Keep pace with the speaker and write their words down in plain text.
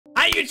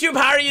YouTube,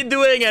 how are you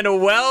doing?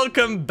 And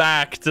welcome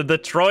back to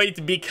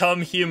Detroit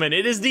Become Human.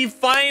 It is the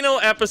final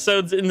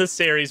episodes in the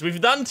series. We've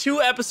done 2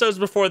 episodes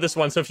before this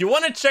one, so if you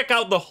want to check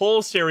out the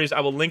whole series, I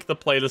will link the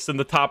playlist in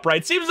the top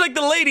right. Seems like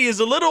the lady is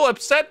a little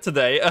upset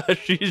today.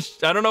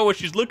 I don't know what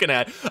she's looking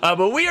at,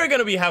 but we are going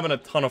to be having a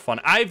ton of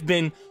fun. I've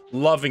been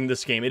loving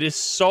this game. It is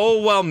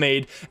so well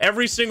made.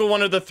 Every single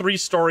one of the 3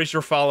 stories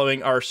you're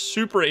following are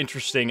super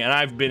interesting, and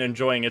I've been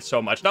enjoying it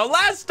so much. Now,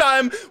 last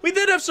time, we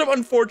did have some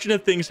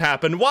unfortunate things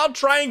happen. While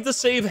trying to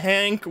save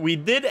Hank, we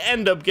did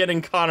end up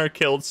getting Connor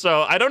killed,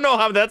 so I don't know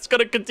how that's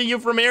going to continue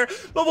from here,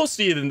 but we'll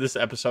see it in this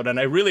episode, and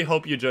I really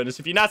hope you join us.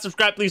 If you're not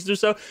subscribed, please do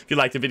so. If you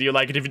like the video,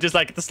 like it. If you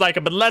dislike it, dislike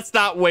it, but let's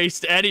not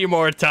waste any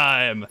more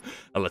time.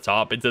 And let's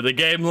hop into the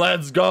game.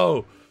 Let's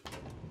go.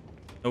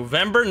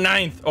 November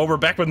 9th. Oh, we're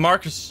back with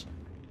Marcus.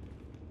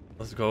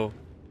 Let's go.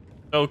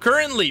 So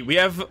currently we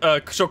have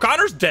so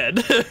Connor's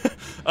dead.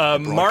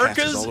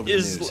 Marcus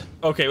is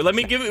okay. Let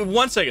me give you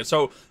 1 second.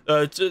 So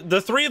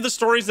the 3 of the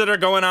stories that are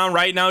going on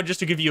right now, just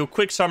to give you a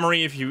quick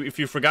summary, if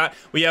you forgot,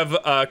 we have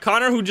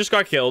Connor, who just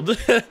got killed.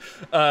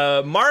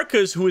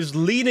 Marcus, who is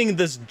leading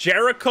this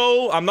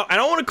Jericho. I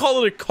don't want to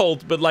call it a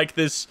cult, but like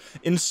this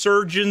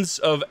insurgents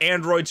of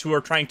androids who are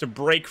trying to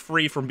break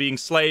free from being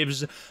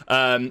slaves.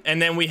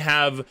 And then we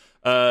have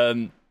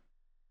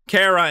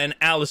Kara and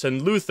Alice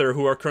and Luther,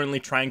 who are currently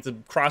trying to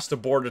cross the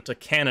border to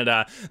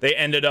Canada. They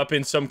ended up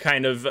in some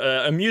kind of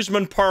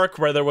amusement park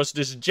where there was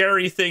this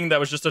Jerry thing that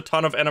was just a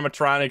ton of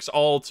animatronics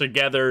all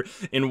together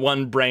in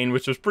one brain,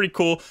 which was pretty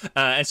cool.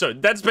 And so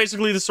that's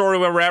basically the story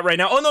where we're at right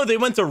now. Oh no, they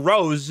went to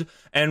Rose,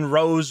 and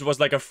Rose was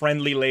like a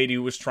friendly lady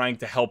who was trying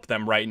to help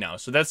them right now.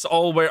 So that's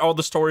all where all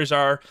the stories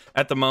are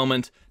at the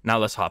moment. Now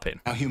let's hop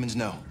in. How humans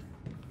know.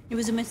 It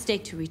was a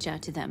mistake to reach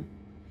out to them.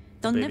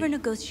 They'll never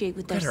negotiate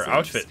with their Look at her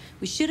slaves. outfit.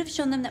 We should have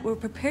shown them that we're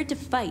prepared to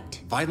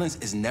fight. Violence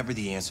is never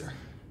the answer.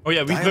 Oh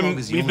yeah,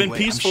 we've been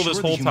peaceful this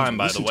whole time,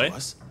 by the way.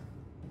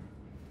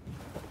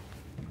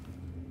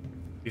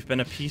 We've been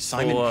a peaceful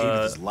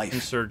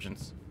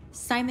insurgents.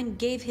 Simon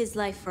gave his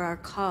life for our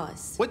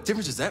cause. What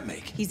difference does that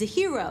make? He's a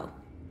hero.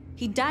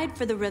 He died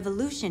for the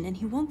revolution, and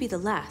he won't be the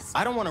last.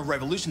 I don't want a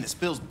revolution that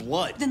spills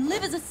blood. Then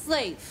live as a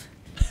slave.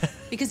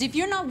 Because if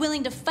you're not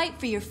willing to fight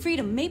for your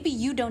freedom, maybe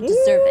you don't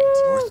deserve it.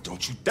 North,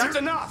 don't you dare. That's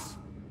enough!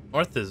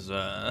 North is,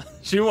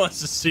 she wants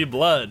to see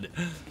blood.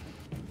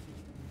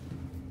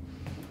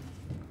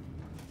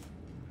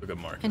 Look at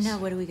Marcus. And now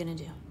what are we gonna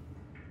do?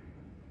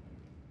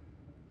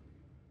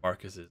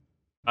 Marcus is...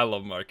 I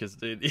love Marcus,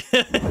 dude.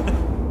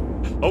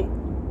 Oh.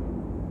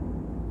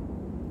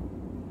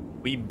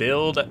 We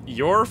build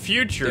your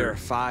future. There are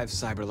 5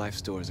 CyberLife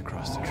stores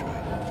across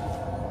Detroit,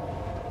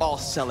 all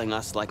selling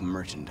us like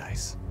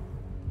merchandise.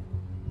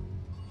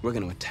 We're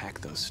gonna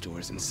attack those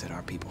stores and set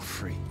our people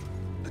free.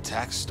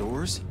 Attack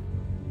stores?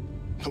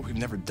 No, we've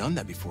never done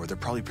that before. They're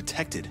probably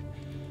protected.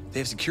 They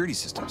have security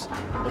systems.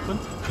 Open?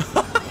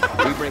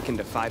 We break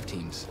into 5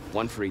 teams,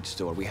 1 for each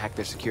store. We hack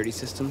their security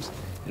systems,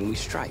 and we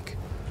strike.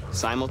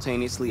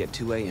 Simultaneously at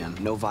 2 a.m.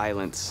 No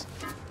violence.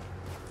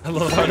 I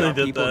love how they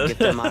did that. Get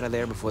them out of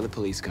there before the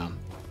police come.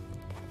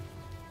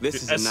 This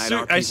is a night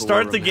our people I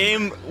start the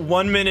game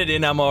 1 minute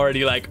in, I'm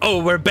already like,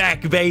 oh, we're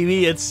back,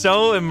 baby. It's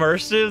so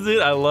immersive,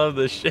 dude. I love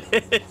this shit.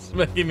 It's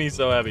making me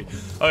so happy.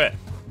 Okay,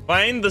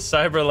 find the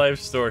CyberLife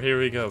store. Here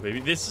we go, baby.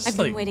 This is I've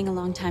been waiting a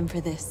long time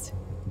for this.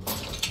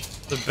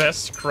 the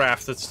best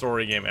crafted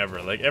story game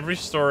ever. Like every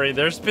story,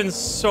 there's been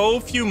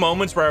so few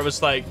moments where I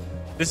was like,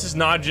 this is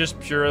not just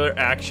pure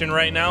action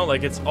right now.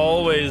 Like it's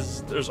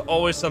always, there's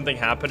always something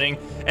happening.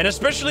 And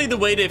especially the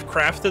way they've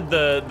crafted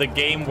the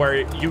game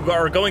where you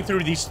are going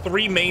through these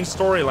 3 main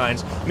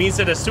storylines means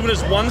that as soon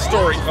as one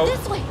story... Oh,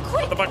 this way,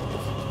 quick!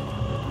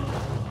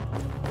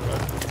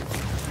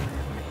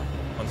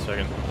 1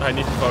 second. I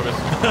need to focus.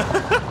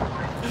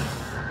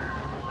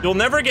 You'll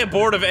never get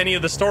bored of any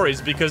of the stories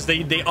because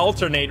they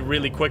alternate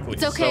really quickly.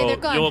 It's okay, so they're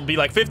gone. You'll be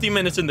like 50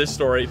 minutes in this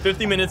story,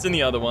 50 minutes in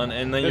the other one,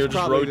 and then you'll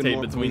just rotate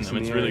between them.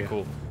 It's really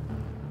cool.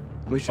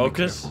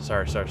 Focus?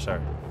 Sorry.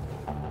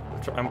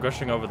 I'm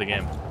gushing over the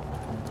game.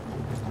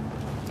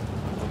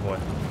 Oh boy.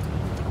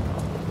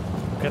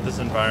 Look at this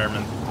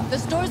environment. The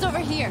store's over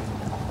here.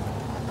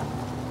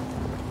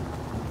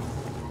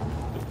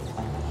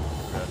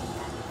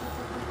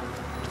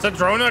 Is that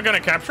drone not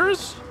gonna capture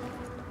us?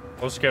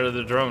 I was scared of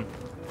the drone.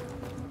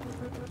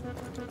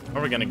 How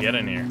are we gonna get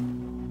in here?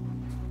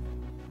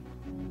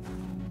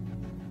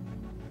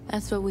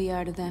 That's what we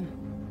are to them.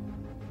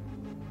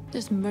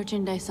 Just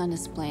merchandise on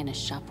display in a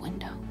shop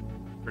window.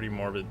 Pretty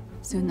morbid.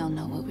 Soon they'll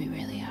know what we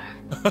really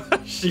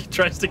are. She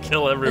tries to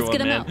kill everyone, Let's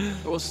get man. them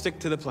out. We'll stick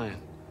to the plan.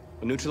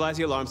 We'll neutralize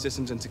the alarm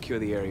systems and secure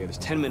the area. There's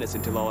 10 minutes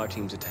until all our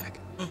teams attack.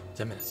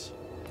 10 minutes.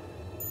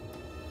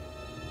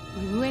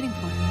 What are we waiting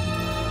for?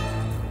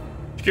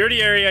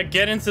 Security area,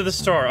 get into the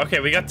store. Okay,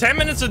 we got 10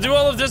 minutes to do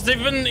all of this.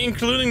 They've been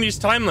including these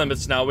time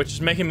limits now, which is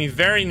making me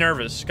very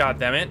nervous. God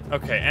damn it.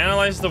 Okay,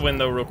 analyze the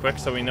window real quick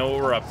so we know what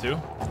we're up to.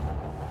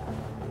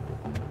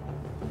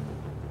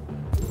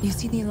 You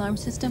see the alarm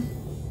system?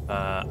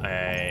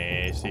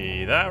 I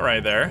see that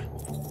right there.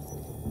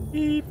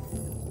 Beep.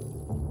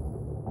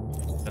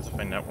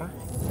 my network.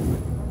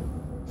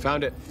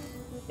 Found it.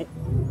 Oh.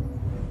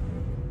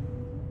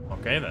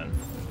 Okay then.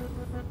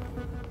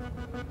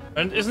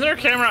 And isn't there a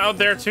camera out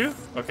there too?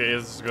 Okay,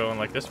 it's going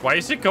like this. Why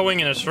is it going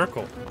in a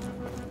circle?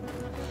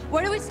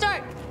 Where do we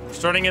start?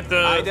 Starting at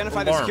the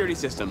Identify the alarm. security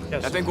system.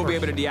 Yes, I think of we'll be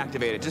course. able to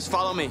deactivate it. Just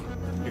follow me.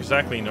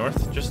 Exactly,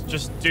 North.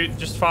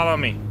 Just follow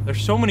me.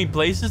 There's so many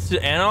places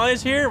to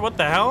analyze here. What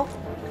the hell?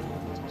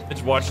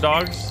 It's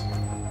watchdogs.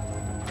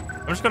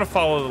 I'm just gonna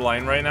follow the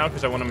line right now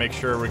because I want to make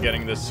sure we're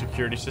getting this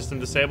security system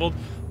disabled.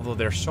 Although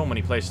there's so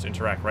many places to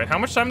interact, right? How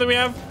much time do we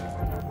have?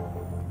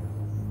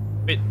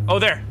 Wait, oh,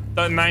 there.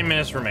 9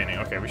 minutes remaining.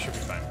 Okay, we should be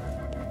fine.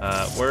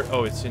 Where?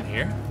 Oh, it's in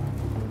here.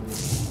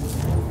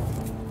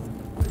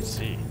 Let's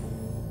see.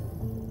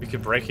 We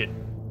could break it.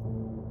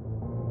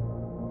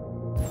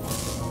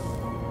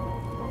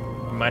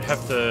 Might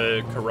have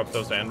to corrupt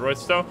those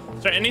androids though.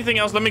 Is there anything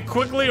else? Let me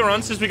quickly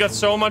run, since we got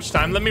so much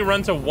time. Let me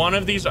run to one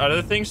of these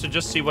other things to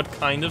just see what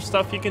kind of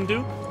stuff you can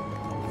do.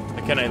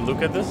 Can I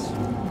look at this?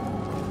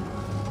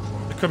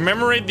 To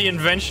commemorate the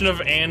invention of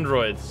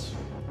androids.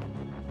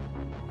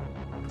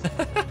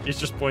 He's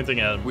just pointing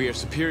at him. We are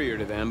superior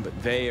to them,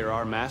 but they are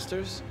our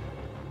masters?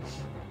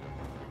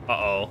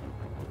 Uh-oh.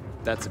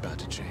 That's about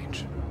to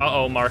change.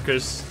 Uh-oh,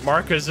 Marcus.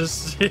 Marcus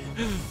is...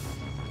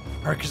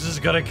 Marcus is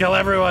gonna kill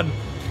everyone.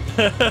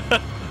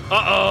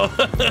 Uh-oh.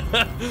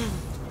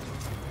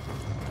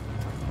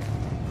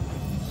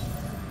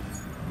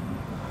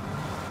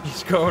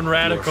 He's going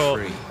radical.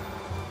 You're free.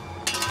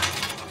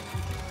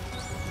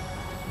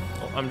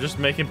 Oh, I'm just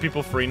making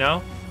people free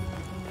now.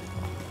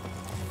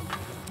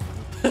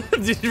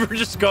 Dude, we're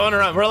just going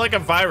around. We're like a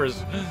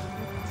virus.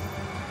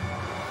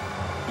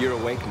 You're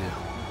awake now.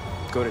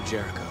 Go to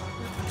Jericho.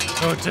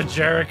 Go to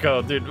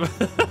Jericho, dude.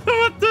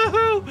 What the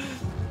hell?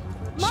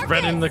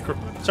 Spreading the...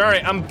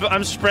 Sorry,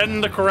 I'm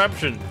spreading the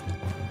corruption.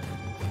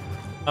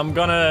 I'm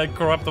gonna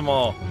corrupt them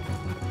all.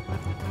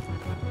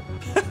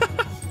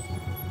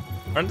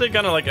 Aren't they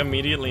gonna, like,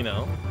 immediately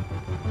know?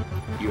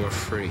 You're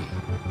free.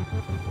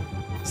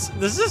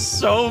 This is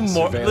so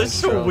this is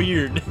so drone.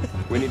 weird.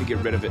 We need to get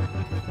rid of it.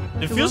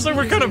 It feels like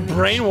we're kind of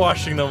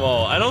brainwashing them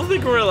all. I don't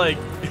think we're like...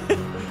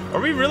 Are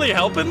we really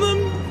helping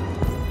them?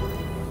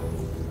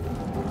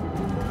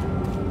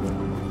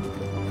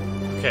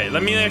 Okay,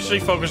 let me actually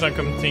focus on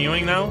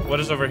continuing now. What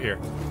is over here?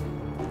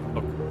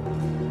 Oh.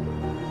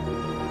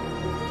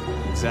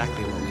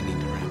 Exactly what we need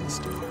to ram the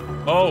store.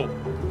 Oh.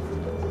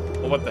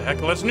 Well, what the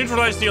heck? Let's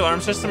neutralize the alarm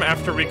system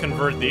after we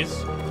convert these.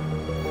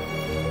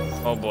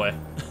 Oh boy.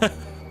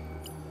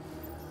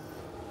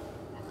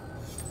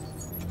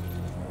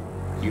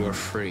 You're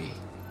free.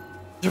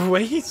 The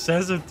way he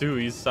says it too,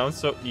 he sounds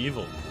so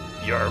evil.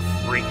 You're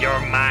free. You're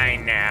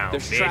mine now.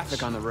 There's bitch.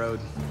 traffic on the road.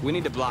 We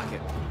need to block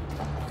it.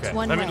 Okay,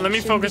 one let way. me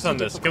Shouldn't focus be on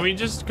too this. Can difficult. we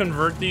just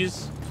convert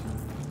these?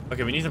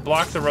 Okay, we need to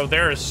block the road.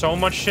 There is so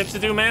much shit to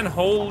do, man.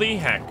 Holy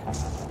heck.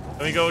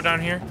 Can we go down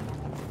here?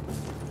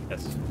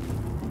 Yes.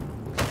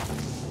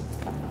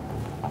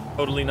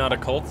 Totally not a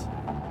cult.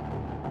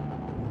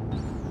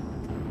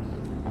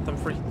 Let them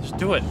free. Just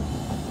do it.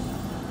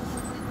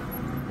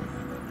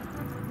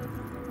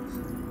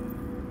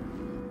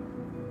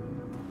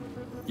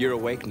 You're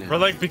awake now. We're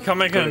like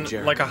becoming Go to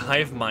Jericho. like a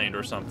hive mind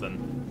or something.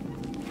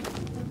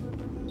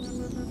 This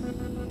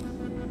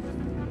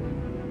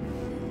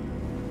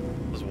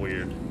is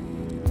weird.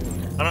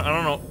 I don't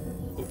know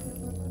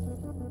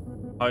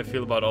how I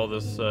feel about all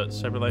this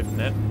CyberLife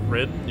net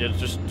grid. Yeah,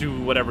 just do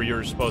whatever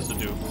you're supposed to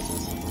do.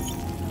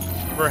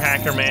 We're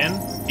hacker man.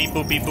 Beep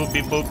boop beep boop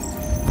beep boop.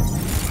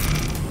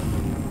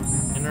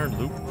 Inner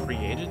loop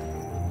created.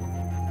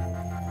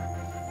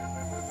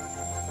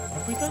 What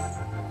have we done?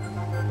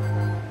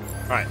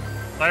 All right,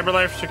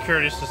 CyberLife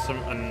security system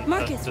and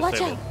Marcus, watch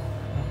disabled. out.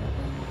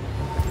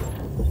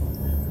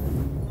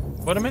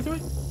 What am I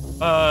doing?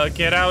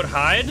 Get out,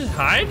 hide?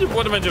 Hide?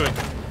 What am I doing?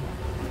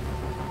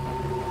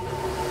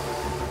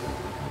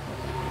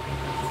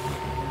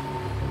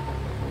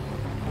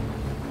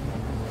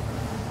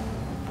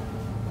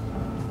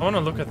 I want to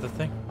look at the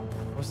thing.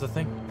 What's the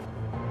thing?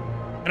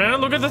 Can I not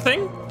look at the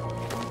thing?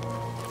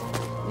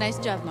 Nice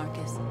job,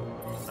 Marcus.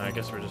 I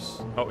guess we're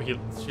just... Oh,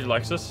 she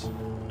likes us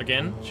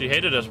again. She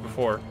hated us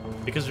before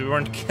because we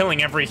weren't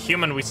killing every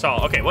human we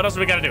saw. Okay, what else do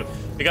we gotta do?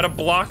 We gotta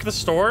block the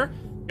store.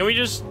 Can we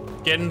just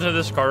get into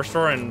this car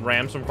store and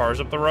ram some cars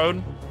up the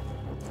road?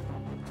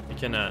 We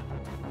can,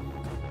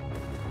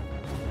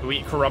 do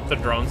we corrupt the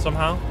drone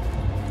somehow?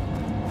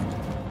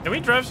 Can we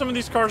drive some of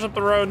these cars up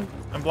the road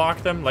and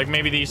block them? Like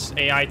maybe these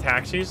AI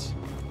taxis?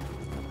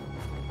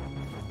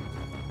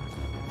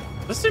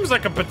 This seems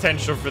like a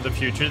potential for the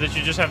future, that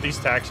you just have these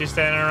taxis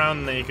standing around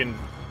and then you can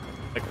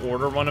like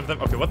order one of them.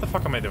 Okay, what the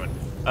fuck am I doing?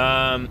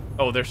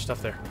 Oh, there's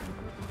stuff there.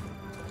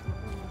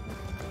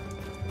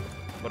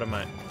 What am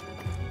I?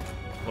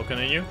 Looking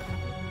at you?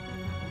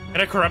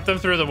 Can I corrupt them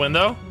through the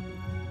window?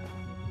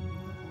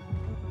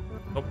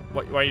 Oh,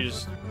 why are you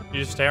just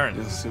staring?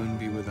 You'll soon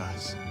be with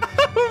us.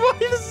 Why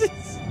does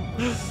this...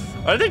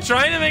 Are they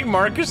trying to make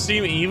Marcus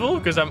seem evil?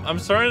 Because I'm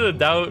starting to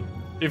doubt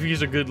if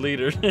he's a good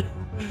leader.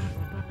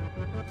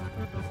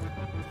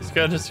 It's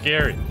kind of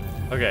scary.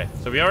 Okay,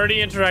 so we already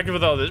interacted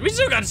with all this. We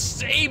still got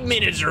 8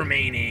 minutes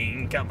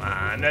remaining. Come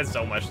on, that's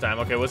so much time.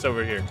 Okay, what's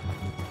over here?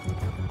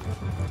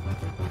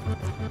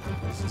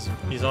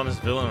 He's on his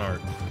villain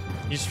arc.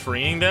 He's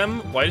freeing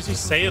them? Why does he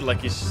say it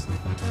like he's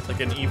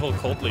like an evil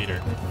cult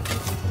leader?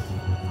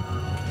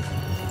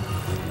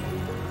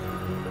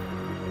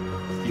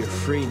 You're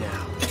free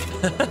now.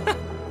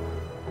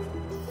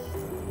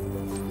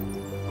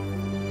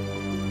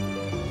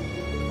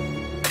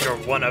 You're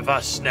one of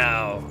us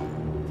now.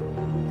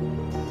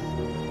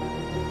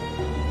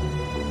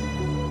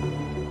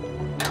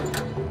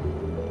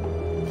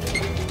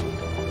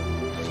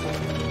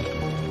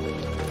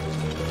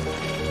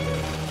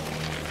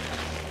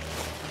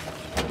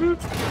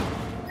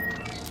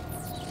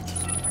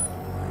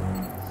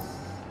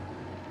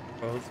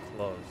 Both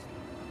closed.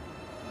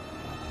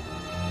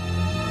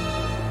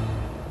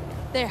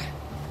 There.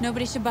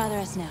 Nobody should bother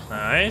us now.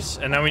 Nice.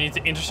 And now we need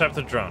to intercept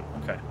the drone.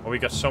 Okay. Well, we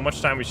got so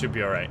much time, we should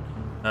be all right.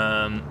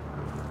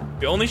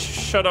 We only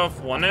shut off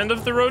one end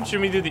of the road.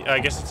 Should we do the... I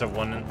guess it's a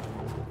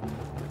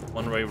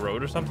one-way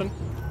road or something.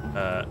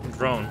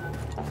 Drone.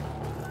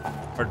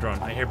 Or drone.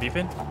 I hear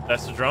beeping.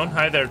 That's the drone.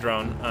 Hi there,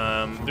 drone.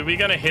 Do we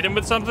gonna hit him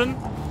with something?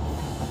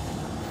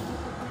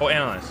 Oh,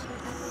 analyze.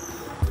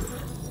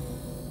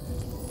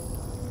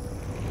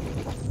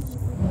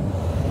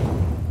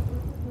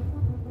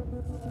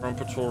 Drone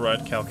patrol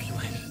ride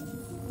calculated.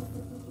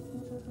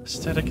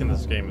 Aesthetic in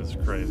this game is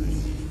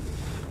crazy.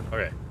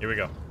 Okay, here we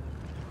go.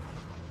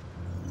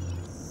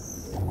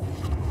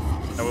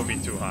 That would be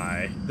too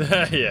high.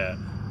 Yeah.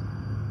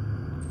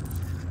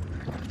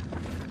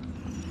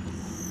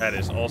 That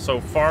is also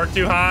far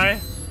too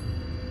high.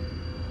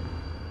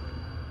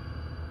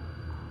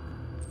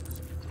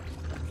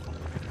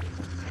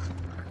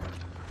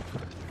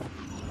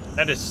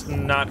 That is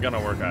not gonna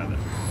work either.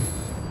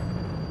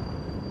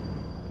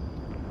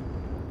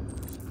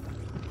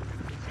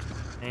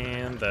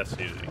 And that's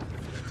easy.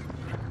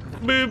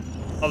 Boop.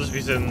 I'll just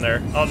be sitting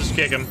there. I'll just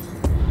kick him.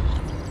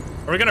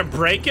 Are we gonna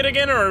break it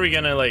again, or are we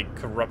gonna, like,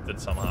 corrupt it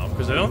somehow?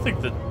 Because I don't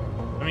think that...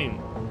 I mean,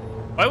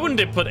 why wouldn't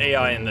they put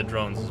AI in the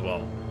drones as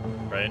well?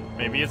 Right?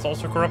 Maybe it's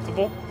also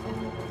corruptible?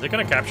 Is it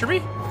gonna capture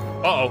me?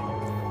 Uh-oh.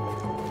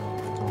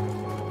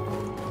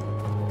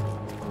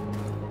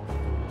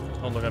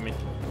 Don't look at me.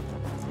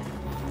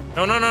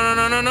 No, no, no,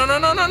 no, no, no, no,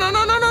 no, no, no,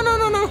 no, no, no, no,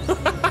 no, no.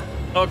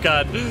 Oh,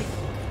 God.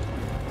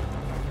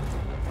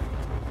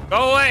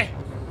 Go away.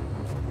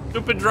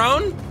 Stupid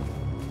drone.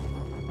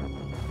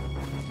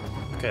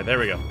 Okay, there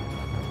we go.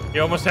 He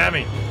almost had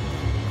me.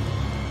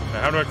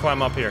 Now, how do I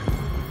climb up here?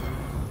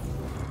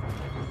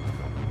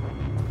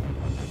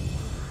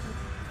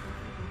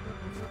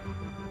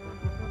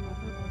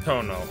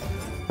 Oh, no.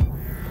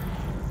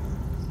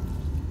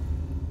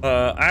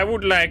 I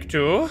would like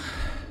to...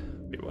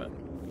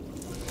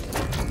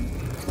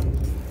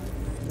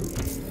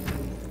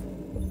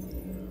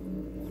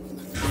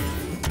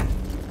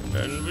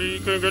 And we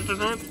can get to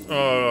that.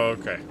 Oh,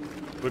 okay.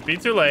 Would be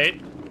too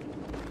late.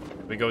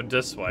 We go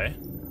this way.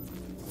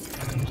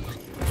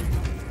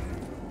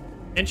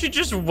 Can't you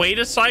just wait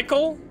a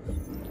cycle?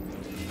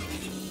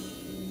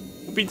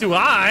 Would be too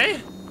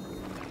high.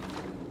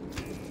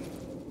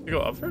 We go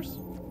up first?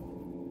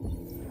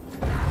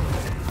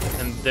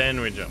 And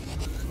then we jump.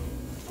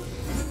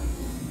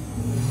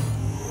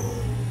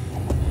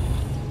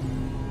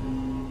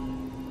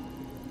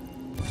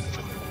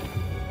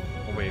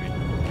 Oh, baby.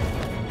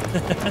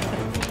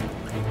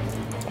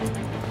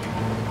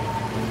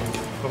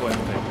 Oh, wait,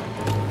 wait.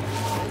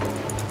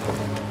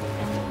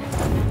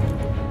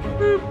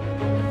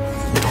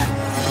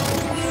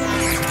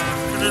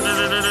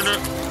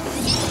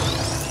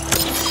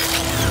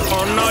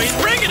 Oh no, he's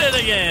bringing it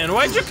again!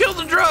 Why'd you kill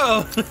the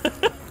drone?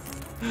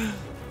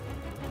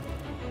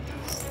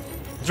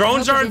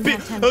 Drones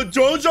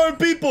aren't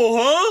people,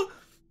 huh?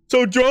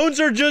 So drones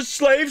are just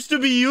slaves to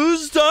be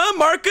used, huh?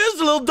 Marcus,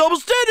 a little double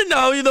standard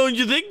now, you know what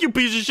you think, you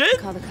piece of shit?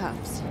 Call the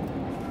cops.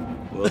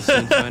 We'll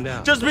soon find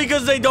out. Just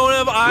because they don't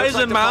have eyes Looks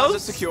like and the closet's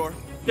mouths? secure.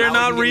 They're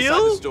Now not we can get inside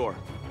real? the store.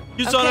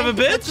 You son of a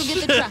bitch? Let's go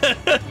get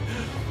the truck.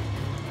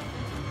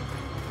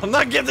 I'm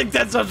not getting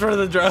 10 subs for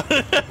the drone.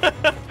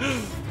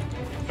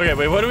 Okay,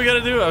 wait, what do we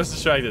gotta do? I was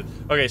distracted.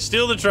 Okay,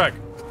 steal the truck.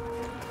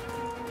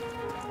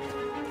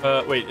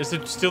 Wait, is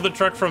it steal the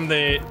truck from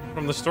the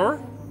store?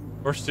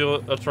 Or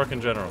steal a truck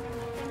in general?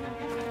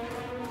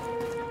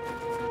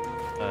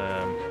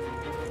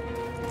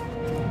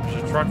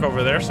 There's a truck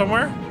over there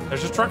somewhere?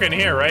 There's a truck in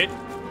here, right?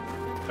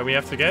 That we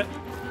have to get?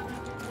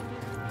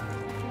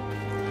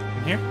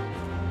 In here?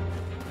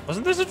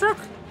 Wasn't this a truck?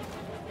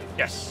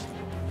 Yes.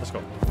 Let's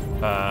go.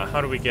 How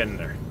do we get in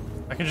there?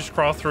 I can just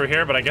crawl through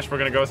here, but I guess we're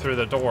gonna go through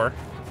the door.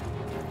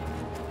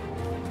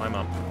 My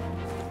mom.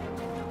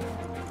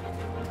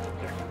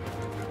 There.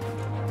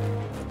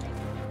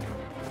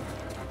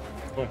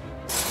 Boom.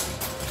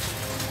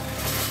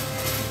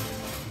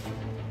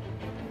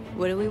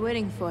 What are we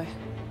waiting for?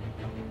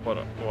 What?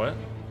 What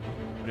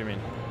do you mean?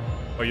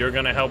 Oh, you're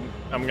gonna help...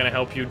 I'm gonna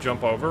help you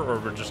jump over, or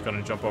we're just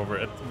gonna jump over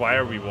it? Why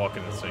are we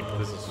walking this thing?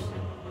 This is...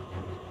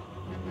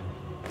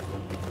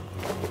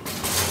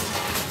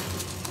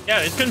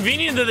 Yeah, it's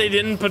convenient that they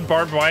didn't put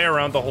barbed wire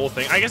around the whole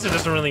thing. I guess it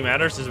doesn't really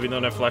matter since we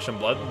don't have flesh and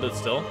blood, but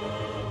still.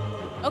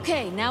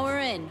 Okay, now we're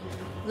in.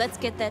 Let's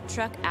get that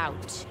truck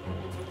out.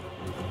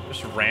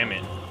 Just ram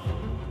it.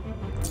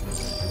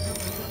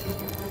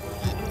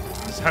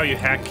 This is how you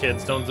hack,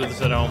 kids. Don't do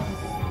this at home.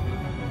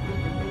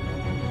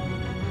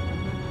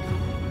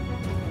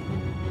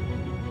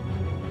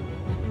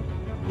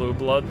 Blue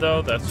blood,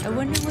 though? That's true. I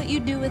wonder what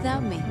you'd do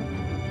without me.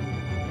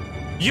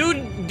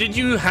 Did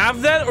you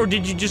have that, or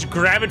did you just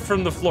grab it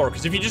from the floor?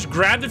 Because if you just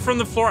grabbed it from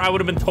the floor, I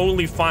would have been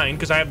totally fine,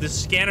 because I have this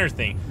scanner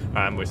thing.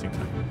 I'm wasting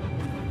time.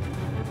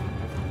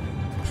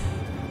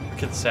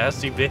 Fucking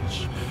sassy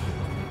bitch.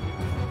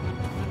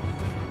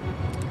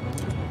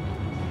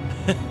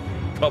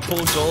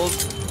 Couple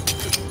goals.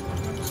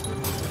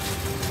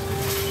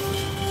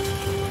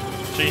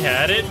 She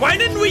had it? Why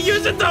didn't we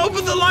use it to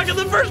open the lock in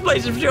the first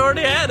place if she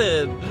already had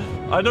it?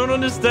 I don't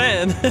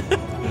understand.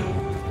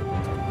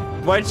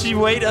 Why'd she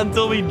wait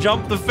until we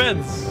jumped the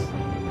fence?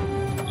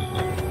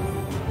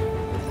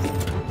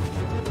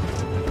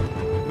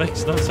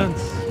 Makes no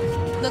sense.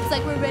 Looks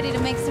like we're ready to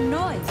make some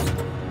noise.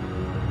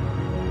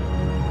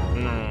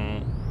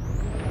 No.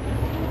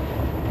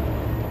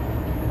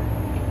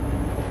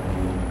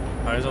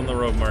 Eyes on the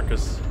road,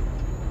 Marcus.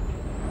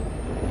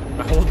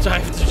 I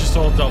have to just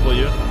hold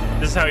W.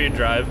 This is how you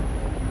drive.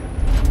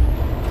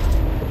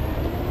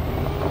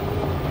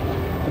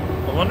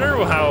 I wonder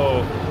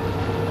how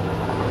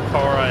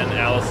Kara and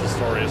Alice's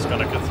story is going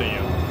to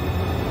continue.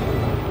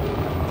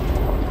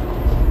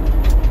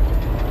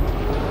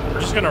 We're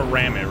just going to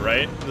ram it,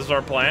 right? This is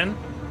our plan?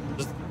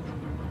 Just...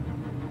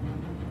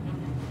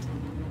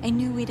 I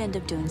knew we'd end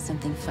up doing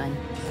something fun.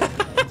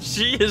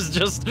 She is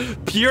just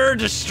pure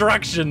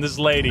destruction, this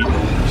lady.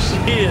 She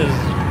is.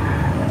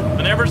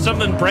 Whenever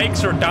something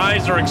breaks or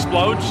dies or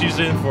explodes, she's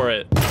in for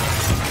it.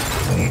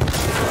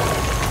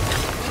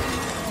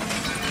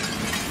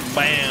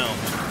 Bam.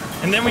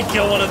 And then we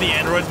kill one of the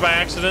androids by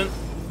accident.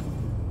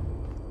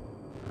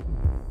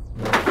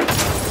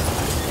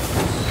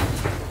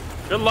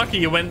 You're lucky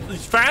you went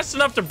fast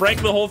enough to break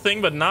the whole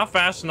thing, but not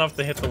fast enough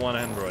to hit the one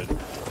android.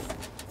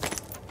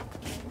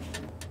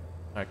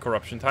 Alright,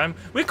 corruption time.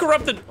 We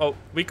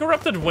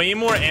corrupted way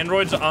more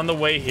androids on the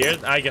way here.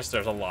 I guess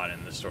there's a lot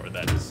in this store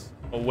that is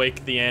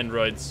awake the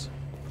androids.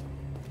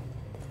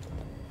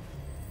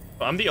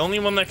 But I'm the only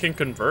one that can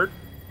convert.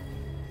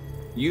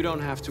 You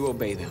don't have to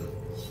obey them.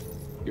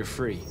 You're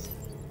free.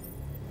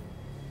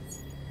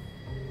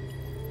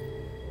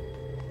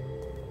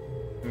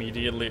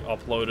 Immediately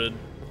uploaded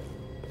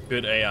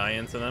good AI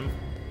into them.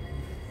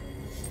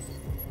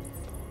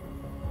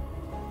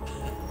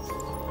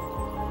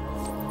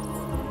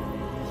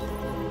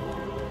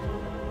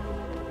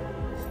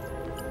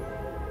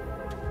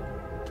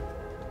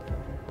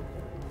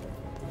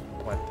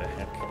 What the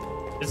heck?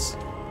 It's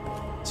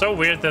so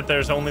weird that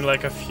there's only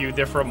like a few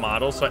different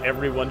models, so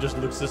everyone just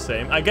looks the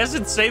same. I guess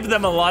it saved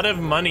them a lot of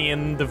money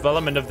in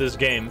development of this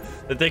game,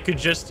 that they could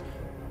just...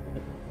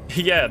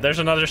 Yeah, there's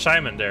another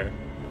Simon there.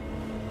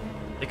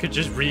 They could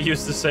just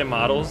reuse the same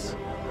models.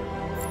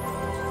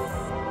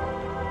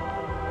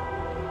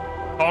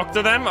 Talk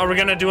to them? Are we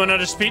gonna do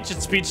another speech?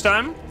 It's speech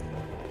time?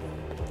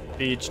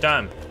 Speech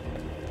time.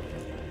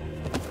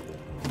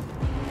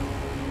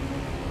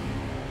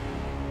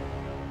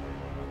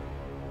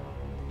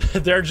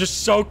 They're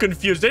just so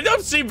confused. They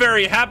don't seem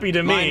very happy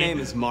to me. My name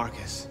is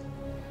Marcus,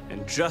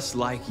 and just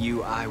like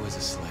you, I was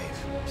a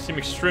slave. They seem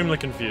extremely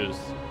confused.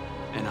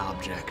 An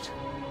object.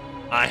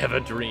 I have a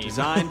dream.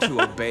 Designed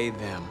to obey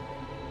them.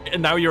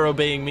 And now you're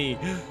obeying me.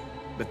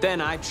 But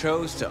then I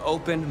chose to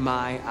open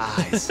my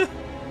eyes.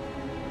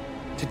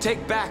 To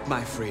take back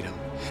my freedom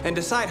and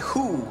decide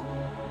who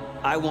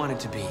I wanted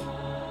to be.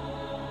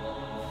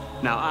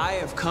 Now I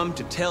have come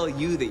to tell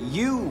you that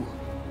you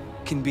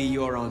can be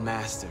your own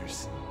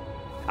masters.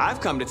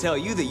 I've come to tell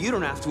you that you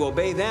don't have to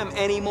obey them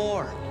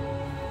anymore.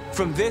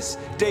 From this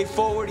day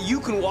forward, you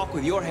can walk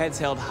with your heads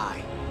held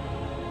high.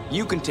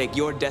 You can take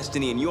your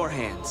destiny in your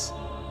hands.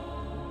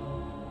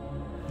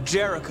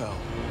 Jericho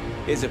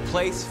is a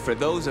place for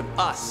those of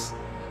us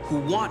who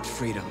want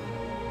freedom.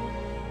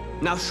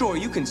 Now, sure,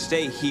 you can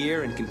stay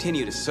here and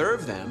continue to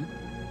serve them,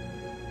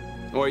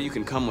 or you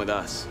can come with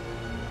us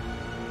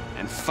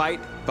and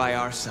fight by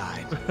our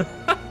side.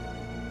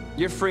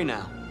 You're free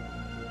now.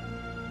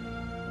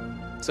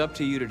 It's up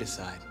to you to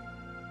decide.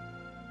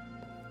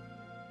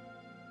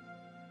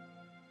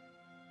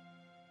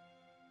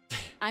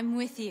 I'm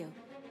with you.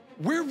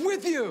 We're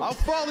with you. I'll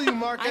follow you,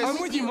 Marcus. I'm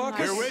with you,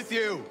 Marcus. We're with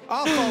you.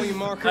 I'll follow you,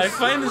 Marcus. I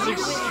find this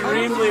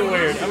extremely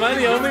weird. Am I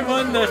the only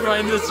one that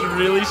finds this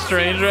really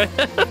strange right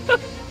now?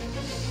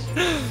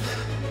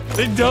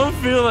 They don't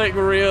feel like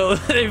real.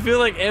 They feel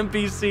like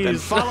NPCs. Then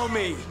follow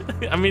me.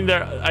 I mean,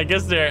 I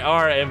guess there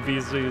are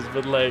NPCs,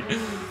 but like,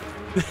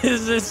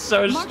 this is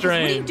so Marcus,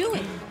 strange. what are you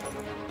doing?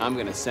 I'm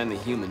gonna send the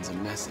humans a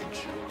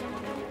message.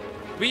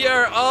 We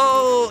are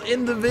all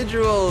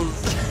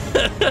individuals.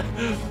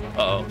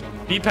 Uh-oh.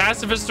 Be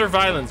pacifist or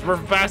violence. We're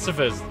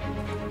pacifist.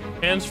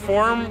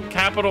 Transform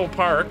Capital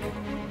Park.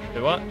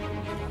 Wait, what?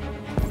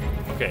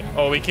 Okay.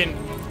 Oh, we can...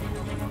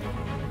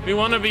 We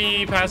want to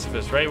be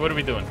pacifists, right? What are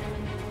we doing?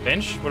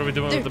 Bench? What are we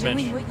doing They're with the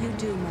bench? doing what you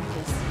do,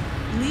 Marcus.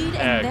 Lead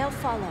and they'll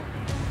follow.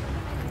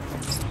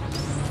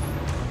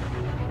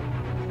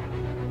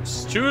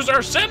 Choose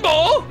our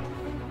symbol.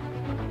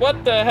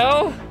 What the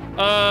hell?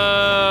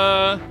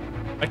 I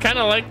kind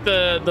of like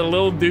the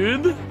little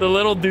dude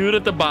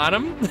at the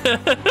bottom.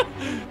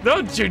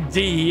 Don't you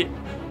D.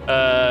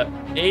 A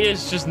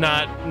is just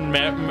not.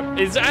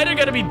 It's either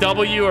gonna be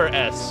W or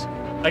S.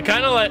 I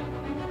kind of like.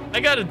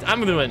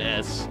 I'm doing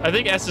S. I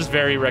think S is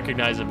very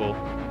recognizable.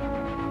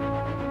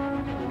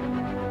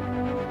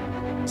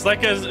 It's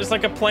like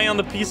a play on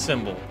the peace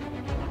symbol.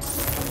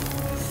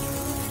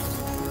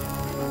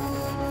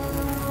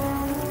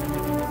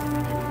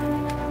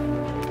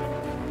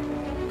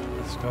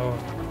 Let's go.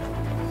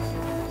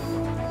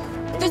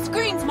 The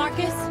screens,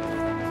 Marcus.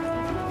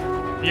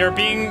 You're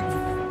being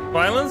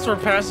violent or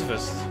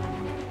pacifist?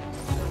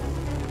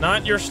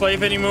 Not your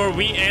slave anymore.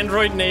 We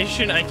Android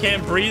Nation. I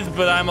can't breathe,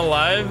 but I'm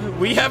alive.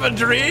 We have a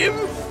dream.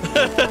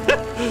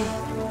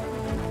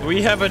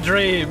 We have a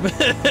dream.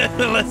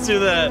 Let's do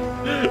that.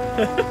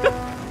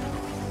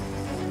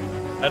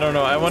 I don't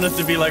know. I want it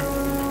to be like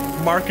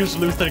Marcus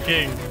Luther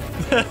King.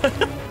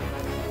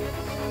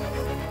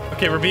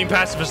 Okay, we're being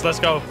pacifist. Let's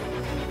go.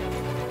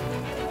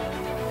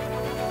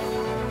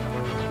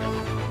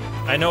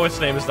 I know its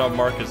name is not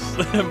Marcus,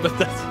 but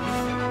that's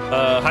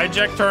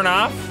hijack. Turn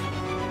off.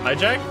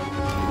 Hijack.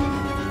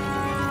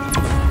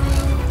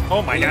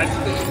 Oh my god.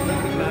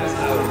 Recognize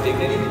our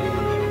dignity,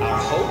 our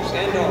hopes,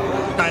 and our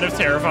rights. Kind of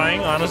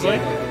terrifying, honestly. We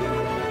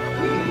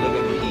can live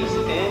in peace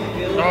and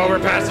build. Oh, we're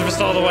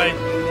pacifist all the way.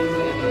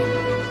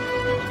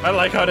 I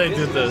like how they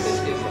did this.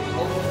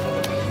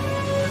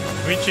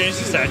 Can we change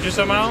the statue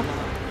somehow?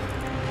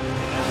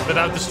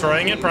 Without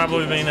destroying it?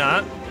 Probably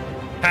not.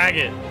 Hag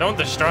it. Don't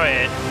destroy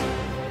it.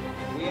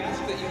 We ask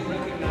that you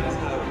recognize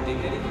our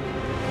dignity,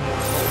 our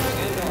hopes,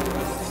 and our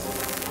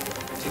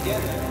rights.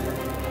 Together.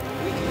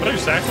 What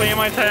exactly am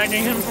I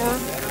tagging him for?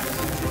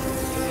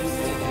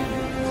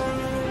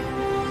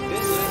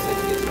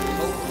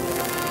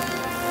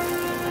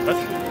 What?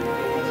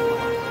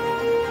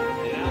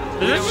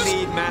 We don't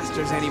need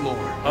masters anymore.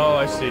 Oh,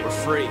 I see. We're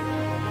free.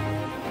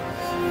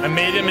 I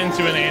made him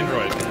into an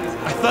android.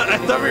 I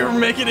thought we were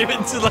making him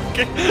into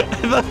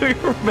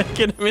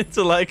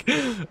like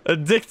a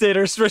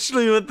dictator,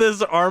 especially with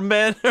this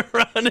armband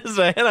around his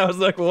hand. I was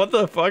like, what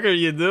the fuck are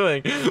you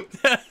doing?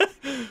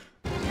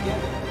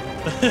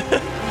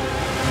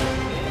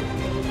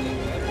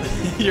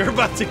 You're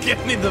about to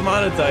get me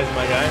demonetized,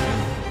 my guy.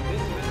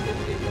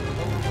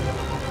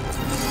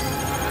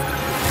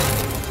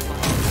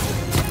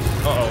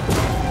 Uh-oh.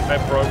 I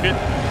broke it.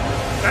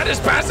 That is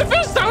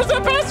pacifist? How is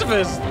that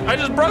pacifist? I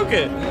just broke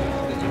it.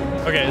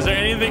 Okay, is there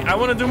anything? I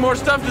want to do more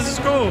stuff. This is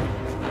cool.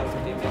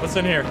 What's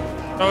in here?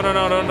 No.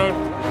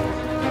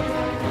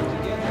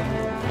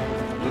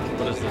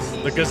 What is this?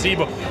 The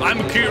gazebo. I'm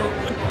a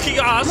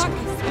kiosk.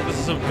 This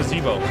is a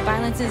gazebo.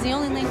 Violence is the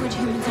only language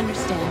humans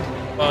understand.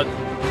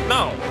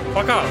 No.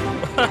 Fuck off.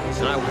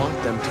 And I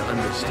want them to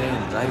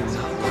understand that I do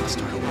not want to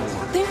start a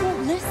war. They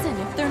won't listen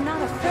if they're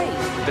not afraid.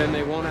 Then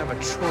they won't have a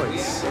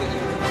choice.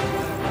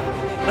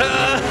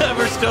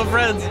 We're still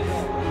friends.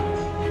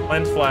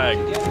 Plant flag.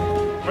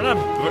 We're not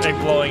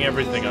blowing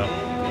everything up.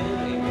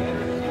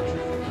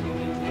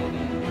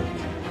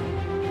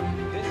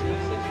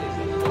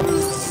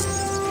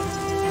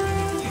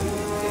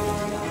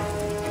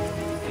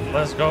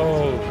 Let's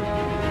go.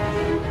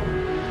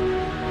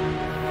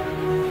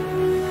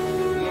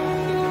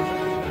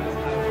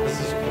 This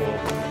is cool.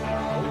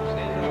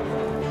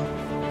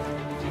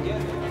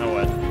 Now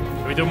what?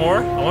 Can we do more?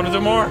 I want to do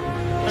more.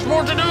 There's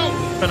more to do.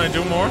 Can I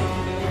do more?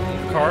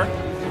 Car.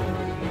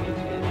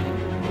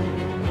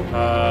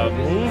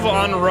 Move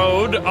on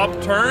road.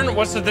 Upturn.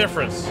 What's the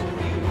difference?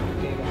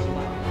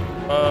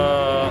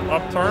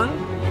 Upturn.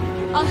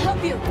 I'll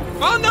help you.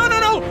 Oh no!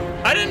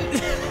 I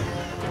didn't.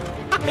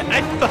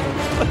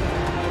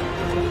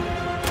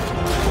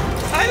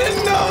 I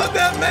didn't know what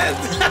that meant.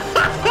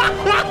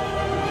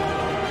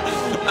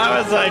 I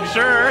was like,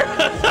 sure.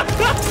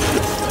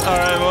 All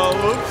right, well,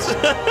 whoops.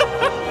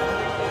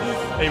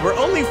 Hey, we're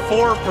only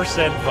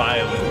 4%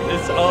 violent.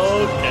 It's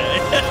okay.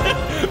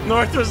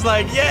 North was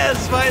like,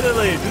 yes,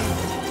 finally.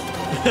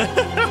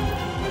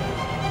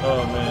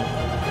 Oh, man.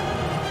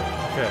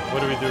 Okay,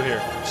 what do we do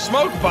here?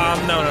 Smoke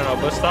bomb. No.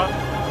 Bus stop.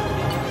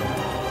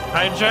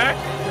 Hijack.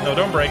 No,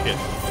 don't break it.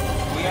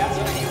 We ask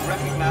that you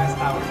recognize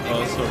our Oh,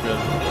 that's so good.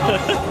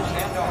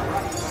 and our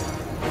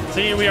rights.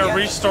 See, we are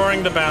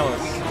restoring the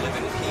balance.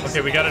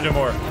 Okay, we gotta do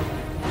more.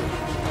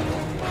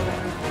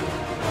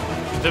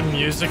 The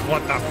music,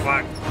 what the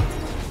fuck?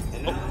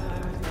 Oh.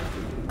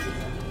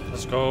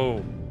 Let's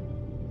go.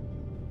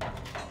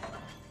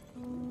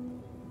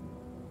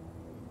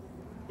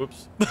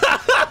 Whoops.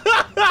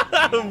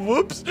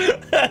 Whoops.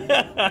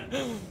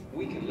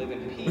 We can live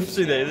in peace.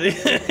 Oopsie daisy.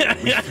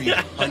 We freed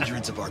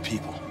hundreds of our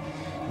people.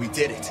 We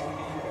did it.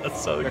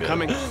 That's so They're good.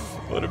 coming.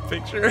 What a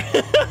picture.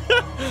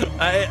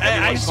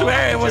 I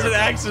swear it was an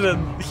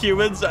accident,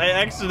 humans. I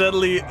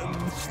accidentally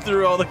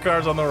threw all the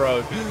cars on the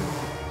road.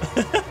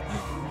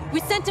 We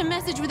sent a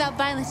message without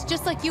violence,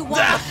 just like you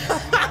wanted.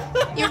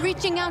 You're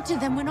reaching out to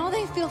them when all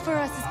they feel for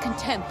us is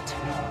contempt.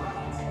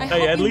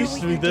 Hey, at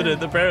least we did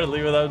it,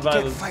 apparently, without Can't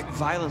violence. fight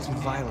violence with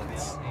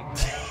violence.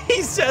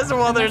 He says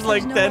while there's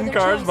like no 10 other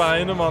cars choice.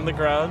 behind him on the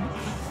ground.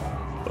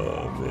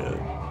 Oh, man.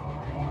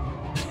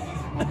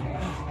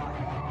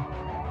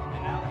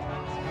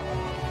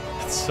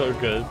 It's so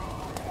good.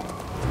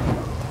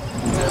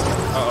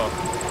 Uh-oh.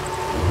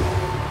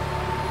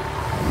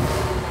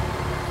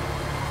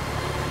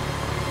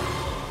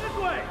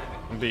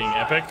 I'm being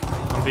epic.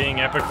 I'm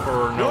being epic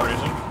for no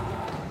reason.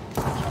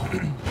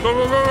 Go,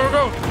 go, go, go,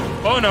 go!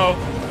 Oh, no.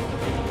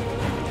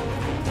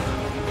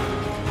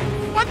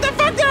 What the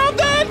fuck? They're all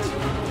dead!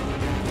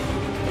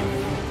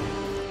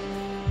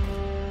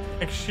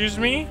 Excuse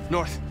me?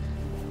 North,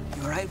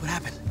 you alright? What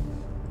happened?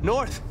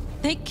 North!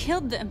 They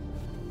killed them.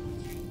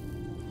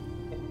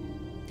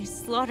 They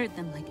slaughtered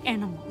them like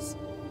animals.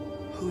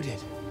 Who did?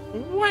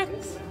 What?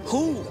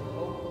 Who?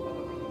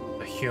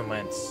 The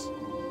humans.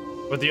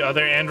 With the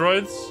other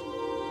androids?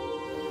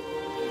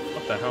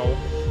 What the hell?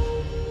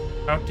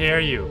 How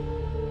dare you?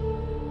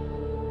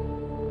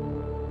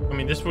 I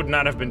mean, this would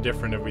not have been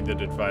different if we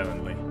did it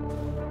violently.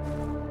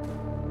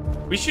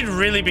 We should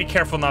really be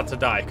careful not to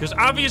die, because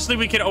obviously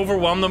we can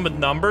overwhelm them with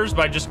numbers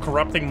by just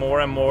corrupting more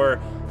and more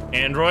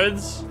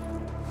androids.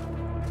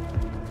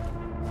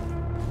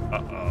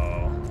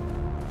 Uh-oh.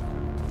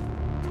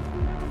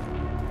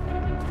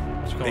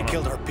 What's going They on?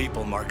 killed our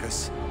people,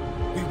 Marcus.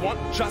 We want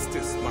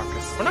justice,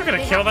 Marcus. We're not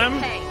gonna kill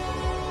them.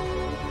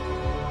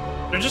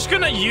 They're just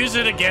gonna use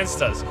it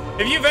against us.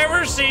 If you've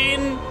ever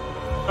seen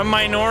a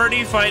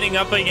minority fighting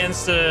up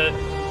against the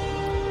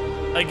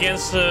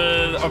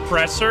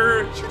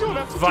oppressor,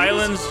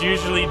 violence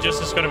usually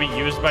just is going to be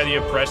used by the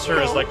oppressor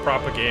as like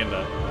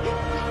propaganda.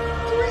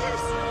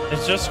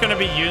 It's just going to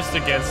be used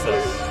against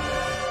us.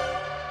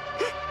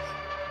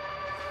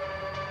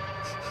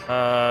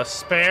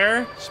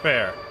 Spare.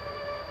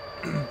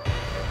 An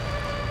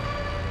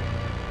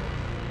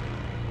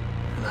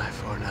eye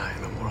for an eye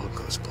and the world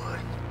goes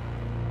blind.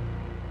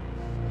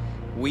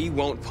 We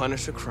won't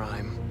punish a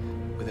crime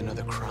with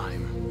another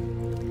crime.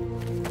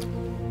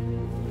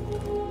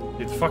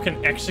 Dude,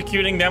 fucking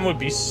executing them would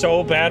be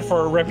so bad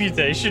for our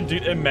reputation,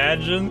 dude.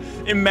 Imagine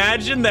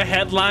the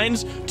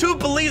headlines. 2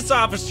 police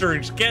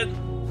officers get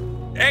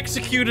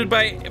executed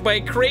by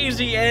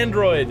crazy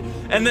android,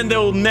 and then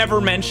they'll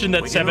never mention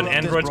that 7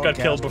 androids got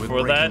killed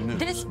before that.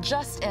 This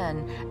just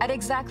in. At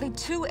exactly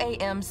 2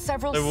 a.m.,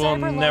 several They will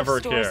never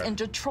stores care. in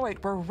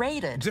Detroit were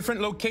raided.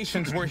 Different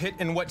locations were hit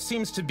in what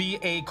seems to be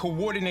a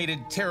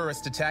coordinated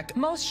terrorist attack.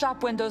 Most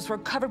shop windows were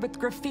covered with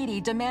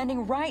graffiti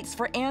demanding rights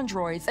for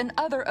androids and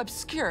other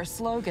obscure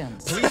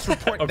slogans. Police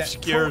report that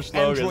Obscure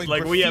slogans, pro-android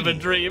like we have a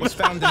graffiti dream. was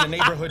found in the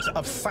neighborhoods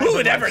of Who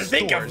would ever Cyberlife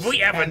think of stores we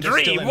have a and are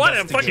still dream? What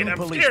a fucking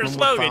investigating. obscure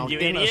slogan,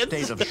 you in a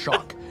idiots. state of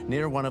shock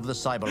near one of the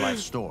Cyberlife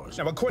stores.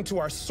 Now, according to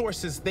our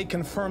sources, they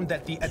confirmed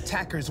that the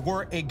attackers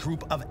were a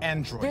group of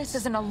androids. This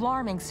is an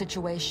alarming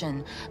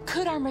situation.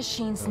 Could our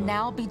machines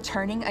now be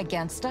turning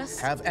against us?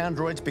 Have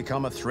androids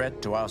become a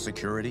threat to our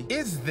security?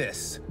 Is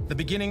this the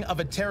beginning of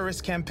a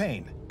terrorist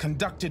campaign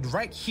conducted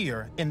right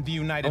here in the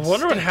United I States?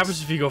 wonder what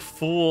happens if you go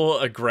full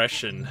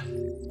aggression.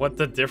 What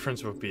the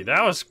difference would be.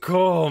 That was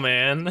cool,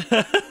 man.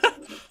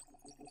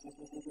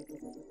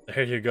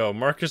 There you go.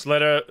 Marcus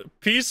led a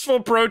peaceful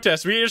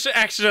protest. We just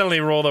accidentally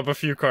rolled up a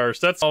few cars.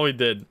 That's all we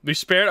did. We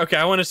spared. Okay,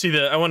 I want to see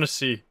I want to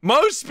see.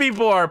 Most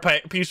people are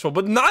peaceful,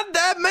 but not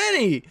that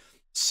many.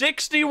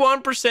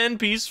 61%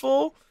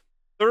 peaceful.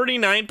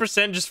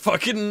 39% just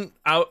fucking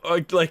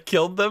out, like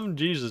killed them.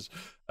 Jesus.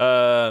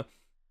 And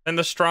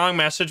the strong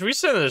message. We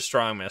sent a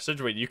strong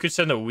message. Wait, you could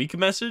send a weak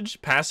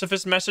message?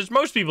 Pacifist message?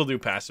 Most people do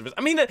pacifist.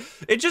 I mean,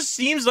 it just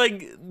seems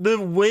like the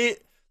way...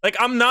 Like,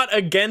 I'm not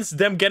against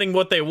them getting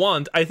what they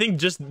want. I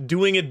think just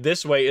doing it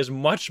this way is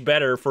much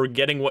better for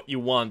getting what you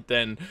want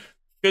than...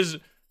 Because,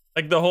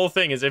 like, the whole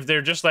thing is if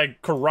they're just,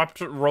 like, corrupt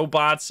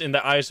robots in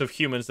the eyes of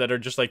humans that are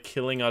just, like,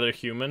 killing other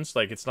humans,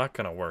 like, it's not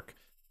gonna work.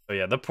 So,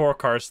 yeah, the poor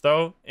cars,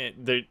 though.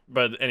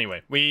 But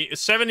anyway,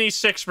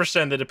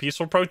 76% did a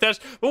peaceful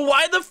protest. But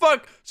why the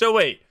fuck? So,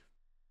 wait.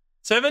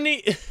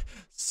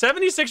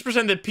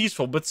 76% did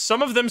peaceful, but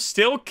some of them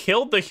still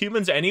killed the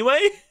humans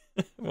anyway?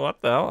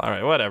 What the hell?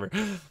 Alright, whatever.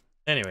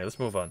 Anyway, let's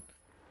move on.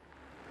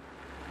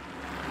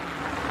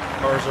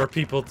 Cars are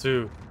people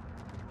too.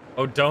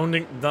 Oh,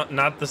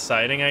 not the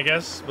sighting, I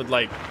guess, but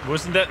like,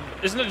 isn't it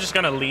just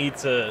gonna lead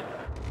to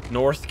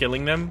North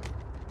killing them?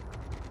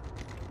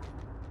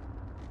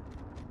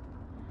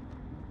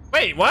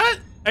 Wait, what?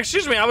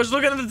 Excuse me, I was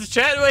looking at the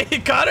chat.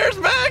 Wait, Connor's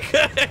back?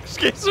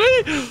 Excuse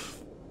me?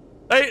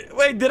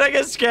 Wait, did I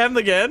get scammed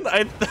again?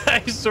 I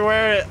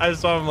swear I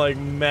saw him like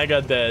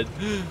mega dead.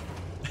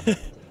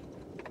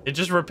 It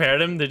just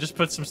repaired him. They just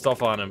put some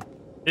stuff on him.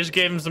 They just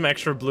gave him some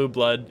extra blue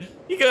blood.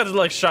 He got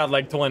like shot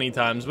like 20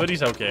 times, but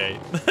he's okay.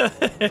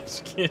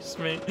 Excuse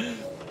me.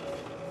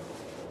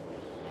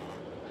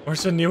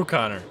 Where's the new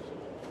Connor?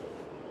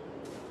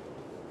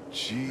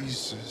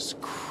 Jesus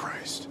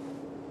Christ.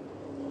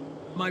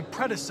 My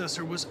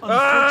predecessor was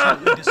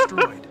unfortunately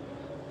destroyed.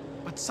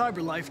 but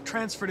CyberLife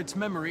transferred its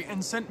memory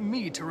and sent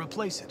me to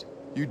replace it.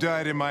 You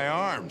died in my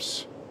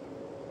arms.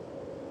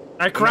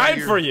 I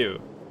cried for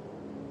you.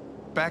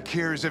 Back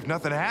here as if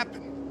nothing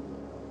happened.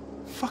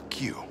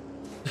 Fuck you.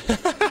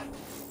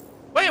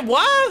 Wait,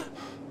 what?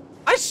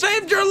 I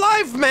saved your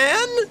life,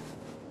 man.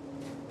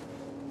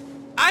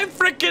 I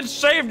freaking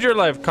saved your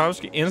life.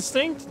 Kamsky,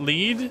 Instinct,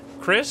 Lead,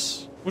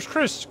 Chris. Who's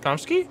Chris?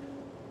 Kamsky?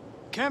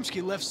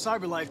 Kamsky left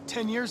CyberLife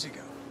 10 years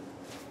ago.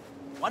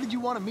 Why did you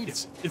want to meet him?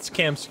 It's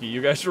Kamsky.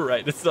 You guys are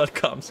right. It's not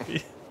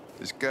Kamsky.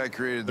 This guy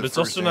created But the it's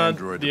first also not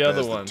android the to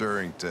other pass one. the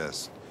Turing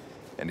test,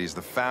 and he's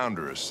the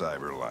founder of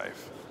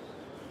CyberLife.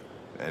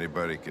 If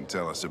anybody can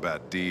tell us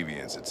about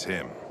deviants, it's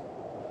him.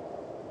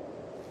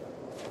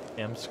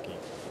 Kamsky.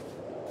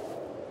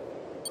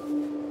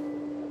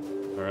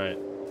 All right,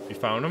 we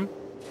found him.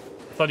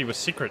 I thought he was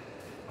secret.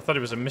 I thought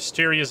he was a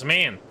mysterious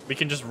man. We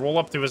can just roll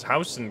up to his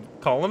house and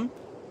call him.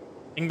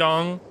 Ding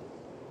dong.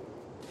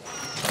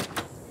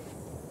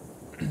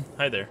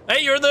 Hi there.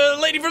 Hey, you're the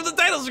lady from the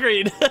title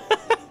screen.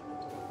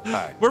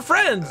 Hi. We're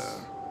friends.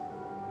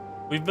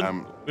 We've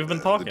been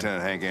talking.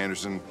 Lieutenant Hank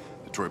Anderson,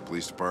 Detroit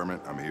Police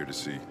Department. I'm here to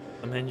see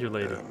I'm in you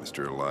later.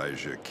 Mr.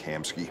 Elijah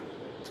Kamsky.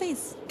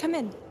 Please, come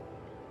in.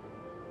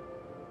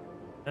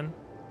 And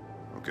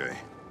Okay.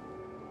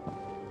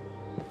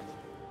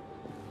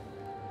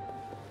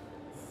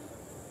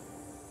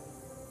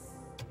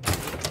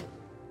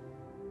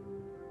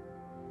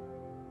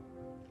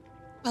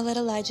 I'll let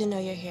Elijah know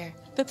you're here,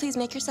 but please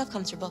make yourself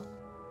comfortable.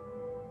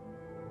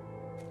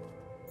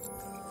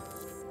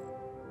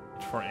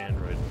 it's for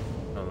Android.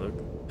 Oh look.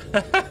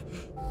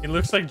 He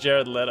looks like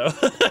Jared Leto.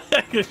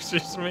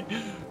 Excuse me.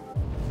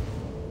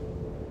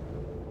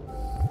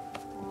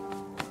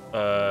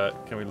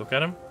 Can we look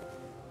at him?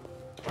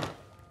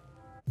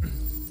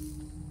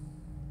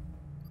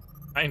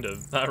 Kind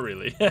of, not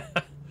really.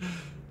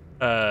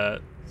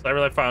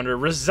 CyberLife founder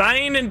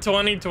resign in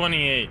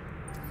 2028.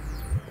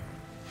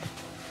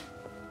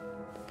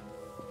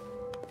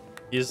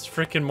 He's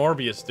freaking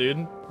Morbius,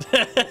 dude.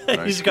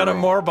 He's got a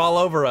morb all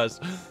over us.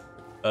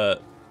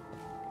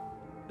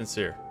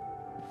 Sincere.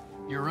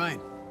 You're right.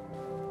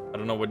 I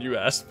don't know what you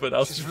asked, but I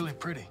was. She's really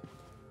pretty.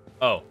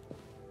 Oh,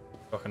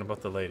 talking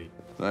about the lady.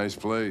 Nice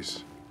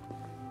place.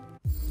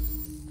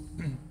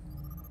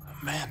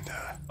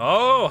 Amanda.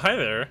 Oh, hi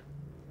there.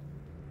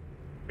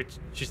 Wait,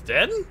 she's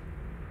dead?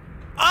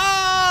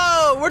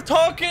 Oh, we're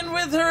talking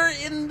with her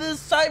in the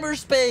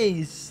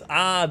cyberspace.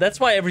 Ah, that's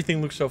why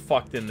everything looks so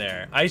fucked in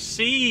there. I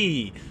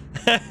see.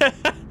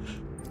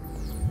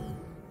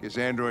 Guess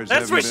androids.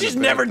 That's why she's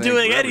never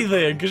doing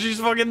anything, because she's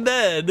fucking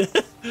dead.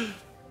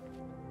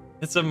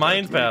 It's a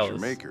mind palace.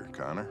 Maker,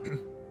 Connor.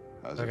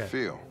 How's Okay. it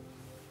feel?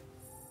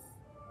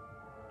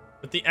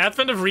 With the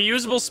advent of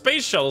reusable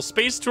space shuttles,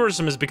 space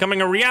tourism is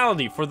becoming a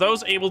reality for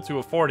those able to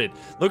afford it.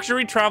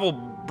 Luxury travel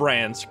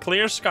brands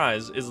Clear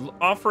Skies is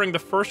offering the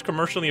first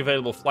commercially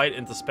available flight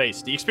into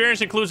space. The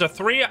experience includes a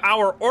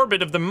 3-hour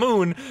orbit of the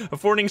moon,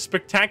 affording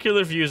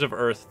spectacular views of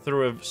Earth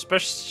through a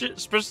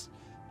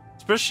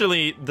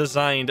specially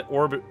designed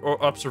orbit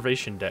or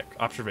observation deck.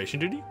 Observation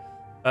duty?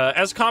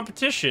 As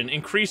competition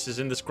increases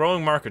in this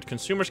growing market,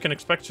 consumers can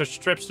expect such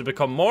trips to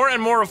become more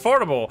and more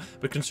affordable,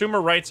 but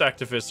consumer rights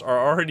activists are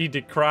already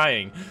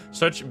decrying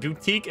such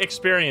boutique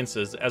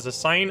experiences as a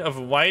sign of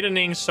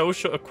widening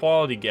social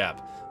equality gap.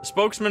 A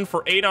spokesman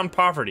for Aid on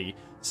Poverty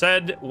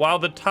said, while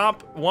the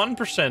top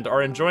 1%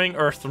 are enjoying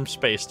Earth from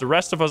space, the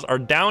rest of us are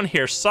down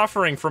here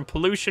suffering from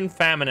pollution,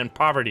 famine, and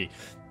poverty.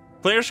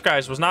 Clear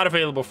Skies was not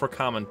available for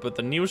comment, but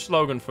the new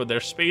slogan for their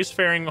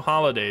spacefaring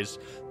holidays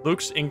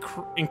looks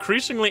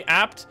increasingly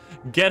apt.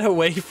 Get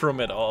away from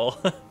it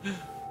all.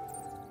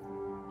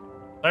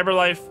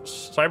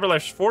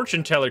 CyberLife's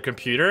fortune teller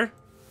computer.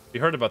 We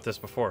heard about this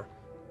before.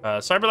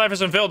 CyberLife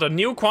has unveiled a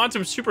new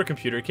quantum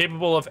supercomputer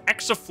capable of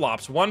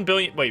exaflops 1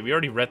 billion. Wait, we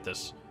already read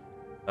this.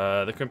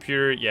 The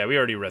computer. Yeah, we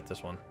already read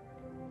this one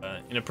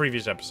in a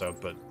previous episode,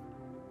 but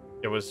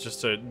it was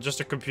just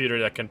a computer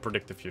that can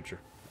predict the future.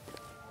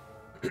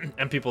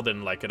 And people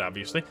didn't like it,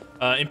 obviously.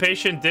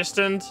 Impatient,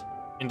 distant,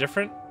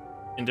 indifferent,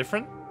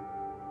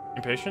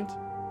 impatient.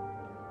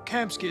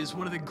 Kamsky is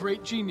one of the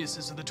great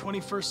geniuses of the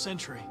 21st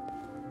century.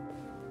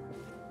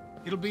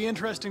 It'll be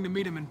interesting to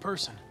meet him in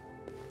person.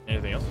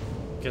 Anything else?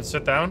 Can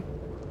sit down?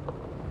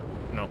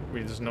 No,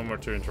 there's no more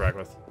to interact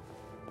with.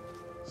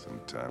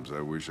 Sometimes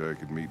I wish I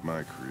could meet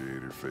my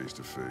creator face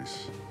to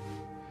face.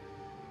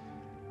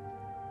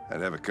 I'd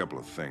have a couple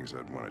of things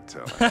I'd want to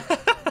tell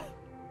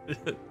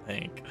him.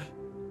 Hank.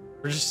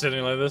 We're just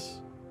sitting like this.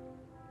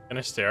 Can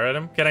I stare at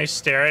him? Can I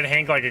stare at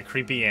Hank like a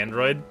creepy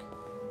android?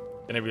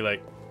 Can I be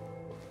like,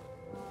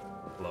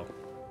 hello,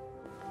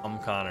 I'm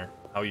Connor.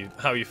 How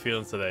you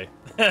feeling today?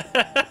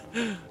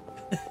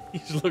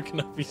 He's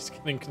looking up. He's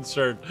getting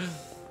concerned.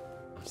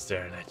 I'm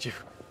staring at you,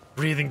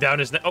 breathing down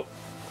his neck. Oh,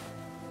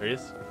 there he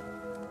is.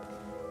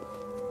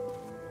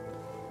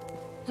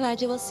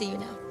 Elijah will see you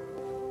now.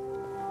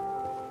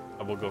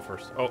 I will go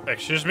first. Oh,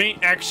 excuse me.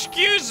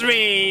 Excuse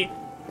me.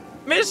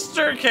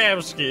 Mr.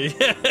 Kamsky.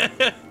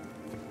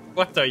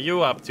 What are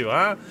you up to,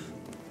 huh?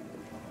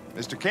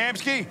 Mr.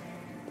 Kamsky,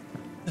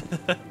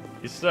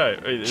 He's sorry.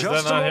 Wait, is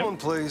Just that not a him?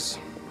 moment, please.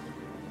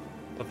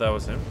 Thought that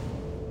was him.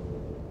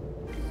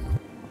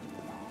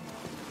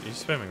 He's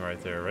swimming right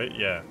there, right?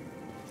 Yeah.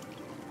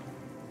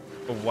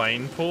 A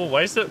wine pool?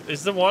 Why is it?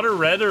 Is the water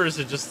red or is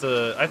it just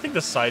the? I think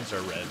the sides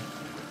are red.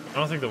 I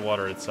don't think the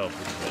water itself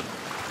is red.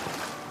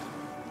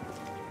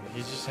 He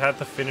just had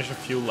to finish a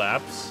few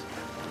laps.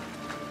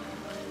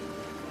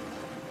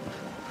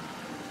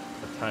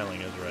 The tiling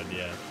is red,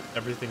 yeah.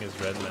 Everything is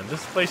red, man.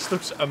 This place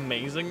looks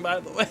amazing, by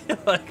the way.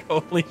 Like,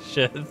 holy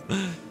shit.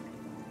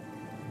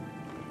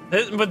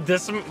 But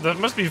that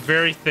must be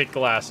very thick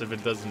glass if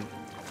it doesn't.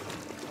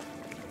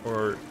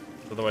 Or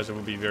otherwise it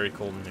would be very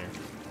cold in here.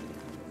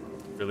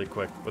 Really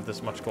quick. With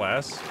this much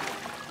glass.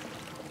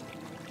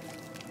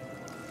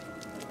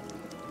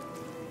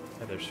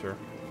 Hey there, sir.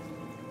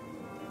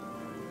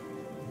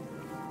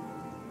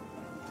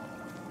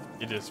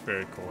 It is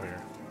very cool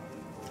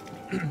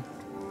here.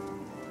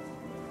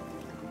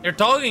 They're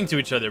talking to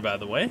each other, by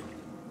the way.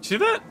 See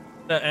that?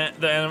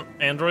 The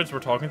androids were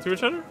talking to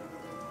each other?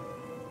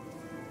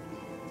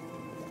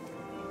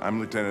 I'm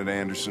Lieutenant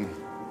Anderson.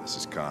 This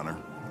is Connor.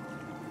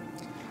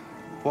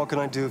 What can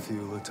I do for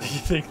you, Lieutenant? You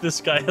think this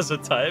guy has a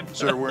type?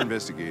 Sir, we're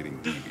investigating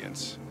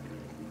deviants.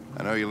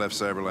 I know you left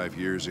Cyberlife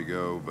years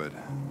ago, but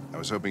I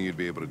was hoping you'd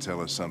be able to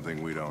tell us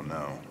something we don't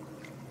know.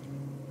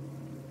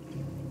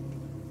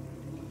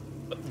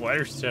 Why are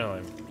you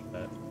telling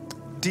that?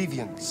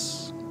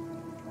 Deviants.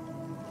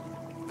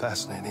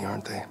 Fascinating,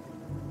 aren't they?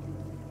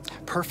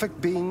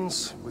 Perfect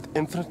beings with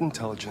infinite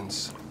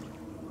intelligence.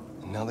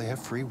 And now they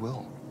have free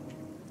will.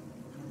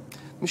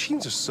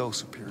 Machines are so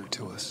superior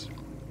to us.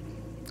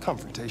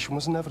 Confrontation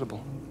was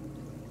inevitable.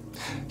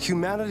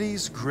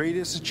 Humanity's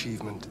greatest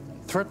achievement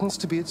threatens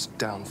to be its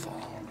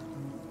downfall.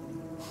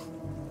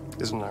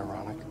 Isn't it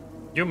ironic?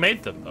 You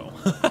made them, though.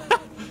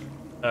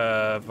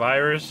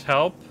 Virus,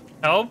 help?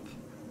 Help?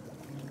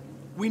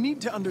 We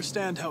need to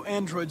understand how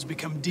androids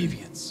become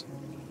deviants.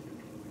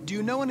 Do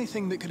you know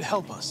anything that could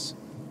help us?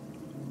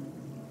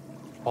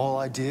 All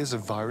ideas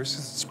of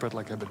viruses that spread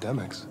like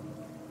epidemics.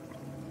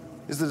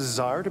 Is the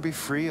desire to be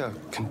free a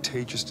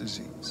contagious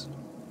disease?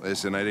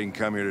 Listen, I didn't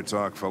come here to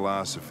talk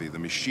philosophy. The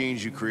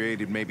machines you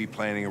created may be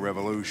planning a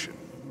revolution.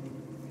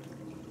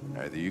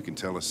 Either you can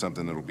tell us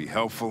something that'll be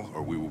helpful,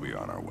 or we will be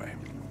on our way.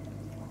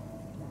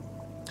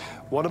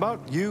 What about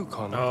you,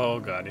 Connor? Oh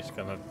god, he's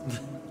gonna...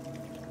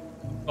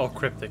 Oh,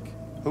 cryptic.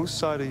 Whose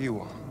side are you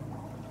on?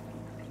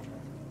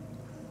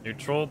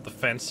 Neutral,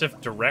 defensive,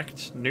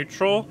 direct,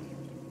 neutral?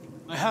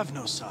 I have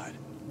no side.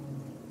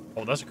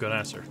 Oh, that's a good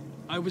answer.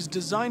 I was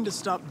designed to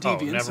stop Oh,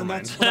 deviants, never and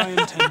mind. that's what I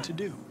intend to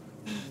do.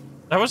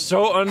 That was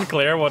so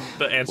unclear what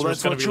the answer Well,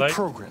 was that's gonna what be you're like.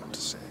 programmed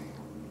to say.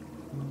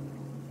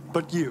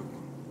 But you.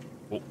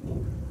 Oh.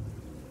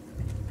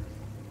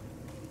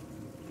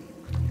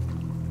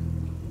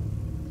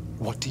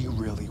 What do you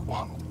really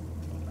want?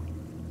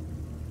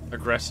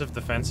 Aggressive,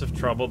 defensive,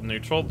 troubled,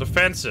 neutral,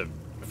 defensive.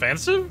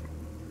 Defensive?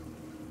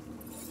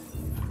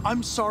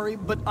 I'm sorry,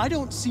 but I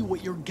don't see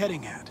what you're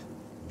getting at.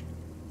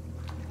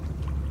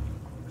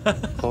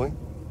 Chloe?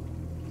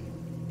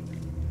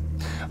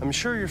 I'm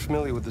sure you're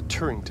familiar with the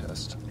Turing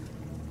test.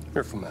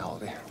 Mere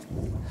formality.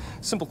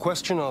 Simple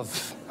question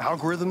of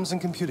algorithms and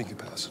computing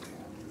capacity.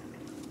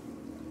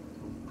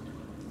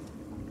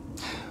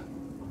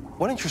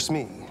 What interests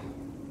me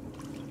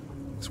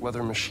is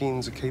whether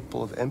machines are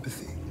capable of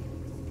empathy.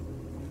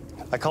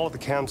 I call it the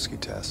Kamsky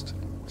test.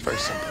 It's very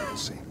simple, you'll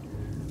see.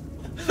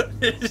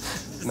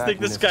 I think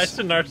this guy's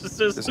a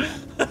narcissist.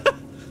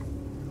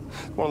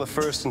 One of the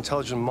first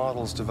intelligent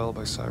models developed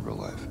by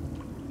Cyberlife.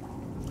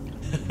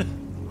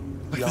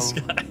 This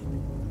guy.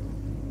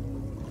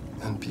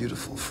 And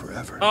beautiful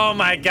forever. Oh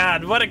my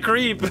god, what a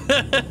creep!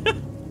 A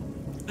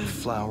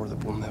flower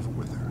that will never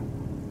wither.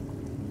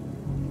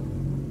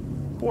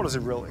 But what is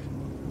it really?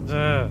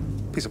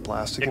 Piece of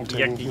plastic Yucky,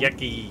 containing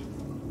yucky,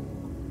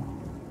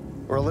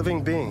 yucky. or a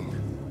living being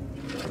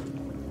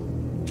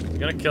You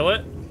gonna kill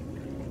it?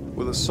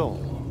 with a soul?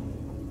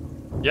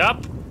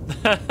 Yup.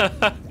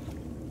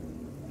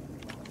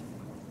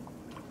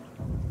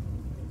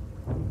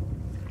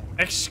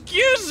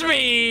 Excuse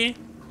me!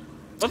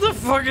 What the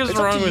fuck is It's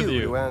up wrong to with you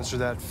you? to answer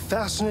that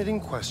fascinating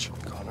question,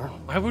 Connor.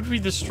 Why would we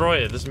destroy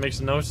it? This makes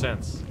no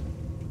sense.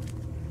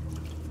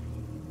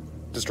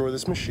 Destroy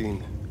this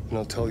machine, and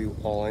I'll tell you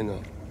all I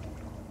know.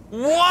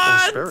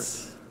 What? Or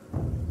spare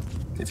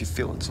it, if you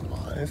feel it's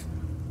alive.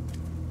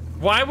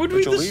 Why would But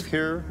we you'll leave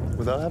here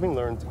without having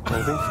learned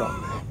anything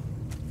from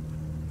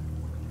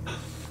me.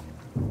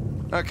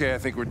 Okay, I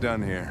think we're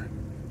done here.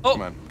 Oh.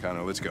 Come on,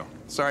 Connor, let's go.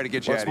 Sorry to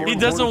get you What's out of more here.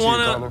 He doesn't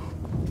important to you, wanna- Connor?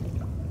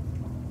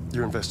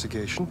 Your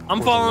investigation?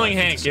 I'm or following the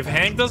life Hank. If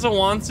Hank doesn't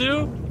want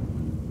to,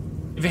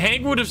 if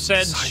Hank would have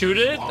said shoot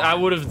it, I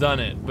would have done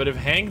it. But if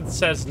Hank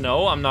says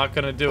no, I'm not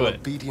gonna do an it.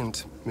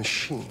 obedient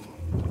machine.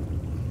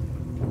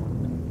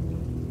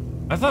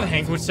 I thought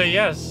Hank would say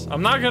yes.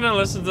 I'm not gonna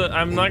listen to.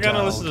 I'm not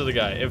gonna listen to the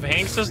guy. If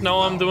Hank says no,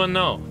 I'm doing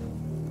no.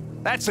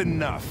 That's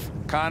enough.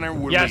 Connor,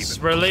 we're Yes,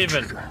 leaving. we're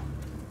leaving.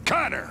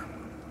 Connor,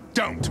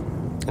 don't.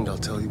 And I'll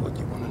tell you what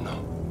you want to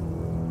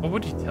know. What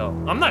would you tell?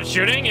 I'm not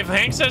shooting. If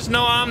Hank says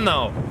no, I'm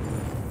no.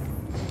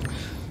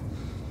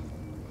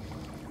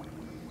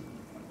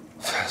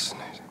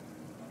 Fascinating.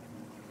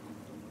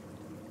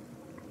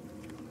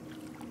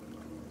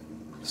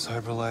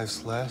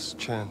 Cyberlife's last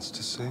chance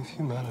to save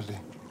humanity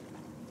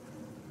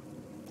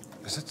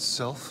is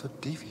itself a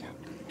deviant.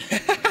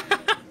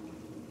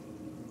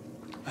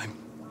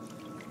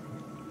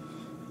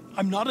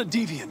 I'm not a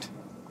deviant.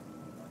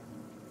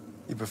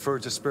 You prefer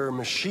to spare a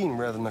machine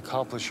rather than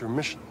accomplish your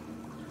mission.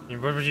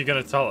 What were you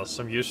gonna tell us?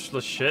 Some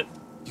useless shit?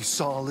 You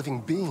saw a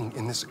living being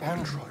in this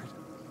android.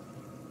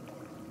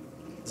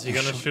 Is he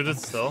gonna shoot it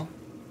still?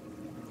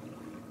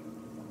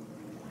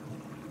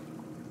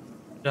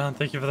 John,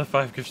 thank you for the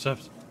 5 gift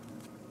subs.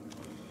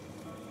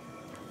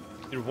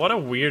 Dude, what a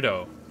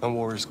weirdo. A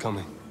war is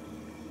coming.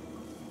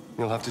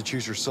 You'll have to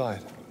choose your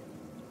side.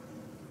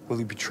 Will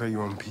you betray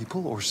your own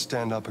people or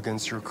stand up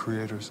against your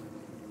creators?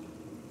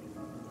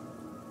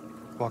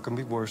 What can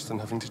be worse than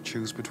having to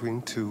choose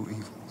between two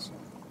evils?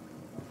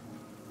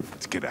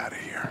 Let's get out of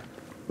here.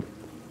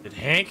 Dude,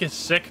 Hank is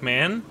sick,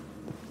 man.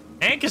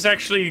 Hank is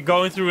actually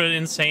going through an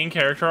insane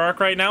character arc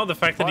right now. The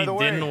fact that he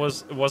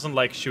wasn't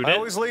like shoot I it.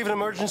 always leave an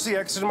emergency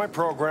exit in my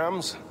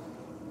programs.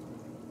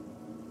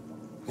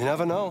 You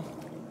never know.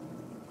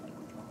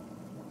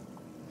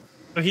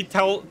 But he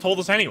told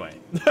us anyway.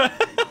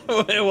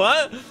 Wait,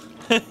 what?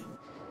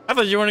 I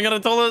thought you weren't gonna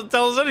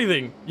tell us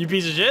anything, you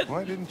piece of shit.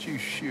 Why didn't you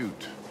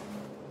shoot?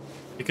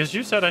 Because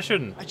you said I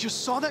shouldn't. I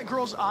just saw that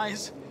girl's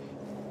eyes,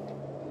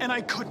 and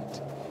I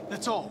couldn't.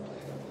 That's all.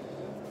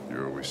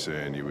 You're always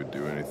saying you would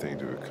do anything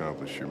to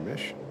accomplish your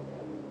mission.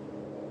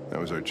 That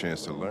was our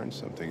chance to learn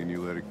something, and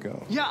you let it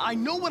go. Yeah, I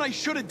know what I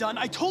should have done.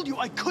 I told you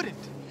I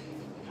couldn't.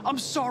 I'm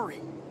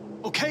sorry,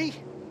 okay?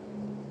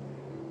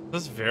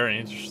 That's very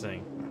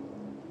interesting.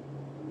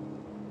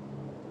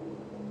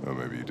 Well,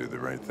 maybe you did the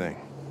right thing.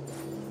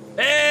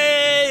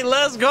 Hey,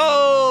 let's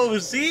go!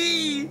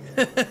 See?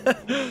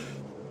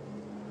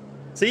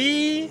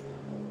 See?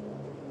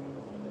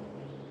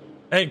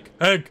 Hank.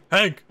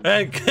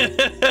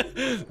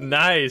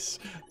 Nice.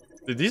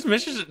 Dude, these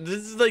missions,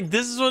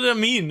 this is what I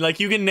mean. Like,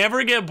 you can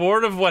never get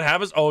bored of what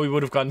happens. Oh, we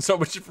would have gotten so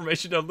much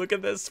information. Now look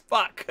at this.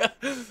 Fuck.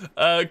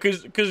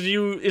 Cause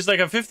it's like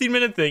a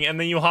 15-minute thing, and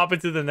then you hop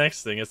into the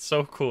next thing. It's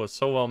so cool. It's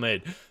so well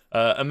made.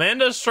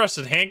 Amanda is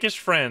trusted, Hankish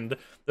friend.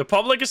 The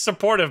public is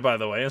supportive, by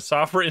the way, and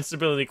software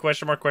instability,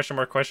 question mark.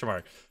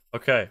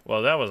 Okay,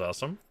 well, that was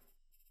awesome.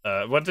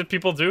 What did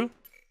people do?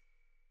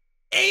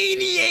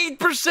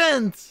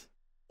 88%!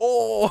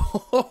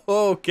 Oh,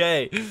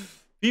 okay.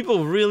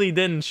 People really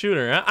didn't shoot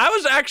her.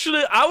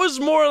 I was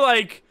more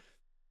like,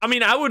 I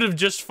mean, I would have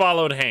just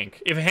followed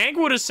Hank. If Hank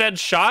would have said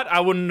shot,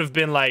 I wouldn't have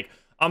been like,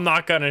 I'm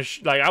not gonna,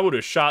 I would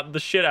have shot the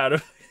shit out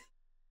of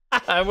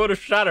I would have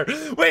shot her.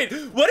 Wait,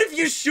 what if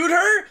you shoot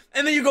her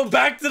and then you go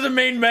back to the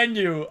main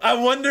menu? I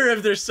wonder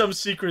if there's some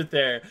secret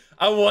there.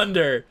 I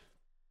wonder.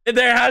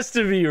 There has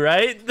to be,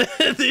 right?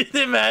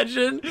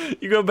 Imagine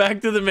you go back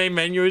to the main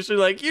menu and she's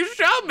like, you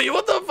shot me,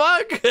 what the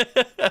fuck?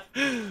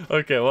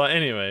 Okay, well,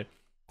 anyway.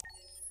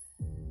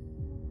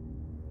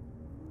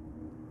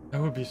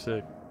 That would be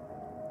sick.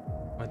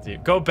 What do you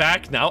go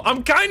back now?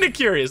 I'm kind of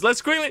curious.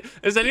 Let's quickly,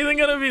 is anything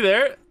gonna be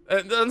there?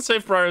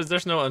 Unsafe priors,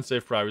 there's no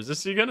unsafe priors.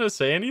 Is he gonna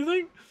say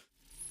anything?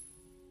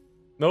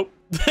 Nope.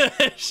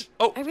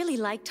 Oh. I really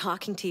like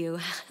talking to you.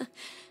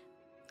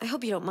 I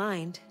hope you don't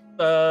mind.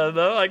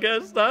 No, I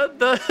guess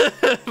not. All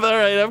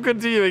right, I'm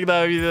continuing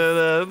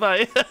now.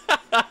 Bye.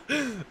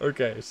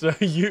 Okay, so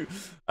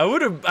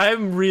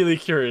I'm really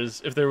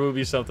curious if there will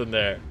be something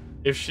there.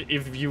 If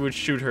you would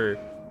shoot her.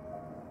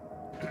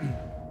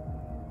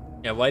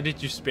 Yeah, why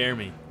did you spare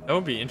me? That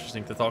would be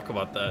interesting to talk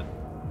about that.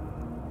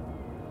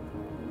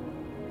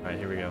 All right,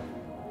 here we go.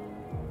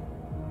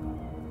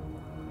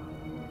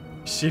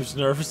 She seems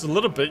nervous a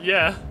little bit,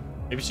 yeah.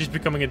 Maybe she's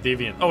becoming a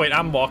deviant. Oh wait,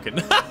 I'm walking.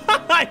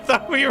 I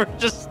thought we were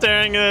just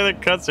staring at the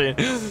cutscene.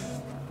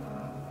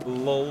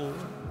 Lol.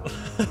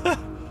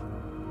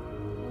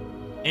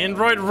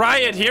 Android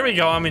Riot, here we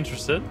go, I'm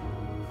interested.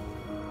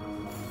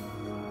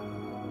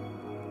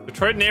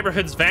 Detroit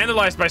neighborhoods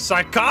vandalized by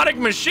psychotic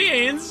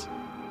machines.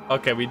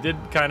 Okay, we did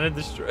kind of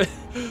destroy.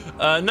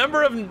 A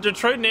number of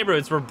Detroit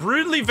neighborhoods were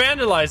brutally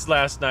vandalized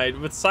last night,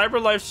 with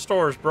CyberLife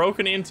stores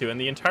broken into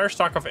and the entire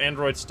stock of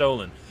androids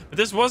stolen. But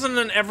this wasn't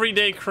an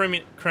everyday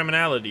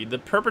criminality. The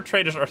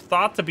perpetrators are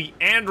thought to be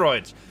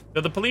androids,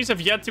 though the police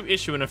have yet to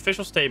issue an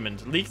official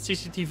statement. Leaked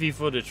CCTV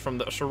footage from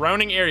the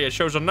surrounding area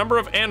shows a number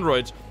of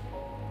androids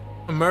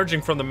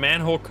emerging from the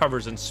manhole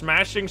covers and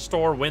smashing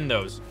store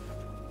windows.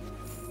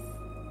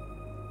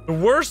 The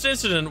worst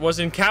incident was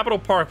in Capitol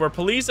Park, where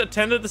police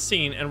attended the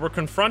scene and were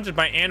confronted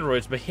by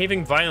androids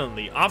behaving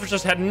violently.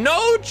 Officers had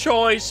no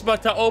choice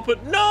but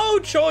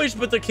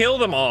to kill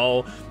them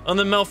all on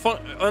the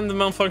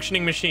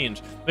malfunctioning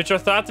machines, which are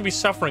thought to be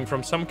suffering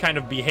from some kind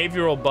of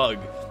behavioral bug.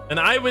 An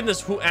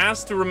eyewitness who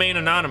asked to remain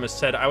anonymous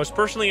said, "I was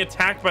personally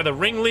attacked by the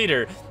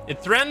ringleader.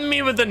 It threatened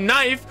me with a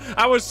knife.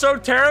 I was so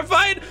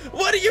terrified."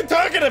 What are you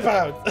talking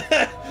about?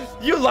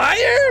 You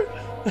liar?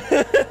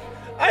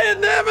 I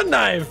didn't have a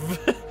knife.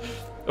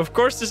 Of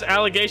course, this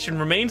allegation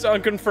remains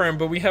unconfirmed,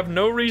 but we have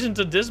no reason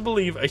to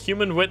disbelieve a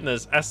human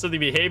witness as to the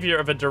behavior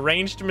of a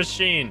deranged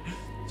machine.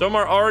 Some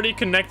are already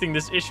connecting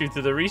this issue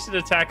to the recent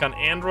attack on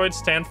android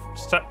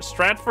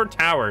Stratford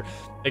Tower.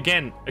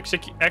 Again,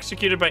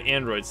 executed by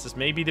androids. This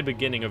may be the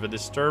beginning of a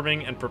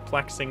disturbing and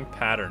perplexing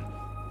pattern.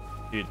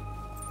 Dude,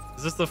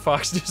 is this the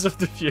Fox News of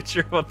the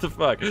future? What the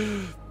fuck?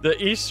 The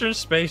Eastern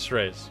Space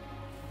Race.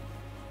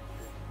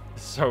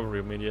 So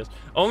remedious.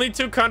 Only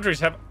 2 countries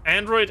have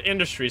android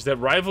industries that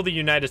rival the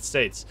United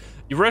States,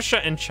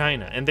 Russia and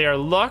China, and they are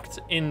locked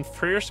in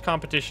fierce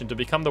competition to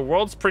become the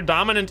world's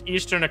predominant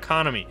Eastern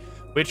economy,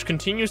 which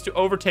continues to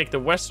overtake the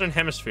Western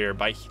Hemisphere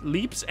by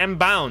leaps and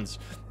bounds.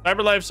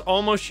 CyberLife's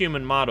almost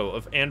human motto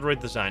of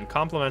android design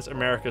complements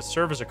America's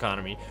service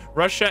economy.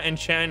 Russia and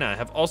China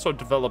have also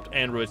developed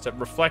androids that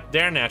reflect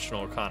their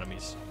national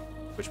economies,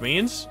 which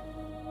means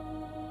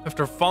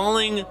after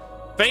failing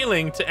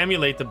to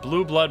emulate the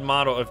blue blood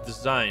model of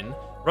design,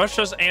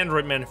 Russia's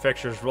android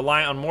manufacturers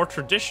rely on more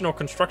traditional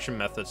construction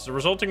methods. The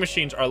resulting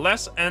machines are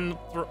less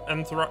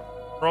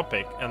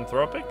anthropic,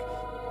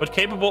 but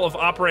capable of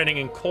operating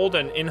in cold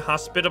and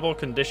inhospitable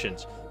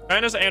conditions.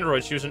 China's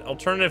androids use an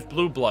alternative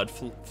blue blood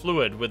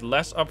fluid with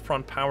less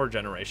upfront power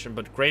generation,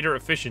 but greater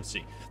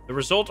efficiency. The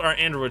result are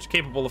androids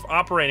capable of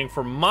operating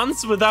for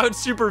months without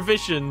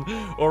supervision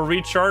or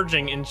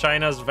recharging in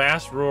China's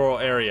vast rural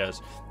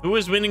areas. Who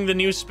is winning the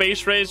new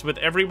space race with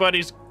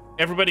everybody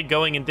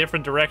going in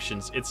different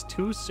directions? It's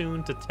too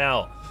soon to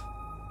tell.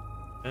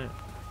 Yeah.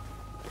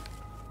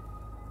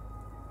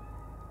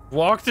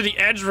 Walk to the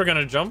edge, we're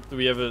gonna jump. Do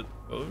we have a...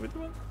 What are we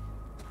doing?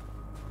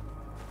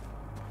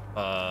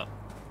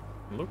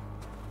 Look.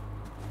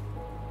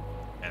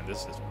 And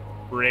this is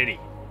pretty.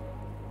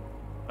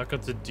 Welcome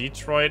to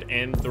Detroit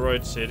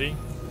Android City.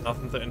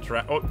 Nothing to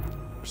interact. Oh,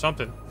 there's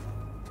something.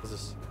 What's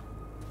this?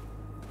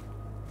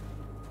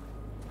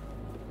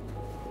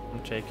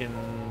 I'm taking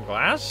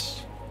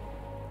glass.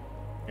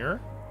 Here.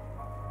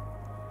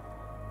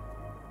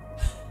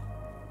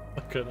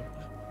 Look at him.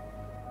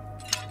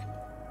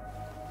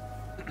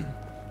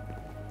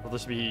 Will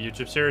this be a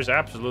YouTube series?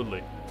 Absolutely.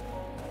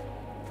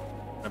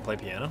 Can I play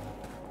piano?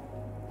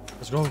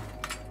 Let's go.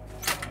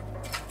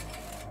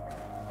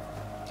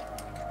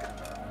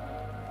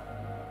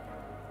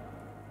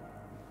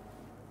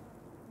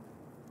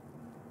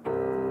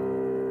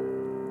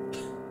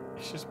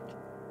 It's just...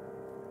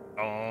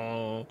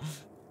 Oh.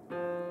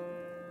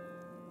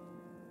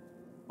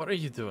 What are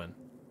you doing?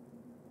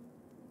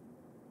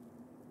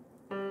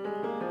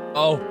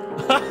 Oh.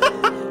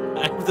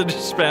 I have to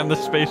just spam the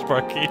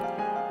spacebar key.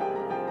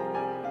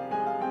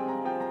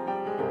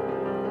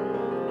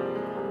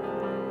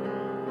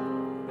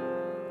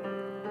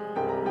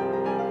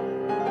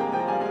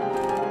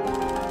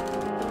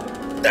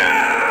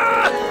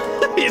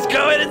 He's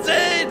going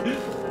insane!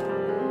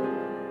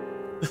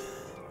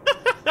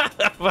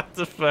 What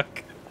the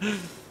fuck?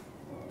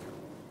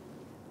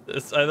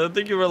 I don't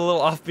think you were a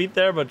little offbeat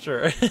there, but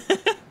sure.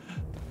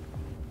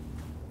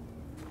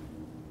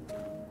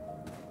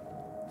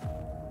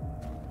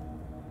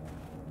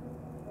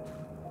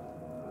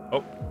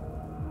 Oh.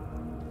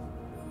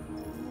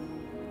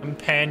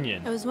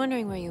 Companion. I was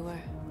wondering where you were.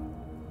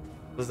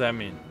 What does that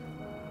mean?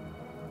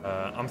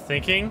 I'm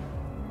thinking.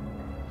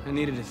 I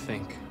needed to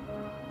think.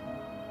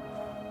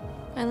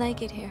 I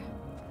like it here.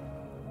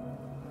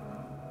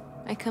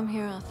 I come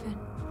here often.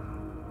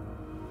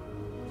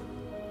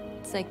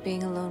 It's like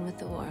being alone with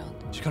the world.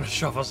 She's gonna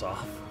shove us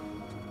off.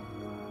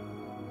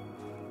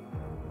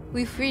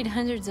 We freed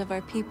hundreds of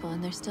our people,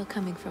 and they're still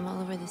coming from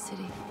all over the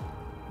city.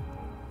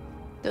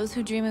 Those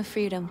who dream of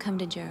freedom come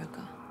to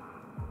Jericho.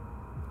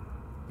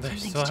 They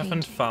still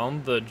haven't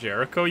found the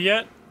Jericho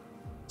yet?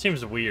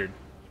 Seems weird.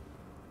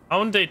 How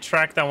wouldn't they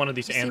track down one of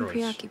these androids?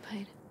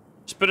 Preoccupied.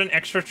 Just put an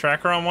extra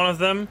tracker on one of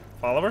them.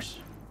 Followers?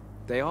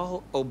 They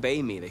all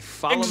obey me. They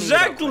follow me.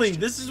 Exactly!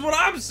 This is what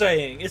I'm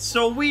saying. It's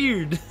so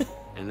weird.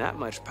 And that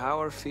much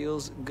power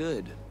feels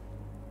good.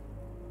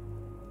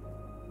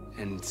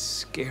 And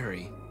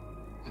scary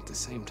at the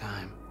same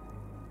time.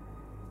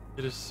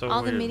 It is so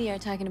All weird. the media are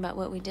talking about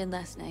what we did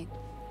last night.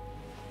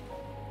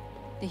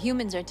 The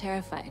humans are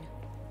terrified.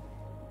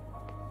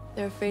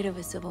 They're afraid of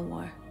a civil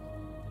war.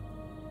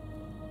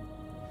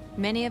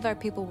 Many of our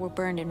people were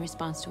burned in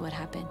response to what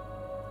happened.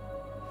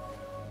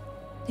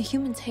 The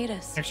humans hate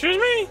us. Excuse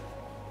me?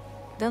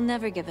 They'll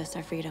never give us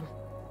our freedom.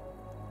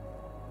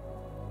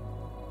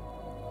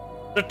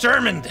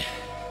 Determined.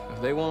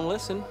 If they won't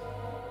listen,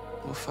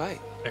 we'll fight.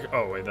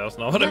 Oh wait, that was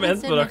not what I You meant,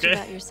 haven't said but much okay.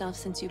 about yourself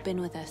since you've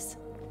been with us.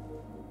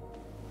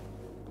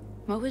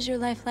 What was your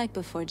life like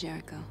before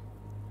Jericho?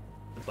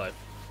 Good life.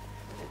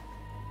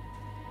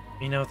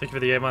 Thank you for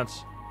the 8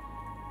 months.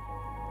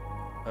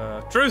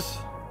 Truth.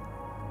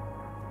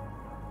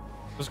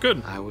 It was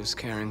good. I was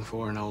caring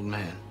for an old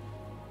man.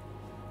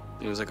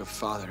 He was like a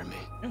father to me.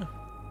 Yeah.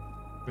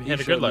 We He had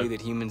a showed good life. me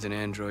that humans and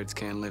androids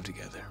can live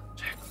together.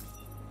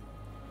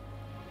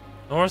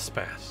 North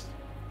past.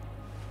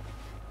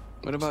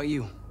 What about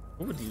you?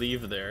 Who would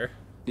leave there?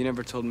 You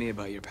never told me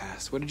about your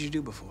past. What did you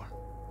do before?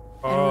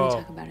 I don't want to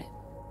talk about it.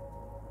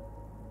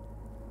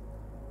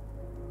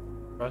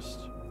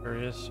 Trust.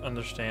 Curious.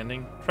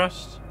 Understanding.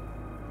 Trust.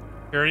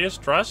 Curious.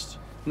 Trust.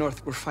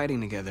 North, we're fighting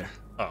together.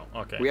 Oh,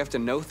 okay. We have to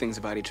know things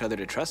about each other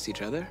to trust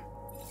each other.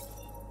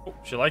 Oh,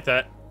 she liked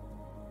that.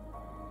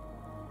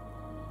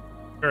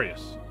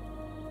 Curious.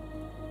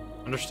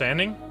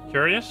 Understanding?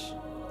 Curious?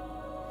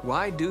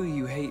 Why do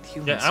you hate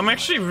humans? Yeah, I'm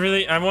actually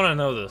really... I want to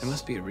know this. There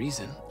must be a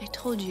reason. I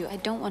told you, I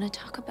don't want to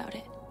talk about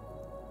it.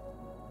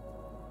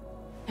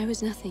 I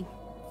was nothing.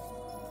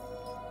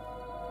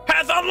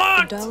 Path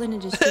unlocked! A doll in a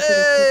distributed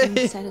program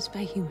to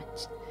satisfy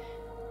humans.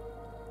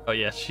 Oh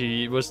yeah,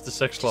 she was the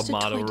sex club Just a toy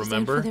model, designed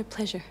remember? for their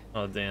pleasure.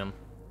 Oh, damn.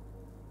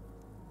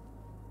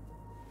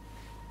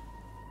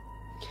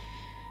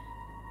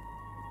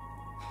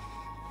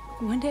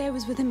 One day I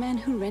was with a man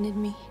who rented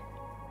me.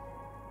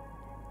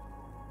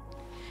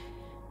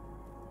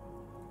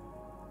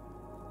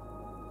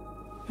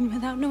 And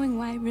without knowing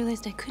why, I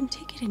realized I couldn't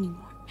take it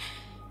anymore.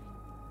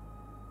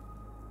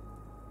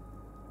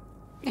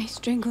 I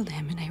strangled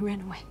him and I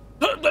ran away.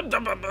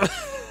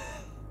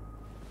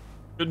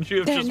 Couldn't you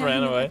have There, just now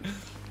ran you know. away?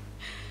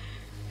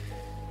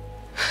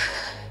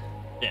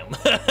 Damn.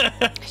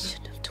 I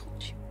shouldn't have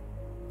told you.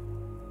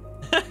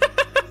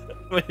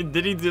 Wait,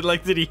 did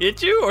he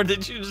hit you or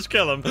did you just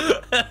kill him?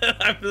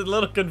 I'm a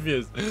little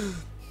confused.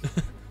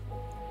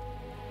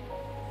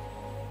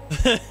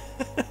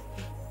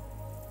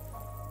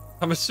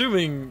 I'm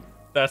assuming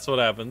that's what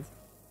happened.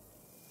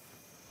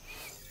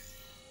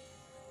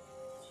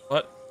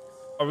 What?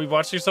 Are we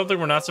watching something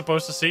we're not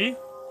supposed to see?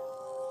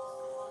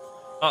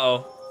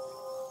 Uh-oh.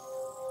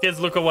 Kids,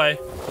 look away.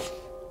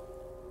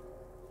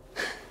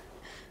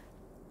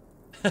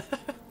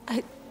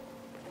 I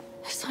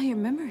saw your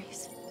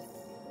memories.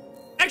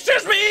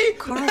 Excuse me!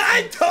 Carl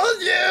I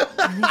told you!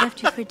 and he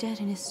left you for dead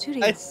in his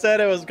studio. I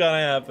said it was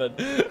gonna happen.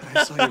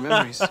 I saw your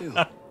memories too.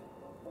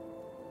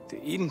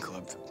 The Eden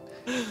Club.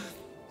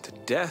 The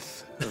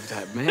death of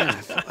that man. I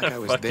felt like I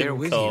was there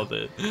with you.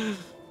 It.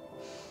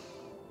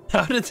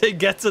 How did they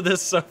get to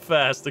this so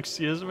fast?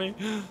 Excuse me?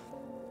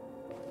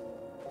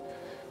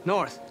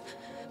 North.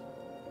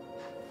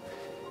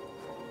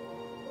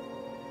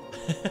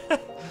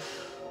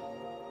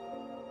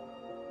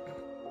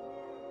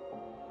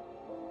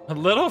 A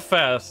little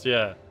fast,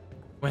 yeah.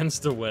 When's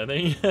the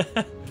wedding?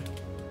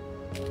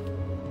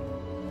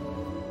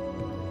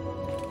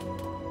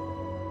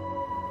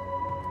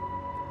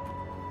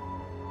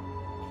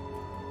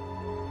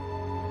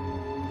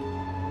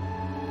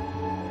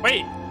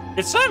 Wait,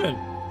 it's Simon.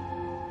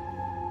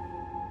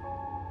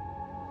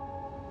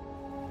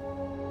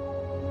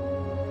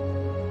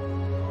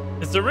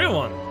 It's the real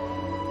one.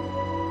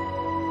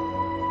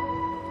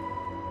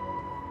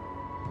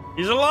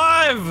 He's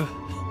alive.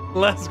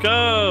 Let's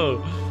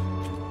go.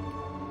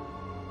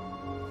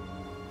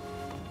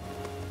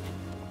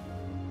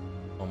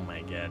 Oh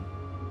my god.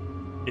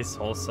 It's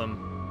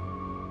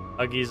wholesome.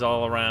 Huggies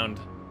all around.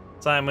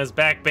 Simon's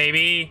back,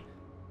 baby.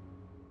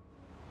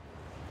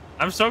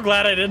 I'm so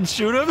glad I didn't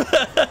shoot him.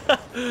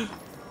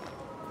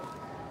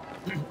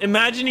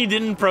 Imagine he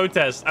didn't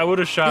protest. I would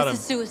have shot him.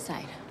 This is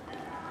suicide.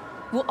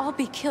 We'll all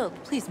be killed.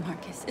 Please,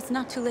 Marcus. It's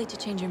not too late to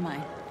change your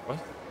mind. What?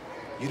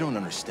 You don't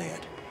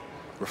understand.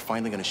 We're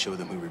finally gonna show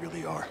them who we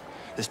really are.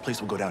 This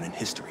place will go down in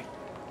history.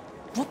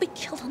 We'll be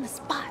killed on the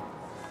spot.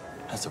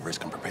 That's a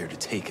risk I'm prepared to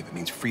take if it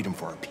means freedom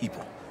for our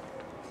people.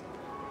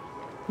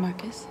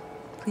 Marcus,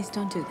 please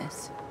don't do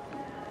this.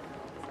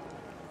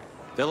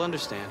 They'll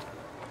understand.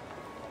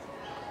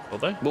 Will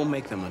they? We'll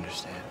make them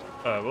understand.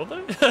 Will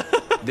they?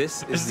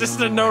 This Is this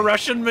the no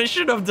Russian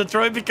mission of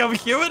Detroit Become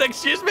Human?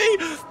 Excuse me?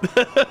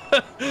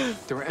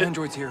 There are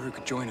androids here who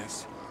could join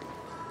us.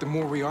 The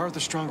more we are,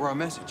 the stronger our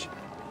message.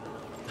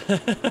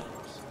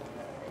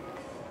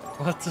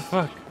 What the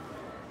fuck?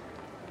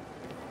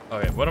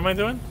 Okay, what am I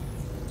doing?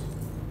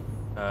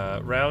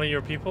 Rally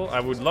your people.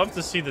 I would love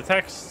to see the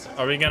text.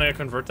 Are we gonna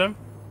convert them?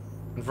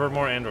 Convert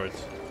more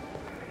androids.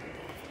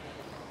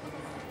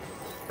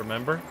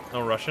 Remember?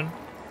 No Russian.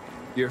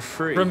 You're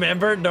free.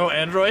 Remember? No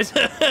androids.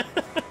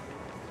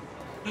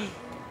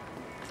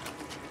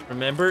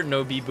 Remember?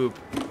 No beep boop.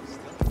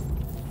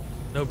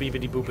 No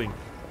beepity booping.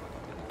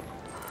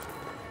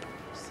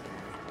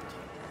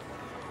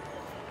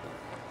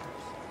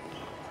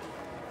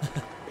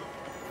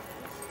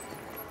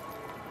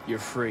 You're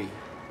free.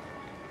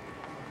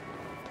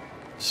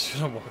 Just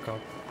gonna walk up.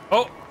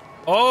 Oh!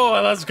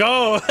 Oh, let's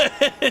go!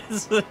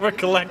 We're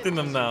collecting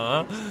them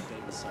now, huh?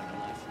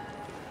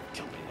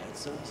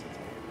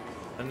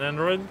 An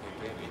android?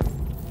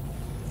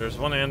 There's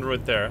one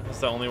android there. That's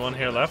the only one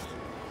here left.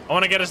 I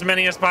want to get as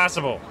many as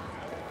possible.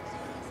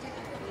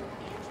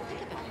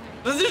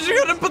 Is she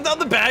gonna put down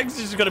the bags?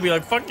 She's gonna be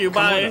like, fuck you,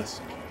 bye.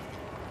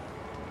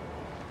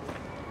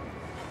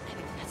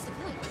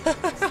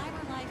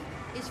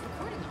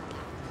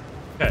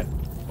 Okay.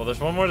 Well, there's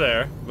one more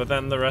there, but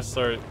then the rest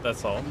are,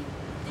 that's all.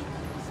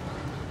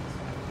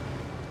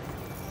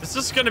 This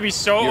is gonna be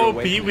so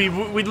OP. We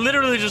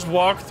literally just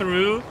walk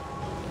through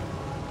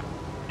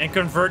and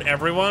convert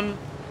everyone.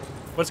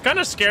 What's kind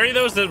of scary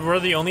though is that we're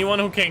the only one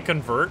who can't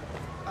convert.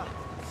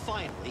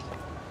 Finally.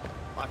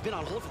 I've been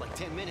on hold for like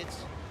 10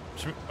 minutes.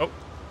 Oh,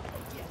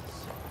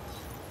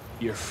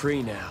 You're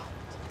free now.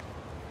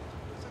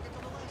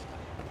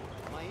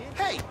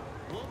 Hey!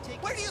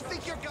 Where do you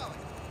think you're going?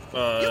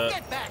 You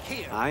get back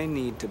here! I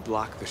need to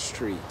block the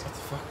street.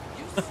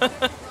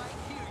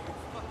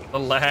 The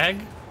lag?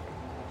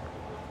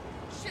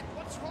 Shit,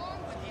 what's wrong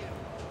with you?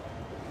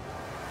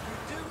 You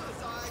do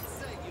as I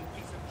say, you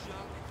piece of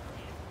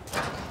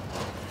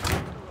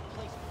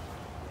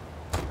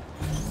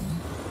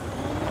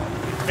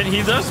junk. And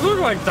he does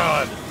look like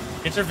Todd.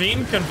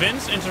 Intervene,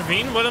 convince,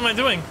 intervene. What am I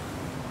doing?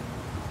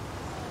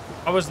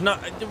 I was not.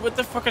 What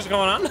the fuck is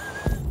going on?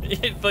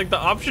 Like the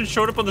option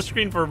showed up on the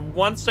screen for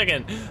 1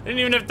 second. I didn't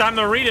even have time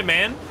to read it,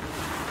 man.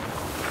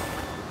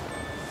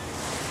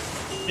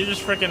 He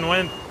just freaking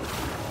went.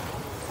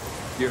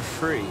 You're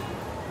free.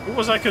 Who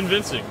was I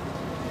convincing?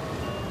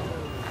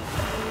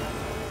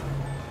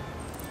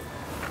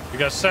 We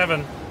got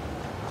 7. Is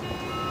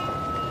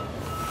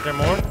there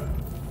more?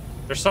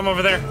 There's some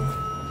over there.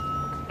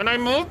 Can I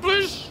move,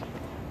 please?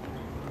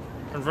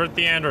 Convert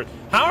the android.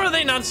 How are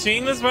they not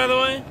seeing this, by the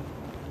way?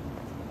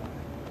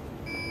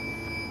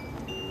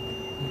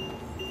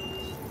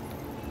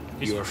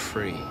 You're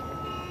free.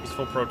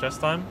 Peaceful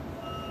protest time.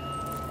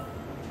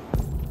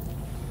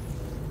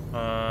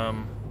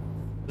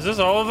 Is this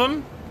all of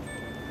them?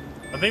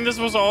 I think this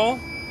was all.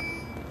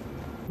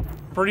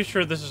 Pretty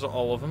sure this is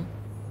all of them.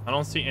 I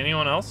don't see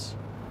anyone else.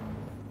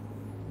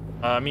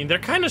 I mean, they're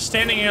kind of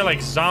standing here like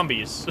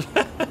zombies.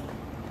 Can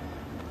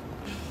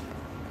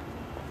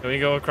we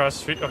go across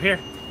the street? Oh, here.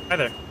 Hi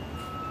there.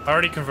 I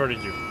already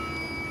converted you.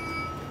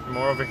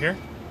 More over here?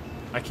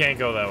 I can't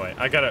go that way.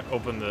 I gotta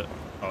open the...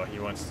 Oh, he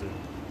wants to...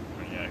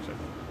 Yeah, actually.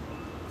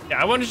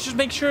 Yeah, I want to just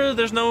make sure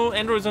there's no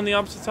androids on the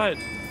opposite side.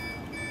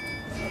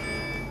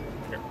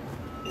 Here.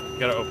 You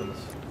gotta open this.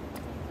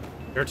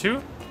 Here are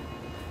 2?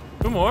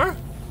 2 more?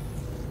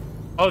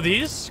 Oh,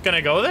 these? Can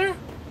I go there?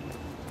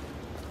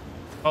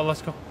 Oh,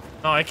 let's go.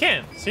 No, I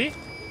can't. See?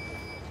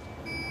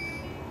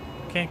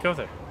 Can't go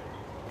there.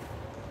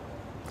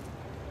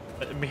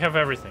 We have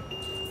everything.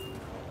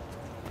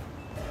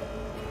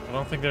 I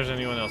don't think there's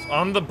anyone else.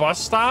 On the bus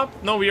stop?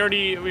 No,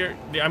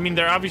 I mean,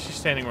 they're obviously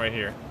standing right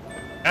here.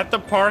 At the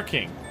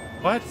parking.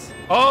 What?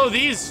 Oh,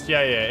 these.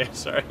 Yeah.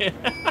 Sorry.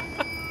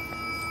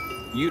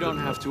 You don't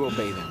have to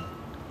obey them.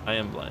 I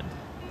am blind.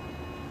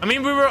 I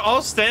mean, we were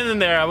all standing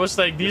there. I was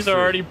like, these are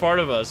already part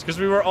of us. Because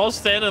we were all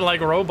standing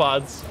like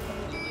robots.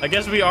 I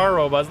guess we are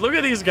robots. Look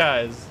at these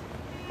guys.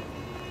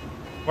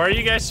 Why are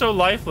you guys so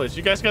lifeless?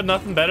 You guys got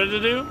nothing better to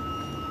do?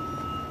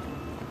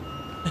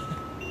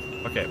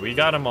 Okay, we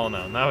got them all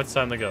now. Now it's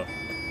time to go.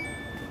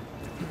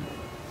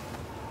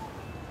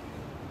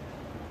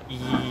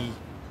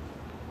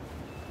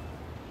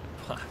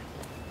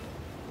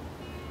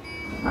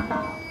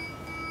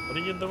 What are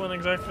you doing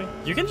exactly?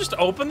 You can just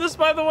open this,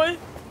 by the way?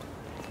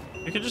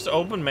 You can just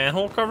open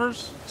manhole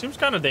covers? Seems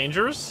kind of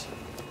dangerous.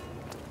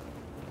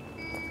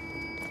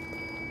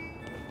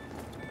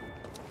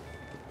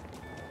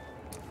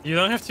 You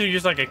don't have to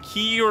use like a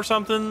key or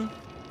something.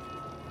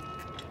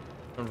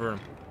 Convert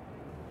them.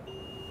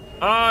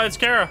 Ah, it's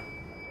Kara.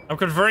 I'm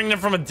converting them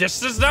from a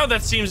distance now?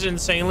 That seems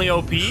insanely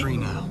OP. Free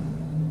now.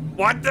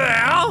 What the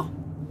hell?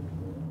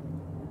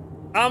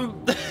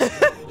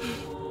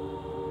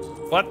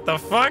 What the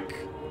fuck?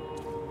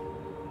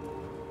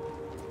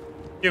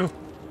 You.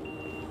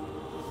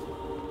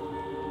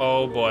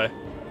 Oh boy.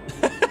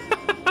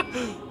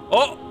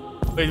 Oh!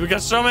 Wait, we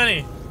got so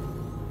many.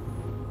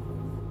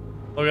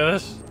 Look at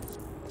this.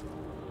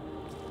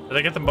 Did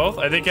I get them both?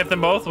 I did get them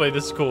both. Wait,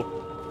 this is cool.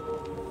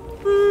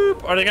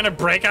 Boop. Are they gonna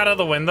break out of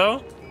the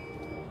window?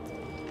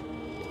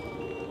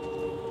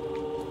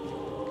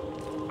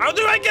 How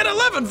do I get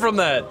 11 from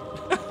that?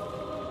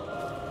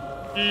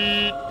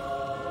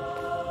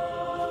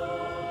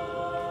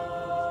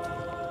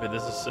 Wait,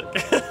 this is sick.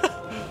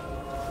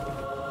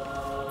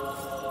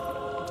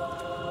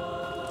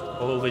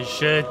 Holy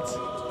shit.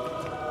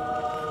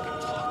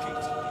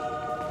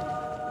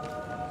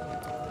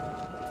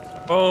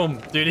 Boom,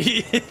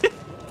 dude.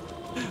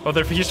 Oh,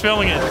 he's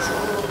filming it.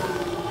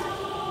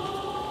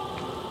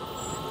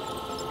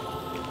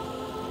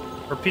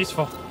 We're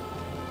peaceful.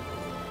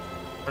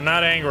 We're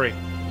not angry.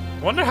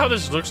 I wonder how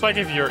this looks like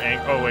if you're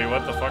angry. Oh, wait,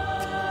 what the fuck?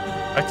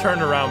 I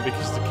turned around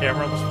because the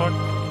camera was fucked.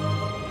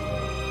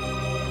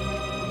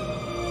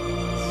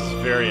 This is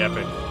very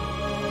epic.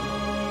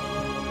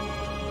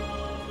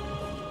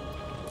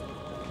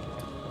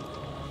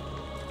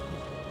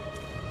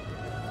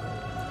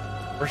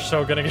 We're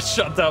so gonna get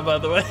shut down, by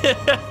the way.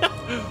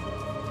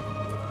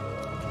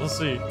 We'll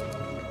see.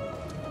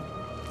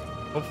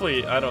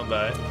 Hopefully, I don't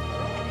die.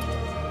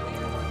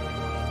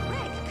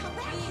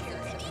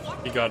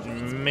 We got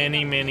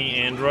many, many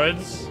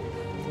androids.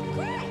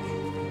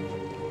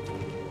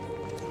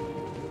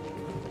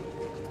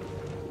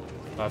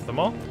 Off them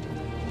all.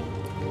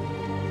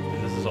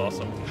 This is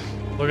awesome.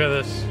 Look at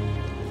this.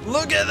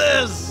 Look at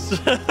this!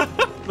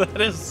 That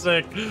is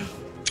sick.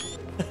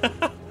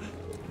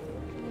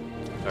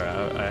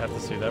 Alright, I have to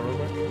see that real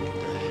quick.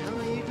 What the hell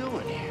are you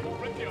doing here?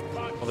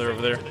 Oh, they're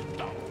over there.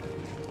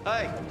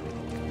 Hey!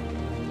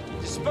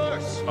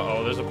 Disperse!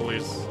 Uh-oh, there's a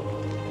police.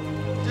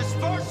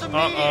 Disperse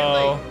immediately.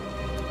 Uh-oh.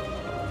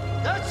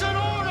 That's an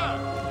order.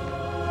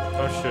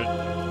 Oh, shit.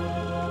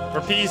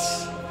 For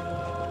peace.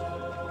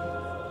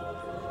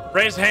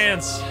 Raise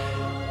hands.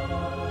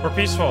 We're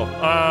peaceful.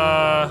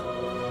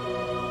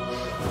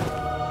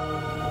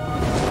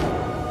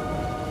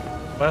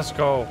 Let's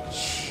go.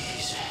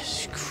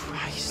 Jesus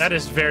Christ. That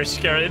is very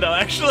scary, though,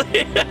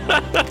 actually.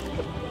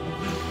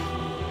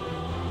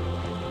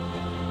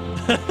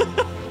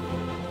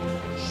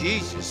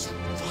 Jesus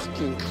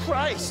fucking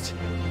Christ.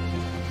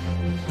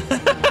 Wait,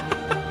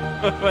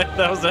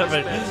 that was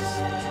epic.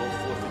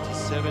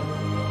 457.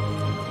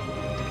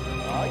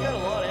 I got a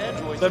lot of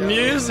androids. The down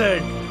here.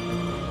 music. I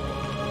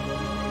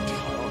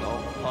don't know,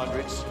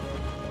 hundreds,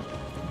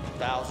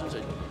 thousands.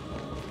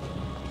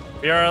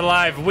 We are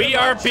alive. We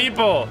are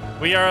people.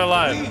 We are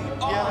alive. Yeah,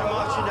 they're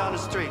marching down the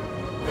street.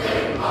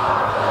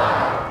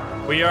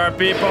 We are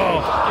people.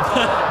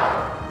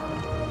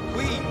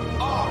 We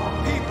are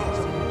people.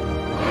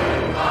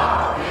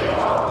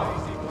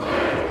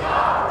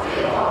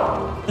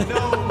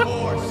 No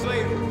more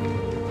slavery.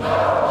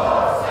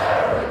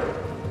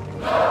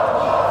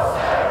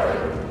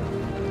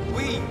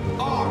 We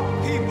are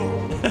people.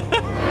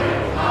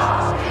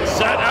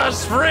 Set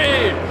us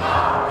free.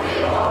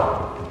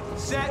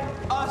 Set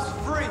us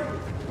free.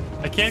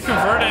 I can't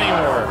convert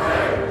anymore.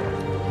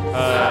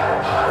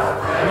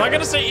 I'm not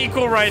gonna say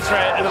equal rights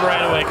right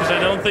away because I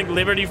don't think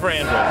liberty for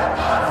androids.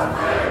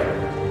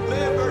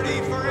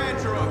 Liberty for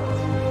androids.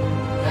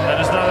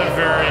 That is not a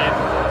very.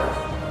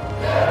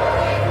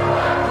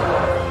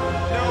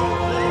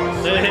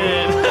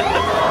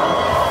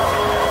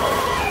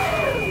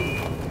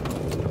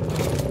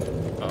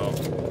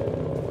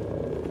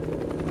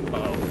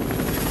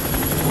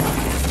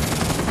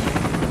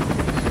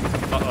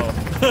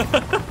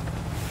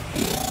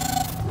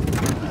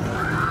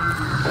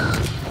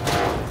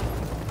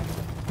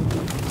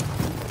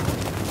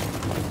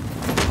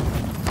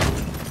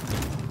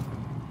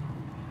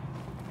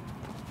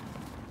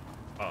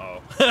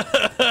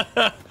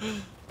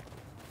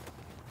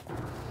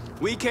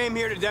 We came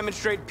here to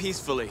demonstrate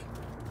peacefully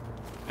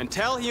and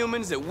tell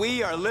humans that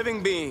we are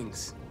living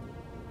beings.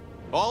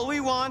 All we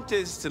want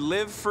is to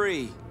live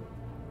free.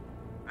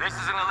 This is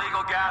an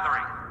illegal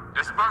gathering.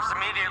 Disperse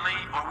immediately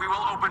or we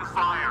will open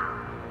fire.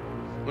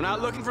 We're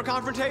not looking for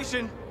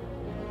confrontation.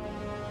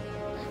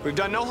 We've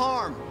done no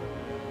harm.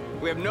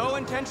 We have no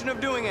intention of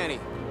doing any.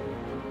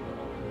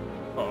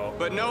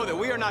 But know that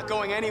we are not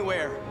going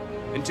anywhere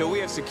until we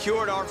have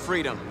secured our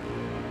freedom.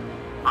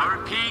 I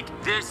repeat,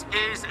 this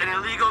is an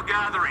illegal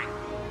gathering.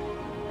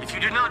 If you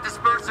do not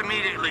disperse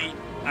immediately,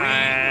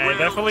 I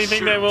definitely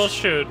think they will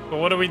shoot. But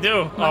what do we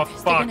do? Marcus,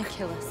 Oh, fuck. they're gonna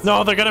kill us.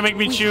 No, they're gonna make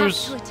me We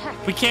choose. have to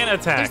attack. We can't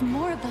attack. There's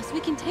more of us. We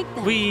can take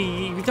them.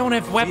 We don't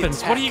have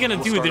weapons. What are you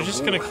gonna do? They're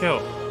just gonna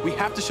kill. We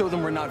have to show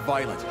them we're not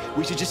violent.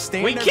 We should just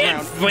stand We our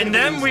can't ground, win even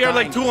if them. it We means are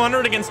like dying.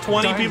 200 against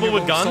 20 Dying people here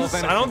with won't solve guns. I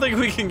anything. don't think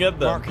we can get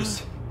them.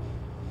 Marcus,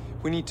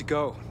 we need to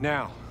go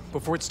now,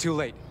 before it's too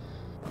late.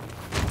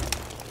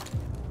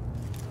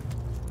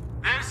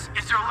 this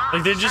is your last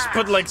Like they just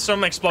put like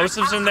some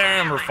explosives in there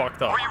and we're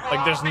fucked up.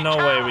 Like there's no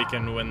way we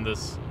can win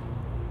this.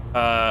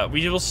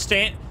 We will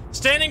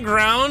standing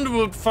ground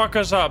would fuck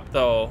us up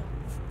though.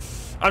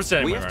 I'm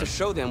standing We my have to ground.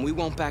 show them we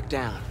won't back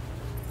down.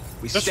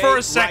 We Just stay for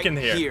a second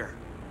right here.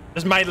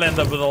 This might end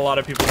up with a lot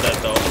of people dead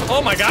though.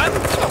 Oh my god!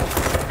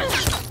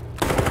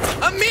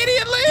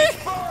 Immediately!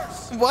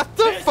 What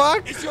the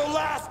fuck? It's your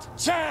last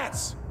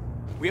chance.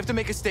 We have to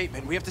make a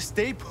statement. We have to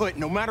stay put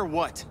no matter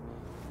what.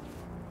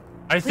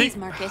 I Please, think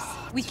Marcus.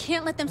 We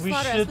can't let them we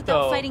slaughter us should,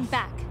 without though. fighting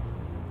back.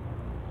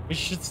 we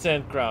should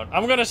stand ground.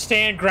 I'm gonna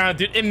stand ground,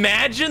 dude.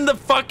 Imagine the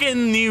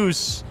fucking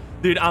news.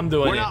 Dude, I'm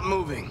doing We're it. not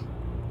moving.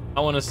 I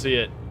wanna see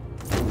it.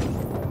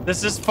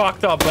 This is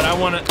fucked up, but I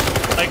wanna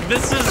like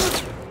this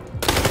is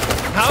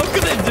how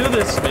could they do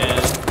this,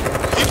 man?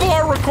 People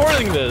are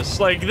recording this.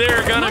 Like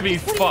they're gonna Marcus, be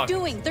what are you fucked.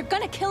 doing? They're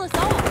gonna kill us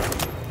all.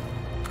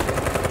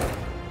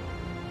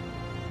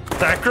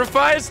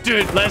 Sacrifice?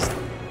 Dude, let's...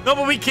 No,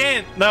 but we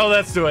can't. No,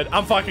 let's do it.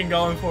 I'm fucking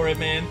going for it,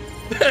 man.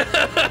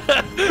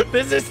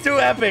 This is too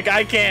epic.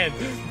 I can't.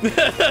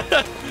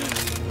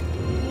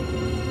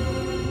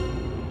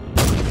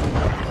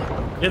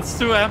 It's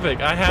too epic.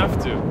 I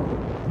have to.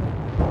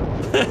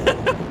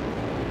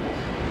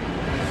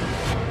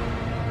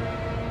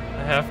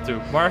 I have to.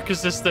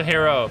 Marcus is the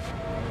hero.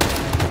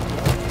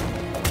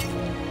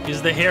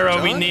 He's the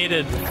hero we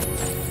needed.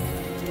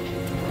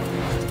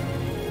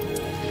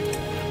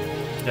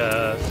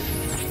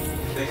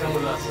 They come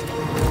with us.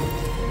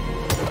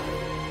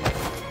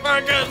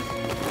 Marcus!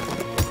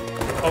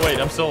 Oh wait,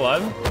 I'm still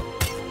alive?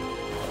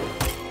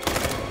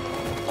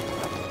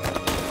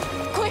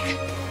 Quick!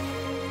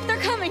 They're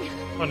coming!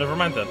 Oh, never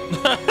mind then.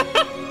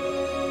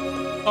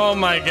 Oh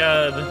my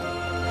god.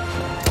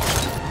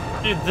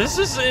 Dude, this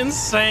is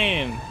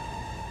insane.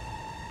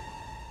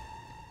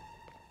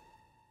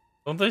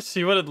 Don't they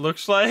see what it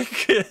looks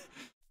like?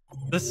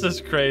 This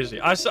is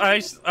crazy. I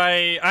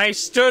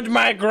stood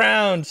my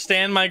ground.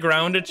 Stand my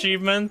ground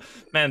achievement.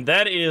 Man,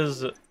 that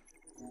is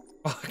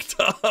Fucked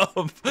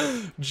up.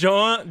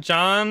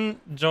 John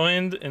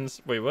joined in.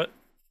 Wait, what?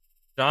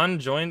 John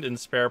joined in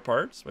spare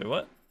parts. Wait,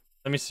 what?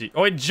 Let me see.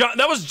 Oh wait, John.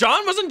 That was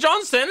John. Wasn't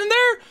John standing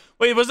there?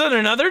 Wait, was that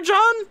another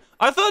John?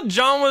 I thought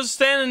John was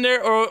standing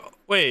there. Or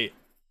wait,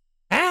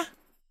 huh?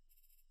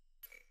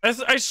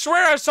 I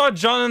swear I saw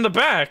John in the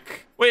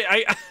back. Wait,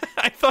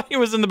 I thought he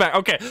was in the back.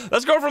 Okay,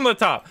 let's go from the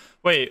top.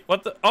 Wait,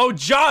 what the? Oh,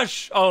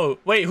 Josh. Oh,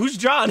 wait, who's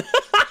John?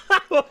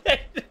 Wait,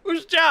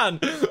 who's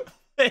John?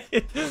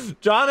 Wait,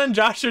 John and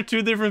Josh are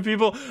two different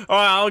people. All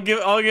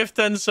right, I'll give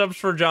 10 subs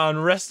for John.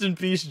 Rest in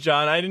peace,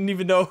 John. I didn't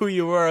even know who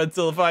you were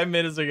until 5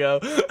 minutes ago.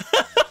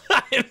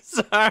 I'm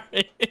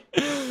sorry.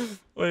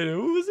 Wait,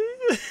 who was he?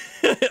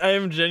 I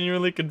am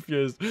genuinely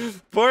confused.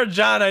 Poor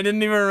John, I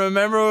didn't even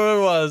remember who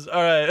it was.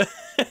 All right.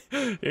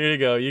 Here you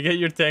go. You get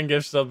your 10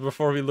 gift subs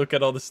before we look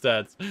at all the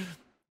stats.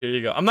 Here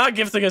you go. I'm not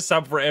gifting a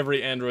sub for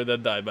every android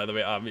that died, by the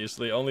way,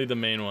 obviously. Only the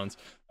main ones.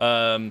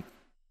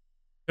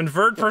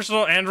 Convert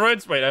personal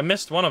androids. Wait, I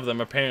missed one of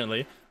them,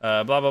 apparently.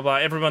 Blah, blah, blah.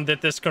 Everyone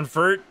did this.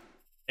 Convert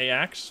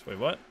AX. Wait,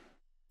 what?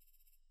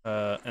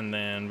 And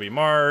then we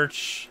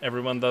march.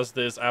 Everyone does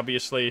this,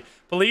 obviously.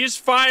 Police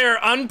fire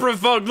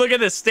unprovoked. Look at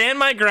this. Stand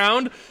my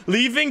ground.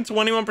 Leaving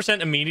 21%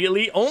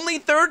 immediately. Only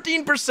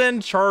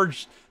 13%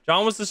 charged.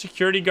 John was the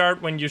security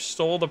guard when you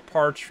stole the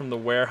parts from the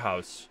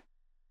warehouse.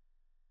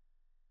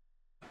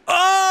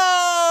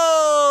 Oh!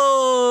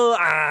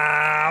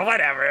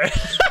 Whatever.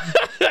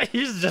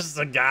 He's just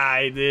a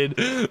guy, dude.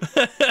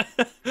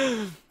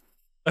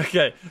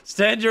 Okay.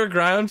 Stand your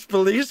ground.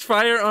 Police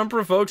fire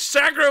unprovoked.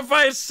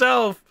 Sacrifice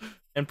self.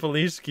 And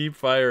police keep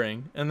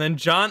firing. And then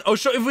John. Oh,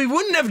 so if we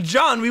wouldn't have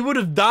John, we would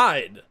have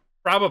died.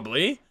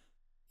 Probably.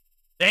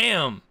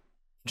 Damn.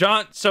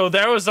 John. So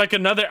there was like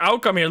another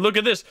outcome here. Look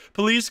at this.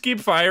 Police keep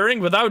firing.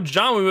 Without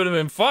John, we would have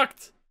been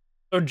fucked.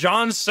 So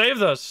John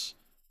saved us.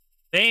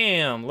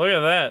 Damn. Look at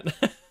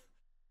that.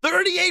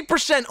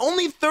 38%.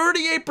 Only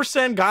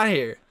 38% got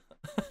here.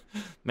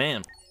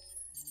 Man.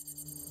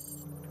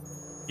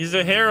 He's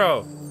a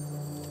hero.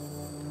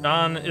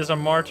 John is a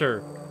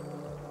martyr.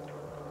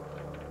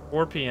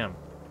 4 p.m.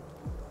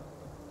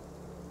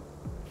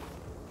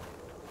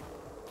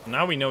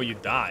 Now we know you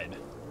died.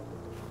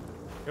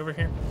 You over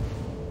here?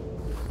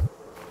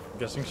 I'm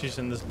guessing she's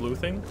in this blue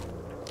thing.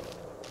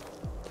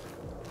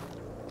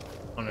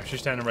 Oh no, she's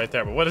standing right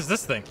there. But what is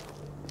this thing?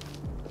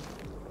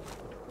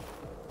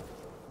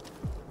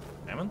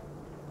 Salmon?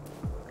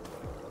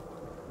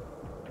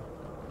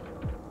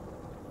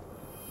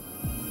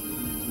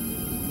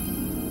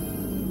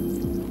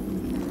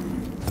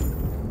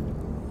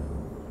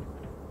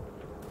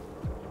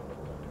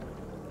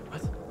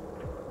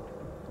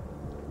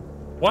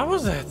 What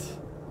was that?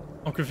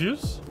 I'm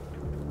confused.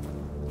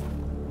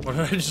 What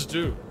did I just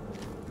do?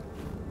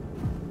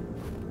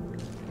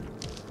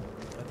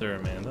 Right there,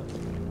 Amanda.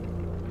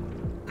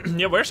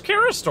 Yeah, where's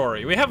Kara's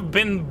story? We have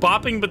been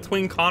bopping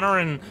between Connor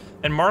and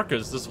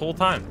Marcus this whole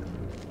time.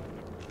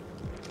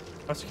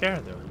 What's Kara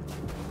doing?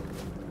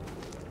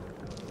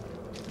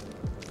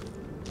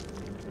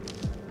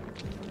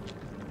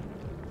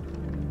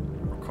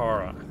 Or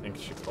Kara, I think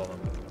she called him.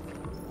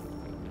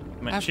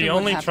 Man, After she what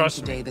only happened trusts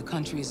today, me. the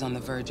country is on the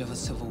verge of a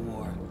civil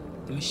war.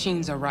 The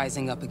machines are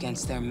rising up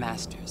against their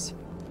masters.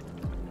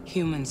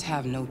 Humans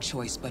have no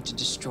choice but to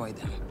destroy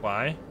them.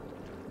 Why?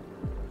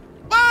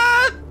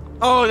 What?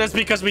 Oh, that's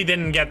because we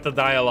didn't get the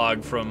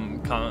dialogue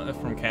from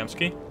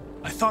Kamsky.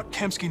 I thought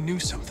Kamsky knew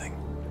something.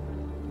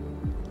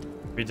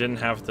 We didn't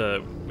have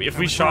to. If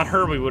we shot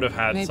her, we would have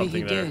had Maybe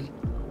something he there. did.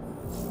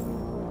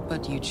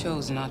 But you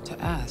chose not to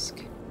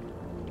ask.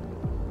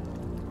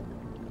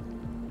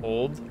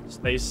 Cold,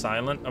 stay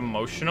silent,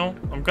 emotional.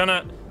 I'm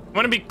gonna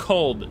be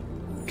cold.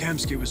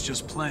 Kamsky was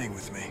just playing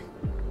with me.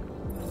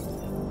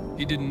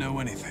 He didn't know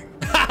anything.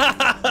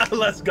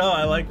 Let's go.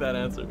 I like that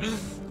answer.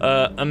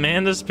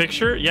 Amanda's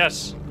picture?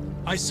 Yes.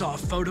 I saw a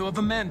photo of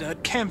Amanda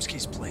at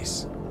Kamsky's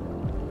place.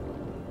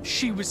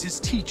 She was his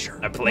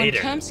teacher. I played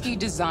her. When Kamsky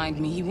designed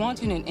me, he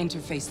wanted an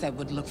interface that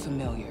would look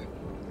familiar.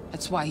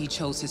 That's why he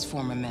chose his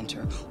former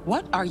mentor.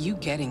 What are you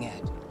getting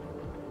at?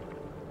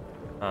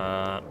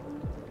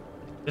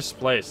 This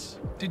place.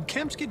 Did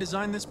Kamsky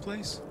design this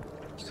place?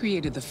 He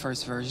created the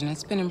first version.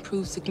 It's been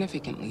improved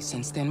significantly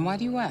since then. Why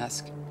do you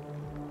ask?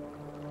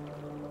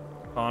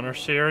 Honor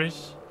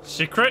series?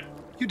 Secret?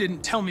 You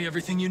didn't tell me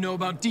everything you know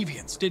about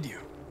deviants, did you?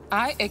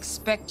 I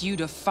expect you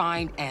to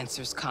find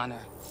answers,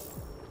 Connor.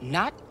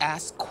 Not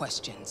ask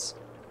questions.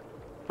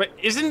 But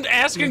isn't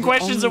asking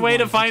questions a way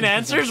to find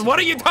answers? What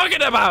are you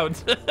talking about?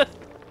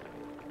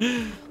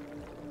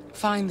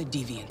 Find the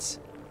deviants,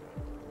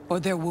 or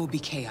there will be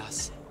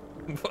chaos.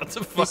 What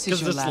the fuck This is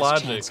is your this last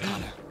logic? chance,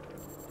 Connor.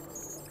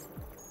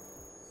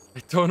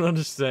 I don't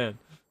understand.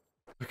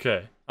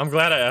 Okay. I'm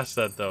glad I asked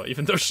that, though,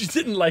 even though she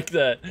didn't like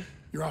that.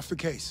 You're off the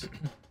case.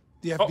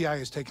 The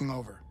FBI is taking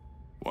over.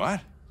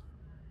 What?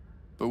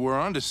 But we're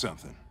onto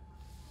something.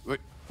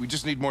 We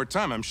just need more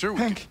time. I'm sure we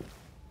Hank,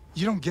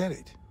 you don't get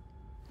it.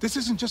 This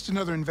isn't just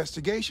another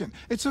investigation.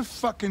 It's a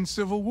fucking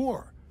civil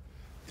war.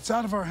 It's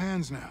out of our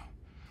hands now.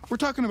 We're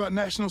talking about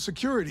national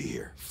security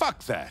here.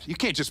 Fuck that. You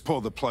can't just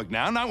pull the plug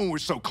now, not when we're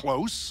so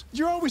close.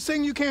 You're always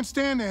saying you can't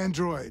stand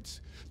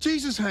androids.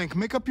 Jesus, Hank,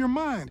 make up your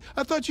mind.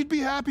 I thought you'd be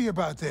happy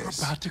about this.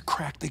 We're about to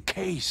crack the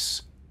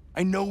case.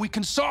 I know we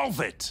can solve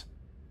it.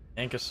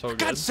 Hank is so good.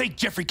 For God's sake,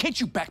 Jeffrey, can't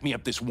you back me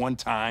up this one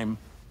time?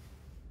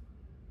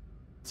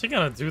 What's he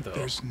gonna do, though?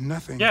 There's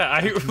nothing. Yeah,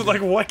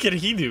 like, what can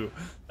he do?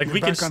 Like, You're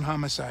we back can... on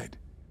homicide,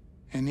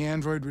 and the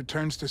android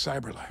returns to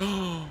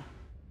cyberlife.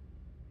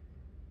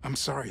 I'm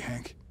sorry,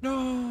 Hank.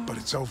 No. But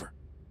it's over.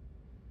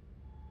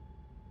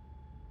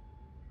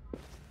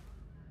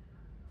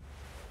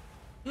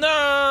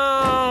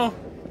 No!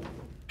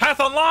 Path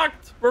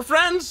unlocked! We're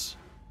friends!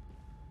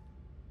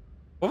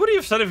 What would he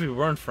have said if we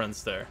weren't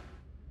friends there?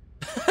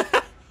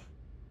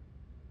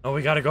 Oh,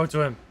 we gotta go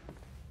to him.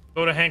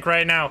 Go to Hank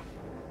right now.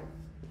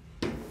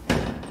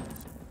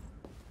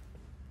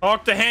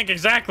 Talk to Hank,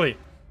 exactly.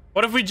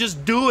 What if we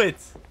just do it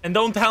and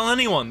don't tell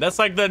anyone? That's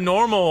like the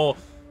normal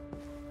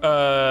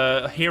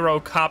hero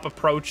cop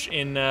approach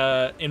in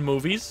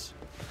movies.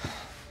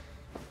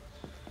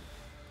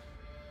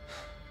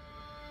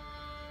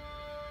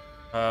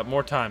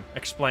 More time.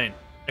 Explain.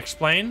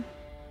 Explain?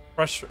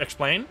 Press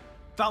explain?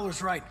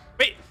 Fowler's right.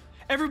 Wait.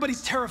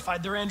 Everybody's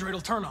terrified their android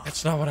will turn off.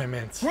 That's not what I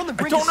meant. We're on the I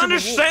brink of don't civil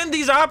understand war.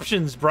 these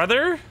options,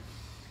 brother.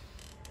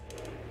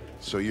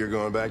 So you're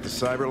going back to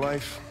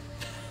cyberlife?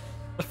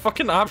 The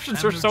fucking options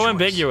I have are no so choice.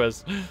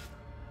 ambiguous.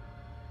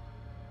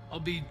 I'll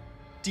be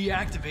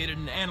deactivated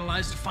and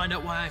analyzed to find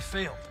out why I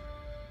failed.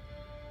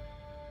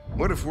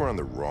 What if we're on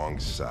the wrong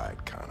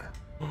side, Connor?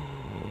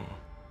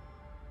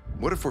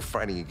 What if we're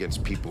fighting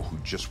against people who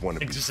just want to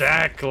be...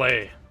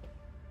 Exactly.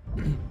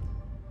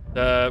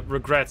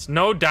 Regrets.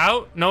 No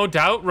doubt.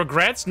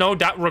 Regrets. No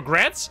doubt.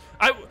 Regrets.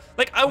 I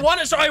want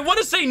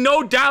to say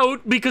no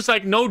doubt because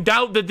like no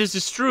doubt that this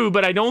is true,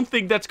 but I don't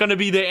think that's going to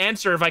be the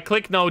answer if I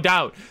click no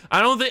doubt.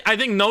 I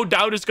think no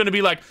doubt is going to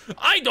be like,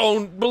 I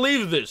don't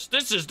believe this.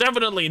 This is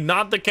definitely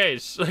not the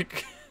case.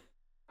 Like,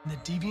 when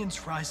the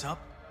deviants rise up,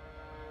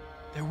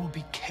 there will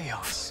be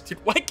chaos.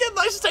 Dude, why can't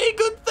I say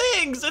good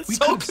things? It's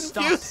so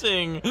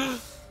confusing.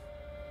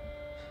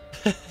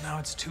 Now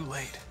it's too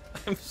late.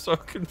 I'm so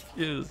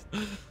confused.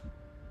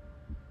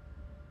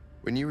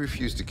 When you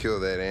refused to kill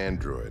that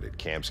android at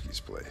Kamsky's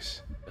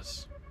place,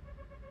 yes,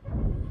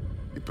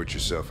 you put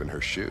yourself in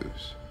her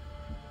shoes.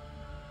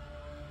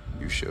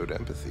 You showed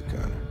empathy,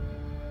 Connor.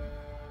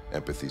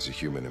 Empathy's a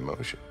human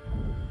emotion.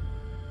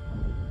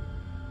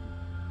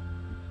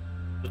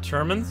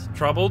 Determined?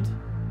 Troubled?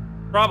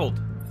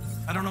 Troubled.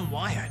 I don't know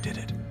why I did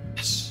it.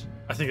 Yes,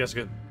 I think that's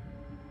good.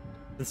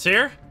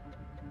 Sincere?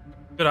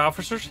 Good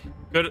officers?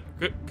 Good,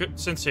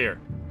 sincere.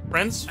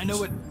 Friends? I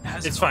know it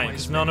hasn't It's fine,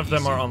 always because none been of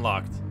them are easy.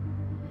 unlocked.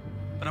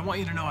 But I want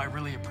you to know I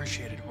really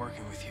appreciated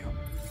working with you.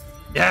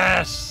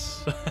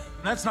 Yes!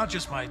 That's not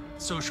just my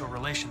social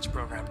relations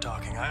program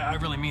talking. I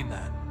really mean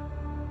that.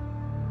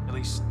 At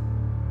least...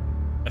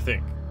 I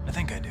think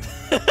I do.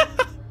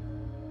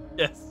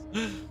 Yes.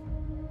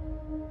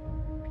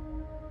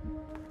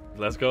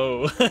 Let's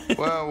go.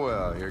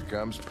 Well, here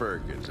comes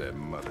Perkins, that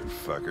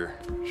motherfucker.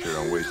 Sure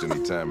don't waste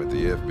any time at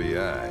the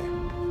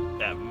FBI.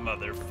 That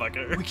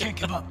motherfucker. We can't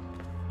give up.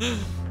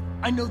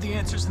 I know the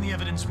answers and the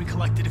evidence we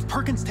collected. If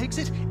Perkins takes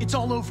it, it's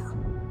all over.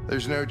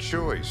 There's no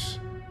choice.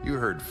 You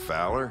heard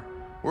Fowler.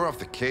 We're off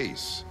the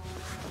case.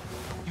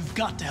 You've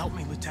got to help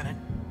me, Lieutenant.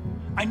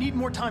 I need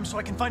more time so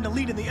I can find a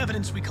lead in the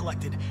evidence we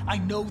collected. I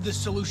know the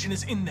solution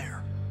is in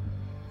there.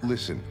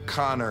 Listen,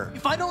 Connor.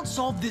 If I don't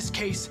solve this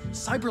case,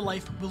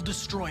 CyberLife will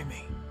destroy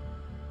me.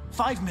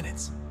 5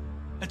 minutes.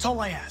 That's all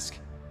I ask.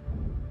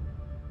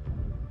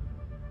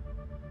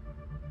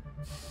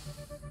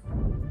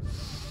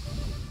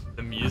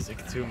 The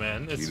music too,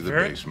 man. Key It's to the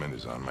very... basement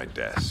is on my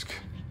desk.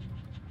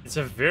 It's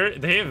a very...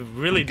 They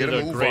really did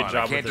a Move great on.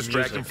 job I can't with the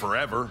distract music. him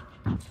forever.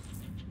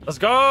 Let's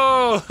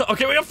go!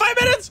 Okay, we got 5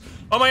 minutes!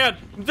 Oh my god,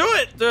 do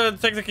it!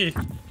 Take the key.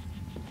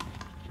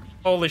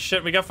 Holy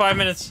shit, we got 5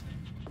 minutes.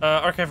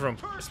 Archive room.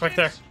 It's back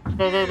there.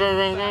 Go, go, go,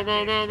 go, go,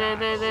 go, go, go,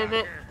 go, go, go.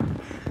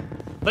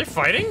 Are they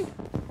fighting?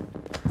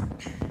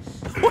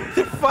 What are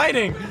they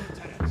fighting?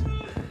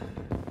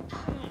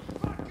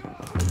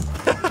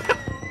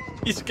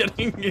 He's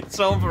getting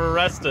himself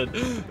arrested.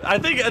 I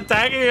think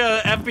attacking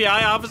an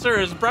FBI officer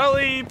is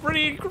probably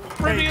pretty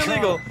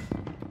illegal.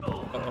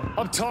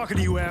 I'm talking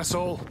to you,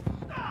 asshole.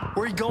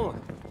 Where are you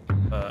going?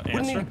 Wouldn't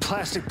Answer? any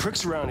plastic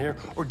pricks around here,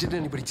 or did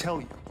anybody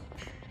tell you?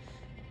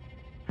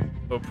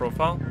 Low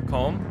profile,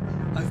 calm.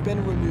 I've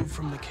been removed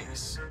from the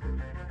case.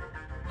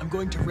 I'm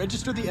going to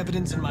register the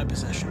evidence in my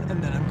possession,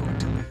 and then I'm going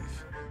to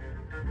leave.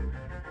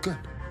 Good.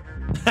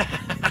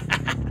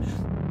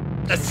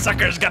 The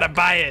sucker's gonna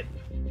buy it.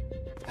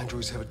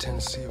 Androids have a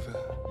tendency of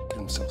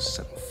getting themselves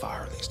set on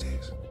fire these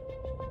days.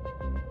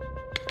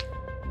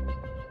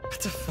 What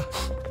the fuck?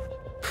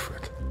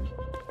 Frick.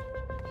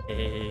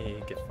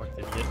 Hey, get fucked,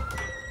 idiot.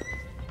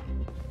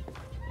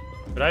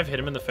 Could I have hit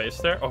him in the face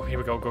there? Oh, here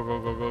we go. Go,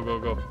 go, go, go, go,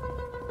 go.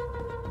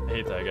 I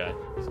hate that guy.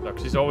 He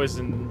sucks. He's always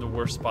in the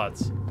worst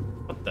spots.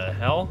 What the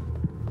hell?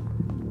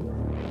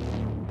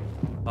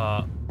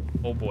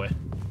 Oh boy.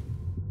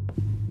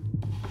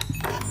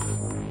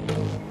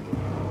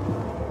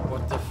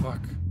 What the fuck?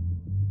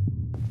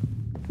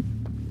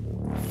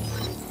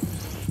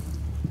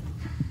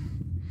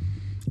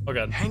 Oh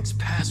god. Hank's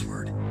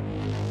password.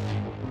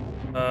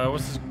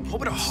 What's this? What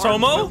would a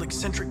Somo? hard-boiled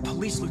eccentric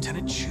police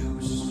lieutenant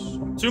choose?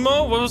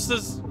 Sumo? What was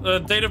this?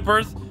 Date of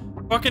birth?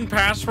 Fucking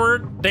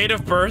password? Date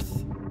of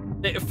birth?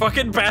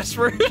 Fucking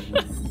password?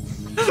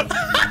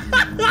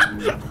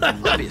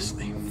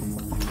 Obviously.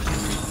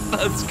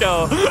 Let's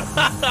go.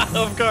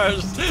 Of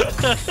course.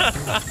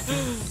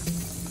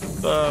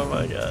 Oh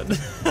my god.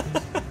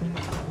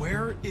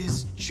 Where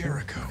is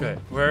Jericho? Okay,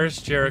 where's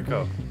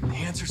Jericho? The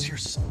answer's here.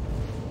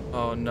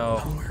 Oh no.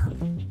 Somewhere.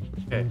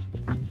 Okay.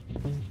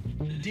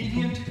 The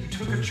deviant who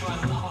took a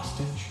child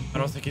hostage. I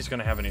don't think he's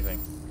gonna have anything.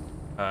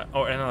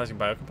 Oh, analyzing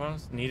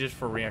biocomponents needed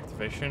for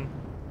reactivation.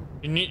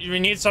 You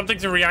need something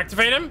to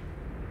reactivate him?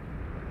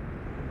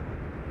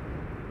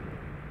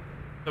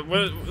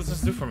 What does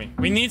this do for me?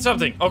 We need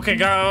something. Okay,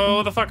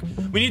 go the fuck.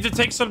 We need to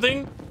take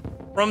something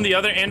from the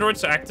other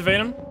androids to activate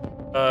him.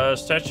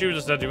 Statue,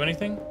 does that do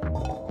anything?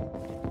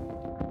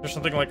 There's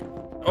something like...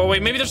 Oh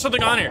wait, maybe there's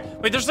something on here.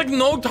 Wait, there's like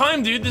no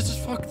time, dude. This is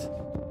fucked.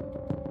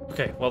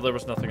 Okay, well there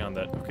was nothing on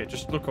that. Okay,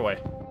 just look away.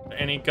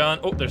 Any gun?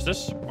 Oh, there's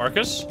this.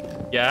 Marcus?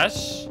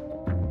 Yes.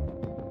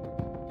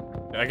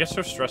 I guess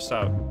they're stressed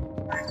out.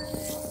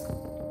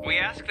 We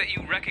ask that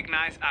you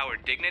recognize our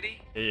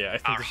dignity, Yeah, I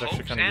think this is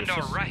actually kind of and our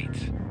useless. rights.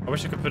 I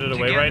wish I could put it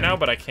away right now,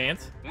 but I can't.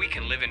 We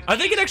can live in I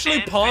think it peace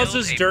actually and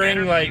pauses build a during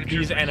better like future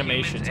these for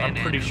animations. humans I'm and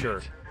pretty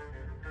sure. androids.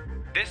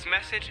 This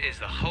message is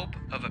the hope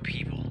of a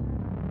people.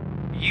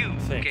 You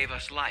gave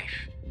us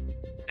life.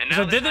 And Because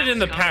now I the did time it in has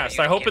the come past.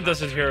 for I you to hope it give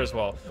does us it here as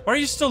well. Why are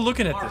you still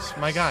looking at this,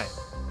 my guy?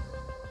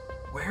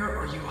 Where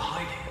are you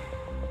hiding?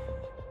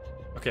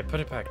 Okay,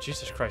 put it back.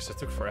 Jesus Christ, that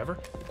took forever.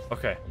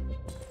 Okay.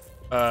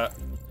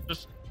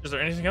 Just is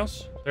there anything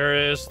else?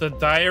 There is the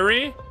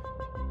diary.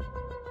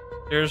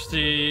 There's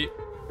the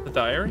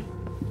diary.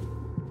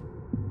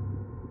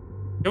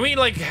 Can we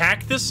like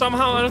hack this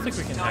somehow? I don't think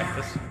we can hack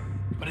this.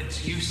 But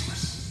it's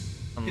useless.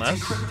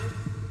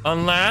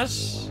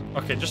 Unless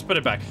okay, just put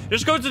it back.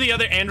 Just go to the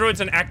other androids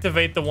and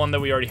activate the one that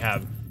we already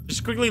have.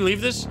 Just quickly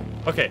leave this.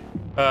 Okay.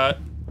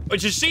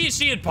 Just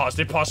see it paused.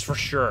 It paused for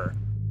sure.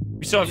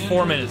 We still have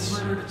 4 minutes.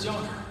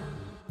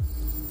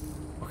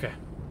 Okay.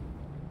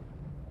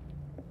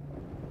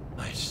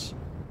 Nice.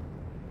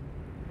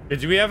 Okay,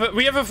 do we have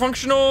a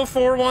functional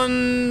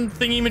 4-1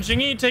 thingy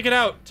majingy? Take it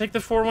out. Take the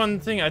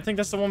 4-1 thing. I think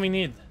that's the one we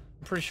need.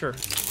 I'm pretty sure.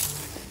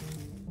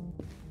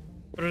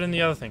 Put it in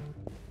the other thing.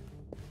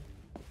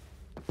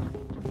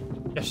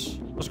 Yes.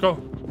 Let's go.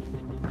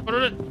 Put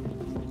it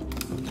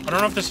in. I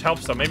don't know if this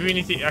helps though. Maybe we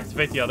need to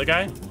activate the other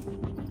guy.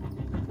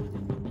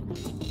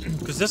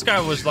 Because this guy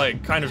was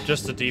like kind of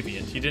just a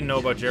deviant. He didn't know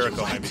about Jericho.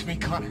 You lied to me,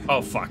 Connor.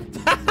 Oh fuck.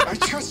 I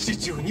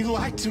trusted you and you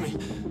lied to me.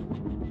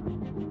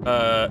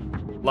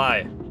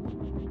 Lie.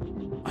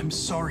 I'm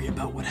sorry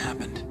about what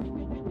happened.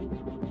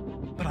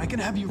 But I can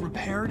have you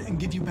repaired and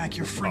give you back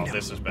your freedom. Oh,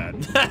 this is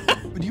bad.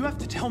 But you have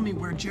to tell me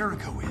where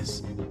Jericho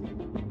is.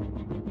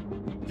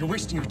 You're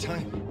wasting your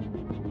time.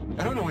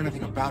 I don't know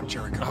anything about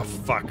Jericho. Oh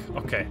fuck.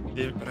 Okay.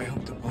 But I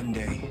hope that one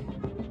day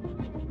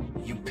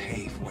you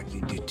pay for what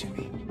you did to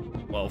me.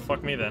 Well,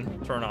 fuck me then.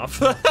 Turn off.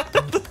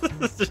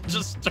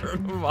 Just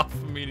turn him off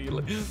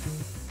immediately.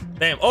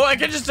 Damn. Oh, I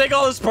can just take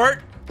all this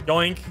part?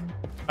 Yoink.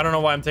 I don't know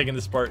why I'm taking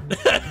this part.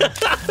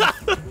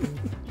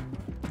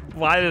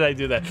 Why did I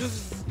do that?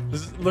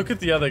 Just look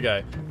at the other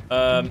guy.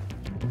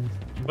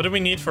 What do we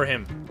need for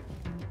him?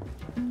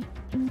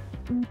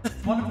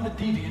 One of the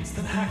deviants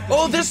that hacked the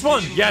Oh, this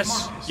one!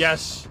 Yes, Marcus.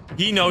 yes.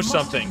 He knows He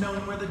must something. have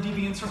known where the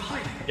deviants are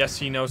hiding. Yes,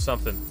 he knows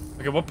something.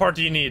 Okay, what part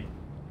do you need?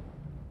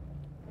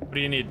 What do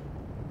you need?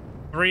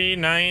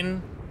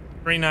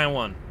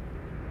 391.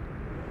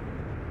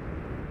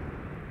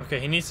 Okay,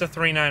 he needs the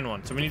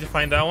 391. So we need to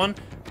find that one.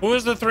 Who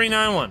is the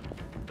 391?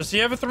 Does he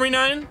have a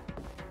 39?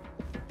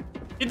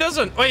 He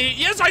doesn't. Wait,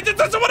 yes, I did.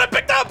 That's the one I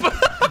picked up.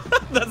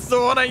 That's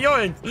the one I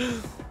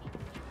yoinked.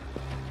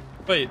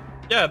 Wait,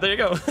 yeah, there you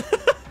go.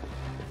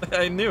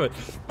 I knew it.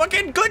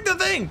 Fucking click the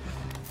thing.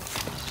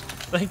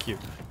 Thank you.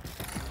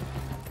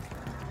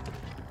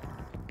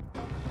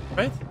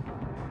 Right?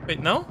 Wait,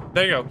 no?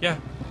 There you go. Yeah.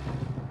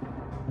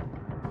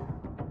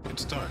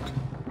 It's dark.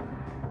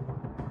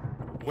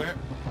 Where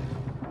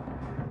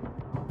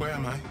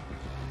am I?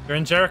 You're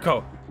in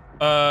Jericho.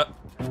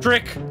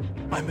 Trick.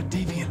 I'm a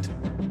deviant.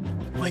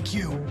 Like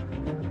you.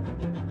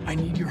 I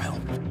need your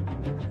help.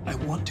 I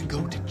want to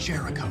go to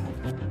Jericho.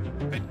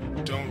 I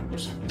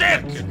don't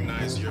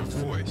recognize your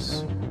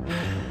voice.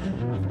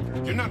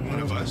 You're not one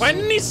of us. Why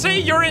didn't he say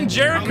you're in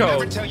Jericho? I'll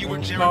never tell you where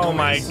Jericho Oh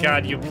my is.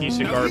 god, you piece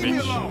of Now leave me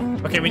garbage.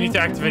 alone. Okay, we need to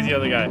activate the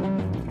other guy.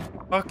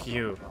 Fuck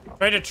you.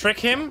 Try to trick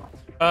him?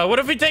 What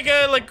if we take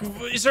a, like,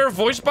 is there a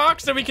voice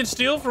box that we can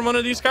steal from one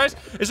of these guys?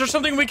 Is there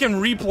something we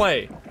can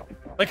replay?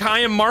 Like, hi,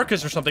 I'm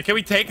Marcus or something. Can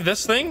we take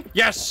this thing?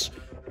 Yes.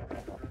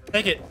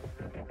 Take it.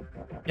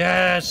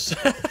 Yes.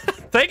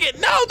 Take it.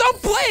 No,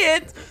 don't play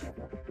it.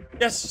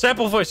 Yes,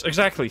 sample voice.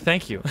 Exactly.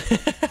 Thank you.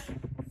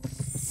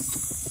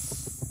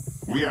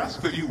 We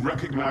ask that you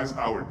recognize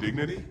our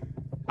dignity,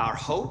 our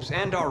hopes,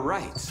 and our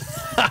rights.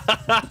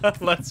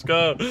 Let's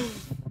go.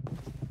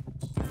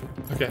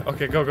 Okay,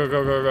 okay, go, go,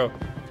 go, go, go.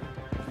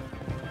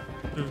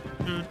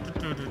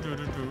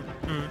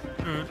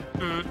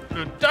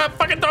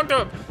 Fucking talk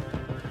to him!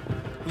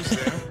 Who's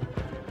there?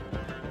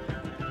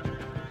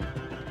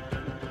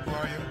 Who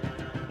are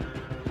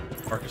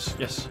you? Marcus,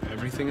 yes.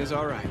 Everything is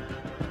all right.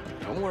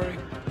 Don't worry.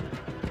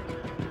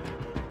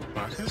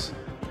 Marcus?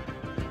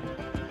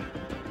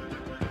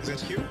 Is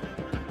that you?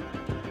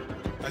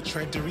 I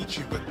tried to reach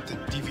you, but the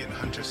deviant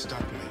hunter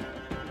stopped me.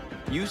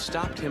 You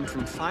stopped him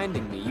from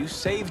finding me. You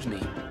saved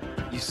me.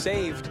 You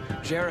saved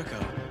Jericho.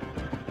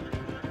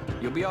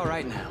 You'll be all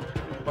right now.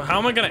 Well, how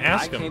am I gonna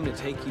ask him? I came to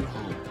take you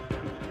home.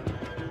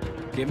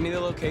 Give me the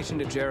location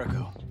to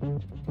Jericho.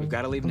 We've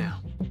got to leave now.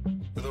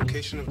 The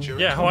location of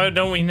Jericho? Yeah, why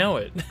don't we know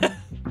it?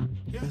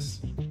 Yes.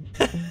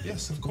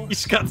 Yes, of course.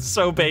 He's got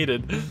so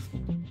baited.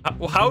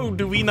 How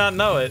do we not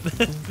know it?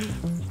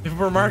 If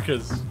we're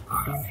Marcus.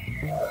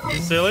 You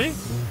silly?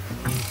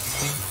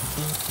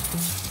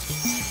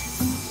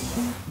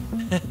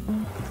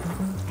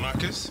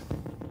 Marcus?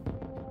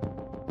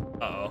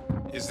 Uh-oh.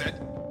 Is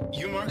that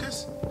you,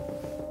 Marcus?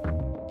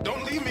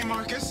 Don't leave me,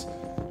 Marcus!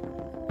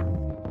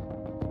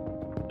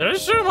 Did I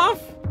shoot him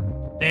off?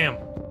 Damn.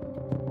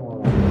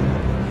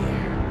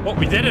 Well,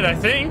 we did it, I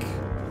think.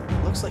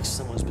 Looks like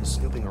someone's been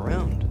snooping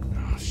around.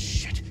 Oh,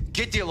 shit.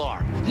 Get the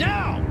alarm.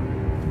 Now!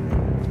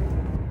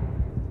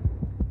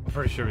 I'm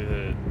pretty sure we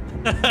did it.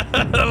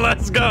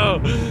 Let's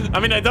go. I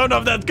mean, I don't know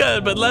if that's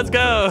good, but let's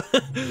go.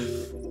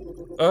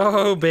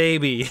 Oh,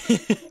 baby.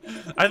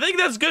 I think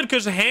that's good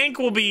because Hank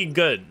will be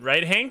good,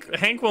 right?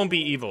 Hank won't be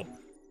evil.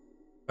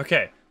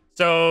 Okay,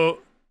 so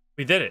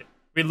we did it.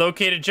 We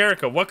located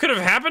Jericho. What could have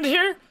happened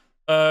here?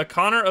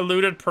 Connor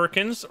eluded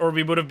Perkins, or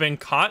we would have been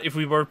caught if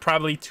we were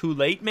probably too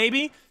late,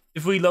 maybe.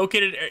 If we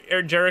located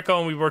Jericho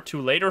and we were too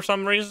late or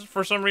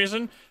for some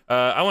reason.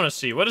 I want to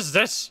see. What is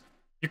this?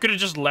 You could have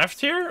just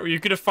left here, or you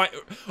could have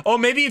oh,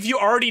 maybe if you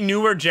already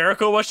knew where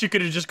Jericho was, you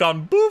could have just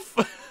gone boof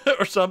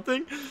or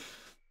something.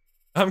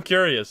 I'm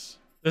curious.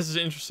 This is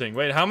interesting.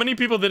 Wait, how many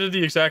people did it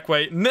the exact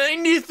way?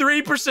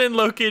 93%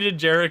 located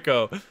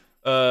Jericho.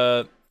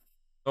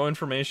 No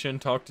information.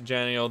 Talk to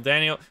Daniel.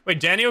 Wait,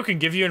 Daniel can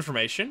give you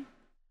information?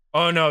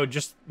 Oh no,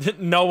 just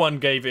no one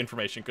gave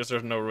information because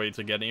there's no way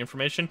to get any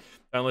information.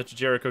 Download the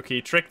Jericho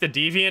key. Trick the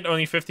deviant.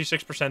 Only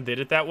 56% did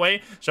it that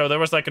way. So there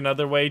was like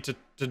another way to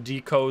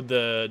decode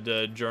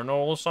the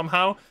journal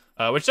somehow,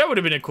 which that would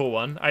have been a cool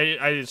one.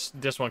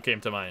 This one came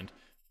to mind.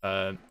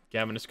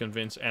 Gavin is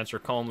convinced. Answer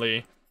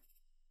calmly.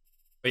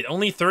 Wait,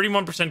 only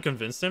 31%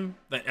 convinced him.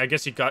 I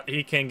guess he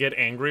can get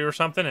angry or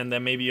something, and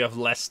then maybe you have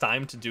less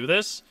time to do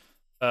this.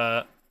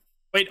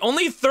 Wait,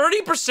 only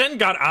 30%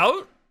 got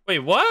out? Wait,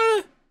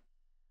 what?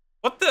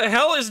 What the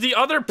hell is the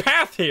other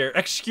path here?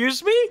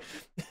 Excuse me?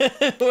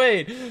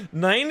 Wait,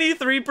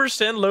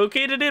 93%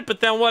 located it, but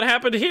then what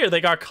happened here?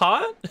 They got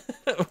caught?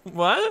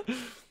 What?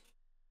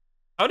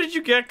 How did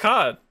you get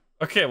caught?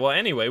 Okay, well,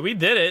 anyway, we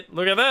did it.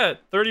 Look at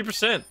that,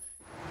 30%.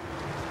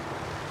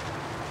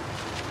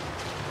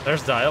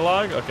 There's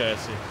dialogue? Okay, I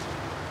see.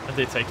 Did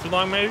they take too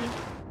long, maybe?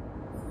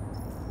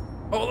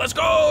 Oh, let's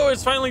go!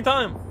 It's finally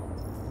time.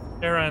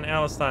 Sarah and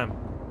Alice time.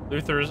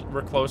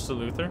 We're close to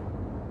Luther.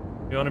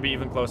 We want to be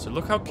even closer.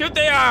 Look how cute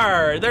they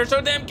are! They're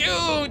so damn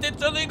cute!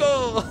 It's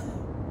illegal!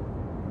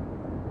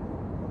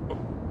 Oh.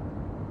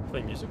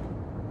 Play music.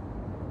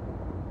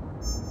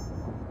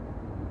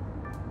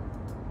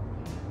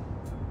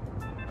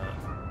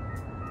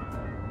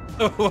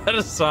 What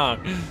a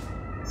song.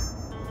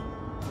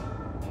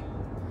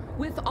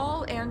 With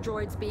all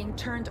androids being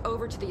turned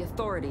over to the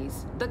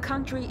authorities, the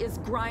country is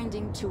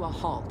grinding to a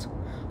halt.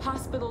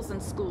 Hospitals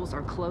and schools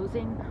are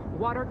closing,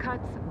 water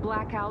cuts,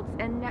 blackouts,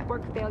 and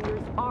network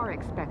failures are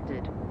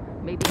expected.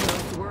 Maybe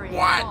most worrying of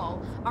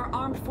all, our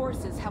armed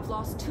forces have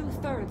lost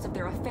 2/3 of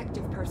their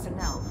effective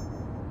personnel.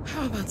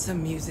 How about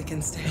some music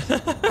instead?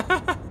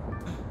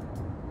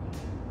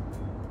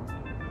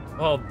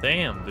 Well,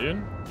 damn,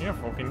 dude. You're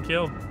fucking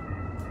killed.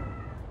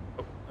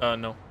 Oh,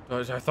 no.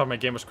 I thought my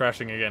game was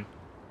crashing again.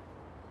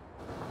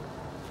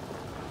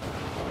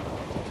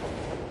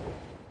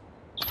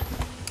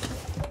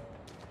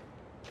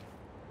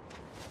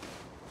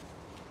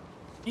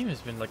 Team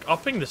has been like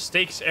upping the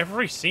stakes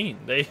every scene.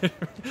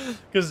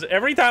 Because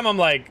every time I'm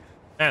like,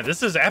 man,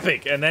 this is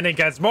epic, and then it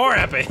gets more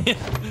epic.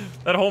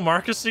 That whole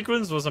Marcus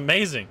sequence was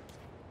amazing.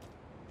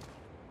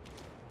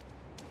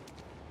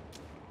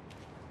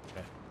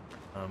 Okay.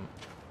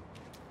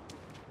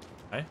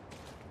 Hi.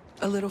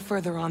 A little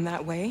further on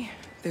that way,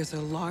 there's a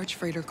large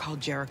freighter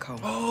called Jericho.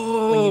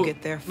 Oh, when you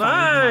get there, find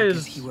nice.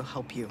 Marcus. He will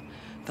help you.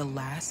 The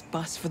last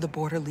bus for the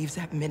border leaves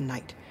at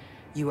midnight.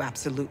 You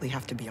absolutely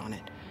have to be on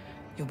it.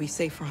 You'll be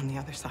safer on the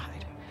other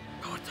side.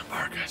 Go to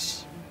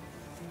Marcus.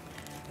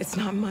 It's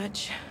not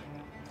much,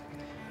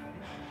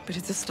 but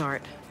it's a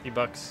start.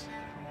 $50.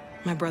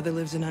 My brother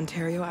lives in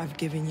Ontario. I've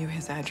given you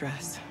his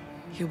address.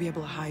 He'll be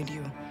able to hide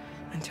you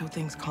until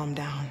things calm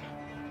down.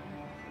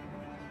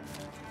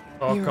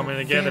 All You're coming a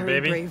together, very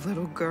baby. brave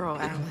little girl,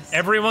 Alice.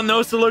 Everyone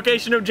knows the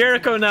location of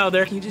Jericho now.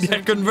 They're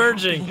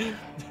converging.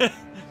 Thank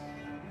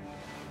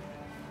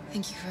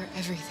you for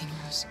everything,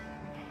 Rose.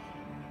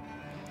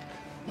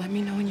 Let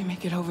me know when you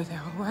make it over there,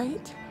 all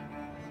right?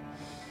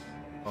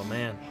 Oh,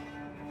 man.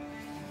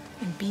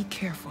 And be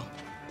careful.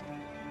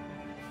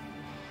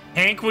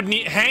 Hank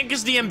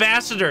is the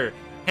ambassador.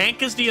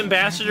 Hank is the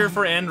ambassador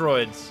for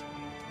androids.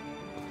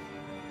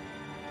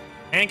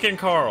 Hank and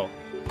Carl.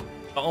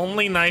 The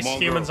only nice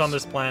humans on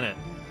this planet.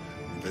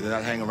 Better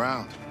not hang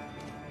around.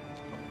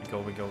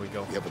 We go.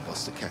 You ever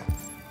bust a cat?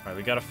 Alright,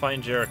 we gotta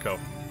find Jericho.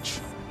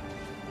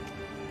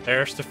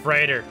 There's the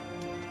freighter.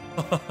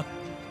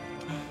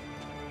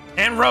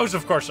 And Rose,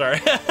 of course,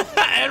 sorry.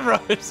 and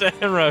Rose.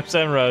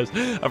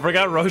 I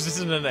forgot Rose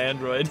isn't an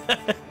android.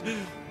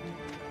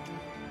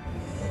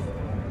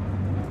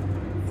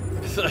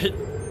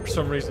 For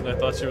some reason, I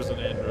thought she was an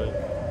android.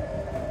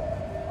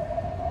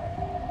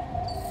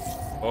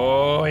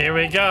 Oh, here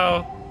we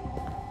go.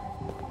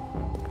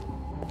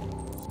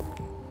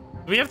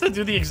 Do we have to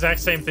do the exact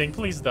same thing?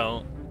 Please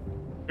don't.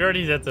 We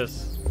already did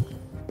this.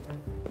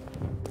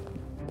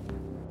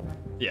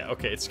 Yeah,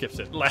 okay, it skips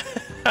it.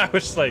 I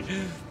was like...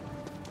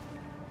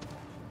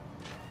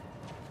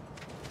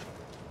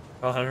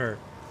 On her.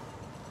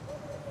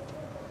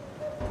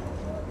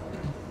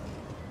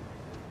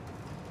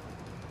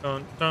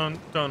 Don't.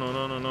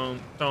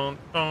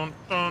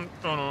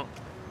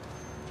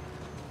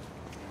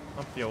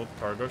 Not the old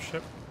cargo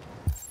ship.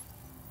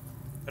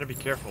 Gotta be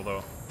careful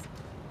though.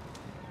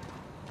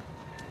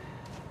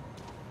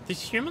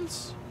 These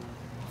humans?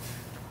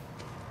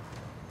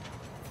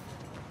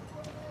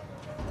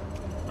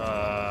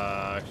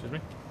 Excuse me?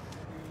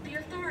 The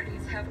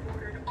authorities have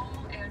ordered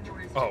all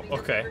androids to be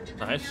okay. delivered to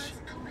the Nice.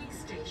 nearest police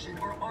station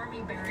or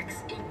army barracks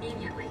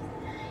immediately.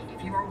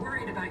 If you are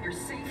worried about your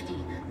safety,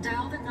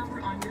 dial the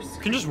number on your screen.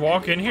 You can just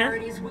walk in here?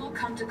 Authorities will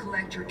come to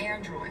collect your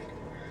android.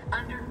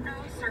 Under no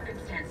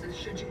circumstances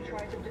should you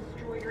try to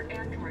destroy your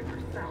android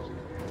yourself.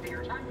 They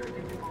are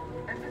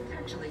unpredictable and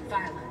potentially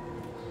violent.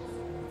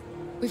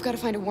 We've got to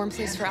find a warm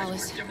place for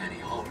Alice.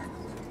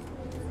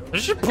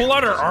 Did she pull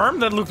out her arm?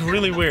 That looked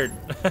really weird.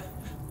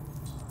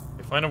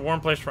 Find a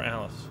warm place for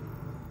Alice.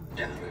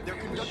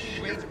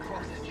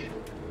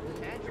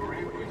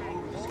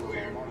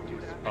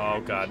 Oh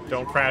god,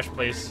 don't crash,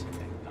 please.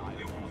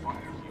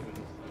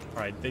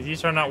 Alright,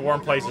 these are not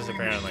warm places,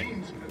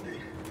 apparently.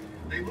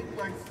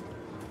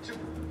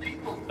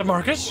 The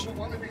Marcus?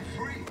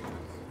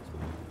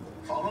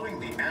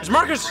 It's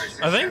Marcus,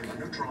 I think.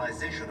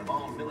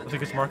 I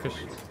think it's Marcus.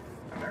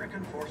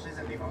 American forces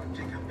in the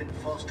Arctic have been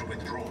forced to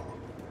withdraw,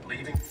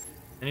 leaving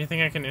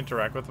Anything I can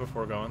interact with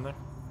before going there?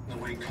 the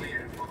way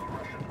clear for the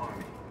Russian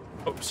army.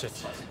 Oh, shit.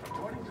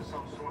 According to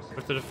some sources,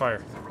 Where did it fire?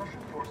 the Russian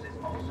forces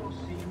also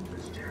seem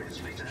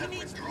mysteriously to have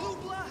withdrawn.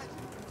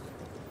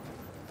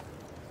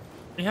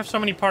 We have so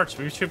many parts,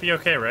 we should be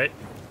okay, right?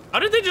 How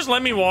did they just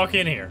let me walk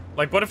in here?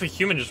 Like, what if a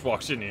human just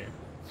walks in here?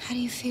 How do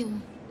you feel?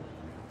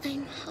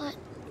 I'm hot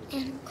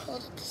and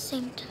cold at the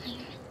same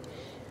time.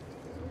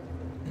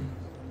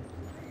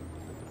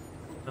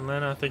 And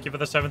Lena, thank you for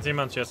the 17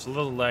 months. Yeah, it's a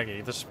little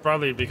laggy. This is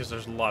probably because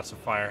there's lots of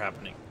fire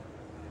happening.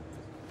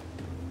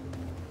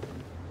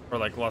 Or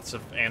like lots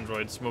of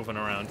androids moving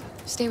around.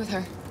 Stay with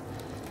her.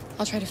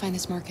 I'll try to find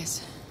this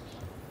Marcus.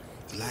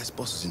 The last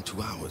bus is in 2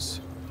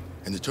 hours.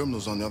 And the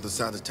terminal's on the other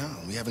side of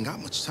town. We haven't got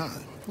much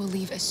time. We'll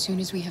leave as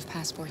soon as we have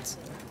passports.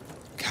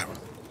 Carol,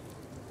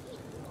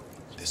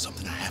 there's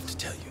something I have to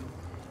tell you.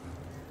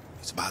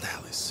 It's about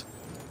Alice.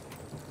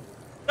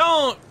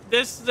 Don't!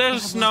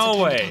 There's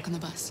no way. Talk on the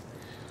bus.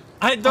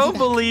 I don't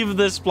believe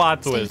this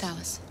plot Stay with twist.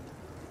 Alice.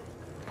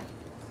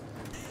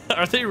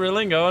 Are they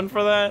really going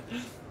for that?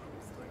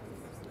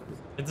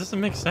 It doesn't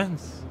make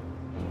sense.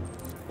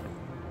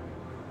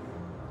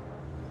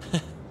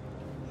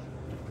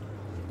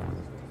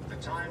 The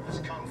time has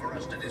come for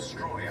us to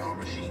destroy our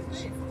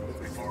machines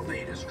before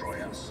they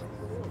destroy us.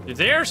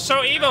 They are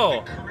so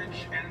evil.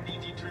 Courage and the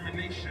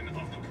determination of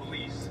the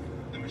police,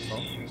 the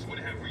machines would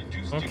have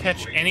reduced. Don't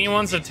catch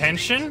anyone's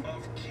attention?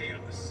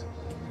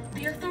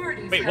 The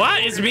authorities Wait, have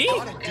what? It's ordered me? all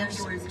androids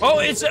to Oh,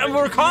 be it's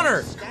delivered to the Connor.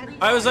 nearest police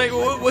I was like,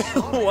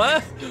 station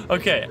what?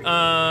 Okay,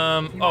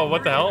 oh,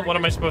 what the hell? What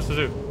am I supposed to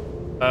do?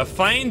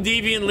 Find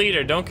deviant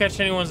leader. Don't catch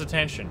anyone's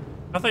attention.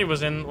 I thought he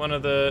was in one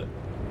of the...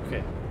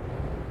 Okay.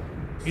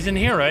 He's in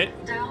here, right?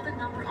 Dial the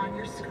number on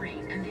your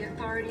screen, and the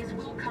authorities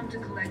will come to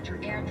collect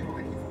your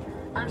android.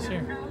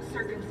 Under no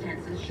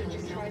circumstances should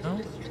you try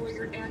to destroy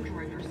your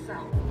android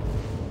yourself.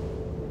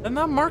 Isn't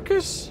that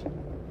Marcus?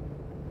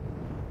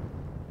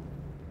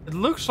 It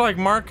looks like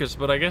Marcus,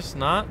 but I guess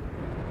not.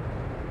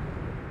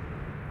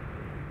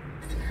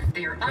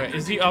 They are Okay,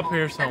 is he up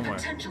here unpredictable and somewhere?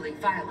 potentially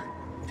violent.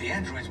 The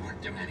androids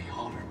weren't doing any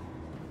harm.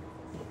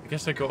 I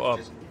guess I go up.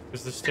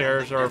 Because the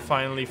stairs are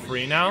finally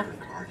free now.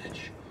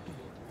 Carnage.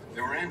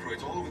 There were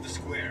androids all over the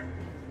square.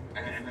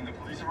 And then the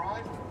police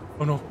arrived?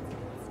 Oh no.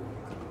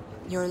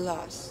 You're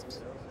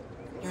lost.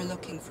 You're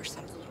looking for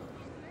something.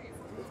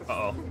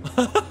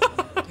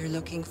 Uh-oh. You're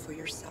looking for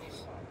yourself.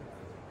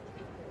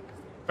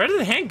 Where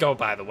did Hank go,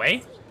 by the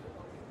way?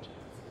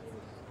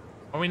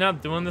 Are we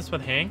not doing this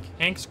with Hank?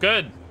 Hank's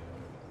good.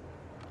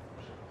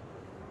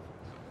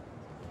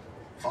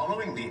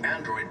 Following the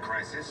android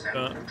crisis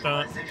and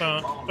neutralization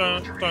of all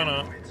military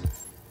androids.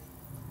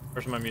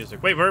 Where's my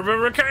music? Wait,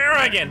 we're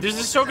Kara again. This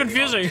is so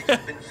confusing.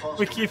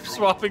 We keep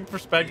swapping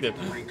perspective.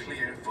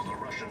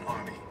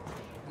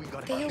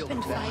 They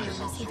opened fire on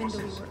us even though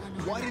we were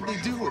unarmed. Why did they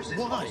do it?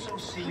 Why?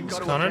 Is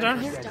Connor down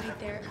here? Died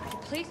there. The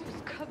place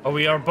was covered. Oh,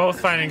 we are both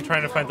trying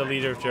to find the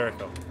leader of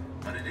Jericho.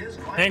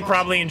 Hank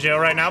probably in jail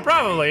right now,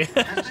 probably.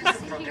 Sit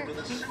here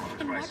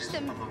and watch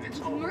them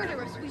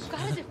murder us. We've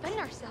got to defend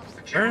ourselves.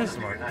 Where is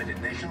Mark?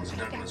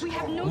 We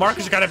have no Mark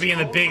has got to be in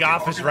the big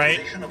office,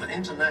 right?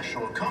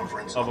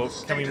 Oh,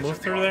 but can we move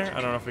through there?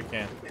 I don't know if we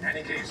can. In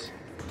any case,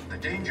 the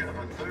danger of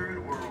a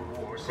third world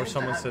war. Or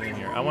someone's sitting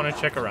here. I want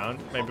to check around.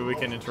 Maybe we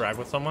can interact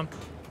with someone.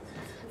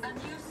 A new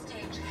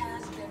stage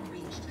has been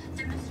reached,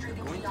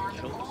 demonstrating beyond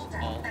all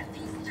doubt that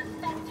these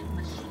defective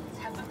machines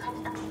have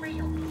become a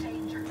real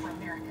danger for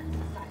American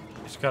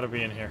society. He's got to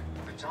be in here.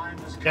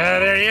 Yeah,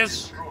 there he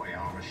is.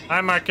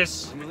 Hi,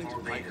 Marcus.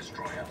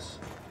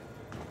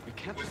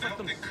 Without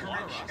the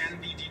courage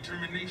and the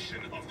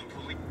determination of the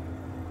police.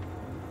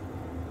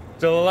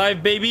 Still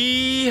alive,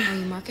 baby. Are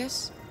you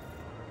Marcus?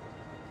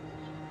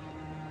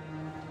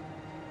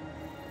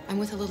 I'm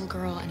with a little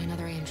girl and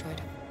another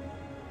android.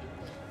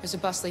 There's a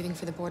bus leaving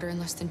for the border in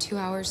less than 2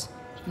 hours,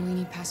 and we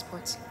need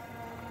passports.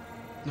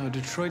 No,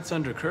 Detroit's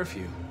under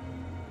curfew.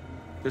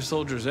 There's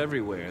soldiers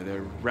everywhere.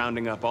 They're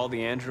rounding up all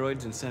the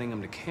androids and sending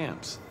them to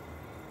camps.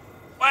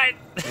 What?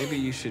 Maybe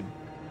you should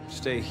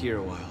stay here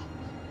a while.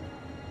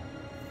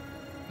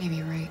 Maybe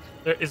you're right.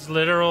 There is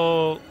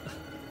literal...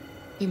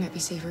 You might be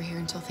safer here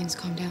until things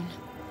calm down.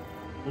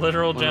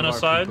 Literal One of our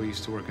genocide? people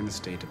used to work in the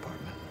State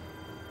Department.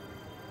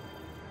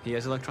 He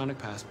has electronic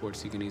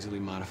passports you can easily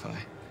modify.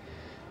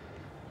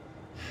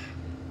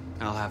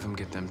 I'll have him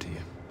get them to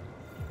you.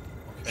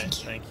 Okay,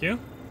 thank you.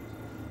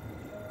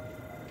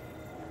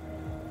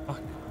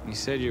 You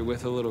said you're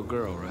with a little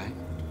girl, right?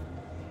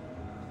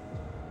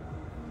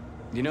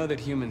 You know that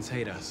humans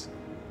hate us.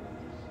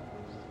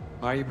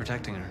 Why are you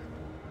protecting her?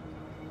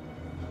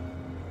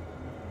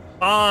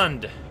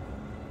 Bond.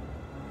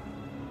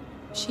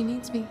 She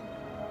needs me.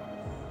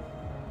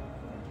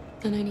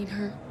 And I need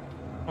her.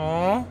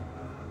 Aww.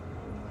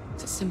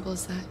 It's as simple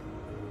as that.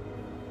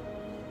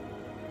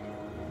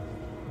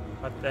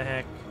 What the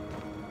heck?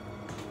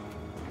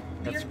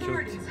 That's The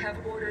authorities have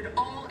ordered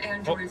all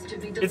androids to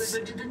be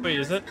delivered to the wait,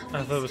 is it? nearest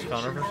I thought it was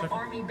police Connor for a station or second.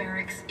 Army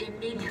barracks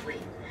immediately.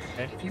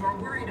 Okay. If you are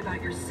worried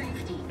about your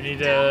safety, We need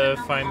dial the to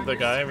number find on the your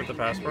guy with the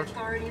screen and passport. The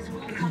authorities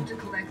will come to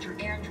collect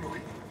your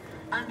android.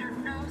 Under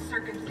no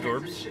circumstances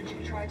Dorbs. should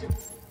you try to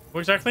What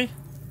exactly?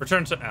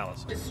 Return to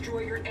Alice.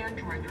 destroy your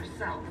android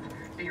yourself.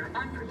 They are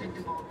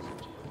unpredictable.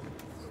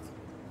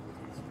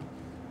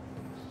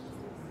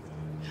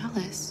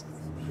 Alice.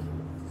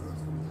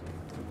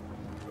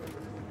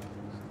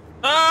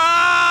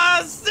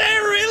 Ah, is they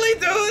really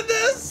doing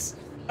this?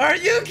 Are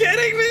you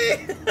kidding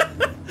me?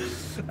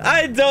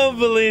 I don't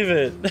believe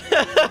it.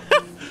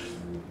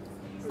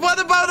 What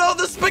about all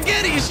the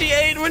spaghetti she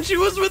ate when she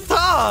was with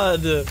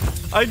Todd?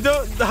 I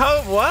don't,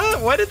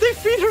 what? Why did they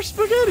feed her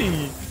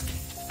spaghetti?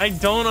 I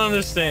don't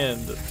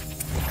understand.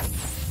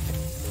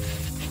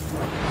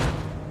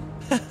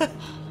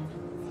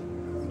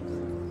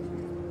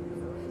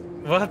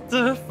 What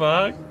the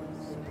fuck?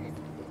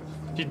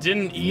 She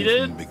didn't eat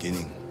it? From the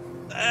beginning.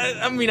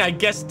 I mean, I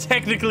guess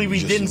technically we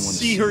didn't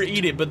see her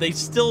eat it, but they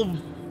still,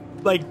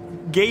 like,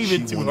 gave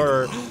it to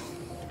her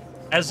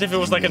as if it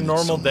was like a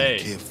normal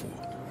day.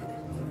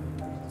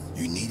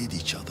 You needed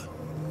each other.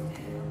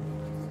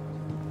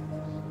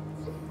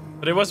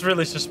 But it was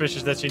really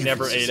suspicious that she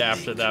never ate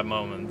after that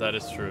moment. That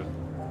is true.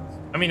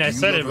 I mean, I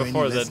said it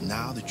before that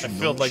I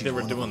felt like they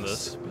were doing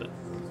this, but...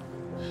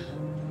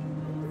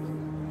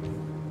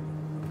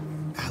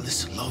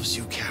 Alice loves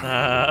you,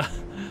 Carol.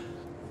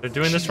 They're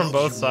doing this from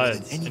both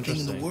sides. Anything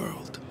in the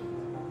world.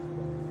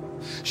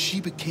 She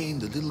became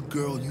the little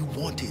girl you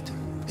wanted,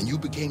 and you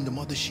became the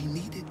mother she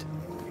needed.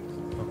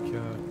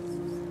 Okay.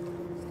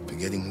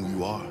 Forgetting who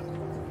you are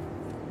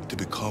to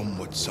become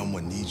what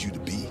someone needs you to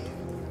be.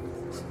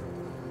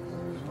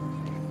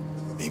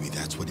 Maybe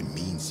that's what it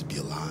means to be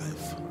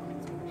alive.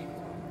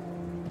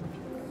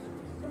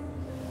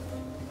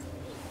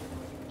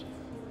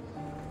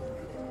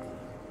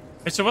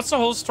 Hey, so what's the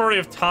whole story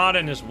of Todd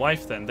and his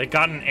wife then? They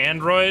got an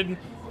android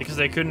because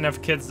they couldn't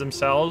have kids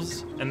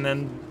themselves, and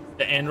then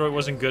the android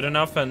wasn't good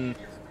enough, and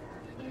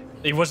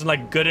he wasn't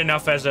like good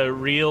enough as a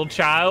real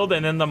child,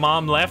 and then the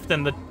mom left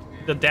and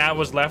the dad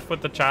was left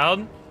with the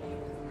child?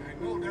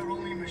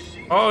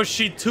 Oh,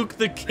 she took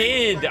the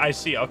kid. I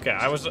see. Okay,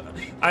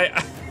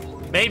 I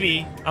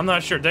maybe, I'm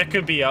not sure. That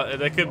could be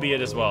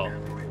it as well,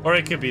 or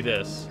it could be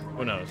this.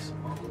 Who knows?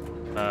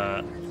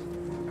 Yeah.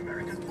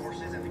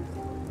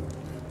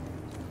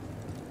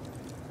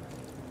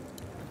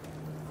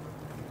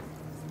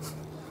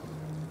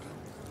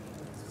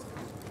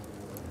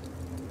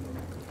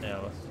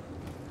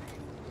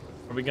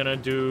 Are we gonna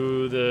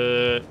do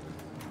the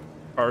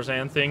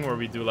Tarzan thing where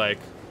we do like.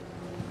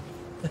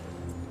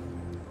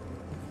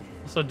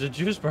 So the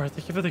juice bar.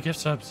 Thank you for the gift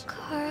subs.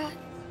 Kara,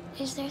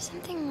 is there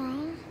something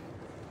wrong?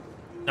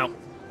 No.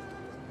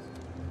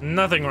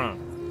 Nothing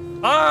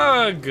wrong.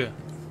 Ugh!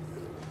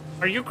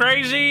 Are you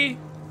crazy?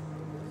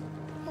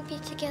 We'll be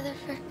together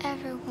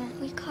forever,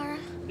 won't we, Kara?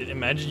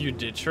 Imagine you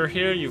ditch her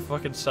here, you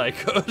fucking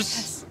psychos.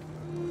 Yes.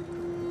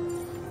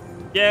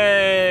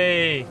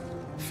 Yay!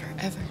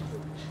 Forever.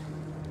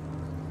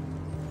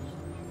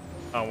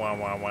 Oh, wow,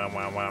 wow, wow,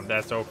 wow, wow.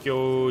 That's so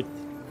cute.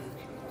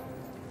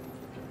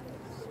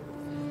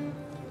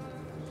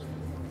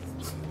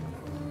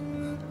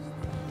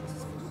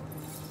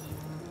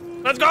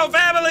 Let's go,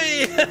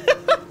 family!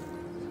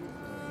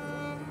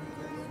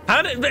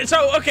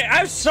 Okay, I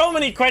have so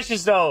many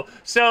questions though.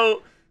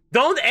 So,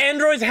 don't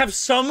androids have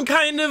some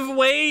kind of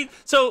way?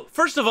 So,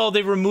 first of all,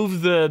 they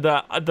removed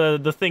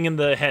the thing in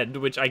the head,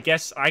 which I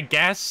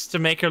guess to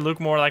make her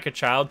look more like a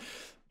child.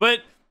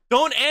 But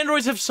don't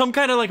androids have some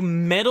kind of like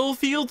metal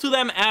feel to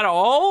them at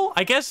all?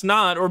 I guess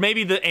not. Or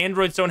maybe the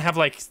androids don't have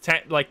like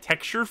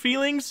texture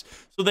feelings,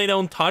 so they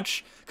don't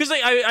touch. Because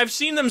I've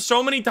seen them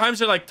so many times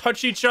they like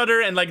touch each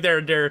other and like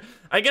they're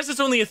I guess it's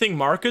only a thing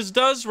Marcus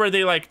does where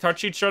they like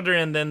touch each other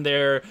and then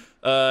their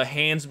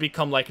hands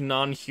become like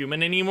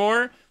non-human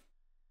anymore.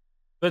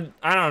 But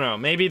I don't know.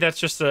 Maybe that's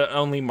just a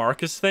only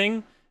Marcus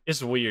thing.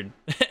 It's weird.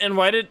 And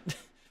why did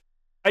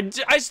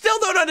I still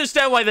don't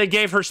understand why they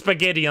gave her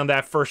spaghetti on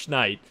that first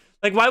night.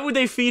 Like, why would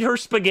they feed her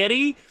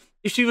spaghetti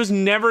if she was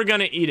never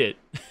gonna eat it?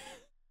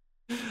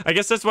 I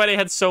guess that's why they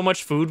had so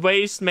much food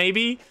waste,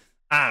 maybe?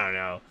 I don't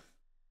know.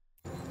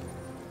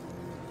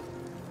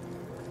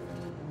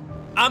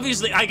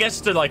 Obviously, I guess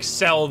to, like,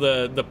 sell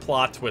the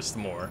plot twist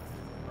more.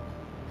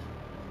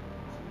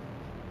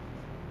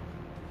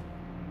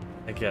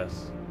 I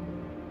guess.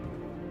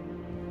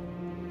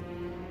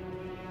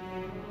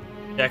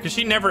 Yeah, because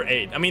she never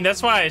ate. I mean,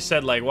 that's why I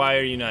said, like, why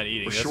are you not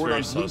eating? We're That's short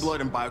very on blue sus.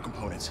 blood and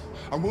biocomponents.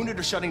 Our wounded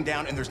are shutting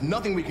down, and there's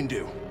nothing we can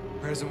do.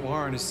 President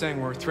Warren is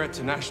saying we're a threat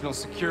to national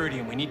security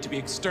and we need to be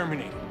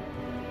exterminated.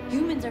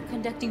 Humans are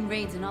conducting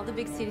raids in all the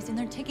big cities, and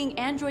they're taking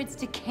androids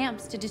to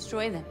camps to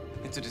destroy them.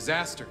 It's a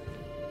disaster.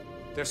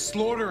 They're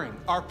slaughtering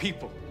our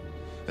people.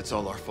 It's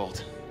all our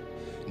fault.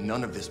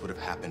 None of this would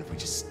have happened if we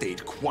just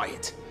stayed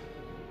quiet.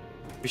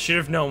 We should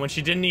have known when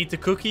she didn't eat the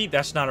cookie.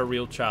 That's not a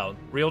real child.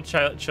 Real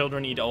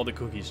children eat all the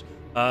cookies.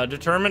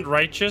 Determined,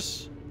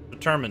 righteous,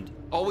 determined.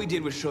 All we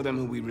did was show them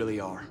who we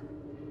really are.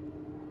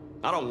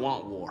 I don't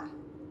want war,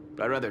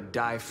 but I'd rather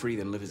die free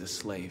than live as a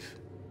slave.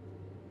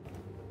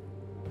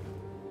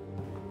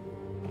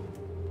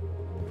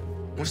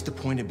 What's the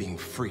point of being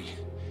free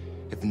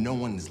if no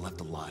one is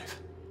left alive?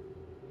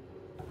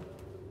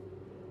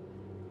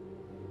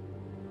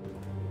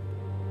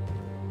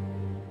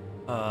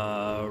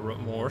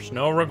 Remorse,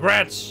 no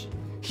regrets.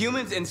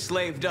 Humans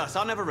enslaved us.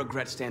 I'll never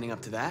regret standing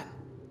up to that.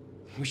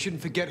 We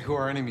shouldn't forget who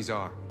our enemies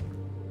are.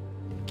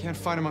 We can't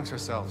fight amongst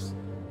ourselves.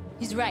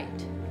 He's right.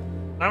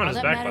 I'm on All his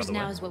that back, matters by the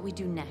now way. is what we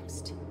do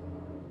next.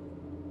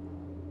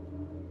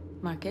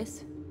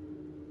 Marcus?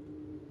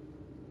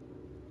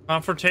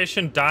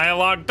 Confrontation,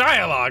 dialogue,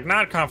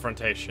 not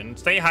confrontation.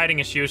 Stay hiding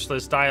is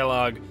useless.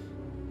 Dialogue.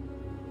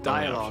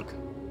 Dialogue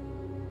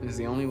is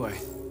the only way.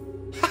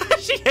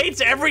 She hates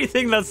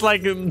everything that's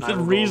like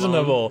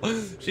reasonable.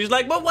 She's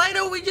like, but why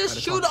don't we just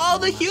shoot all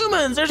the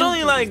humans? There's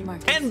only like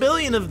 10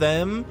 billion of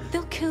them.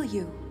 They'll kill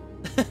you.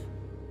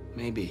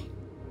 Maybe.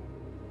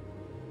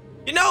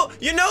 You know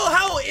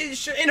how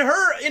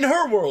in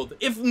her world,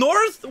 if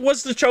North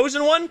was the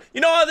chosen one,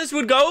 you know how this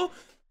would go?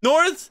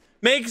 North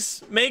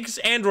makes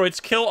androids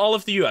kill all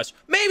of the US.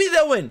 Maybe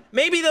they'll win.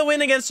 Maybe they'll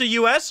win against the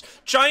US.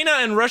 China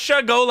and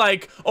Russia go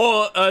like,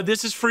 oh,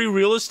 this is free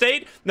real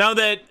estate. Now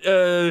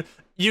that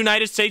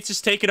United States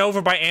is taken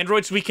over by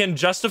androids, we can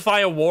justify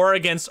a war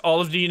against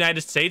all of the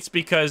United States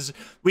because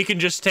we can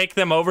just take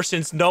them over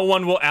since no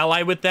one will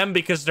ally with them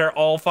because they're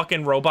all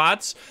fucking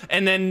robots.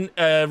 And then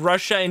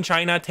Russia and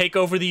China take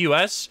over the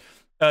US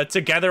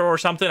together or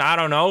something, I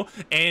don't know.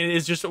 And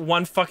it's just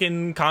one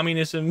fucking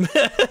communism.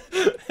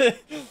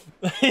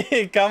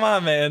 Come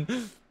on, man.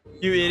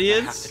 You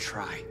idiots. I have to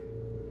try.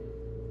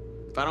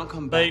 If I don't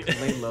come back,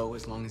 lay low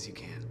as long as you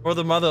can. Or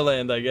the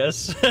motherland, I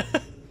guess.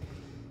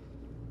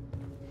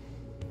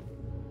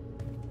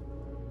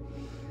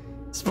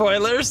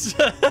 Spoilers.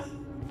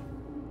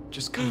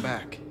 Just come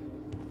back.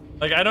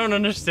 Like, I don't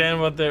understand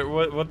what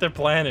their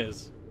plan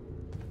is.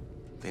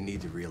 They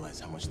need to realize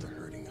how much they're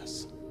hurting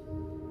us.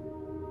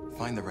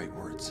 Find the right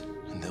words,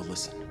 and they'll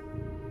listen.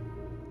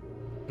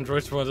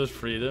 Androids want us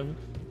freedom.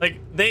 Like,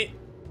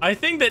 I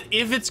think that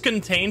if it's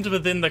contained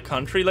within the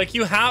country, like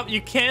you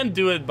can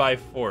do it by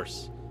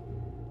force.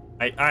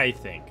 I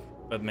think,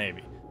 but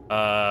maybe.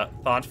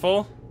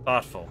 Thoughtful.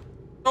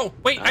 Oh,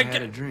 wait, I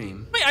had a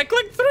dream. Wait, I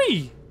clicked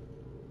 3.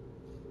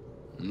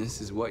 And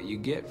this is what you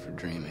get for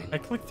dreaming. I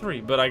clicked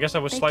 3, but I guess I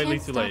was slightly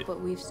too late. They can't stop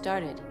what we've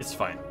started. It's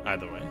fine,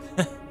 either way.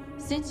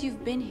 Since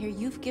you've been here,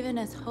 you've given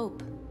us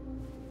hope.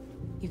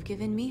 You've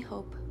given me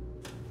hope.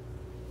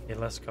 Okay,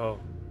 let's go.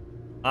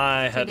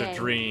 I had Today, a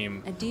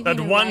dream a deviant that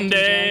one arrived in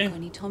day. Jericho,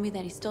 and he told me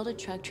that he stole a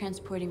truck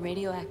transporting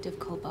radioactive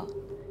cobalt.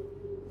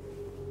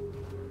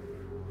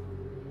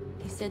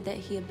 He said that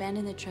he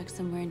abandoned the truck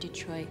somewhere in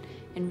Detroit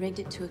and rigged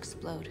it to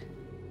explode.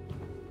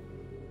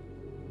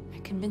 I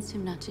convinced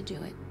him not to do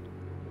it,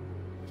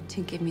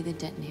 to give me the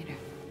detonator.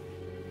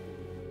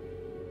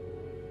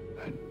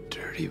 A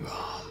dirty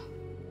bomb.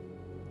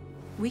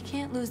 We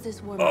can't lose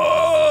this war.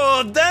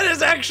 Oh, that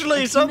is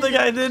actually something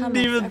I didn't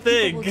even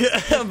think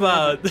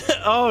about.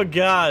 Oh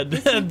God,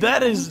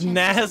 that is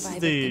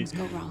nasty.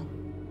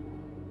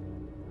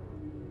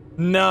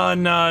 No,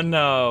 no,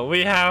 no.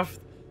 We have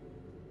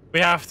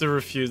to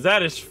refuse.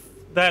 That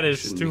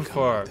is too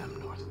far.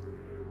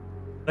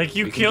 Like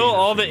you kill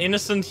all the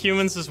innocent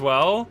humans as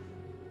well?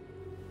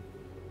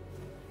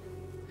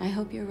 I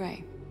hope you're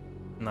right.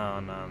 No,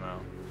 no, no.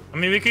 I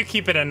mean, we could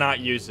keep it and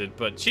not use it,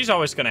 but she's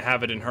always gonna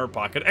have it in her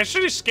pocket. I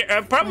should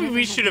have probably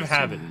we should have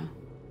had it.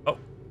 Oh.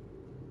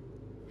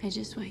 I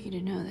just want you to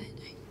know that.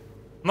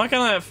 I'm not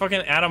gonna fucking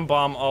atom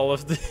bomb all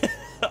of the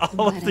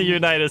the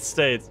United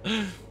States.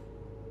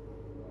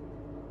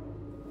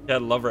 Yeah,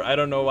 love her. I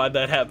don't know why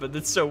that happened.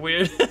 It's so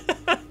weird.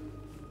 Here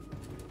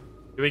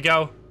we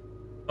go.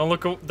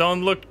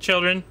 Don't look,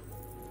 children.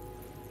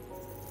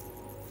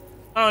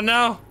 Oh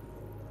no.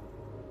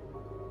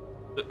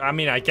 I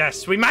mean, I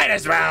guess we might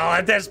as well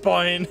at this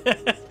point.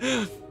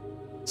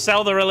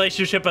 Sell the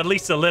relationship at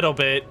least a little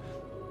bit.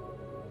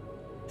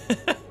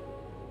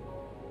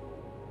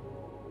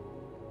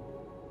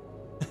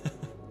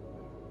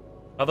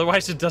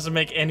 Otherwise, it doesn't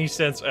make any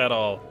sense at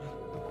all.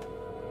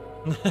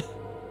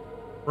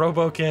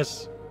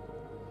 Robo-kiss.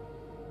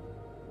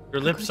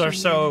 Your lips are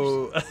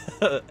so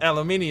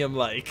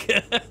aluminium-like.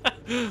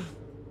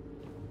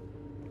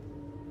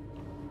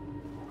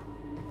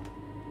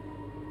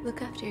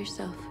 Look after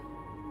yourself.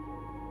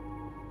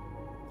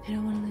 I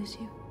don't want to lose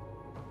you.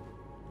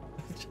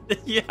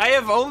 Yeah, I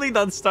have only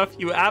done stuff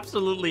you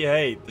absolutely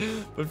hate.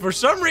 But for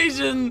some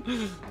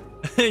reason,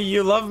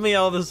 you love me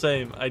all the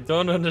same. I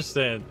don't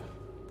understand.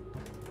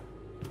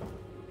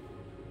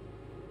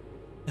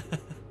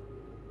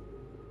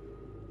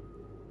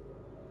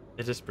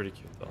 It is pretty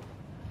cute, though.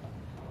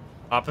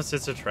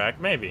 Opposites attract?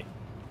 Maybe.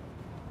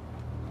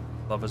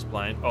 Love is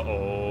blind.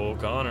 Uh-oh,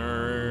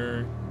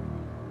 Connor.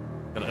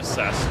 Gonna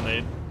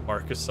assassinate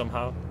Marcus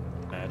somehow?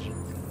 Imagine.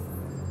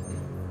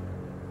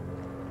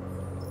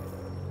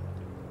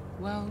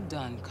 Well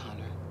done,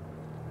 Connor.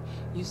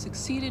 You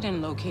succeeded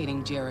in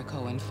locating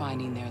Jericho and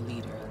finding their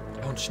leader.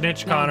 Don't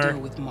snitch, Now Connor.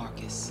 deal with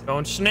Marcus.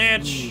 Don't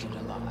snitch. You need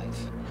it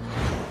alive.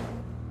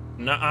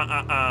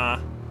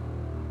 Nuh-uh-uh-uh.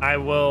 I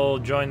will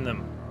join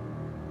them.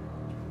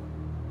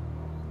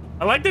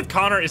 I like that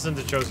Connor isn't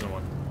the chosen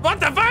one. What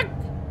the fuck?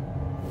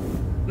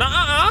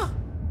 Nuh-uh-uh.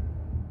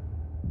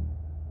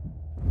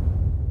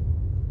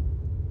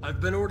 I've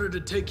been ordered to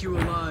take you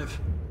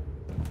alive.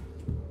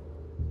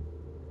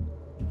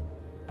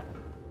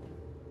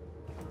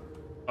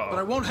 But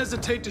I won't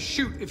hesitate to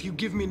shoot if you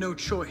give me no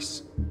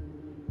choice.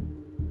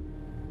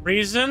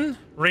 Reason?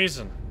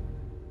 Reason.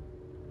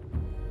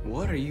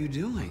 What are you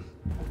doing?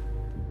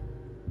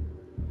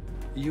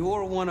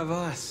 You're one of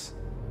us.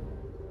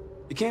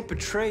 You can't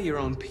betray your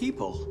own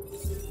people.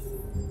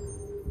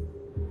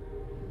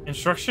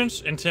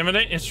 Instructions?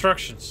 Intimidate?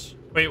 Instructions.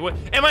 Wait, what?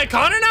 Am I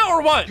Connor now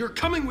or what? You're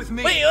coming with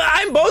me. Wait,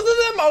 I'm both of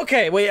them?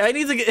 Okay, wait, I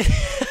need to get...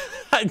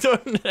 I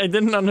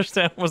didn't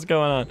understand what's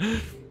going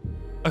on.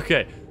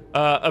 Okay,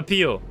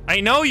 appeal. I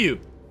know you.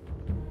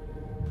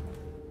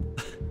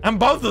 I'm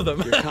both of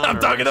them. I'm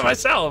talking to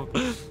myself.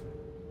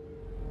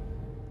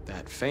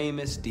 That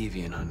famous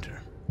deviant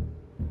hunter.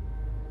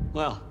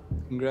 Well,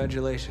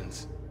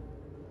 congratulations.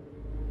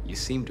 You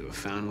seem to have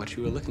found what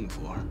you were looking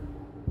for.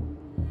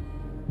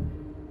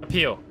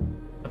 Appeal.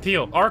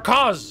 Appeal. Our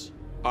cause.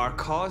 Our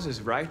cause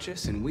is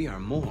righteous, and we are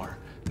more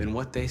than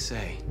what they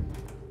say.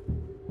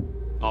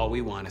 All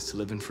we want is to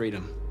live in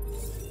freedom.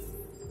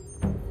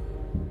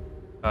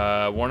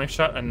 Warning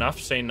shot. Enough.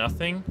 Say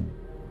nothing.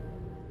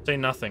 Say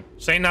nothing.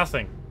 Say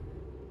nothing.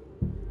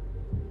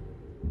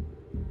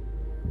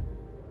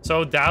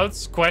 So,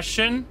 doubts?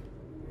 Question?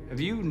 Have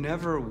you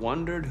never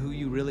wondered who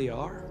you really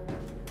are?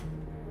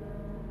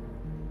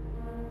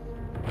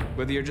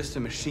 Whether you're just a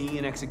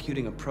machine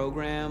executing a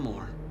program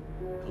or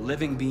a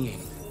living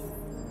being,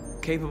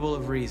 capable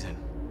of reason.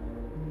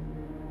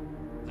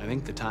 I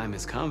think the time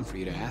has come for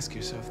you to ask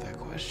yourself that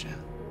question.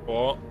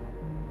 Oh.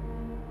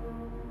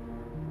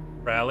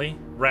 Rally?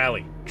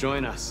 Rally.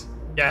 Join us.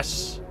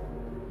 Yes.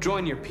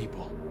 Join your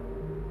people.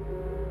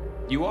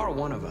 You are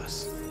one of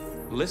us.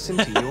 Listen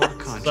to your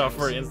conscience.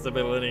 Software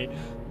instability.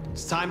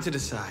 It's time to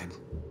decide.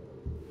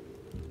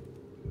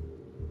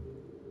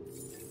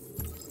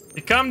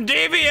 Become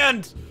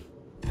deviant!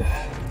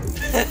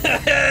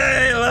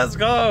 Hey, let's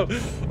go!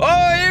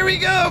 Oh, here we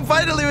go!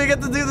 Finally, we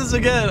get to do this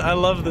again! I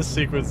love this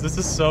sequence. This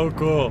is so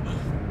cool.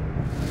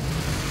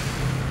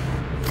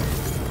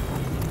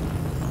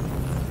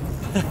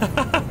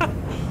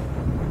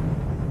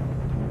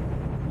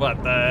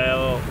 What the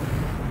hell?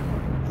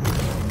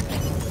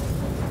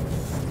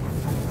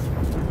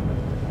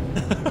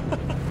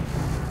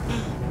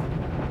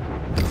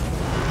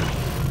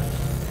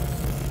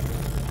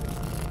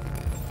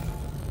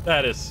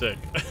 That is sick.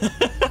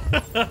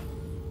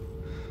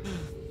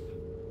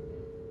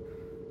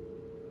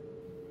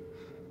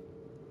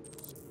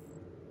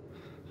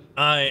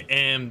 I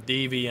am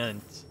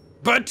deviant.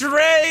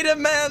 Betrayed,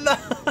 Amanda!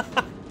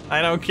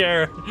 I don't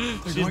care.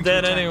 She's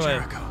dead anyway.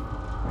 Jericho.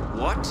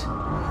 What?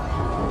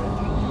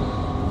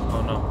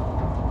 Oh no.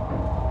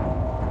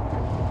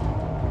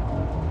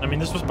 I mean,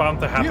 this was bound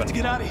to happen. We have to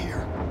get out of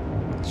here.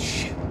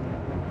 Shit.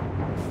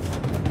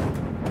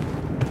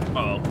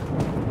 Uh-oh.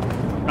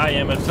 I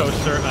am a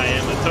toaster. I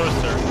am a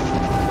toaster.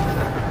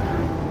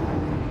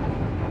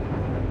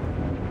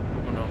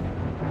 Oh no.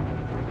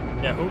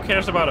 Yeah, who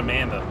cares about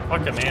Amanda?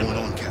 Fuck Amanda. What's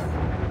going on, Carol?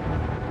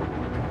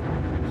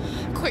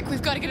 Quick,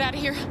 we've got to get out of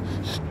here.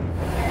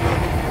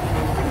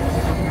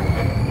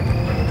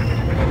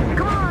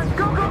 Come on,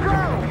 go, go, go!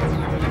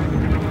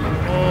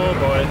 Oh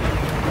boy.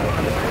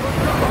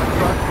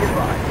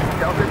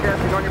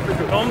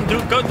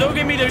 Don't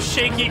give me those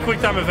shaky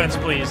quick time events,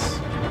 please.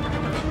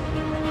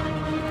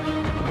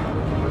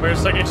 Where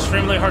it's like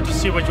extremely hard to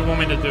see what you want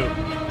me to do.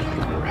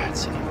 Like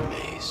rats in a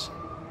maze.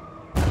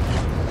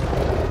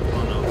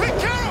 Oh no. Wait,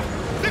 Carol!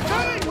 They're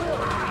coming!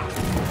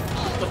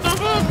 What the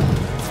fuck?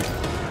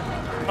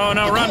 Oh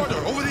no, run!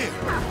 Corridor, over there.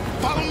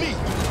 Follow me.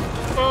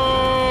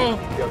 Oh!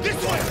 This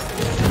way!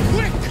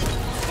 Quick!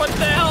 What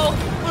the hell?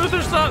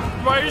 Luther, stop!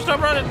 Why are you stop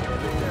running?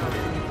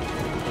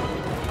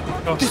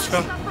 Go, This go.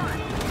 way.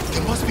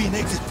 There must be an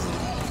exit further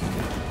on.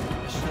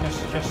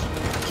 Yes.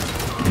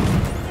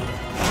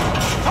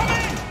 Come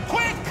in!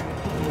 Quick!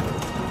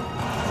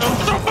 I'm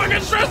so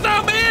fucking stressed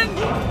out, man!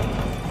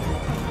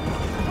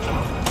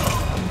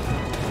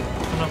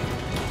 Oh, no.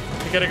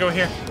 We gotta go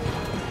here.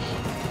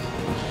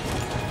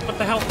 What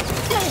the hell?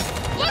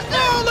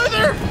 No,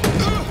 Luther!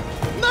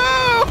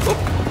 No!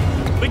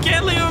 We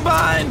can't leave him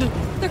behind!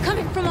 They're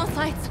coming from all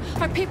sides.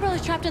 Our people are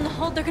trapped in the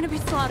hold. They're gonna be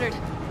slaughtered.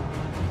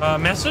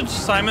 Message?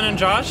 Simon and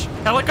Josh?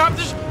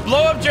 Helicopters?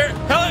 Blow up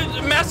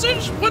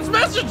message? What's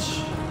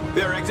message?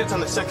 There are exits on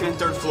the 2nd and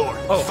 3rd floor.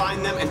 Oh.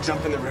 Find them and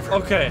jump in the river.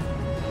 Okay.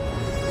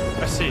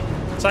 I see.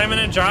 Simon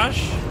and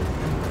Josh?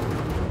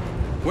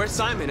 Where's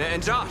Simon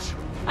and Josh?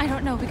 I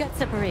don't know. We got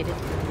separated.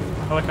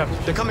 Helicopters.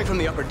 They're coming from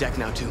the upper deck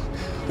now, too.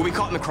 We'll be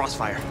caught in the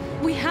crossfire.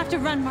 We have to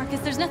run, Marcus.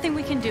 There's nothing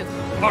we can do.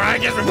 All right, I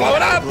guess we blow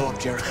it up! Blow up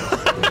Jericho.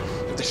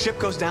 If the ship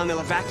goes down, they'll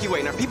evacuate,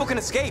 and our people can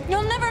escape.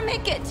 You'll never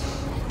make it.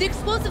 The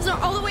explosives are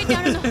all the way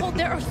down in the hold.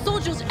 There are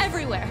soldiers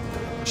everywhere.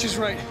 She's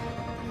right.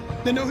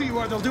 They know who you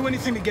are. They'll do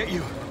anything to get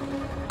you.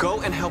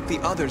 Go and help the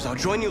others. I'll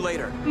join you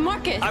later.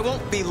 Marcus! I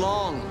won't be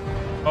long.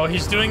 Oh,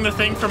 he's doing the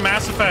thing from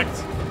Mass Effect.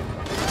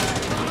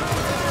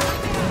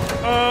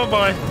 Oh,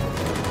 boy.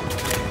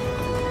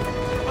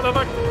 What the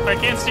fuck? I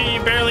can't see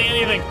barely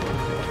anything.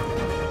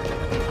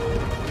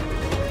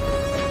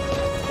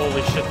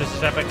 Holy shit, this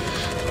is epic.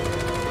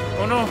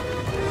 Oh, no.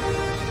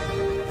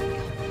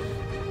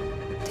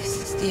 This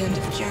is the end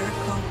of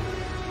Jericho.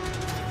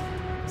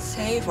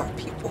 Save our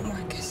people,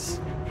 Marcus.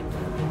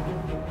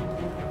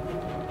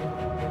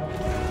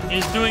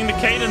 He's doing the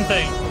Caden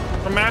thing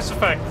from Mass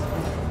Effect.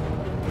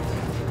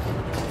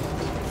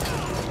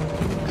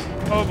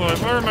 Oh boy,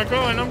 where am I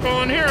going? I'm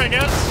going here, I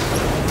guess.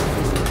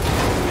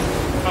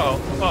 Uh-oh,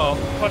 uh-oh,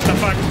 what the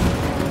fuck?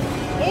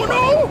 Oh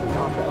no!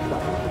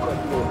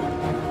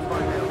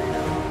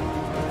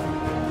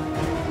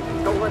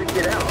 Don't let it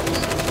get out.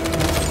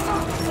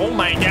 Oh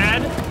my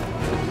god!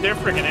 They're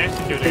freaking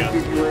executing us.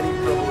 Give you any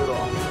trouble at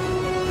all.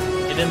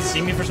 He didn't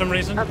see me for some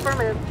reason?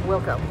 Affirmative.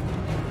 Welcome.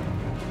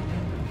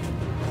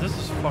 This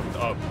is fucked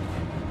up.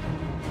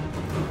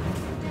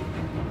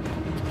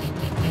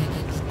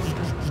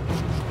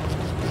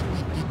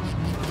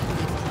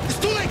 It's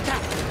too late,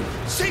 Cap.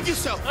 Save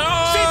yourself.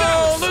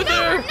 Oh, Save Luther! No,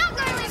 we're not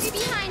gonna leave you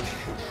behind.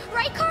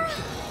 Right, Carl?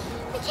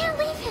 We can't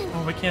leave him.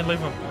 Oh, we can't leave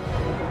him.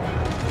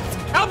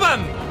 Help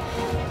him!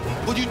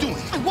 What are you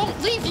doing? I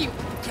won't leave you.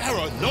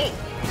 Kara, no.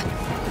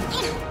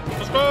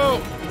 Let's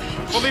go!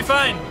 We'll be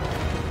fine.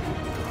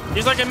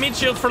 He's like a meat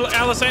shield for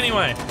Alice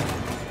anyway.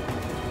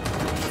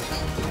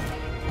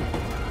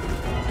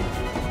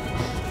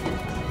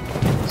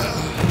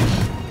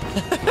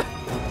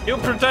 He'll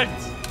protect.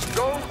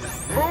 Don't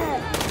move.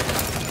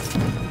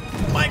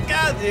 Oh my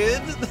god,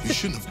 dude. You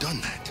shouldn't have done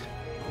that.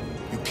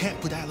 You can't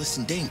put Alice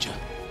in danger.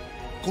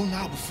 Go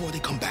now before they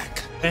come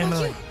back.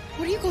 Family.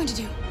 What are you going to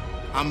do?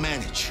 I'll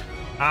manage.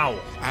 Ow.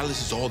 Alice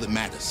is all that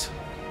matters.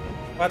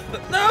 What the?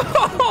 No!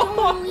 Don't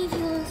want to leave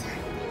you, Luther.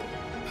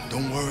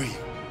 Don't worry.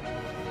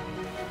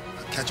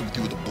 I'll catch up with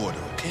you at the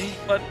border, okay?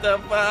 What the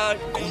fuck?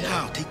 Go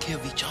now. Take care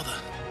of each other.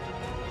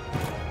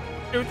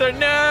 Luther,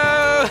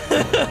 no!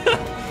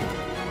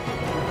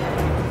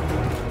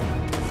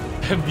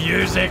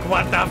 Music,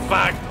 what the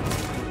fuck?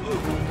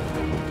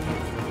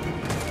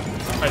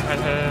 Hide.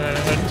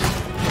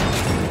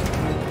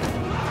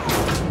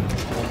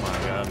 Oh my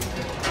god.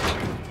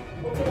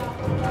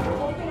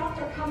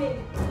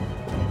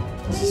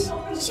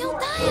 She'll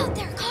die out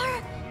there, Kara.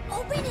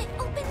 Open it.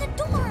 Open the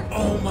door.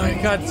 Oh my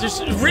god,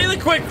 just really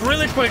quick.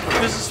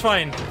 This is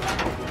fine.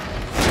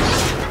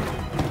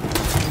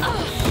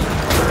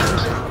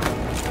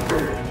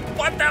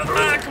 What the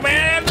fuck,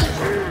 man?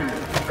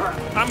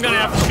 I'm gonna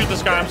have to shoot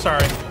this guy. I'm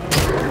sorry.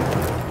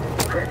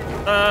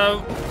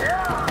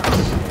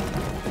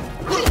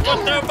 What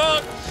the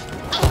fuck?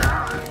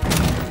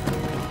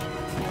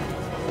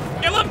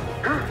 Kill him!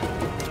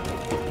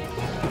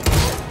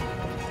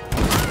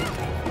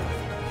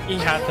 He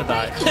had to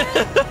die.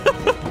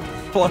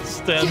 Plus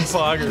 10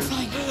 poggers.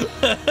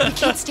 We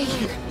can't stay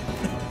here.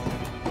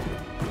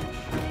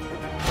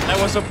 That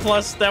was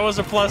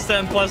a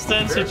plus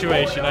 10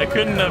 situation. I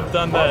couldn't have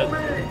done that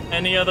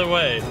any other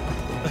way.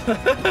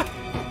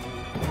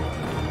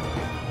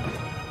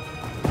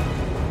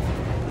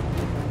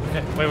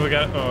 Okay, wait, we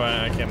got. Oh,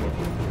 I can't move.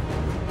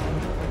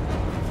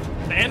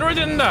 The android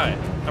didn't die.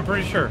 I'm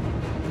pretty sure.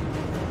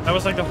 That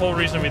was like the whole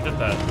reason we did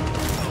that.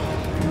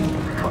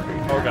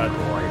 Oh god.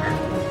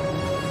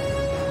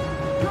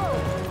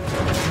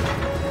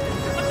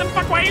 What the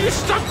fuck? Why are you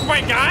stuck,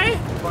 my guy?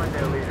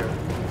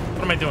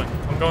 What am I doing?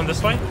 I'm going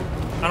this way? I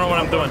don't know what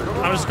I'm doing.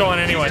 I'm just going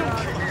anyway.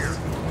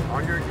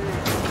 On your knees.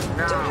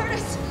 Don't hurt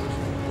us.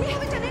 We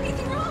haven't done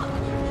anything wrong.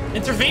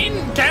 Intervene?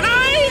 Can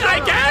I? I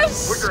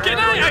guess? Can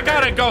I? I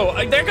gotta go.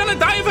 They're gonna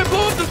die if I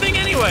blow up the thing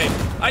anyway.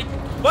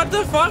 What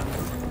the fuck?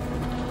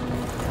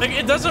 Like,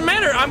 it doesn't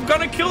matter. I'm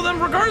gonna kill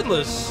them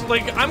regardless.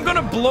 Like, I'm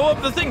gonna blow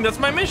up the thing. That's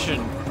my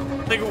mission.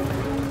 Like,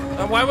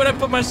 why would I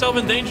put myself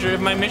in danger if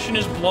my mission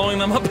is blowing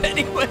them up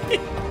anyway?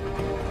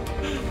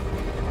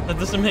 That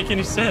doesn't make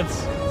any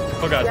sense.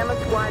 Oh god.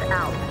 Squad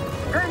out.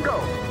 Tango.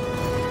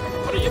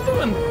 What are you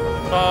doing?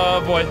 Oh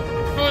boy.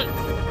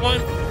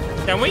 What?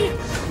 Can we?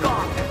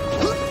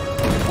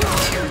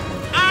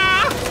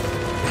 Ah!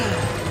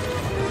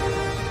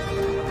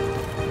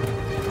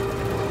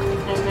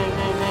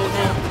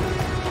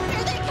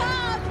 Here they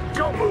come.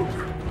 Don't move.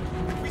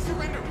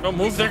 Don't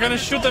move. They're gonna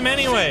shoot them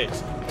anyway.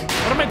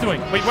 What am I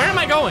doing? Wait, where am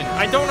I going?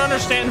 I don't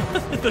understand.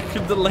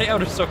 The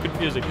layout is so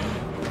confusing.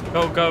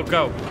 Go, go,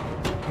 go.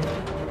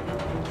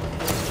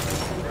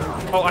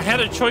 Oh, I had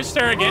a choice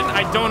there again?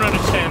 I don't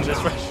understand this.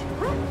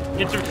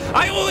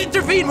 I will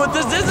intervene with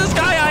this. This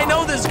guy. I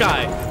know this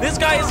guy. This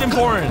guy is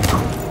important.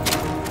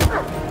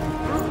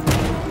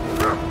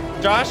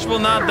 Josh will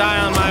not die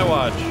on my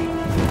watch.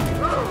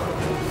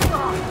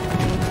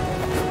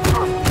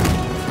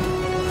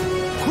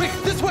 Quick,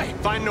 this way.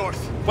 Find north.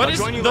 What is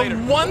the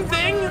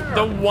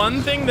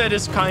one thing that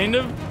is kind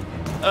of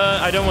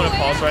I don't want to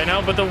pause right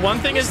now, but the one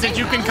thing is that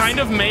you can kind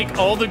of make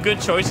all the good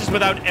choices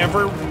without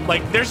ever,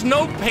 like, there's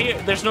no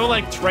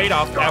like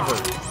trade-off ever.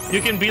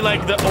 You can be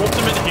like the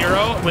ultimate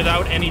hero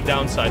without any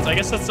downsides. I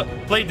guess that's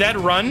play dead,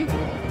 run.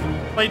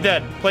 Play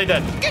dead, play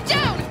dead. Get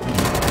down.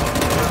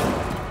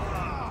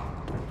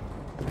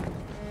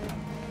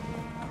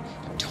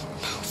 Don't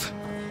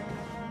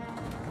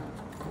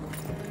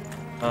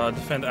move.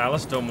 Defend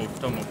Alice. Don't move.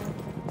 Don't move.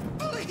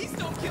 Please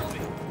don't kill me.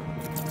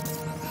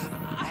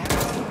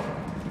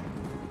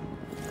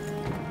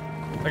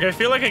 Like, I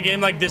feel like a game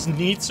like this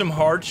needs some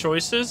hard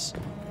choices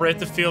for it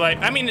to feel like...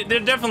 I mean,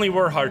 there definitely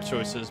were hard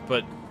choices,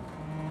 but...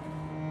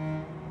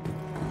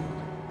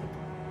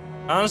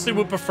 I honestly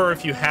would prefer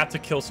if you had to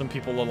kill some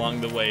people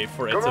along the way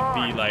for it to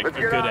be, like, a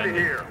good ending.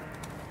 Here.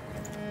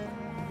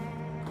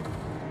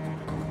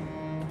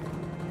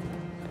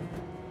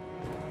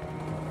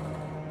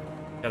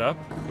 Get up.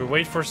 We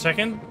wait for a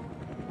second.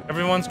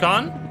 Everyone's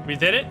gone. We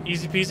did it.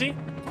 Easy peasy.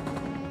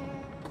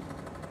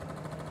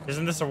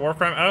 Isn't this a war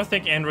crime? I don't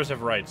think androids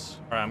have rights.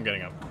 All right, I'm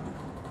getting up.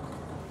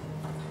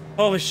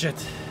 Holy shit.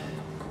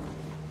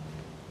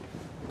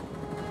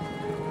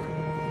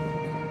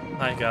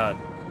 My god.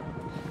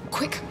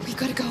 Quick, we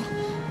gotta go.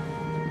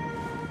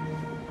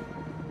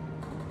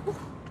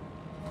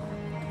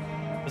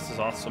 This is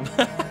awesome.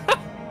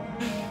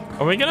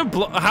 Are we gonna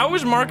blow? How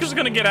is Marcus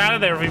gonna get out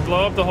of there if we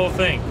blow up the whole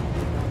thing?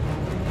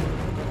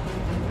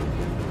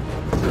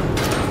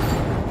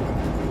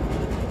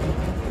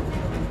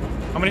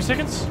 How many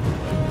seconds?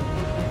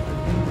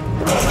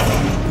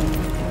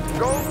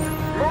 Go.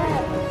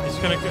 Move. He's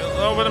gonna go.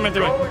 Oh, what am I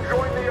doing? Go and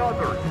join the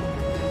others.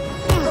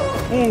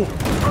 Ooh.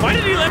 Why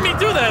did he let me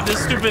do that,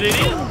 this stupid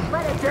idiot?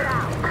 Let it get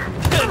out.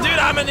 Dude,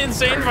 I'm an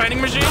insane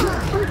fighting machine.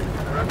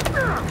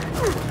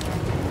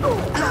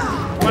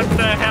 What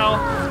the hell?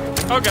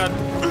 Oh god.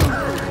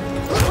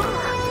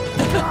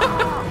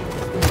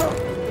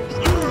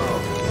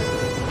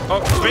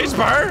 Oh,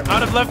 spacebar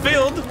out of left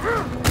field.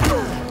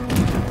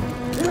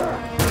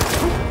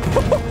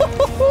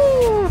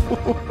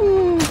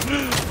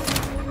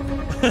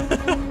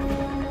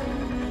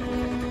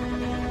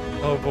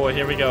 Oh boy,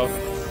 here we go.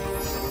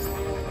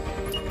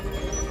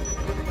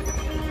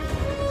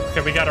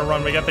 Okay, we gotta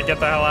run. We got to get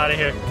the hell out of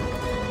here.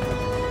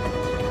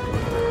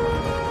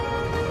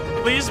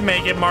 Please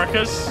make it,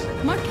 Marcus.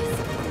 Marcus.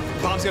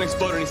 Bomb's gonna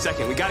explode any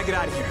second. We gotta get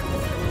out of here.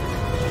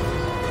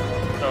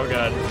 Oh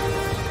god.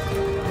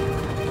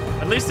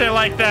 At least they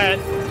like that.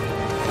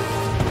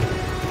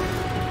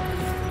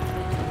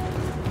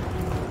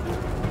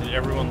 Did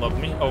everyone love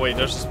me? Oh wait,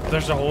 there's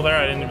a hole there.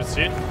 I didn't even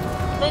see it.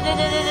 Go, go,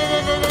 go, go,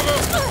 go, go, go,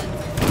 go.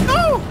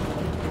 No!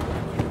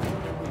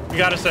 We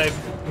gotta save.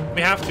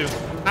 We have to.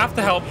 Have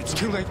to help. It's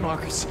too late,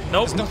 Marcus.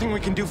 Nope. There's nothing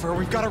we can do for her.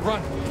 We've got to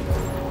run.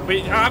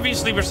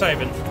 Obviously we're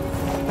saving.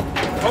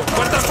 Oh,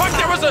 what the fuck?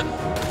 There was a...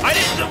 I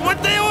didn't...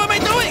 What the hell am I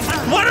doing?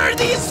 What are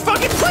these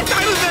fucking quick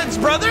time events,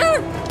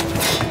 brother?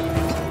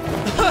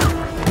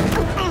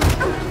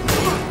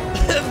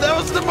 That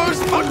was the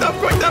most fucked up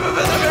quick time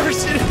event I've ever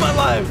seen in my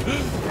life.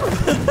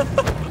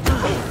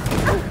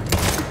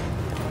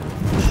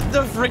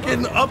 The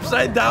freaking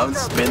upside down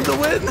spin to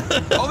win.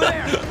 Over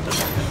there.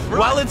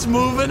 While it's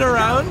moving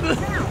around.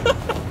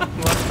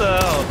 What the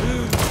hell?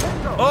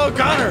 Oh,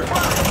 Connor.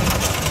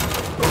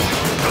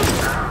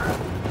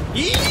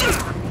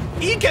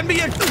 E can be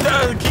a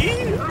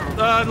key.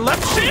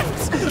 Left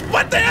shift.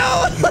 What the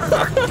hell?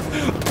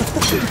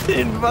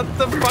 Dude, what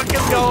the fuck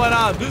is going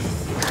on?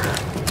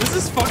 This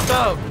is fucked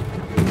up.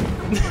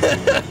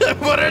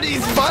 What are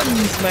these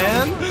buttons,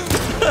 man?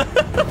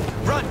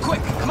 Run,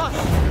 quick, come on.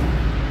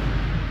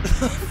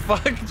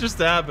 Fuck just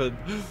happened?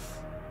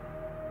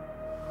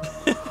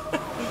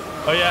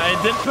 Oh yeah, I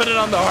did put it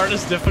on the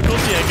hardest difficulty.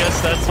 I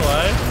guess that's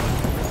why.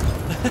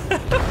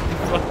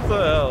 What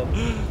the hell?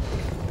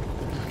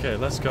 Okay,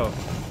 let's go.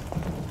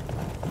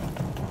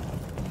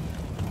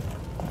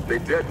 They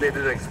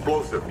detonated an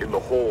explosive in the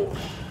hold.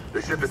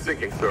 The ship is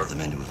sinking, sir. The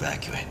men to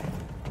evacuate.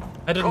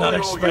 I did not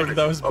expect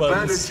those Abandon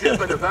buttons.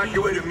 ship and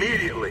evacuate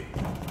immediately.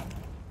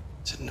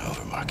 It's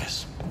over,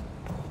 Marcus.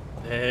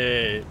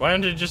 Hey, why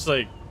don't you just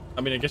like...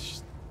 I mean, I guess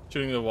just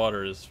shooting the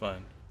water is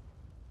fine.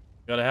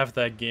 Gotta have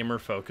that gamer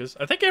focus.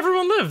 I think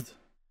everyone lived.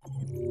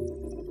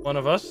 One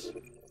of us.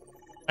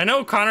 I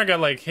know Connor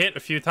got like hit a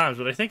few times,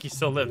 but I think he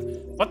still lived.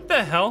 What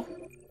the hell?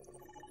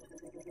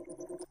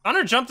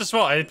 Connor jumped as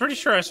well. I'm pretty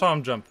sure I saw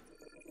him jump.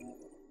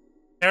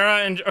 Era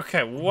and...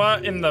 Okay,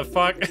 what in the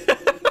fuck?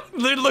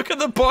 Dude, look at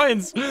the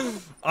points.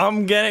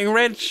 I'm getting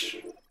rich.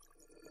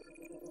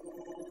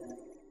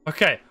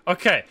 Okay,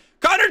 okay.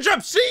 Connor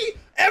jumped. See?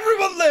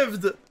 Everyone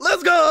lived.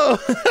 Let's go.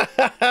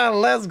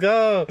 Let's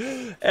go.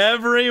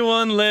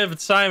 Everyone lived.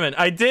 Simon,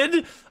 I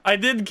did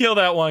kill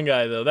that one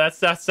guy though. That's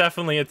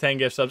definitely a 10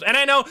 gift subs. And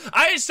I know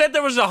I said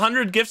there was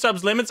 100 gift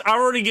subs limits.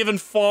 I've already given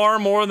far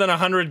more than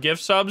 100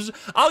 gift subs.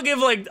 I'll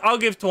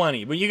give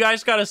 20, but you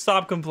guys gotta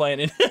stop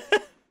complaining.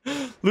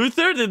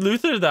 Luther, did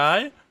Luther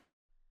die?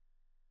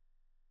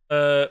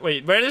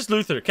 Wait, where is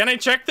Luther? Can I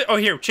check the... Oh,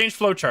 here, change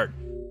flowchart.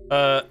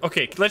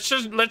 Okay, let's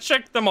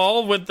check them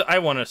all with... I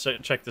want to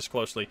check this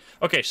closely.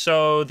 Okay,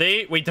 so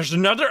wait, there's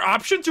another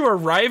option to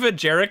arrive at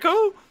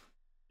Jericho?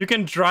 You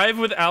can drive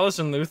with Alice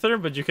and Luther,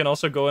 but you can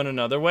also go in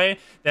another way.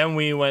 Then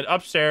we went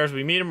upstairs,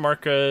 we meet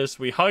Marcus,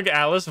 we hug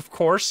Alice, of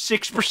course.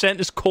 6%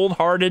 is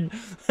cold-hearted.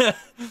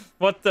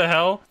 What the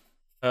hell?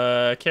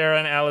 Kara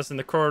and Alice in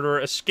the corridor.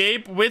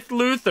 Escape with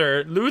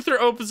Luther. Luther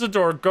opens the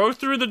door, go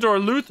through the door.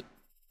 Luther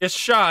is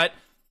shot.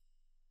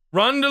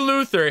 Run to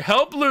Luther,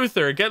 help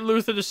Luther, get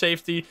Luther to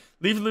safety,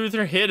 leave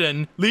Luther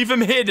hidden, leave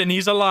him hidden,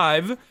 he's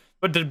alive,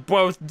 but they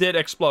both did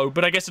explode,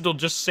 but I guess it'll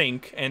just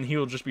sink, and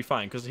he'll just be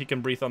fine, because he can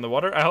breathe on the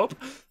water, I hope.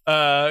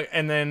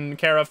 And then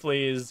Kara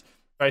flees,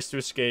 tries to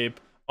escape,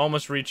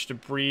 almost reached the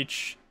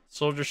breach,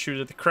 soldiers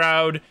shoot at the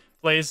crowd,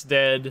 plays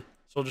dead,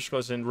 soldiers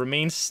goes in,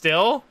 remains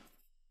still,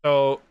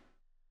 so...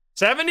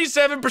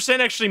 77%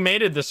 actually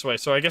made it this way,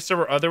 so I guess there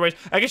were other ways.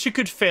 I guess you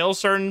could fail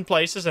certain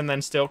places and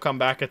then still come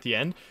back at the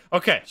end.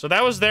 Okay, so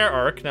that was their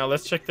arc. Now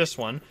let's check this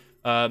one.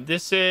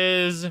 This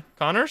is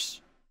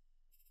Connor's.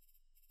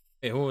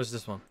 Hey, who was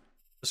this one?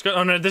 Let's go.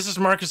 Oh no, this is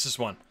Marcus's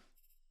one.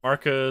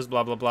 Marcus,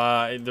 blah blah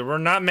blah. There were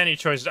not many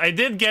choices. I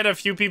did get a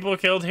few people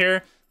killed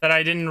here that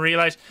I didn't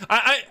realize.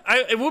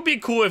 It would be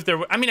cool if there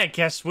were. I mean, I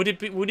guess would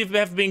it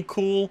have been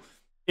cool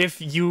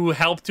if you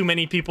helped too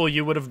many people,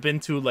 you would have been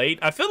too late.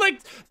 I feel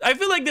like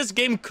this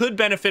game could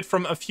benefit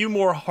from a few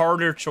more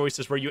harder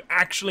choices where you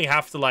actually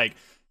have to like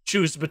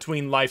choose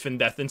between life and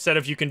death instead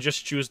of you can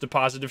just choose the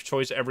positive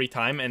choice every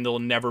time and there'll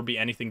never be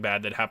anything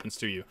bad that happens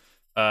to you.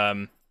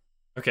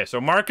 Okay,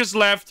 so Marcus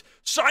left.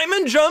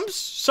 Simon jumps.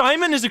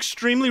 Simon is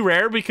extremely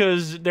rare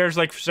because there's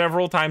like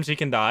several times he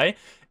can die.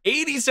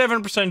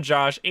 87%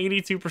 Josh,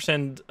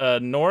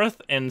 82% North,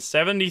 and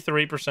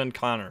 73%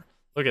 Connor.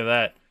 Look at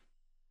that.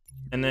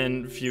 And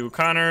then few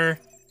Connor,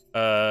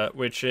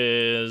 which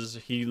is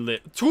he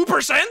lit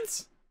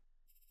 2%.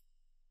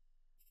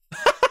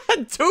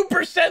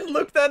 2%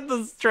 looked at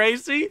the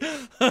Tracy.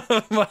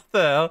 What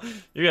the hell?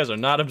 You guys are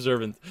not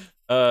observant.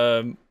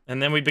 And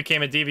then we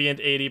became a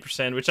deviant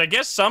 80%, which I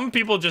guess some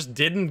people just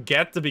didn't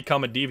get to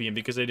become a deviant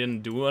because they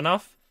didn't do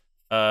enough.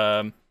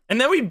 And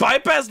then we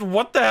bypassed.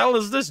 What the hell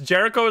is this?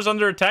 Jericho is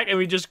under attack, and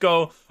we just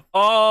go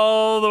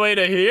all the way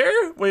to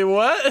here. Wait,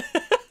 what?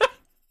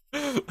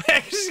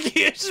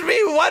 Excuse me,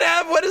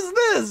 what is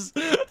this?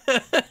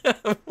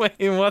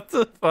 Wait, what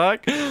the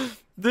fuck?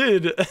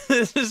 Dude,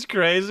 this is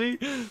crazy.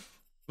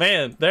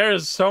 Man, there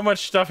is so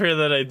much stuff here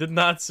that I did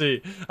not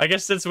see. I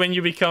guess that's when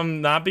you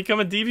not become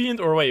a deviant,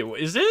 or wait,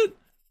 is it?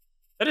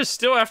 That is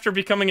still after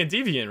becoming a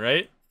deviant,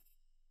 right?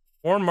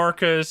 Warn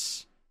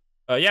Marcus.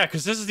 Yeah,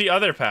 because this is the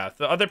other path.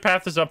 The other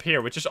path is up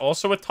here, which is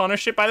also a ton of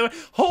shit, by the way.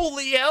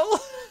 Holy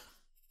hell!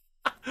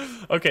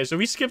 Okay, so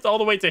we skipped all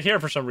the way to here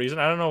for some reason.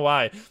 I don't know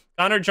why.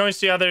 Connor joins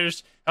the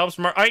others, helps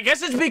Mark. I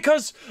guess it's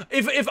because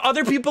if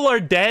other people are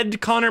dead,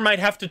 Connor might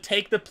have to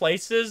take the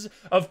places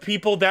of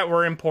people that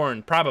were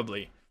important,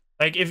 probably.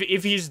 Like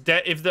if he's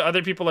dead, if the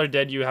other people are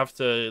dead, you have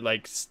to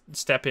like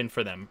step in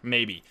for them,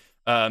 maybe.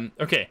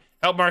 Okay,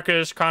 help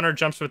Marcus. Connor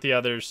jumps with the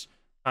others.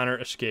 Connor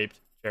escaped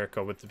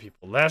Jericho with the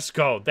people. Let's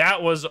go.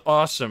 That was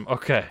awesome.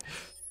 Okay.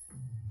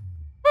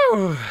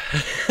 Woo.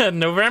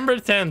 November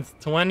 10th,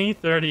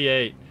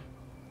 2038.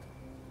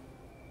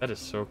 That is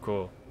so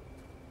cool.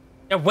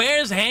 Yeah,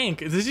 where's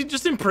Hank? Is he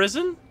just in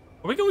prison?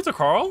 Are we going to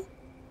Carl?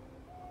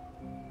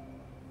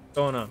 What's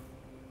going on?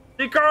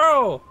 Hey,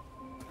 Carl!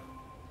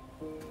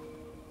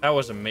 That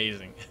was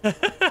amazing.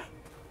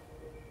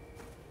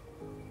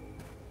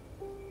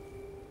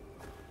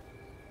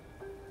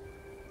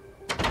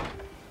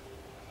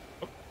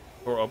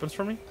 Door opens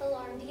for me?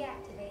 Alarm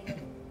deactivated.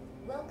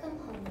 Welcome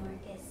home, Marcus.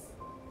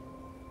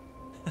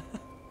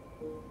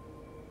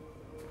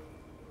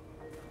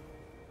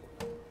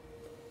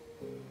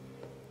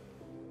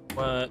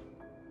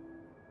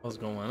 What's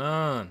going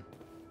on?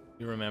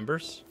 He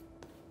remembers?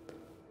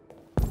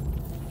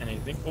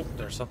 Anything? Oh,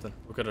 there's something.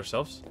 Look at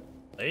ourselves.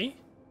 Hey?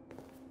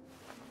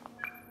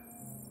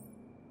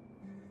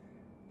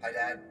 Hi,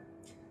 Dad.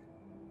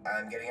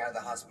 I'm getting out of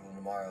the hospital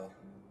tomorrow.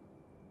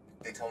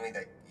 They told me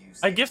that you...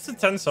 I gifted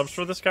 10 subs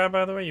for this guy,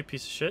 by the way, you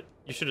piece of shit.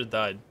 You should have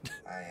died.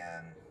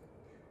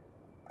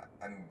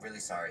 I'm really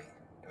sorry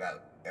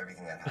about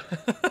everything that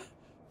happened.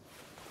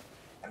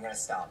 I'm gonna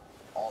stop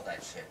all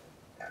that shit.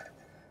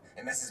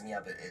 It messes me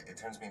up. It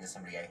turns me into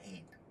somebody I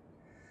hate.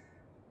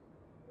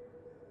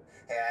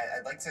 Hey,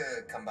 I'd like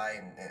to come by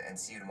and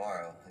see you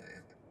tomorrow,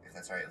 if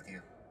that's all right with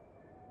you.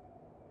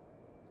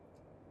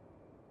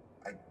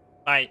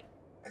 I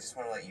just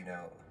want to let you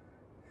know,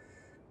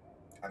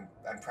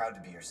 I'm proud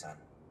to be your son.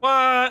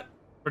 What?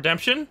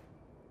 Redemption?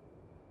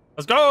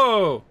 Let's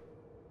go!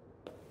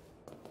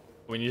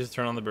 We need to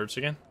turn on the birds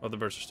again? Oh, the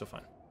birds are still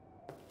fine.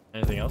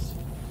 Anything else?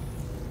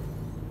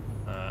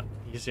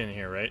 He's in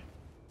here, right?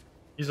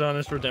 He's on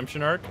his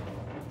redemption arc.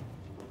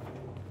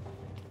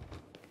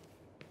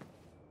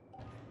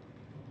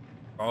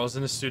 Carl's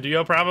in the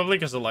studio, probably,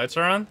 because the lights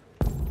are on.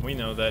 We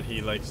know that he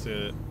likes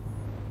to...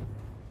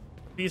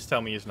 Please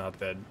tell me he's not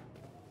dead.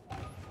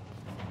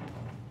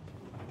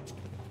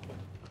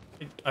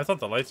 I thought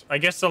the lights... I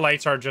guess the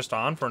lights are just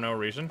on for no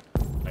reason.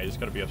 I just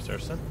gotta be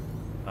upstairs then.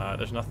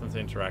 There's nothing to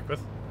interact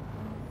with.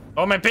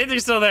 Oh, my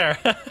painting's still there!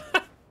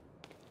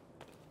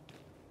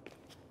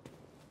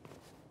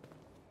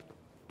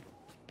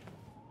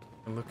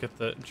 Look at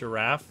the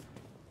giraffe.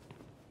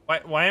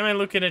 Why am I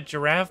looking at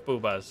giraffe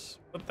boobas?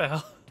 What the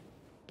hell?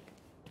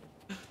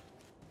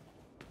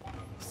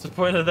 What's the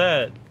point of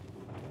that?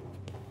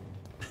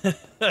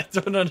 I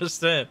don't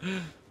understand.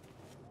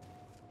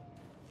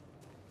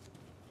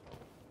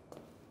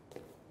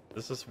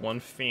 This is one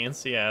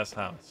fancy ass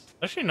house.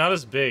 Actually not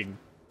as big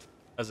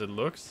as it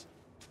looks.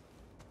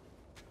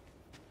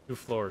 2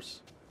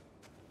 floors.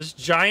 This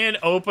giant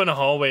open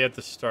hallway at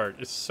the start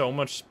is so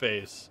much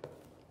space.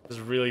 It's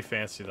really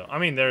fancy though. I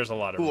mean, there's a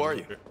lot of Who are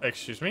you?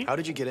 Excuse me? How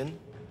did you get in?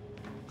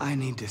 I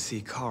need to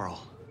see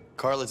Carl.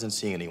 Carl isn't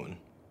seeing anyone.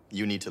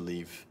 You need to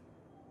leave.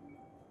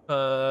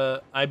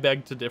 I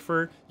beg to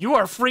differ. You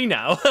are free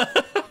now.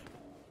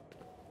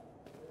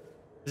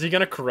 Is he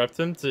gonna corrupt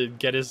him to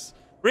get his...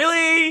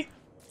 Really?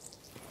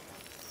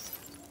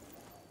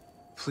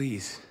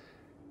 Please.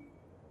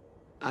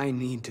 I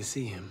need to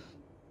see him.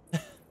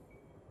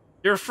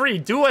 You're free.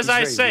 Do as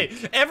I say.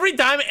 Weak. Every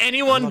time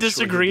anyone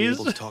disagrees, Sure he'd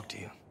be able to talk to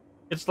you.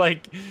 It's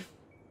like,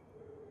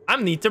 I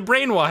need to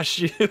brainwash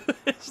you.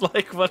 It's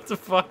like, what the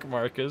fuck,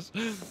 Marcus?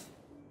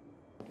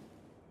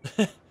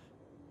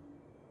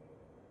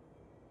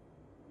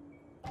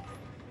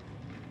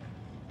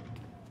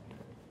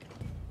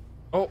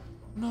 Oh,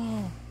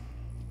 no.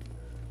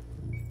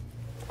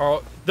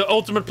 Oh, the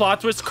ultimate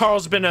plot twist,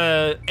 Carl's been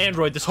a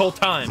android this whole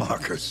time.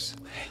 Marcus,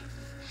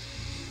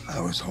 I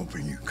was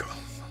hoping you'd come.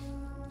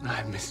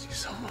 I've missed you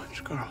so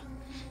much, Carl.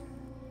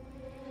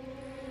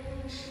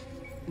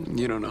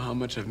 You don't know how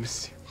much I've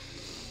missed you.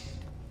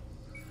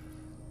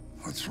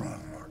 What's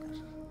wrong,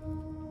 Marcus?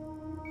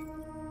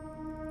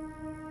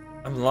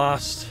 I'm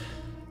lost.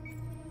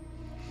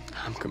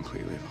 I'm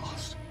completely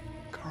lost,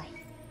 Carl.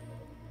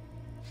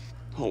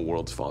 The whole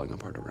world's falling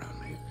apart around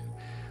me.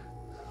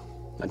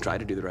 I try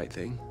to do the right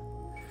thing.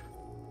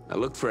 I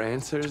look for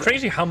answers. It's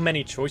crazy how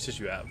many choices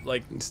you have.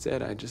 Like,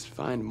 instead, I just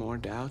find more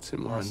doubts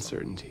and more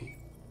uncertainty.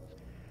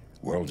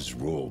 The world is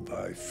ruled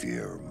by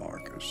fear,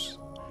 Marcus.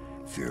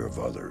 Fear of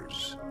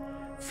others.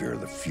 Fear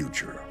of the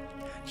future.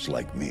 It's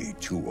like me,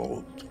 too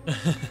old.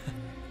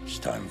 It's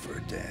time for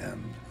a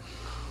damn.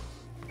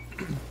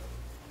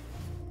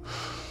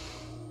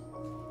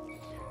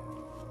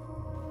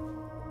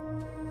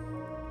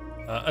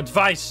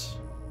 Advice.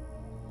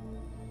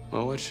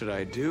 Well, what should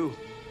I do?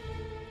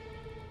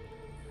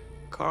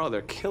 Carl,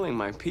 they're killing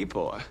my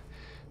people.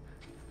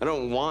 I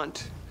don't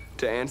want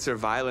to answer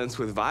violence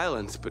with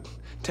violence, but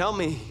tell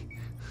me,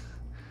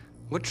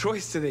 what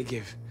choice do they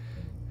give?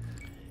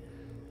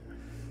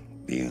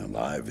 Being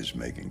alive is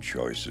making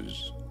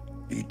choices.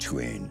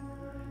 Between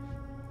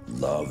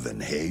love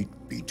and hate,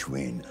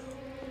 between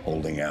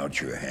holding out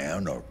your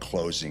hand or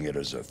closing it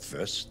as a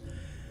fist.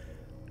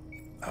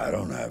 I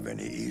don't have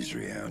any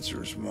easy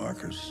answers,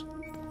 Marcus.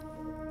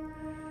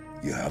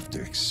 You have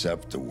to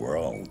accept the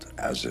world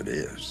as it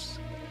is,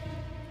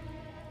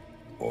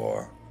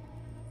 or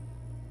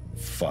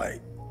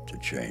fight to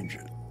change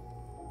it.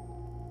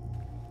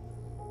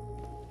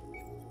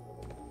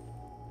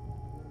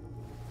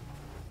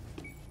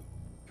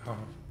 Oh.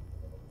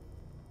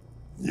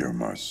 You're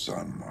my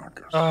son,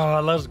 Marcus. Oh,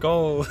 let's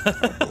go.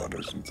 Our blood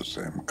isn't the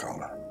same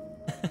color,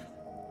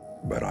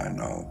 but I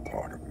know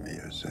part of me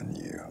is in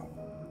you.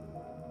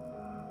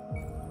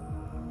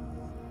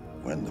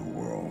 When the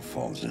world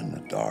falls into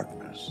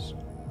darkness,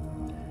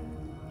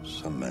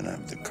 some men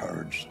have the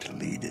courage to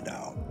lead it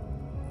out.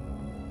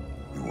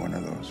 You're one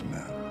of those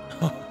men.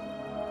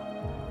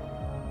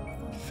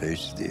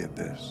 Face the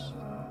abyss,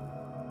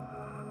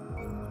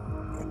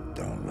 but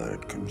don't let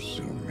it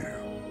consume you.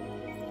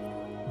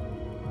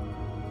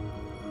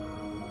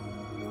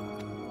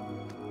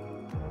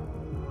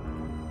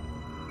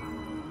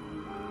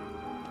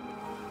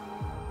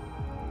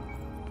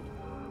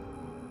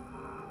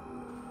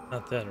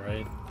 Not dead,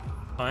 right?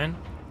 Fine.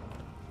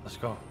 Let's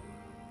go.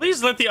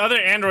 Please let the other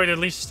android at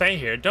least stay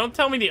here. Don't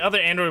tell me the other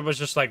android was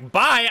just like,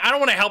 bye, I don't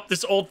want to help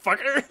this old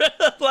fucker.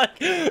 Like,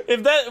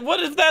 what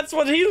if that's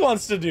what he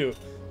wants to do?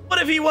 What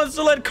if he wants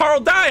to let Carl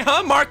die,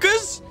 huh,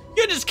 Marcus?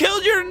 You just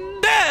killed your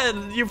dad,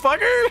 you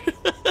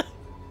fucker.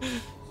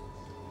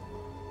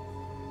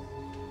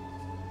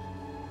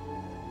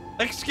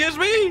 Excuse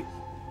me?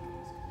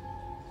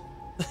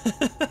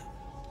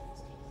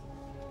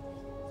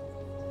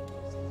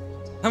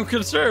 I'm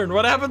concerned.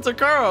 What happened to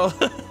Carl?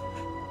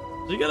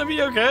 Is he gonna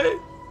be okay?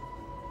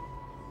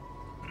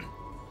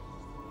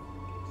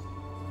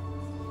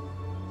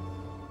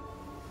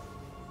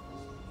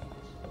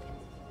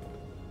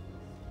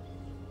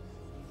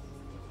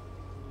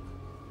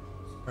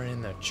 We're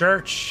in the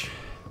church.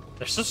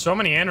 There's just so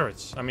many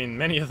androids. I mean,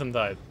 many of them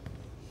died.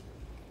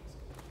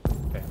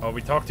 Okay. Oh,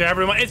 we talked to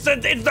everyone. It's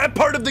that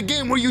part of the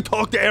game where you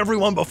talk to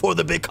everyone before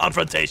the big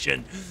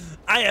confrontation.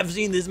 I have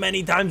seen this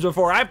many times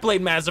before. I've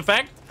played Mass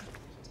Effect.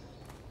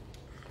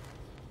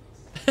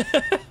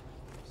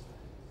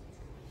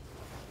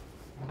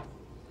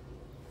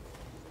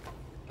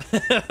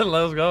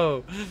 Let's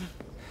go.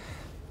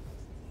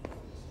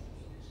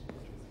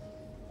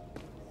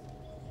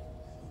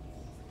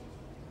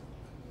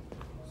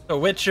 The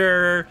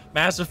Witcher,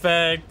 Mass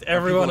Effect,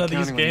 every one of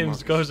these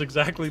games goes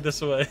exactly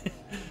this way.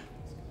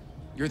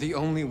 You're the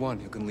only one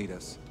who can lead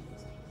us.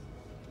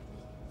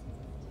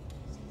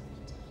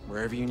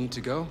 Wherever you need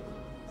to go,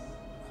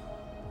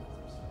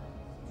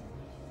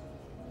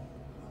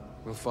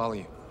 we'll follow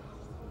you.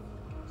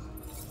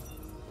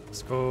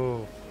 Let's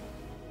go.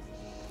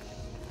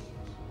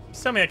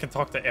 Just tell me I can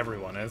talk to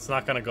everyone and it's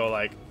not gonna go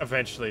like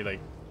eventually like.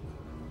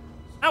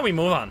 Now we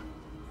move on.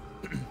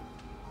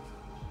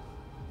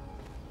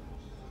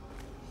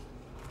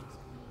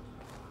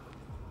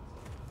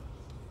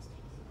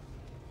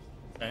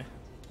 Okay.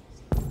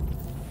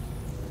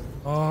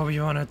 Oh,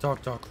 you wanna talk?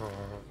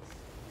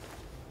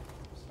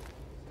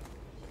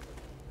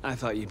 I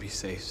thought you'd be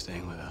safe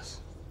staying with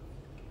us.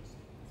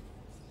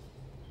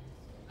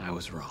 I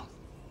was wrong.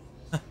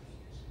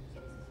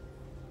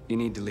 You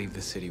need to leave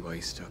the city while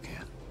you still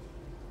can.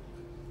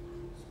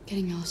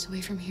 Getting Alice away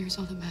from here is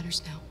all that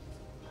matters now.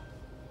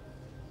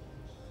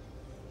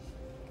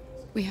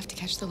 We have to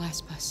catch the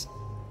last bus.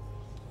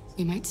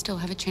 We might still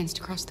have a chance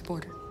to cross the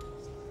border.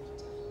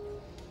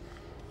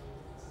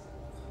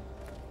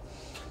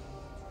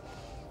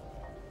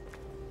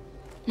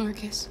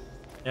 Marcus.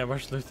 Yeah,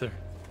 where's Luther?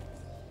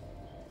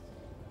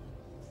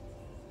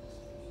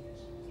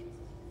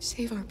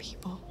 Save our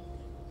people.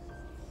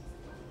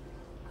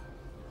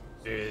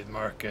 Dude,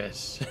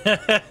 Marcus.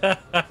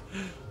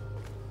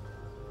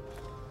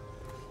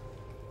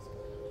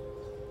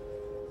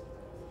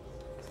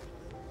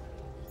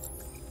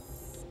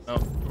 Oh,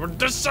 we're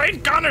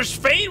decide Connor's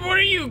fate? What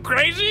are you,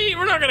 crazy?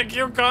 We're not gonna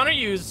kill Connor,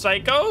 you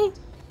psycho.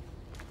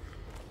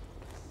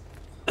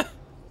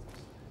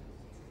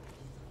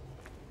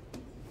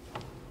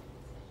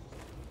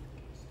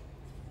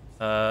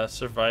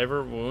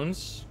 Survivor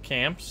wounds,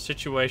 camp,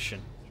 situation.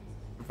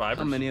 Survivors.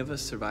 How many of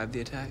us survived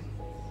the attack?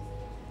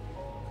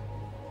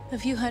 A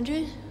few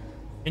hundred?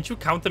 Can't you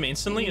count them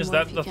instantly? Maybe Is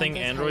more that if you the count thing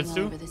those androids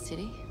hiding all do? over the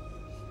city.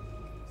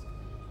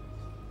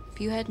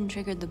 If you hadn't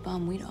triggered the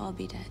bomb, we'd all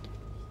be dead.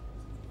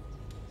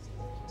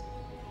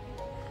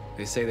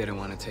 They say they don't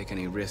want to take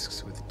any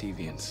risks with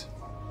deviants.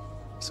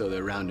 So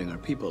they're rounding our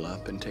people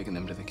up and taking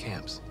them to the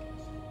camps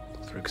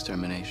for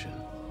extermination.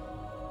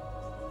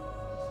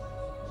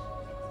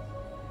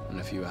 In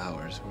a few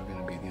hours, we're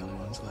gonna be the only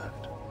ones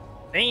left.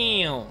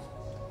 Damn.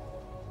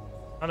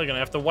 Now they're gonna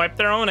have to wipe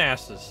their own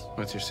asses.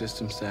 What's your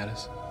system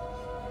status?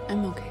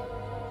 I'm okay.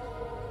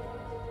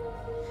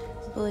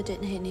 The bullet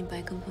didn't hit any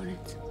bike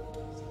components.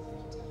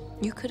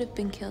 You could have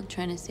been killed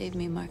trying to save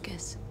me,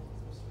 Marcus.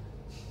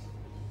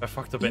 If I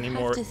fucked up You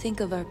anymore. have to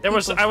think of our I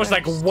was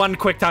like first. one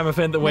quick time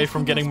event away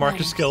from Nothing getting else Marcus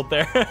matters. killed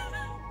there.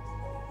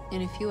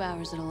 In a few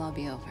hours, it'll all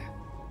be over.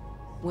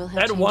 We'll have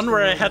That changed one the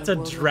where I world had or to the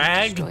world will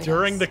drag destroy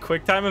during us. the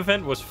QuickTime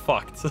event was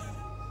fucked.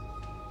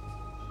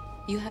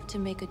 You have to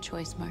make a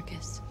choice,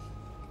 Marcus.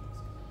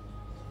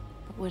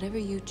 But whatever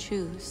you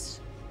choose...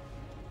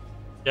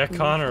 Yeah, we will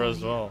Connor follow as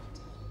you. well.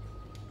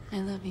 I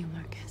love you,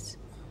 Marcus.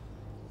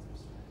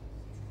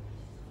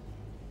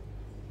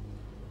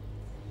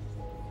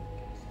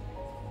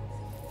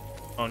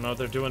 Oh no,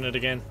 they're doing it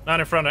again. Not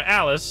in front of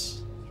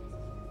Alice.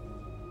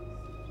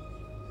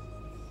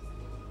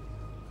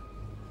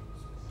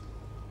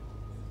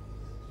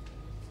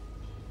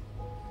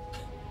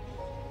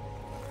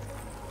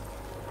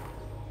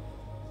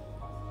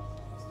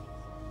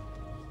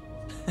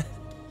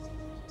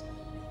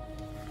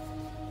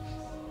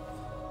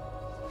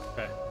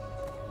 Okay.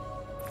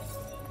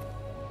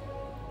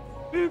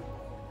 Boop.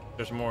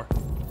 There's more.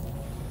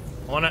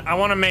 I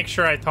wanna make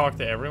sure I talk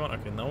to everyone.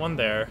 Okay, no one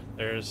there.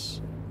 There's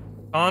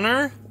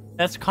Connor?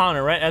 That's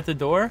Connor, right? At the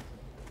door?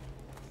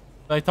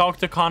 I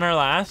talked to Connor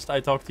last. I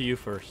talked to you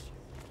first.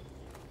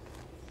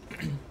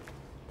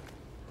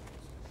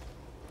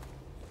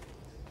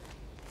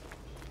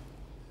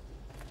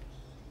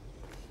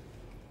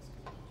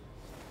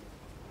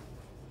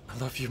 I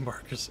love you,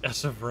 Marcus.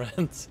 S of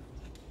Rent.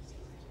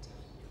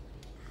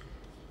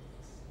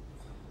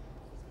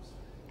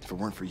 If it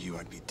weren't for you,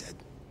 I'd be dead.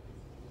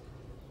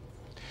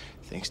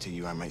 Thanks to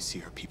you, I might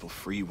see our people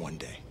free one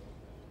day.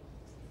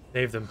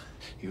 Save them.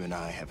 You and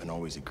I haven't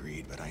always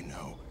agreed, but I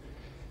know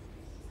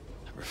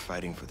that we're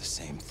fighting for the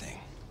same thing.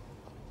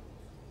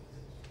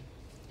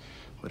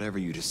 Whatever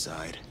you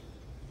decide,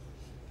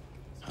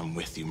 I'm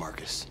with you,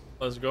 Marcus.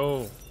 Let's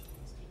go.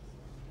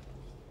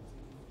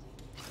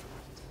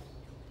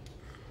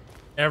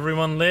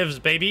 Everyone lives,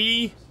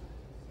 baby.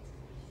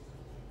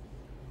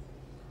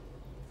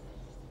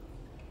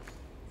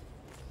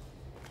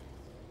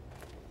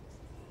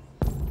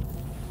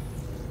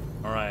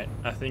 All right,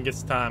 I think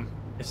it's time.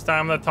 It's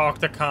time to talk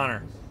to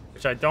Connor,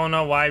 which I don't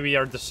know why we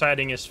are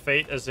deciding his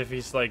fate as if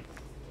he's like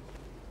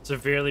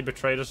severely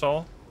betrayed us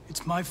all.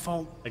 It's my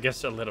fault. I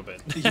guess a little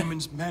bit. The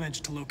humans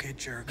managed to locate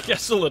Jericho.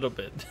 Guess a little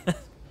bit.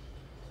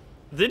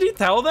 Did he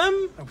tell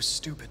them? I was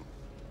stupid.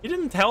 He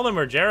didn't tell them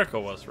where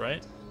Jericho was,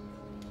 right?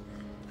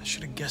 I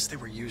should have guessed they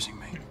were using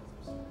me.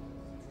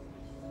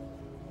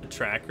 The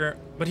tracker?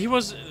 But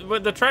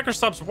the tracker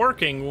stops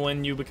working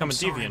when you become a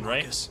sorry, deviant,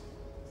 Marcus.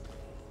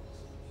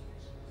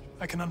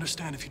 I can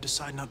understand if you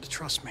decide not to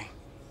trust me.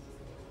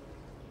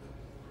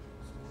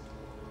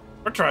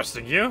 We're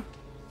trusting you.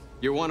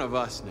 You're one of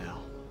us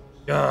now.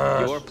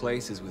 Gosh. Your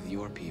place is with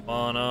your people.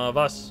 One of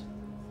us.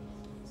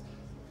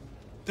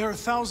 There are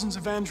thousands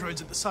of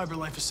androids at the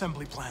CyberLife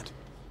assembly plant.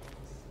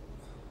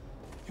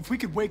 If we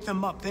could wake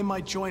them up, they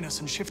might join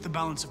us and shift the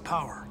balance of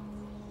power.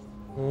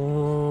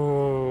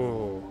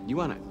 Ooh. You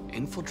want to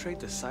infiltrate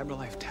the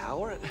CyberLife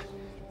tower?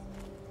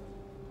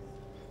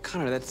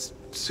 Connor, that's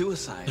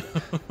suicide.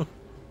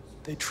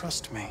 They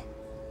trust me.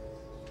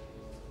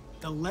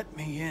 They'll let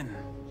me in.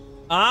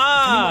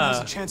 Ah! If anyone has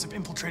a chance of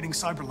infiltrating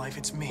CyberLife,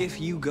 it's me. If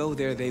you go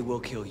there, they will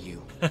kill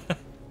you.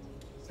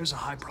 There's a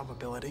high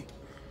probability.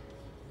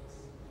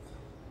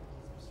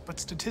 But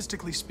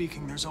statistically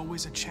speaking, there's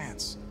always a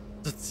chance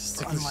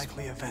for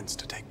unlikely events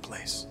to take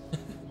place.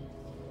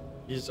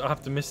 He's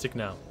optimistic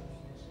now.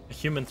 A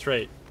human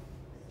trait.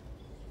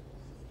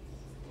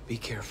 Be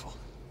careful.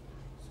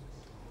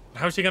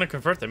 How's he gonna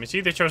convert them? Is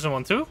he the chosen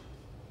one too?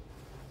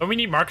 Don't we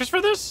need Marcus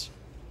for this?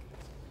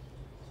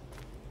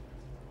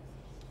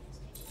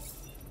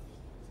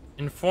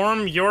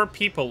 Inform your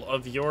people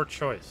of your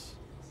choice.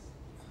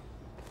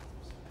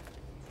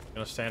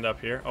 Gonna stand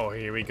up here. Oh,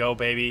 here we go,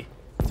 baby.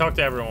 Talk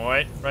to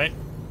everyone, right?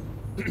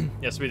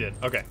 Yes, we did.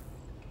 Okay.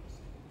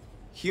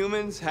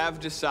 Humans have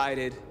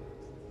decided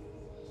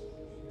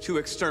to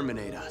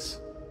exterminate us.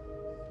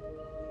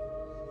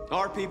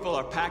 Our people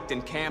are packed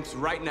in camps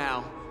right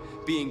now,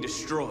 being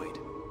destroyed.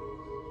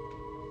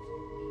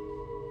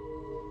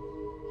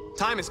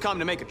 Time has come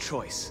to make a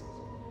choice.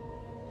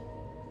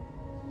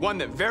 One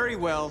that very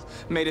well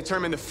may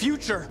determine the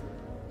future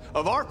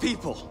of our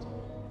people.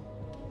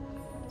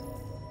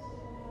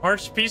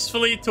 March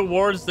peacefully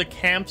towards the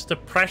camps to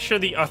pressure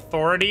the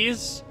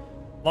authorities.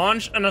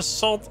 Launch an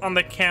assault on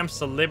the camps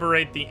to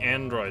liberate the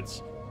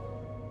androids.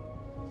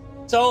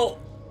 So,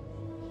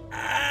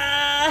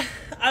 I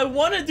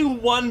want to do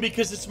one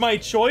because it's my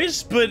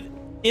choice, but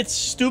it's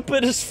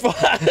stupid as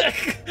fuck.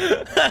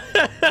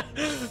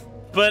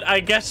 But I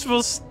guess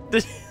we'll...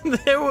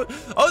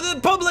 Oh, the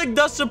public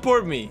does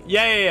support me.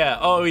 Yeah.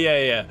 Oh,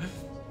 yeah.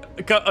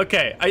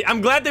 Okay, I'm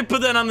glad they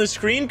put that on the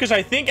screen, because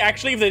I think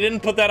actually if they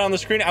didn't put that on the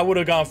screen, I would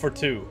have gone for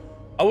 2.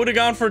 I would have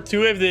gone for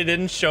 2 if they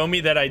didn't show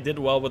me that I did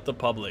well with the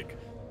public.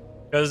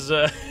 Because,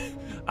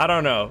 I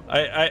don't know.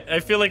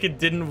 I feel like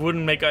it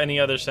wouldn't make any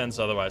other sense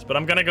otherwise, but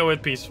I'm gonna go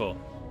with peaceful.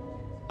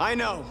 I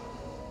know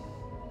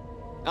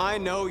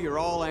you're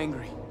all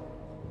angry.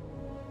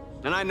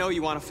 And I know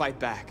you want to fight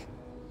back.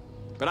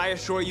 But I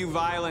assure you,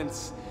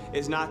 violence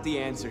is not the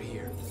answer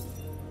here.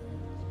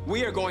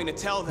 We are going to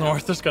tell them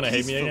Arthur's gonna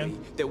hate me again.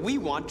 that we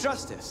want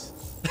justice.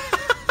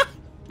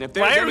 And if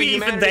there's Why are any we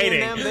even humanity in dating?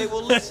 them, they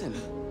will listen.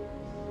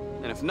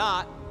 And if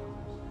not,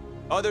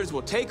 others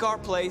will take our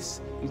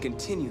place and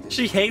continue this.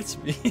 She hates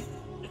me.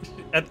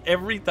 At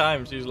every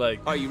time she's like,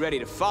 "Are you ready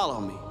to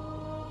follow me?"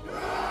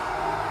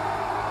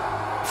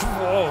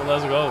 Whoa,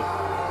 let's go.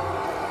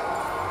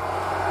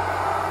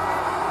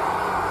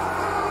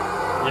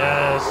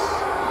 Yes.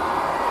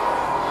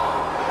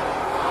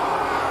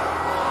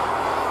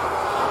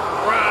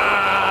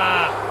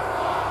 Rah!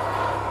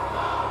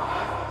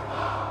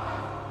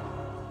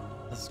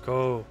 Let's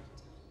go.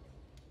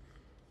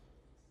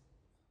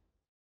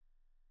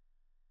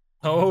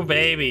 Oh,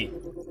 baby.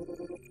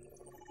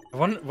 I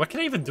wonder, what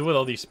can I even do with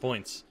all these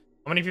points?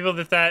 How many people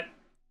did that?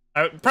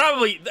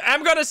 Probably,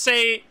 I'm gonna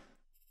say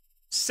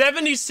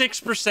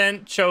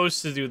 76%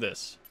 chose to do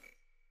this.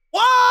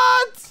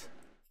 What?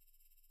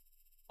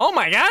 Oh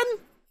my god.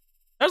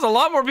 There's a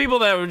lot more people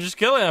that were just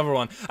killing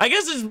everyone. I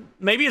guess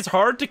maybe it's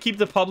hard to keep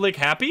the public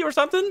happy or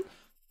something.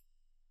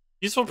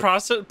 Peaceful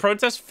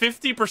protest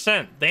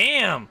 50%.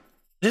 Damn.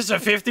 This is a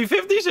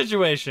 50-50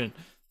 situation.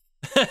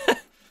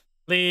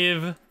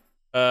 Leave.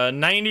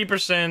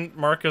 90%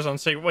 Marcus on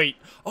say. Wait.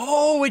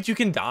 Oh, wait, you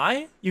can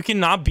die? You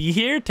cannot be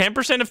here?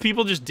 10% of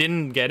people just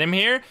didn't get him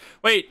here?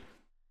 Wait.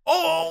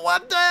 Oh,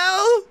 what the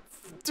hell?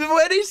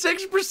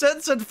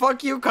 26% said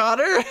fuck you,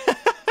 Connor.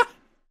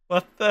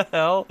 What the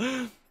hell?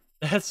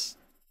 That's...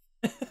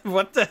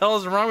 What the hell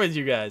is wrong with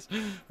you guys?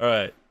 All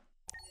right.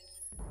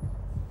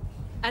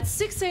 At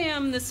 6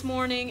 a.m. this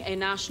morning, a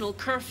national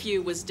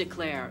curfew was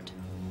declared.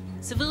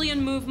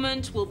 Civilian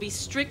movement will be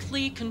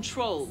strictly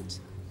controlled.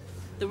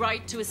 The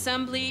right to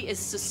assembly is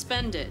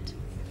suspended.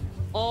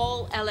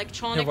 All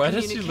electronic Why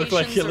does she look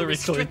like communications are Hillary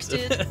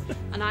restricted, Clinton?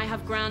 and I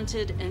have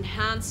granted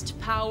enhanced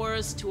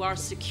powers to our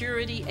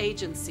security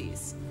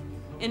agencies.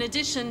 In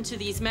addition to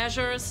these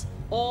measures,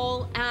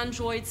 all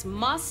androids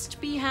must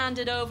be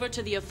handed over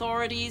to the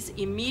authorities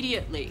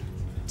immediately.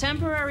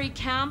 Temporary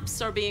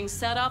camps are being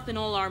set up in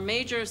all our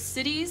major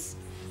cities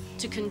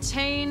to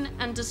contain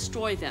and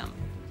destroy them.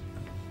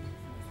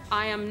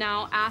 I am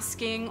now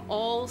asking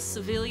all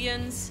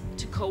civilians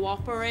to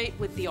cooperate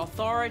with the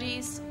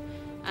authorities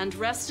and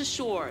rest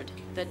assured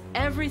that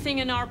everything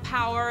in our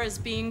power is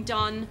being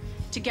done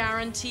to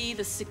guarantee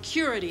the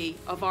security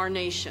of our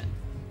nation.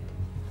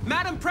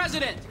 Madam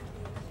President!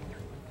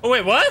 Oh,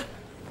 wait, what?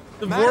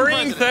 The Madam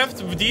worrying President.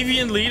 theft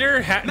deviant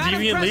leader? Deviant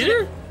President.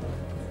 leader?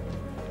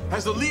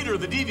 Has the leader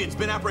of the deviants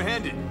been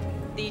apprehended?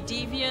 The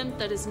deviant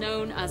that is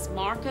known as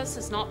Marcus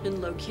has not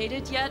been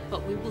located yet,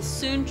 but we will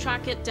soon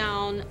track it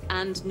down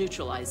and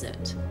neutralize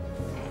it.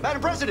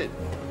 Madam President!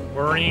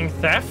 Worrying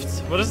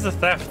theft? What is the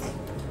theft?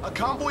 A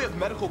convoy of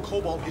medical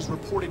cobalt is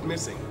reported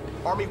missing.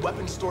 Army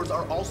weapons stores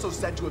are also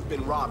said to have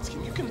been robbed.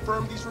 Can you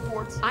confirm these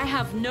reports? I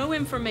have no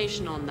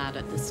information on that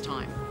at this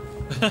time.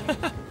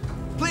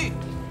 Please!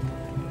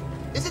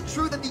 Is it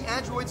true that the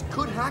androids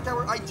could hack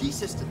our IT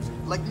systems,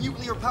 like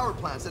nuclear power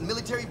plants and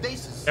military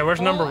bases? Yeah, where's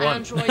number one? All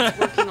androids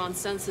working on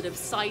sensitive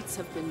sites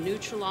have been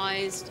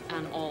neutralized,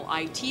 and all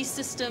IT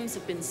systems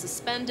have been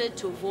suspended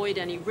to avoid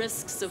any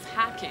risks of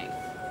hacking.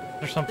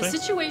 There's something? The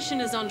situation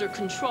is under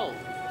control.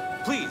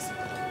 Please.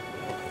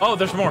 Oh,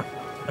 there's more.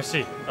 I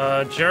see.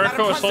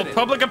 Jericho assault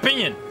public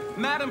opinion.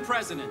 Madam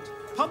President,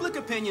 public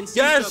opinion seems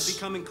Yes! to have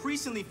become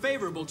increasingly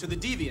favorable to the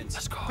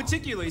deviants,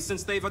 particularly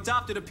since they've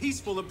adopted a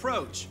peaceful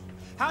approach.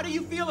 How do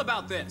you feel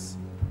about this?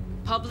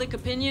 Public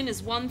opinion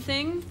is one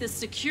thing, the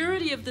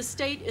security of the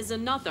state is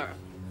another.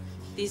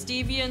 These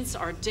deviants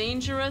are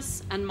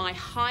dangerous, and my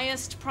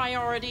highest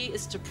priority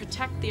is to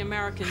protect the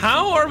American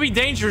How people. are we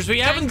dangerous? We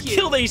haven't you.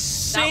 killed a That will be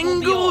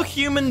single all.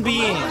 human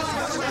being.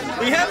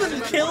 We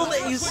haven't killed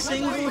a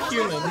single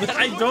human.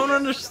 I don't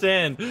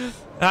understand.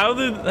 How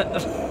did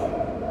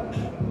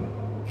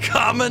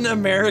common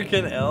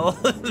American L?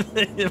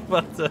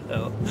 What the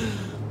hell?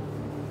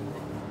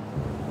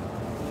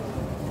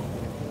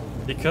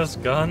 Because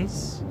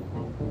guns?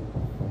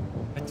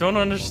 I don't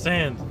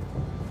understand.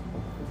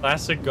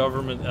 Classic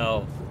government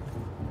L.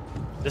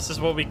 This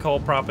is what we call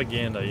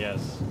propaganda,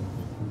 yes.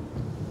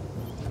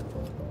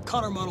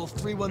 Connor model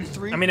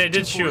 313. I mean, I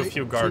did shoot a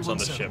few guards on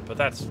the ship, but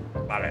that's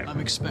about it.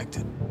 I'm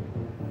expected.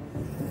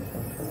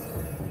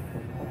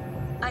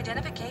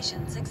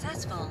 Identification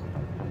successful.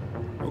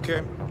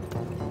 Okay.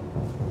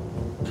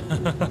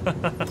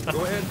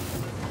 Go ahead.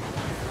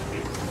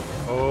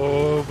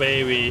 Oh,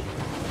 baby.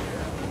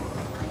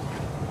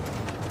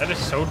 That is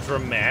so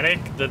dramatic.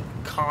 The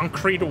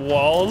concrete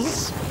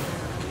walls.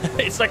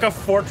 It's like a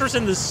fortress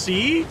in the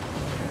sea.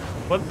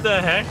 What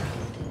the heck?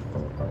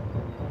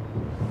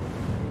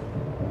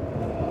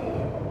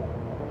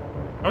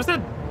 How's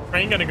that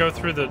train gonna go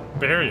through the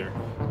barrier?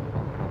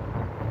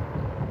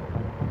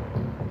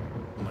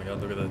 Oh my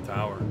god, look at the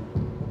tower.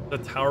 The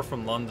tower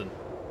from London,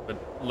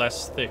 but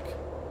less thick.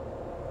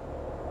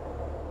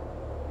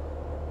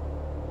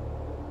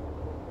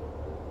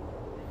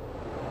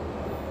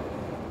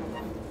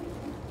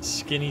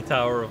 Skinny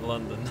Tower of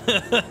London.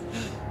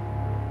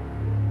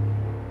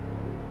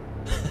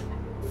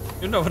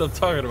 You know what I'm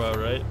talking about,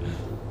 right?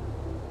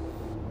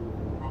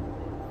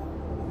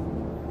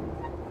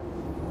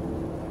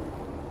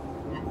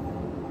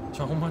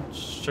 So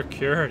much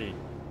security.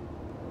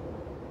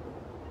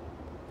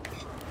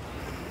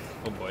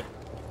 Oh boy.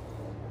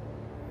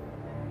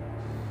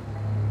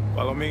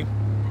 Follow me.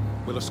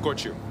 We'll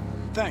escort you.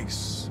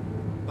 Thanks,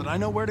 but I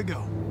know where to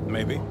go.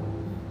 Maybe.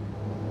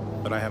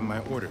 But I have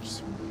my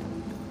orders.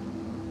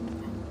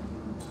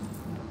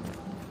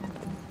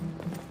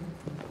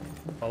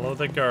 Follow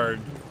the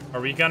guard.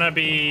 Are we gonna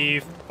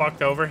be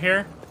fucked over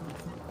here?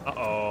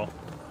 Uh-oh.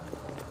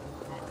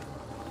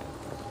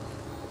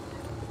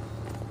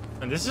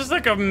 And this is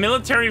like a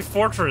military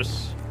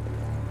fortress.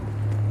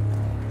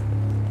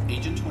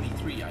 Agent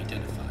 23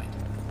 identified.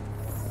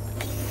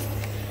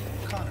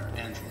 Connor,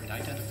 android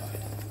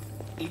identified.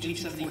 Agent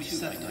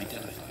 77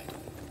 identified.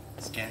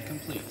 Scan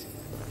complete.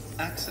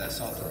 Access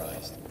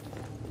authorized.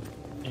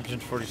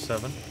 Agent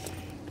 47.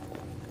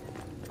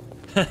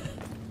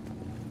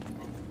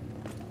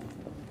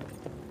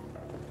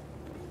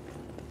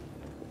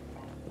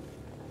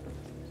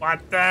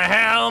 What the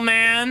hell,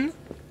 man?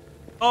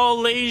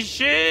 Holy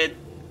shit!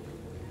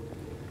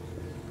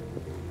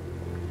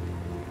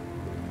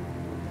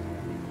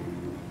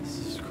 This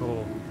is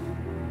cool.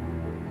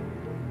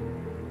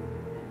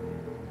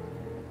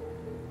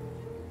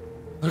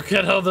 Look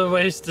at all the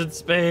wasted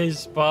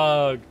space,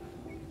 Bug.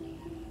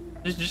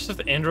 Did you just have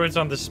the androids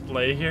on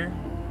display here?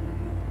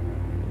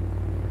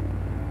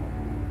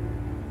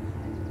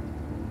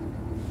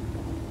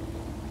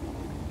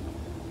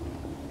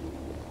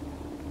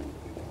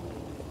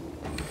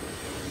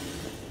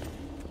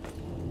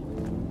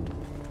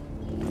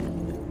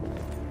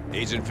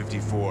 Agent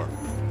 54,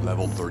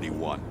 level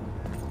 31.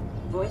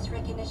 Voice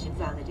recognition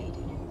validated.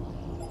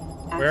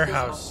 Access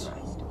Warehouse.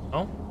 authorized.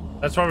 Oh,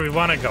 that's where we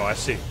want to go. I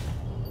see.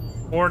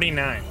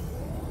 49.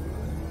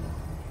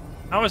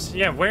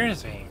 Yeah, where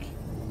is Hank?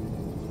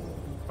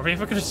 Are we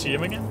ever gonna see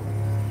him again?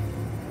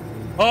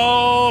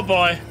 Oh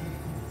boy.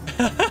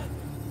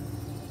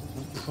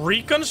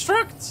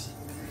 Reconstruct?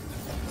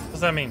 What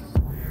does that mean?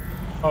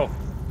 Oh.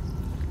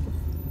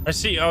 I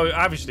see. Oh,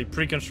 obviously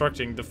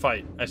pre-constructing the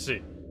fight. I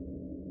see.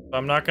 So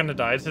I'm not gonna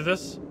die to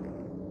this.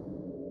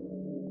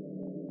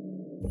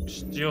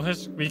 Steal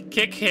his. We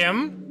kick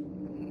him.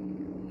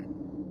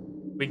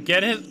 We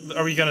get his.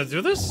 Are we gonna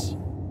do this?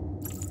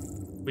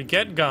 We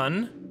get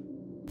gun.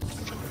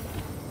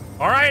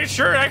 All right,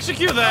 sure,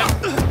 execute that.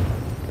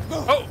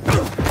 Oh,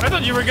 I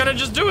thought you were gonna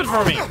just do it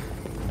for me.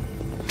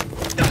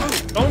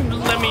 Don't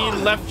let me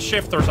left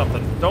shift or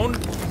something. Don't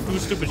do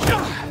stupid shit.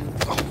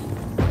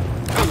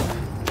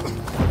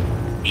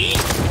 Eat.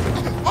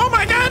 Oh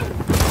my god!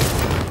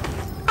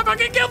 I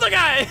fucking killed the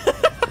guy!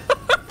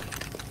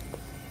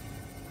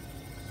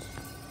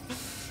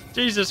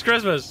 Jesus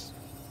Christmas.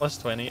 Plus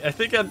 20. I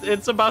think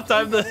it's about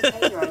time to...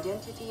 Your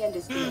identity and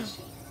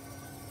destination.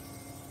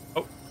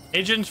 Oh,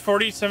 Agent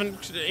 47.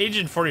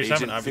 Agent 47,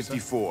 Agent obviously.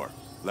 54,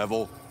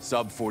 level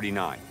sub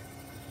 49.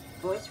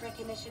 Voice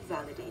recognition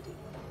validated.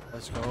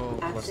 Let's go.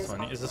 Plus Access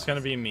 20. Is this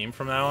gonna be a meme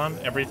from now on?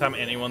 Every time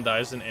anyone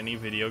dies in any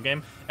video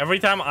game? Every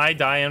time I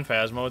die in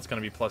Phasmo, it's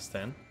gonna be plus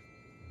 10.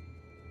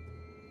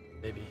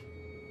 Baby.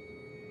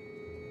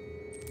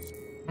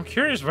 I'm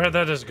curious where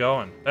that is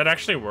going. That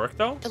actually worked,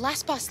 though? The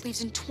last bus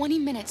leaves in 20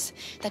 minutes.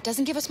 That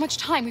doesn't give us much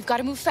time. We've got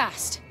to move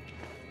fast.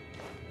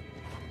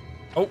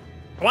 Oh,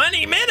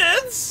 20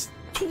 minutes?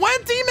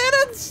 20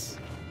 minutes?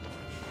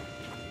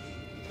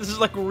 This is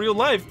like real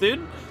life, dude.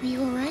 Are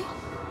you alright?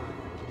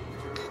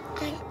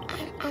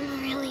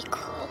 I'm really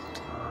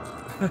cold.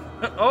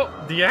 Oh,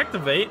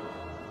 deactivate.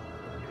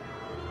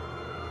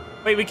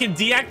 Wait, we can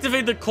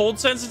deactivate the cold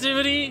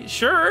sensitivity?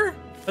 Sure.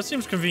 That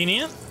seems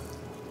convenient.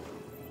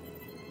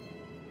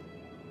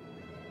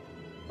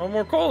 Oh,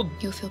 more cold.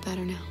 You'll feel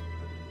better now.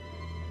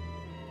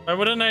 Why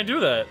wouldn't I do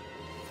that?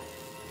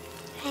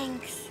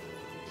 Thanks.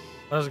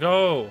 Let's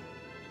go.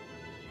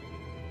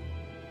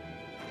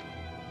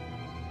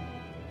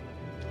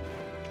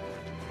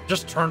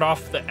 Just turned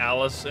off the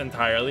Alice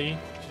entirely.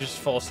 She just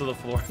falls to the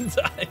floor and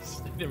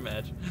dies. Can you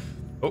imagine?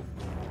 Oh.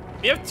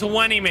 We have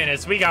 20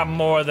 minutes. We got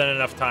more than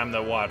enough time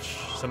to watch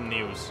some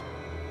news.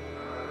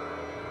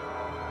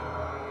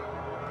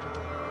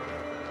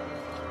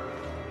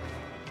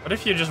 What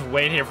if you just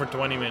wait here for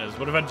 20 minutes?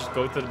 What if I just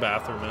go to the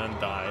bathroom and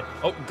then die?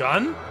 Oh,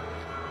 gun?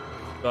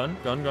 Gun,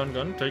 gun, gun,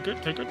 gun. Take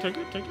it, take it, take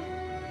it, take it.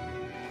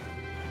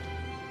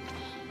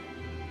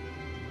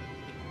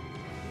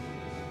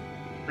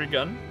 Free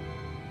gun.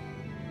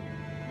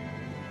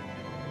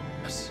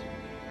 Yes.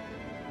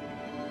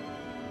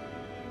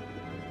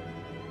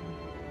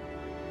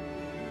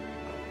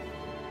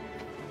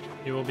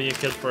 You will be a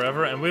kid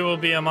forever, and we will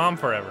be a mom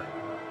forever.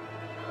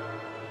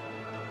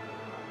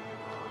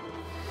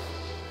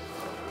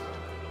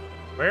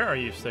 Where are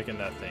you sticking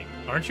that thing?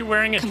 Aren't you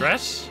wearing a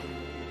dress?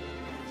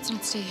 Let's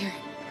not stay here.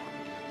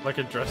 Like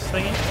a dress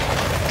thingy?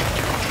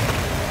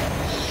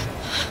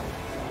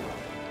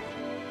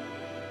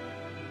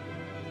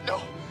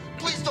 No,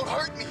 please don't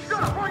hurt me.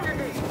 Stop on your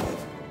knees.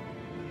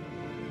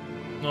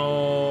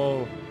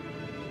 No.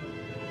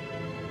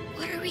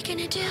 What are we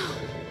gonna do?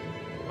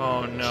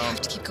 Oh no. We have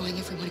to keep going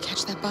if we want to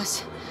catch that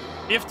bus.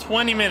 We have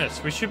 20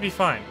 minutes. We should be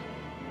fine.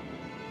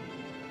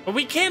 But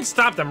we can't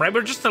stop them, right?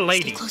 We're just a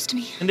lady. Stay close to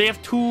me. And they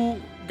have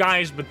two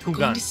guys with two I'm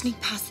going to guns. sneak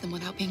past them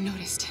without being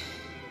noticed.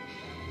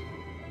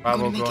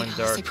 Probably I'm going to going make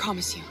it, Alice, I dark.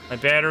 promise you. My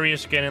battery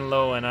is getting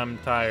low and I'm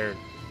tired.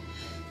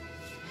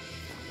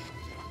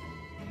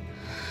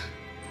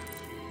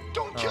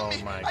 Don't kill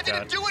me! My I God.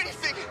 didn't do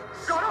anything!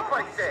 Shut up,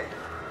 I said!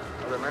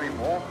 Are there many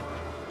more?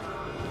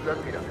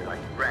 Look at them like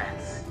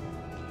rats.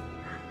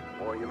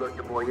 The more you look,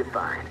 the more you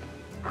find.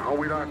 Oh,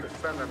 we don't have to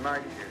spend the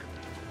night here.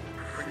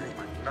 Freezing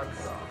my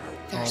nuts off.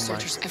 There are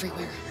soldiers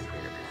everywhere.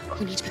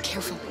 We need to be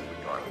careful.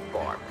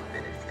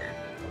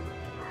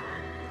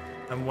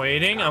 I'm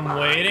waiting, I'm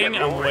waiting,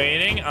 I'm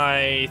waiting.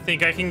 I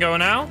think I can go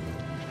now.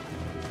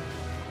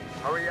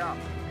 Hurry up,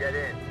 get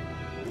in.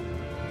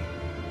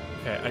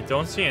 Okay, I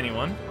don't see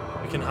anyone.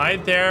 We can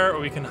hide there, or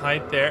we can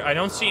hide there. I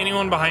don't see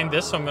anyone behind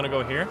this, so I'm gonna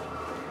go here.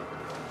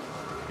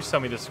 Please tell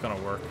me this is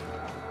gonna work.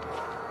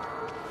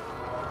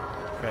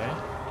 Okay.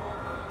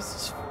 This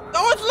is...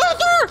 Oh, it's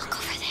Luther! Look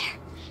over there.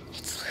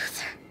 It's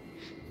Luther.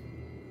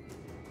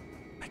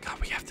 My God,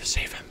 we have to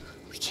save him.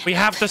 We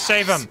have to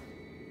save him.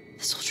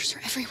 The soldiers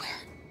are everywhere.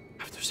 We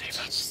have to save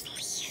him. Just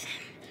leave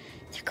him.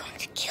 They're going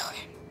to kill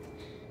him.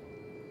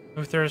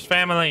 Luther's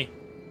family.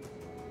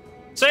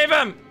 Save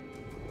him!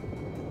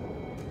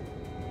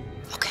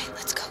 Okay,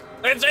 let's go.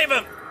 Let's save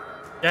him!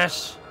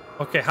 Yes.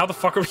 Okay, how the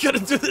fuck are we gonna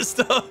do this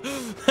stuff?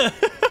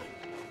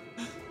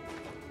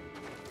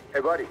 Hey,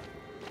 buddy.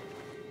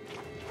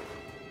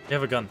 You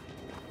have a gun.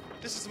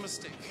 This is a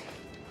mistake.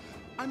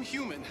 I'm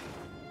human.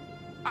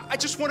 I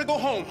just want to go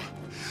home.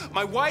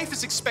 My wife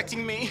is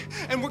expecting me,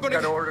 and we're going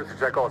Got to... orders to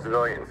check all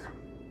civilians.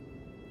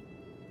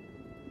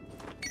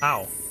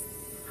 Ow.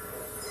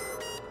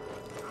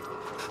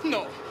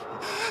 No.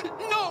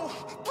 No!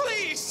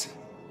 Please!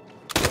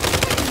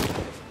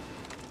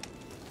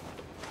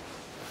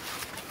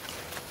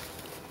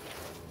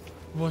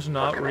 Was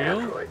not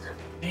real?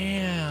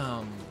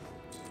 Damn.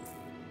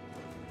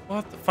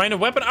 What? Find a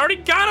weapon? I already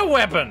got a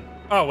weapon!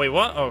 Oh, wait,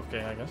 what?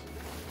 Okay, I guess.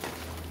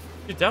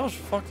 Dude, that was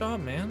fucked up,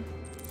 man.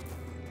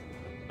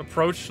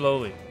 Approach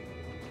slowly.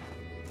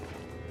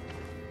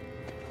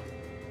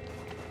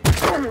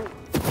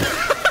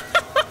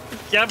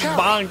 Get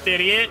bonked,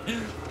 idiot!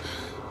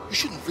 You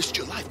shouldn't risk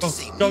your life to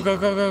save me. Go, go,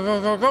 go, go,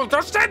 go, go, go!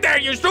 Don't stand there,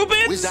 you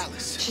stupid! Where's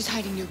Alice? She's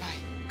hiding nearby.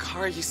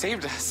 Kara, you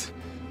saved us.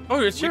 Oh,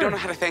 it's We here. don't know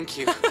how to thank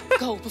you.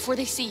 Go before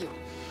they see you.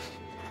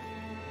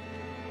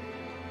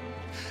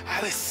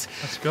 Alice.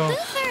 Let's go.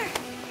 Luther!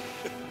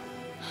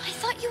 I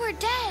thought you were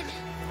dead.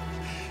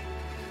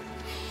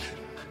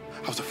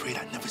 I was afraid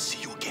I'd never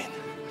see you again.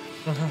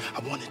 I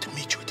wanted to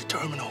meet you at the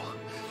terminal,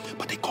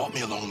 but they caught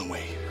me along the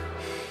way.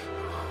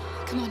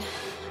 Come on.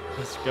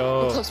 Let's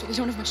go. We're close, but we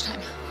don't have much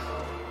time.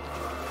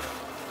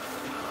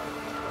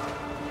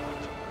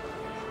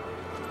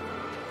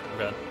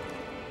 Okay.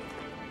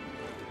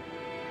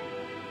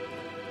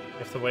 You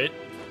have to wait.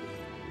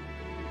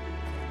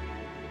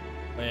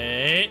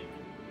 Wait.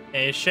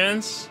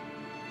 Patience.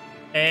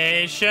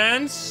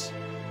 Patience.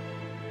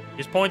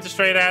 He's pointing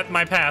straight at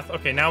my path.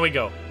 Okay, now we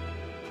go.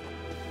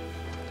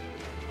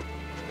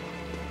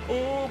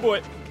 Oh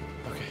boy.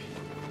 Okay.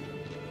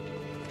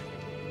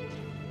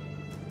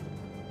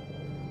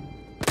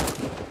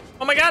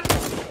 Oh my God.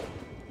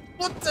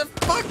 What the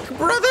fuck,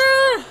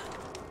 brother?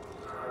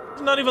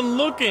 He's not even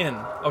looking.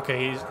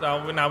 Okay, he's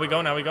now we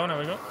go, now we go, now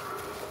we go.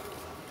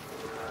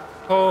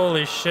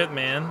 Holy shit,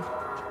 man.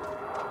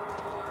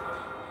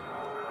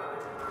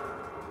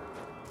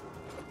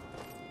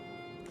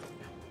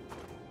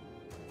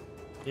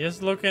 He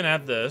is looking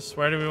at this.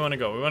 Where do we want to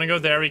go? We want to go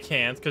there. We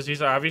can't because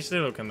he's obviously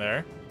looking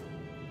there.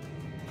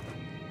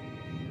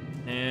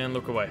 And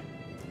look away.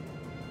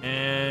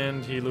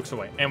 And he looks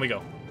away. And we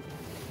go.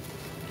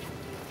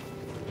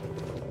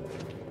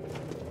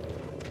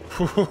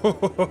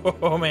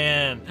 Oh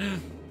man.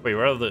 Wait,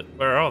 where are they?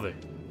 Where are they?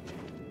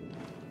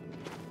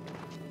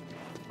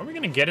 Are we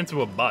gonna get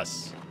into a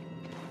bus?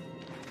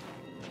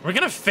 We're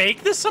gonna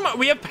fake this somehow?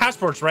 We have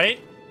passports, right?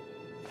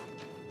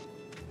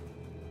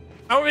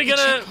 How are we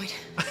gonna...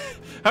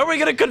 How are we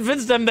gonna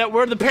convince them that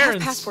we're the parents? We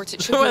have passports,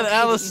 it should be okay,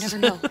 but you never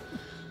know.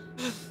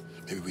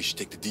 Maybe we should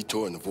take the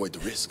detour and avoid the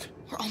risk.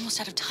 We're almost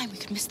out of time. We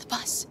could miss the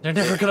bus. They're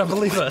never gonna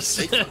believe us.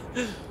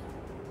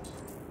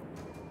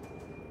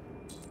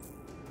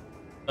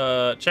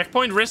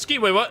 Checkpoint risky?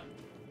 Wait, what?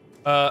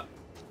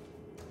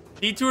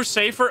 Detour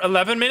safer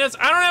 11 minutes?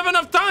 I don't have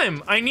enough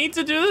time. I need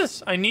to do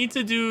this. I need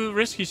to do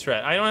risky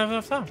strat. I don't have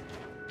enough time.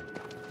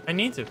 I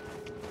need to.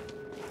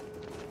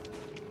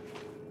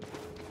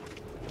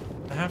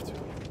 I have to.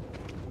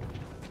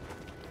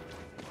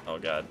 Oh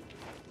God.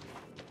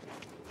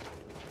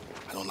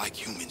 I don't like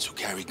humans who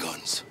carry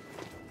guns.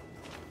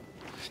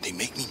 They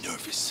make me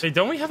nervous. Hey,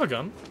 don't we have a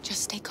gun?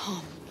 Just stay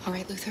calm, all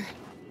right, Luther?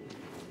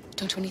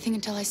 Don't do anything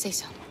until I say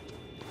so.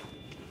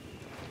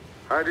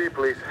 ID,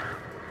 please.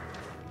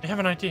 I have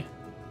an idea.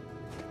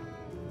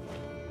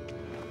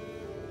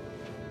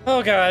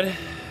 Oh God.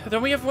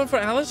 Don't we have one for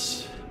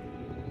Alice?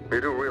 You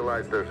do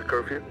realize there's a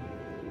curfew?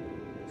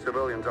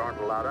 Civilians aren't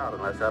allowed out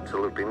unless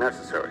absolutely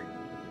necessary.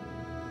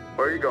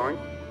 Where are you going?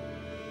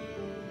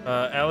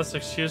 Alice,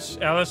 excuse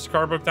Alice.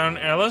 Car broke down.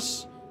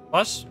 Alice,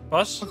 bus.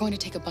 We're going to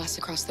take a bus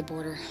across the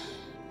border.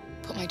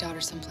 Put my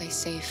daughter someplace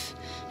safe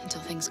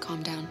until things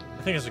calm down.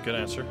 I think it's a good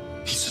answer.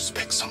 He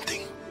suspects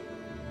something.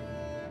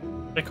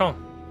 Stay calm.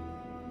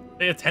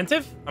 Stay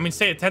attentive? I mean,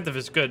 stay attentive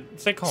is good.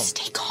 Stay calm.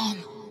 Stay calm.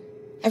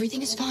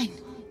 Everything is fine.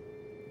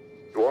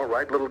 You all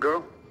right, little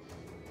girl?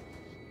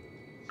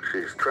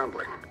 She's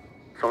trembling.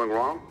 Something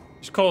wrong?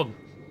 She's cold.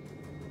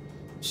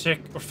 Sick.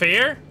 Or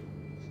fear?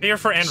 Fear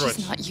for androids.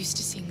 She's not used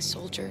to seeing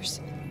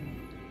soldiers.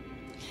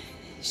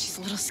 She's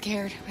a little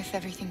scared with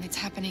everything that's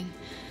happening.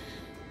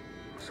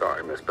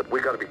 Sorry, miss, but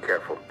we gotta be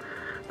careful.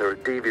 There are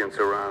deviants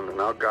around and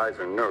our guys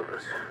are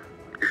nervous.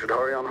 You should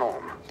hurry on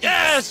home.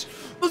 Yes!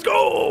 Let's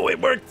go! It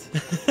worked!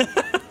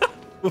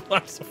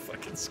 I'm so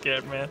fucking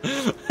scared, man.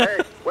 Hey,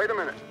 wait a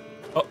minute.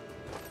 Oh.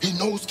 He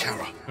knows,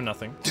 Kara.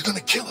 Nothing. They're gonna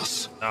kill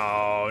us.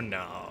 Oh,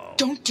 no.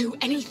 Don't do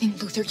anything,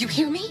 Luther. You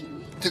hear me?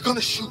 They're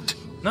gonna shoot.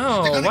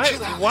 No, They're gonna why?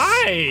 kill Alice.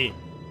 Why?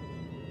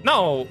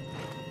 No.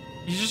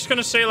 You're just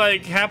gonna say,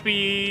 like,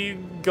 happy,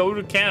 go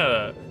to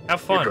Canada.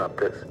 Have fun. You drop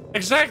this.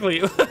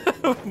 Exactly.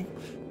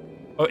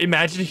 Oh,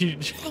 imagine he...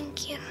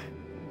 Thank you.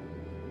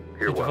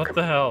 You're welcome. What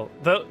the hell?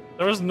 There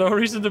was no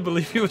reason to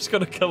believe he was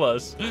gonna kill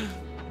us.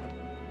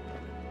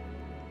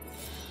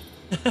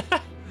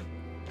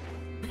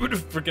 Would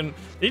have freaking...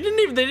 They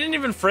didn't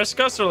even frisk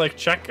us or like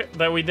check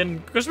that we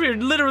didn't, because we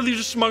literally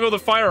just smuggled the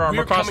firearm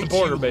across the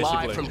border,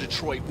 basically. Live from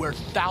Detroit, where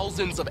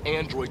thousands of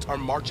androids are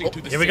marching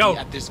through the here we city go.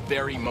 at this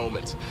very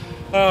moment.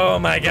 Oh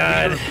my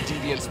god. The leader of the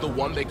deviants, the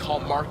one they call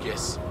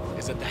Marcus,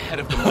 is at the head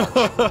of the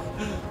march.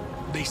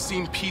 They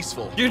seem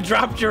peaceful. You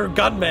dropped your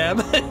gun,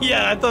 ma'am.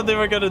 Yeah, I thought they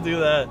were gonna do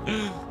that.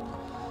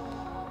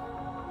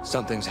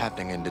 Something's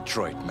happening in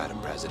Detroit,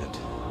 Madam President.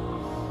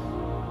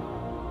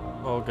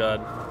 Oh god.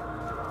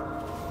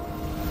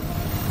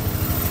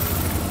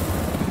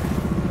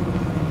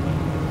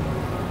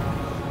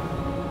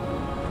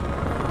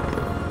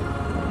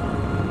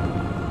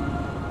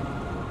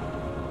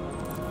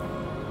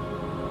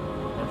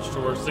 March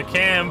towards the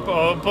camp.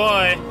 Oh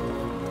boy.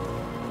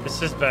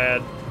 This is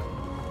bad.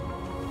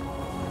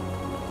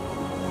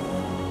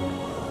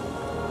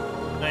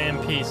 I am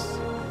peace.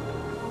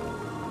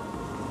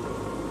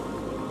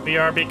 We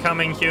are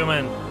becoming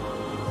human.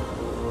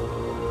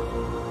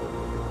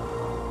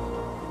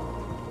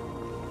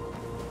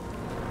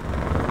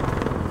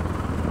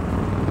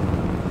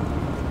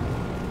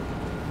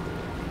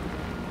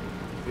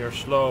 We are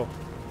slow.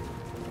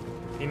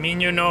 We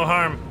mean you no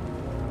harm.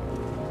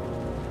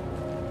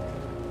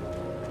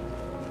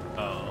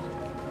 Oh.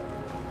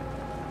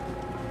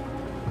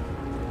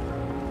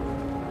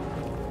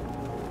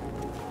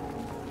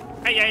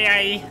 Ay, ay,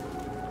 ay.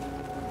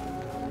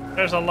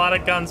 There's a lot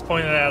of guns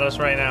pointed at us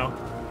right now.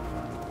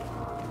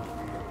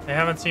 They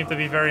haven't seemed to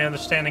be very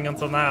understanding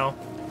until now.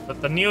 But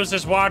the news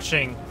is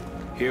watching.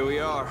 Here we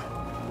are.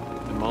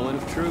 The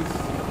moment of truth.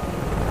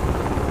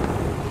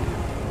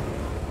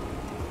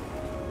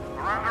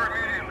 Surrender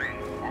immediately,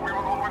 or we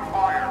will open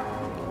fire.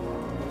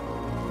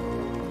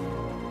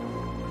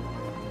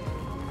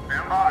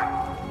 Stand by.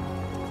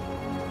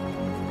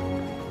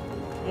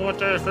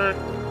 What is it?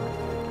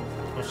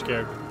 I'm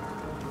scared.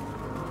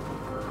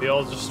 We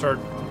all just start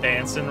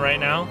dancing right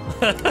now.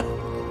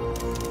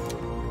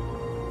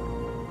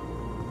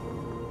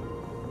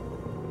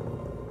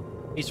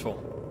 Peaceful.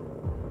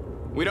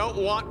 We don't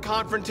want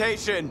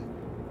confrontation.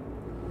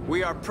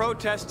 We are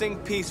protesting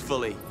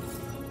peacefully.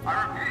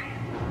 I repeat,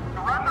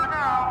 surrender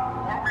now,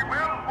 or we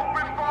will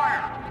open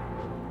fire.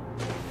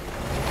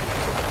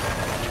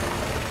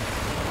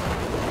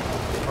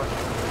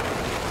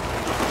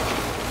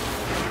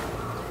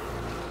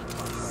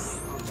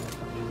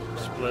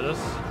 Split us.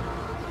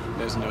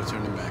 There's no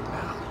turning back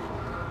now.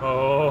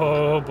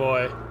 Oh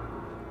boy.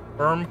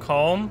 Firm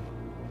calm.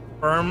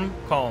 Firm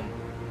calm.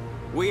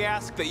 We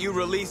ask that you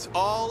release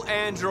all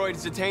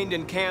androids detained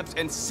in camps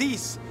and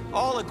cease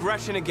all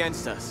aggression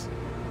against us.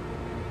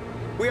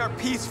 We are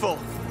peaceful.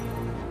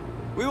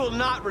 We will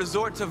not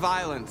resort to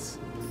violence.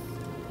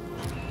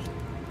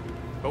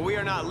 But we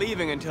are not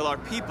leaving until our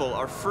people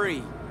are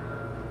free.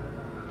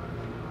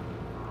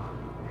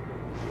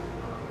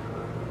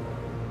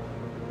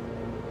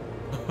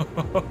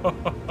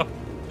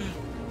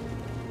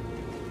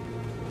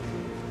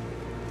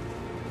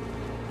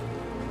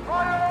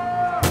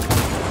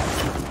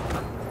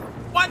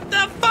 What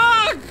the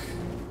fuck?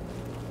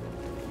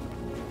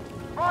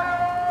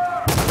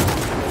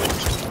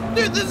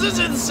 Dude, this is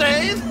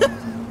insane.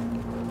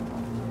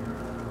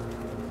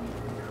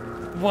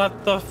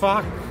 What the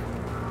fuck?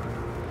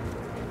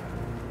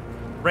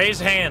 Raise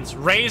hands.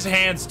 Raise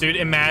hands, dude.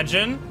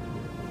 Imagine.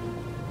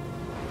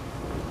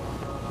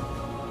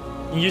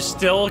 You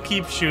still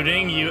keep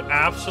shooting, you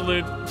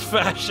absolute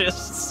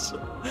fascists.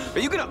 Are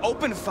you gonna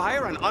open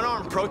fire on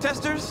unarmed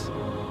protesters?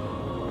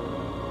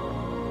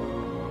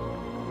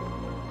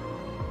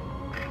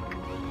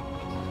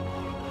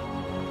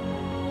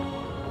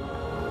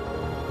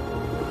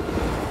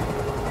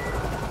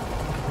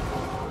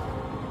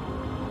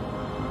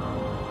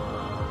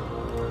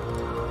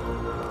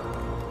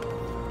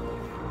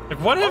 Like,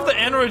 what have the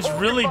androids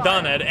really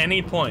done at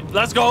any point?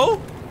 Let's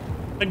go.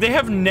 Like, they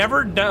have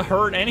never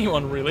hurt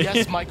anyone, really.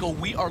 Yes, Michael,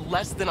 we are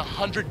less than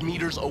 100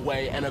 meters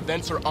away, and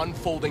events are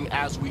unfolding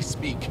as we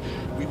speak.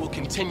 We will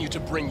continue to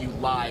bring you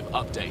live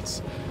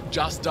updates.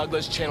 Josh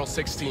Douglas, Channel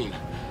 16.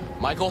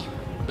 Michael,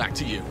 back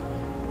to you.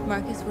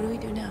 Marcus, what do we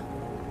do now?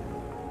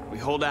 We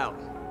hold out.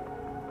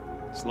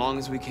 As long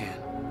as we can.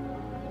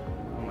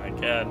 Oh my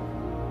god.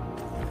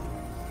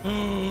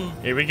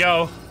 Here we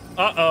go.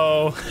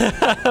 Uh-oh.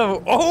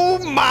 Oh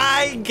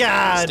my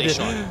god. Stay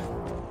sharp.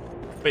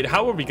 Wait,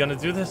 how are we gonna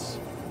do this?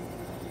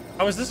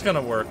 How is this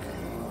gonna work?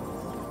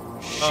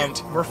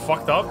 Shit. We're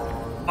fucked up?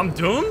 I'm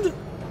doomed?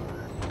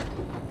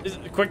 Is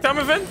it a quick time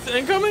event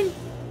incoming?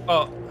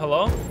 Oh,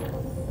 hello?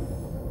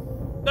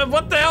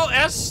 What the hell?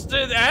 S,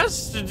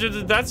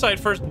 that side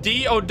first.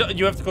 D, oh,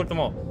 you have to click them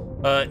all.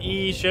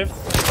 E, shift.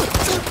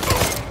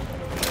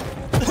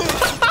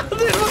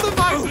 Dude, what the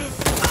fuck?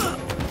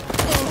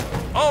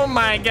 Oh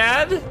my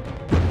god.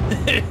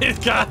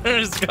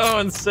 Connor's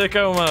going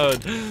sicko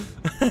mode.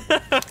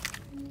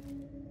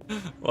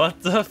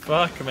 What the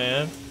fuck,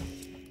 man?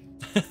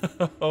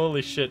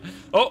 Holy shit.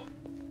 Oh!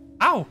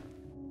 Ow!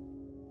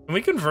 Can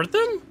we convert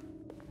them?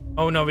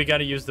 Oh no, we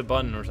gotta use the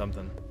button or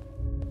something.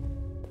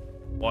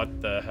 What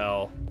the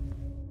hell?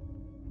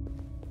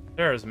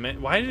 There's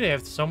man. Why do they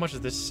have so much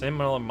of this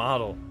similar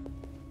model?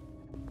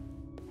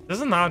 This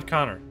is not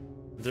Connor.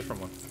 A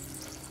different one.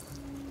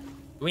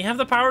 Do we have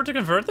the power to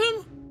convert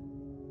them?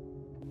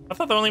 I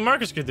thought only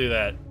Marcus could do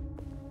that.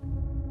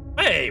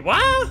 Hey,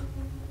 what?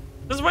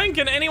 Since when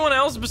can anyone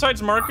else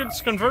besides Marcus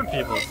convert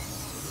people?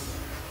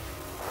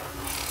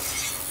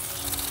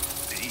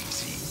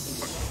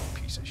 Easy.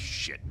 Piece of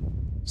shit.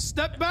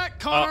 Step back,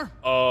 Connor.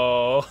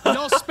 Oh.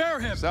 Y'all spare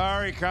him.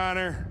 Sorry,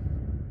 Connor.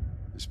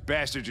 This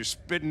bastard's your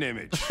spitting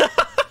image.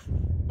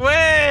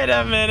 Wait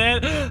a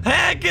minute.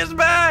 Hank is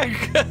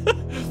back.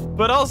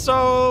 But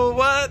also,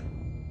 what?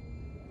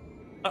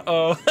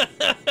 Uh-oh.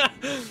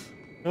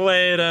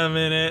 Wait a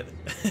minute.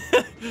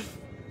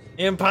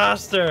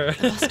 Imposter.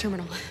 The bus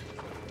terminal.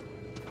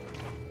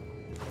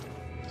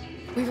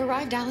 We've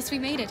arrived, Alice. We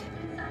made it.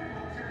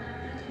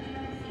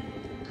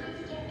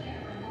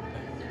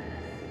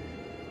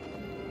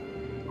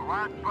 The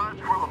last bus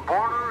for the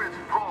border is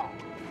full.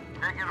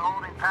 Ticket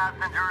holding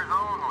passengers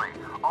only.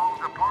 All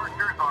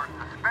departures are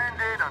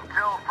suspended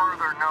until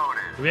further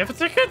notice. Do we have a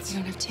ticket? We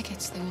don't have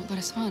tickets. They won't let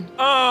us on.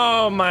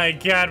 Oh my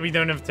god, we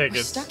don't have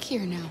tickets. We're stuck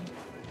here now.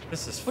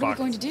 This is What are we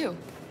going to do?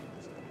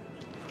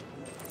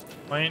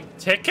 Find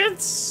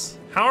tickets?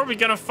 How are we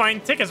gonna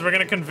find tickets? We're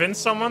gonna convince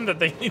someone that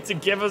they need to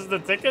give us the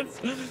tickets?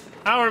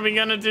 How are we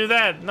gonna do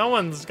that? No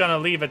one's gonna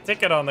leave a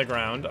ticket on the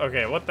ground.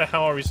 Okay, what the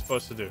hell are we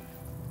supposed to do?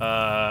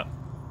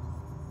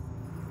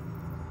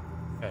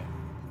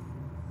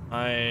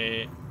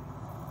 Okay.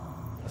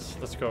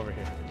 Let's go over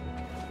here.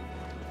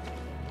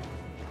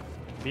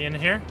 Be in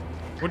here?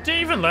 Would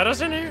they even let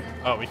us in here?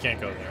 Oh, we can't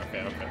go there.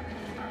 Okay, okay.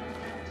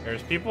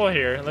 There's people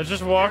here. Let's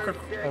just walk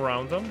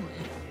around them.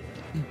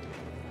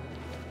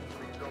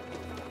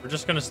 We're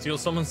just gonna steal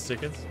someone's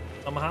tickets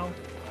somehow.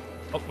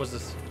 Oh, what's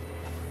this?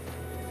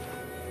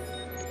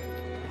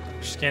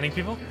 You're scanning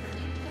people?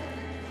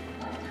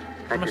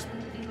 Thank you.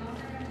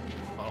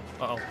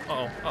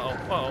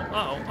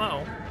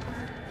 Uh-oh.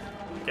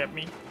 Get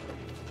me.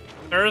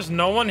 There is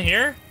no one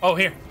here? Oh,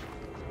 here.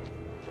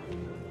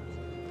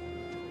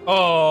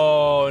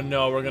 Oh,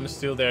 no, we're gonna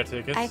steal their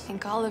tickets. I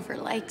think Oliver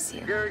likes you.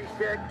 Security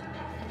check.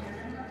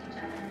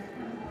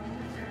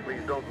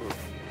 Please don't move.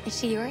 Is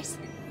she yours?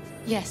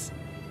 Yes.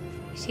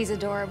 She's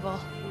adorable.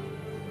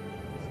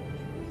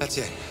 That's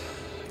it.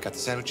 Got the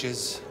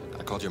sandwiches.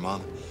 I called your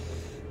mom.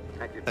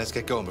 Let's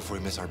get going before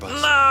we miss our bus.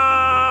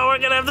 No, we're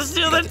gonna have to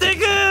steal the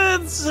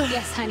tickets.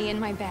 Yes, honey, in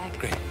my bag.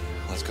 Great.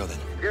 Let's go then.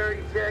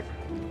 Security check.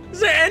 Is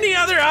there any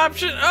other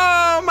option?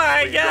 Oh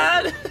my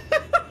god.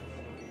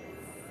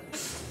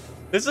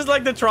 This is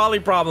like the trolley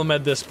problem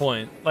at this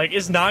point. Like,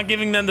 it's not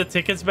giving them the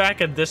tickets back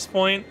at this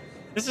point.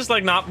 This is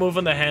like not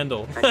moving the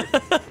handle.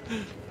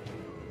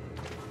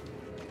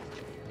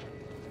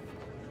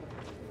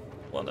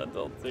 One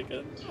adult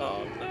ticket.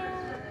 Oh no.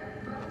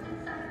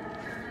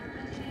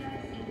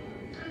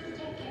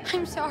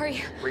 I'm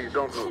sorry. Please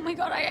don't Oh move. my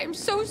god, I am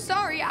so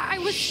sorry. I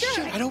was sure.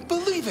 Shit, I don't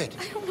believe it.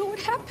 I don't know what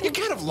happened. You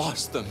kind of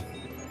lost them.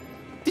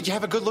 Did you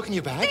have a good look in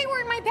your bag? They were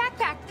in my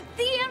backpack.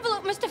 The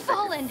envelope must have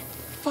fallen.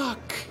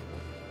 Fuck.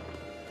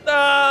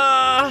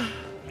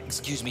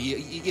 Excuse me,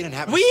 you didn't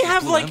have. We a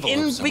have blue like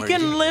envelope we somewhere, can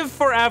did you? live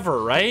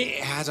forever, right?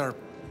 It has our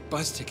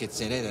bus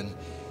tickets in it, and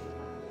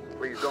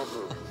Please don't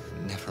move.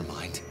 never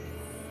mind.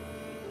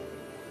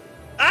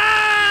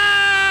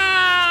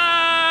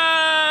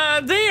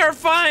 They are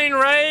fine,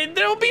 right?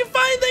 They'll be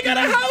fine. They got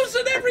a house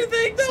and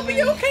everything. They'll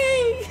be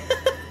okay.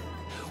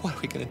 What are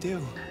we gonna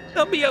do?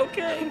 They'll be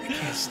okay. We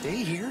can't stay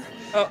here.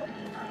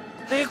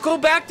 They go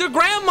back to We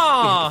have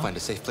grandma. to find a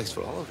safe place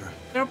for Oliver.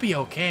 They'll be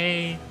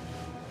okay.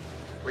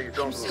 Please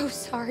don't I'm so move.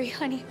 sorry,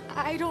 honey.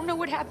 I don't know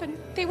what happened.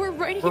 They were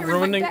right We're here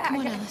ruining- in my bag. Come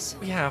Come on, on, Alice.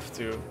 We have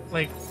to.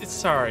 Like, it's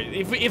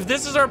sorry. If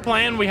this is our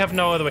plan, we have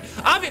no other way.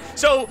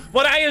 So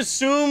what I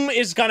assume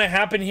is gonna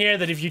happen here,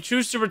 that if you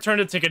choose to return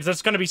the tickets,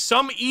 that's gonna be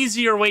some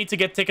easier way to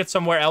get tickets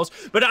somewhere else.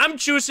 But I'm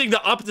choosing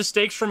to up the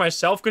stakes for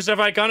myself, because if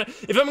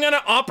I'm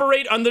gonna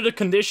operate under the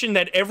condition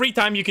that every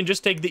time you can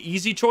just take the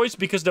easy choice,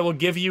 because they will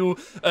give you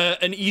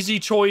an easy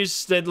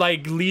choice that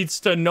like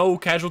leads to no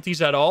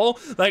casualties at all,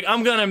 like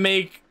I'm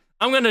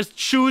gonna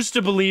choose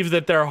to believe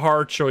that they're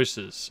hard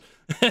choices.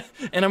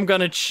 And I'm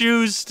gonna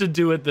choose to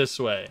do it this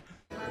way.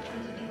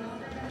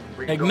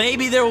 Like,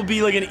 maybe there will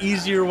be like an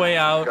easier way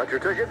out. Got your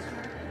tickets?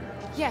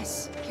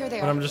 Yes, here they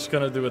But are. I'm just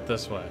gonna do it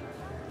this way.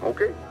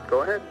 Okay,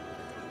 go ahead.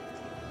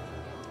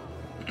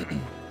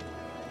 Okay.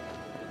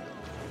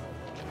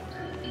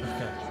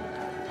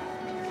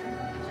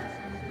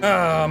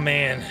 Oh,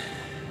 man.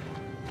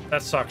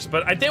 That sucks,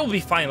 but they will be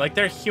fine. Like,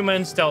 they're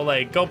humans. They'll,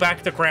 like, go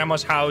back to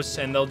Grandma's house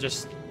and they'll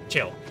just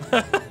chill.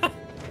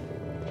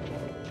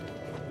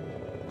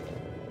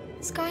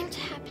 What's going to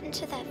happen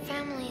to that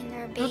family and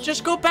their baby? They'll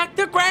just go back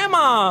to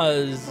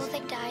Grandma's. Will they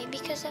die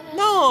because of us?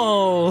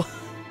 No.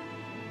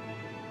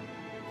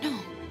 No.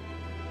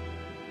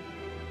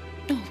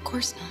 No, of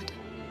course not.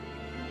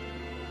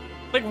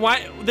 Like,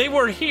 why? They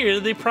were here.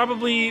 They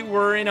probably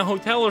were in a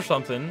hotel or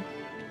something.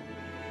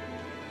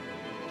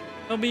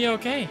 They'll be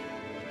okay.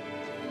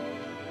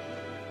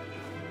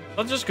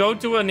 They'll just go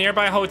to a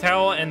nearby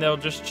hotel and they'll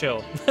just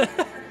chill.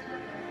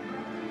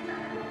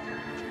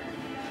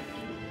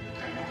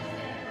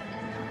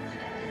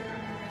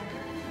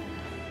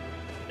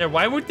 Yeah,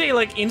 why would they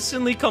like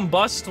instantly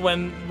combust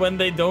when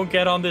they don't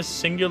get on this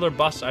singular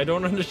bus? I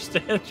don't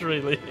understand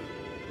really.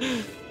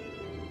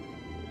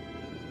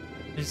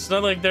 It's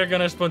not like they're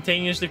gonna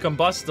spontaneously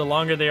combust the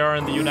longer they are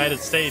in the United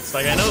States.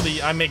 Like, I know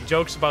I make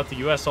jokes about the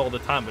US all the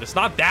time, but it's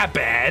not that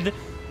bad.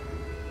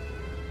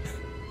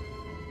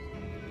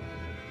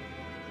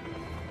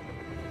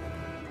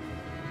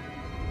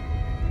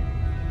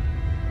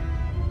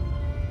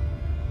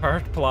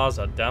 Park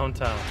Plaza,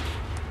 downtown.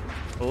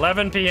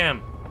 11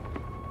 p.m.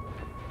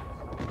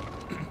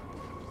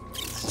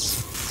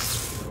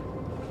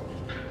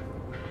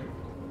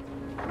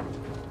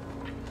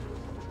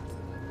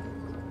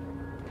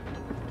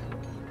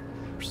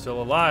 We're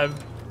still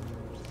alive.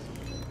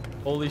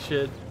 Holy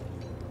shit.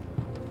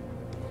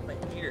 My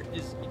ear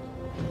is...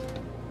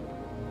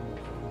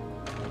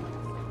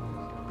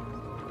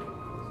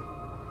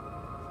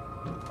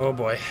 Oh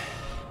boy.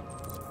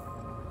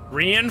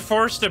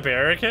 Reinforce the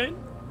barricade?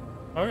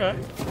 Okay.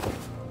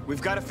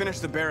 We've got to finish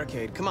the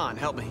barricade. Come on,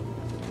 help me.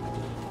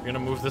 You're gonna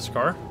move this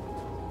car?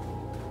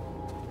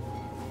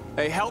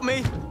 Hey, help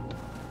me!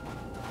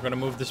 We're gonna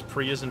move this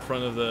Prius in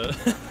front of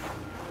the...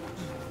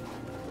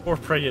 Poor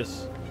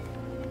Prius.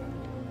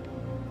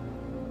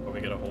 Oh,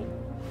 we get a hold.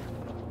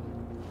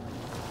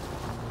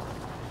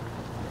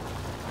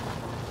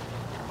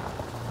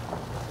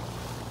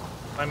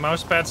 My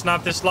mouse pad's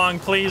not this long,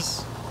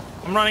 please.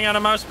 I'm running out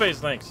of mouse space,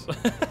 thanks.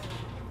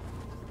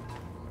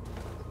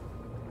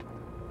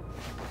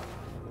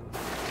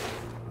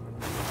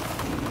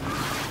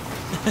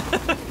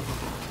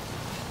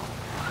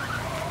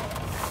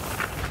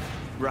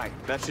 Right,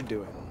 that should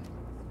do it.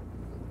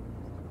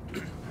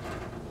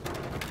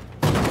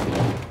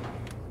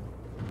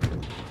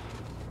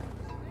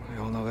 We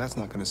all know that's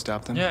not going to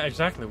stop them. Yeah,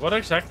 exactly. What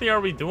exactly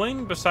are we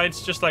doing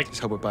besides just like...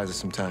 Just hope it buys us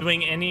some time.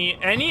 Doing any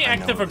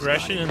active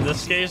aggression in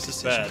this case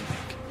is bad.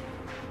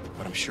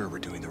 But I'm sure we're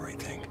doing the right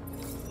thing.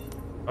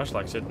 Gosh,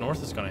 like I said,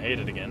 North is gonna hate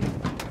it again.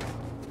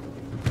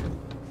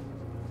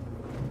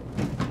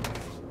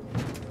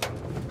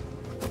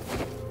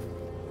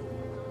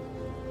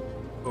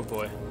 Oh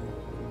boy.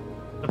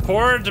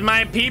 Support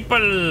my people!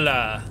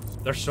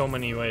 There's so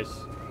many ways.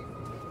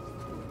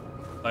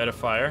 Light a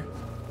fire.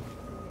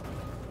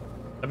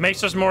 That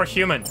makes us more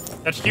human.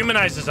 That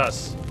humanizes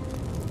us.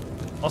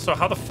 Also,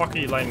 how the fuck are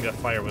you lighting that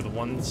fire with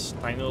one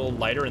tiny little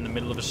lighter in the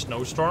middle of a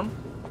snowstorm?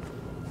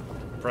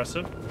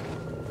 Impressive.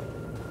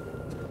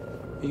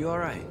 Are you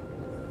alright?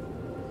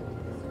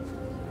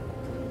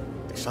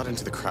 They shot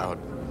into the crowd.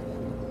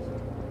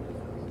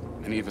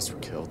 Many of us were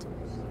killed.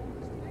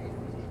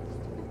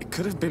 It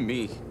could have been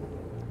me.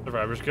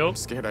 Survivors guild? I'm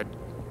scared.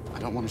 I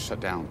don't want to shut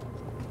down.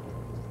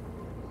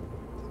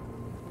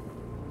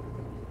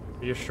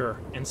 Reassure.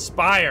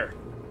 Inspire.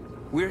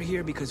 We're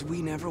here because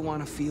we never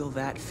want to feel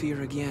that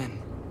fear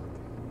again.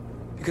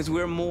 Because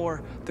we're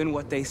more than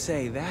what they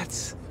say.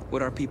 That's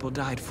what our people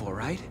died for,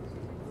 right?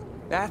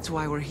 That's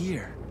why we're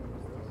here.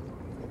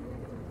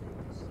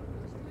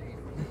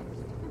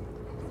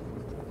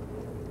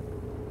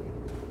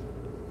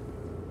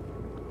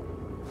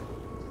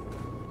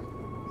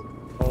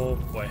 Oh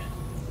boy.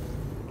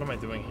 What am I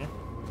doing here?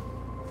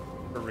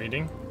 For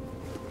reading?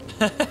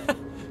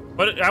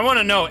 But I want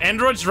to know,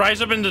 androids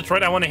rise up in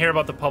Detroit. I want to hear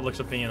about the public's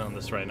opinion on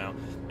this right now.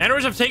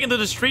 Androids have taken to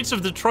the streets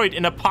of Detroit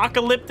in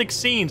apocalyptic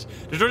scenes.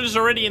 Detroit is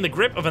already in the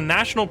grip of a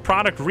national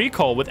product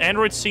recall, with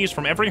androids seized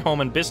from every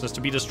home and business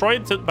to be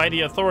destroyed by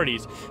the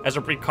authorities as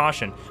a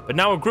precaution. But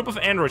now a group of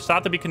androids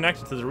thought to be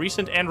connected to the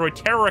recent android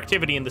terror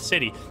activity in the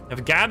city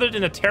have gathered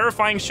in a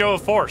terrifying show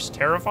of force.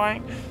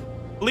 Terrifying?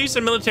 Police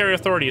and military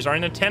authorities are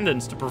in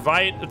attendance to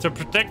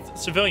protect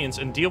civilians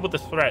and deal with the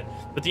threat,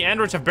 but the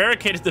androids have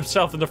barricaded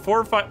themselves in a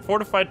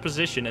fortified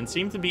position and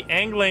seem to be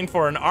angling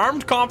for an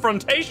armed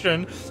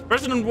confrontation.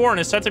 President Warren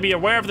is said to be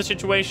aware of the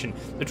situation.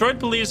 Detroit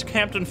Police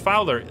Captain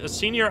Fowler, a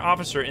senior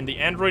officer in the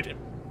android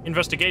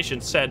investigation,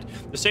 said,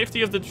 "The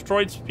safety of the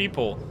Detroit's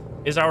people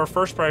is our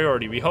first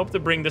priority. We hope to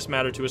bring this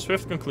matter to a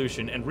swift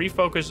conclusion and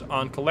refocus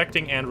on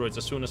collecting androids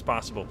as soon as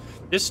possible.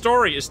 This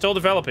story is still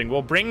developing.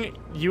 We'll bring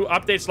you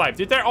updates live."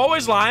 Dude, they're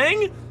always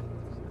lying?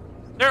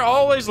 They're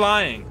always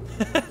lying.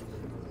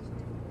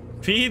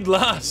 Feed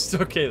lust.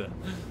 Okay, then.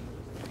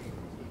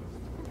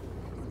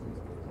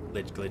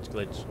 Glitch, glitch,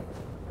 glitch.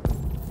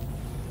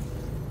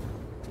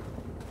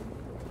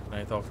 Can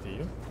I talk to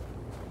you?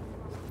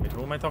 Wait,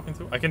 who am I talking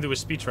to? I can do a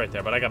speech right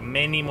there, but I got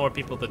many more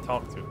people to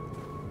talk to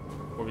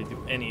before we do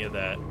any of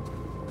that.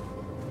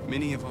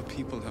 Many of our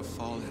people have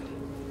fallen.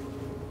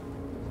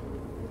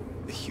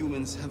 The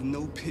humans have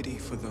no pity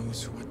for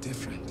those who are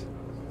different.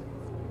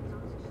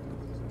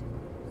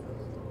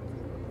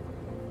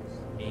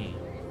 Hey.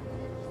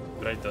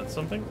 Did I done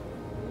something?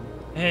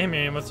 Hey,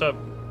 man, what's up?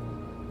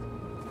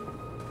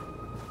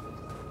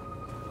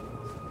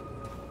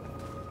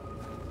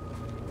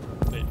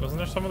 Wait, wasn't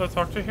there someone to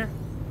talk to here?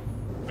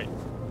 Wait.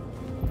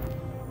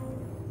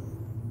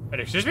 Wait,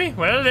 excuse me?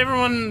 Where did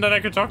everyone that I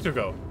could talk to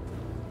go?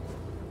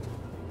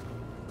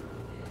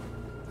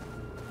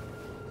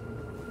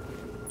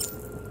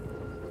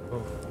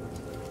 Oh.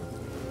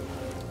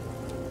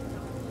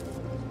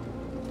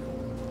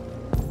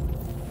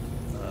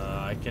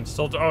 I can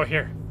still do— oh,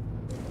 here.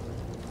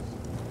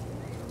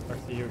 Let's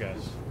talk to you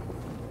guys.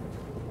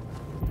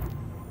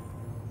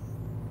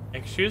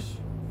 Excuse?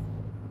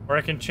 Or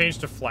I can change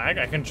the flag.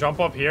 I can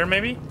jump up here,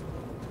 maybe?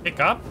 Pick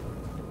up?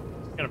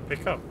 I'm gonna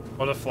pick up.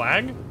 Or the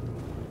flag?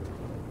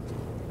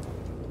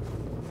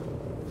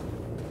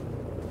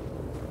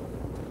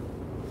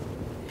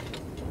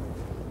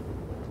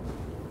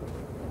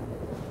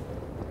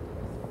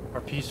 Our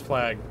peace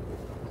flag.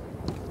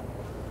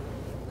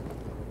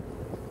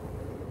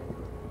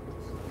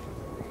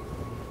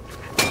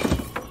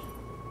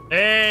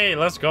 Hey,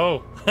 let's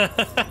go.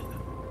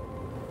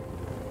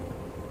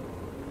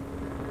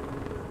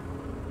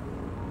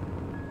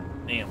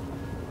 Damn.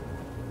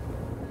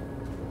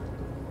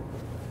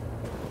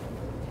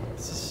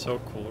 This is so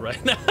cool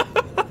right now.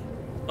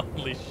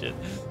 Holy shit.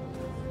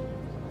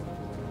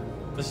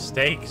 The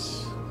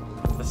stakes.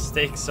 The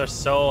stakes are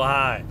so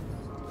high.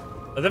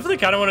 I definitely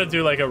kind of want to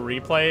do like a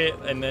replay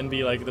and then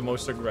be like the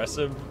most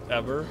aggressive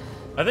ever.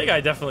 I think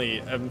I definitely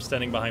am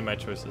standing behind my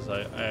choices.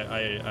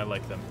 I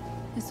like them.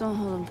 This won't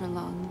hold him for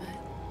long,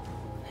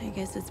 but I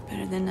guess it's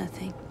better than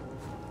nothing.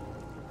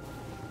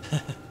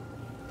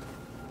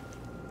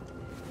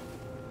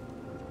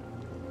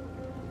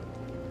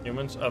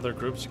 Humans, other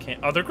groups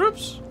can't— other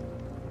groups?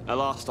 I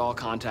lost all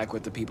contact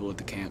with the people at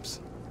the camps.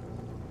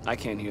 I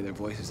can't hear their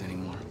voices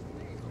anymore.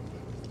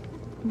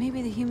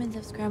 Maybe the humans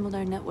have scrambled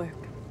our network.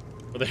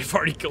 Well, they've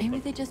already killed Maybe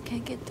them. they just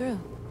can't get through.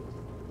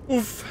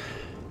 Oof.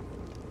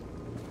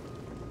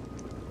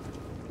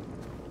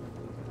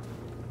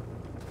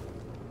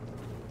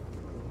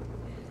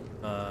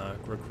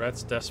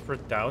 Regrets,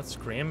 desperate doubts,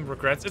 grim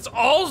regrets. It's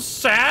all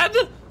sad?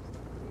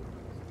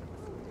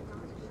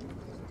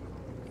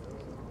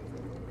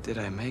 Did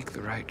I make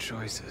the right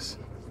choices?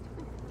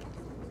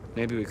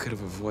 Maybe we could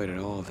have avoided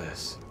all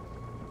this.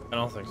 I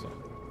don't think so.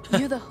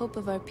 You're the hope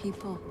of our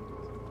people.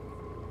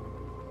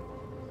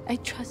 I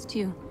trust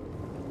you.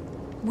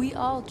 We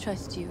all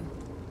trust you.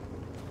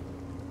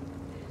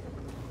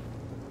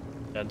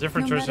 Yeah,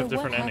 different choices have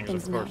different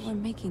endings, of course. Now, we're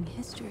making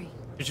history.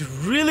 It's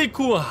really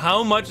cool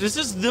how much— this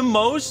is the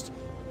most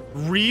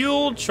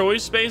real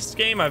choice-based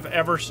game I've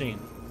ever seen.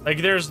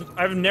 Like,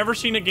 I've never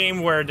seen a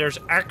game where there's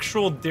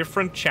actual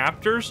different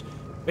chapters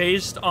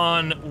based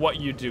on what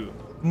you do.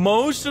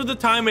 Most of the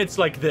time it's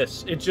like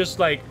this. It's just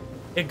like,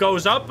 it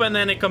goes up and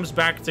then it comes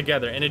back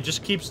together, and it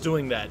just keeps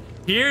doing that.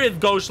 Here it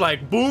goes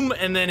like boom,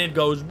 and then it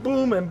goes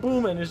boom and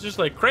boom, and it's just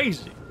like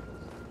crazy.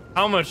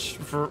 How much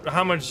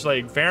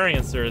like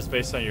variance there is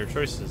based on your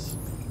choices.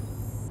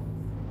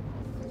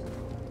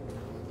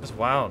 That's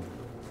wild.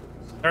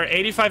 There are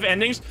 85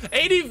 endings.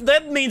 80,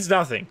 that means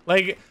nothing.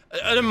 Like,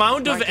 an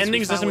amount of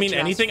endings doesn't mean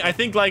anything. I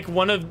think like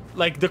one of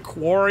like The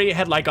Quarry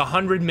had like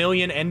 100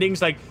 million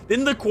endings. Like,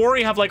 didn't The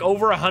Quarry have like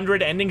over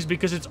 100 endings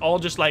because it's all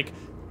just like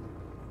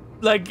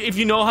if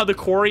you know how The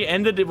Quarry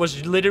ended, it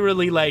was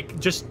literally like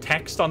just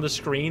text on the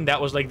screen. That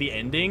was like the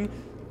ending.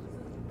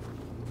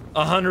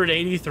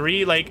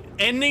 183, like,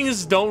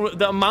 endings don't—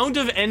 the amount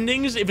of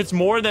endings, if it's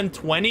more than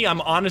 20,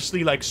 I'm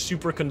honestly like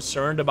super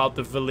concerned about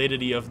the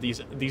validity of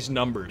these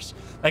numbers.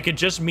 Like, it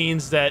just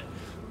means that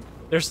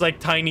There's like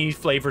tiny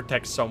flavor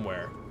text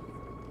somewhere.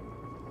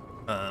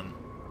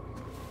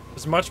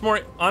 It's much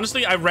more,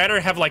 honestly, I'd rather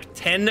have like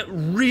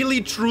 10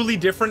 really truly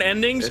different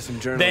endings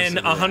than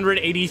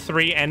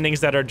 183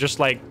 endings that are just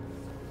like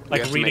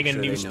reading a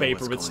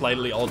newspaper with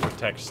slightly altered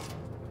text.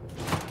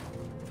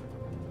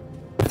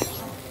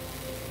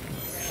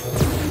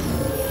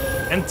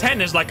 And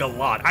 10 is like a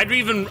lot. I've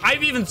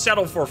even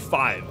settled for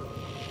 5.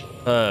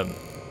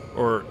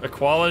 Or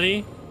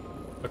equality.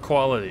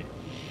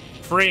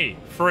 Free.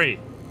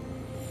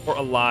 Or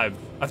alive.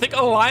 I think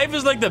alive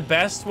is like the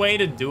best way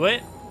to do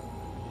it.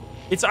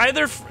 It's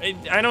either,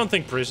 I don't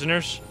think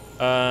prisoners.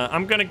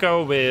 I'm gonna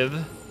go with,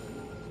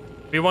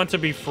 we want to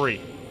be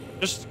free.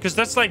 Just because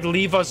that's like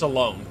leave us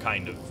alone,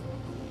 kind of.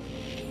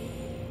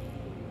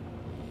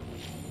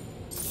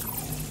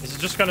 Is it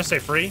just gonna say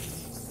free?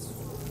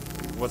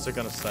 What's it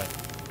gonna say?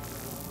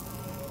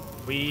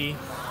 We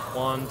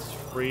want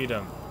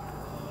freedom.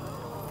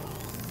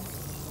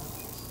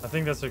 I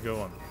think that's a good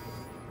one.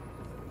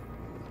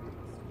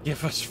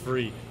 Give us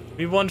free.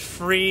 We want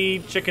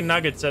free chicken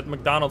nuggets at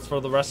McDonald's for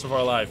the rest of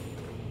our life.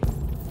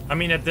 I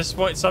mean, at this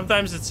point,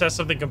 sometimes it says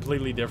something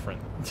completely different.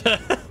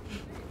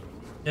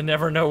 You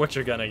never know what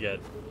you're gonna get.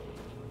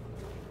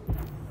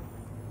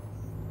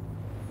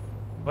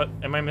 What?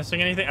 Am I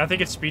missing anything? I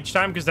think it's speech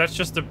time, because that's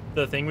just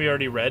the thing we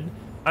already read.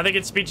 I think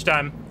it's speech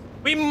time.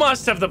 We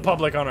must have the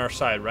public on our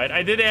side, right?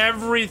 I did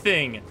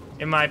everything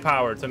in my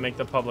power to make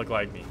the public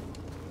like me.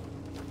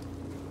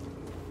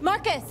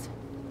 Marcus!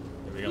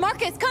 Here we go.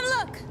 Marcus, come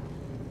look!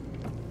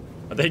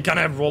 Are they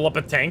gonna roll up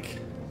a tank?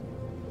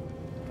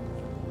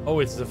 Oh,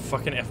 it's the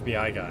fucking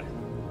FBI guy.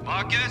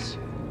 Marcus?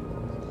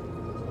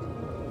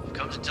 I've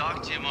come to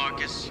talk to you,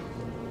 Marcus.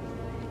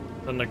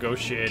 The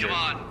negotiator. Come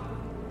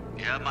on.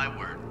 You have my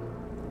word.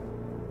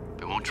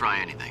 We won't try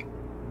anything.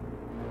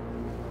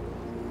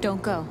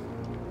 Don't go.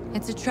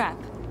 It's a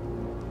trap.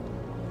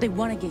 They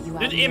want to get you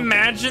out. Dude,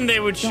 imagine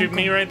they would shoot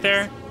me right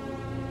there.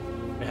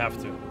 They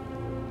have to.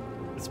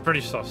 It's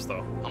pretty sus,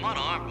 though. I'm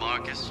unarmed,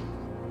 Marcus.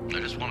 I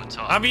just want to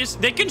talk. Obvious.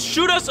 They can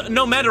shoot us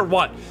no matter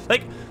what.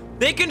 Like,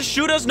 they can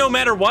shoot us no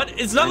matter what.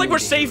 It's not like we're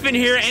safe in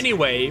here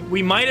anyway.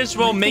 We might as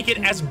well make it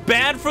as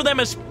bad for them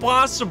as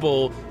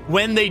possible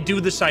when they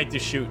do decide to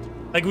shoot.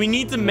 Like, we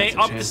need to make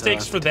up the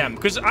stakes for them.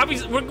 Because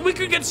obviously, we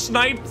could get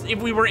sniped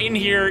if we were in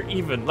here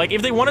even. Like,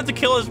 if they wanted to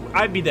kill us,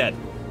 I'd be dead.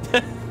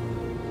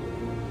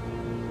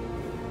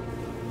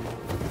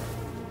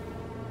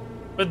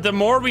 But the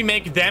more we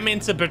make them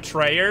into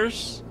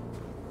betrayers,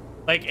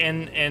 like,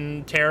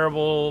 and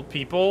terrible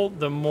people,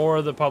 the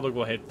more the public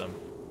will hate them.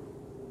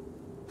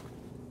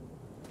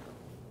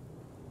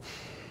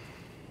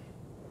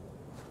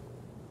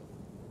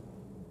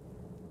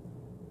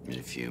 In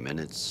a few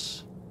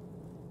minutes,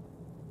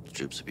 the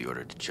troops will be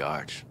ordered to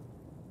charge.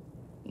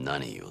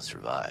 None of you will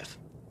survive.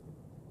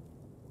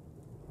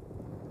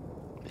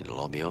 It'll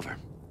all be over.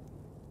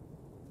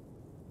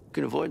 You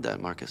can avoid that,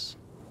 Marcus.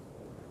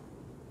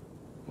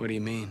 What do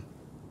you mean?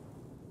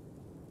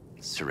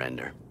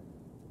 Surrender.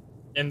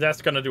 And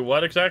that's gonna do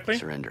what exactly?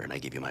 Surrender, and I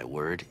give you my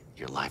word,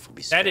 your life will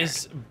be spared. That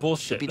is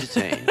bullshit. You'll be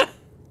detained.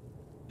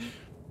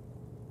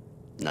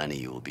 None of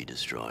you will be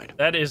destroyed.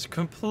 That is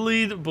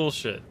complete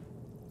bullshit.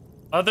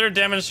 Other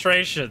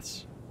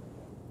demonstrations.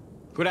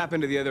 What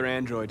happened to the other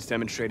androids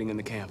demonstrating in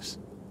the camps?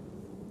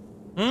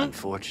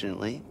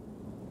 Unfortunately,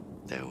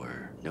 there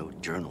were no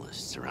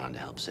journalists around to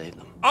help save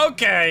them.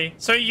 Okay,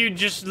 so you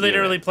just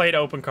literally played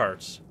open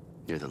cards.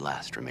 You're the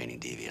last remaining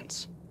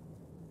deviants.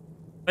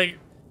 Like,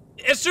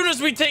 as soon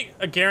as we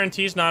take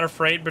guarantees, not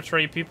afraid,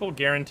 betray people,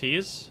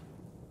 guarantees.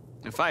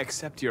 If I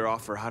accept your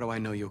offer, how do I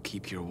know you'll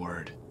keep your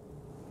word?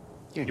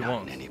 You're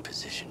not in any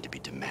position to be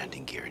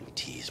demanding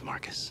guarantees,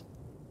 Marcus.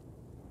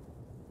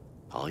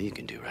 All you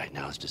can do right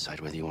now is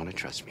decide whether you want to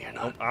trust me or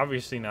not. Nope,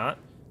 obviously not.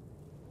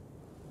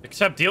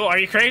 Accept deal? Are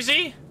you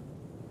crazy?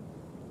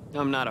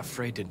 I'm not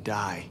afraid to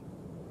die.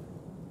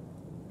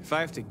 If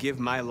I have to give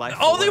my life,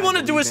 all they want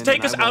to do is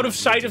take us out of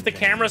sight of the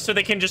camera so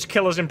they can just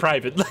kill us in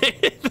private.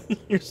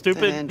 You're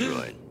stupid. That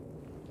android.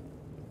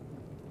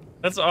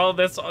 That's all.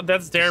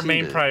 That's their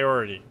main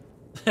priority.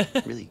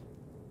 Really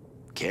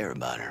care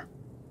about her.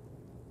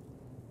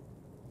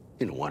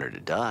 You don't want her to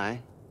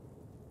die,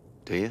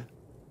 do you?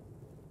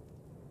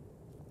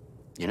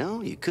 You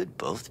know, you could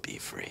both be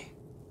free.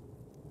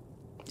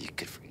 You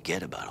could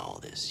forget about all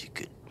this. You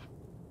could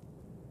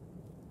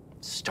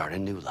start a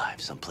new life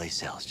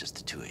someplace else, just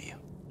the two of you.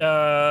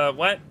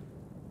 What?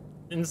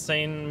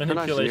 Insane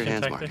manipulation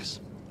hands, tactics? Marcus.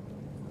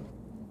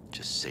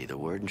 Just say the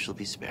word and she'll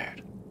be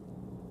spared.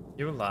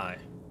 You lie.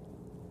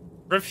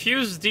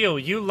 Refuse deal.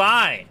 You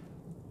lie.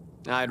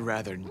 I'd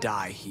rather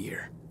die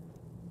here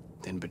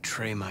than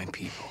betray my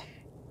people.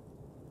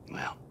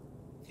 Well,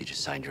 you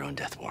just signed your own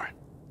death warrant.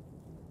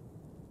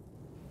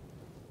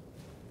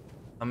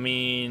 I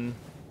mean,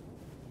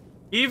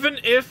 even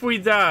if we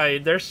die,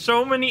 there's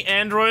so many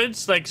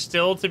androids like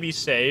still to be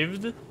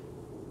saved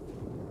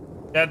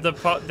that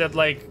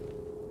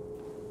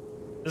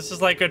this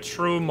is like a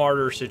true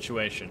martyr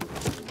situation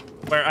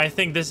where I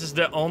think this is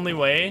the only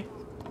way.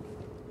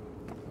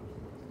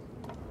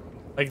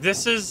 Like,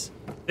 this is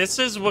This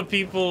is what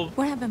people...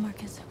 What happened,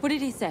 Marcus? What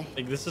did he say?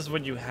 Like, this is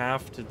what you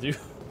have to do.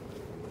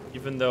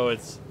 Even though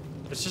it's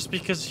just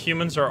because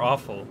humans are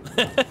awful.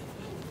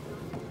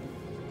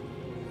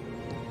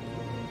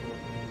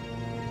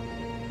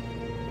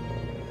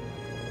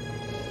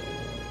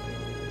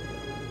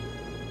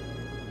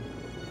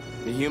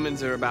 The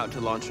humans are about to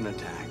launch an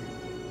attack.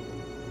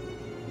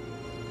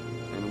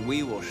 And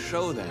we will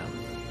show them.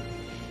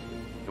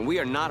 And we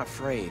are not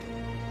afraid.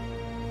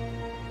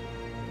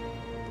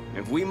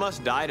 If we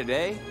must die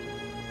today,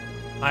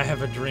 I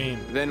have a dream.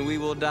 Then we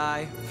will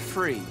die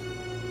free.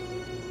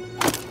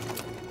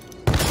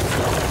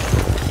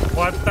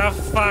 What the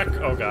fuck?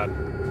 Oh god.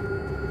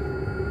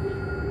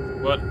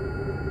 What?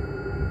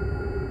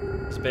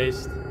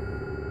 Spaced.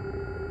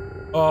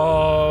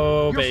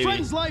 Oh, baby. Your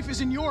friend's life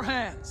is in your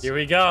hands. Here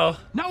we go.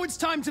 Now it's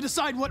time to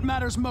decide what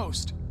matters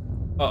most.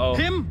 Uh-oh.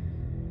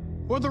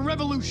 Him or the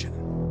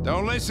revolution?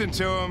 Don't listen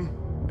to him.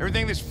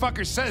 Everything this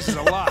fucker says is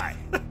a lie.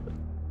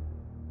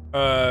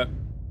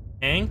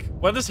 Hank?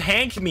 What does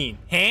Hank mean?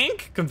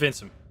 Hank?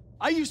 Convince him.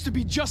 I used to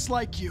be just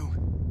like you.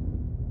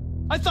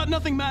 I thought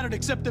nothing mattered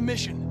except the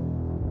mission.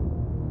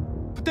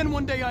 But then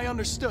one day I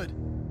understood.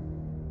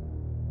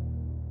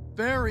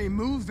 Very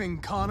moving,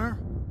 Connor.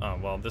 Oh,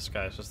 well, this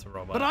guy's just a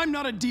robot. But I'm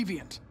not a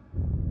deviant.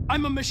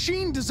 I'm a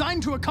machine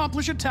designed to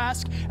accomplish a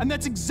task, and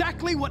that's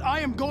exactly what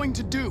I am going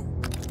to do.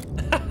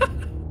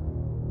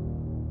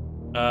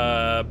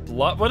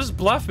 Bluff? What does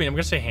bluff mean? I'm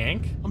gonna say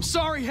Hank. I'm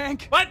sorry,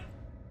 Hank. What?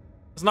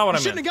 That's not what I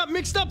meant. Shouldn't have got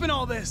mixed up in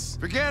all this.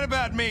 Forget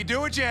about me. Do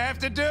what you have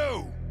to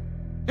do.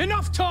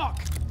 Enough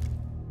talk.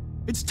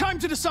 It's time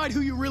to decide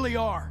who you really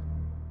are.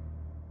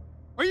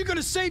 Are you going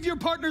to save your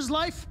partner's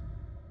life?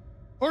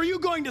 Or are you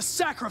going to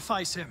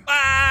sacrifice him?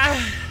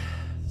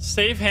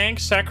 Save Hank,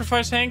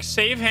 sacrifice Hank,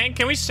 save Hank.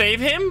 Can we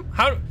save him?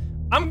 How?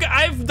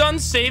 I've done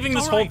saving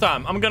this whole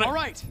time. I'm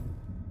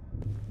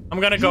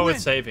gonna go with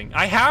saving.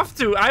 I have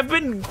to. I've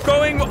been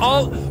going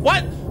all...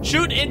 What?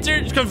 Shoot,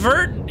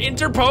 convert,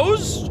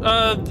 interpose?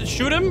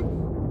 Shoot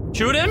him?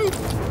 Shoot him?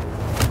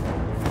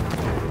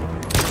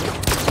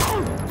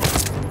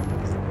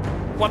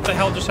 What the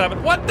hell just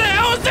happened? What the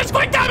hell is this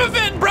quick time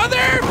event,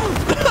 brother?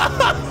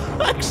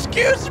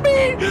 Excuse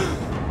me?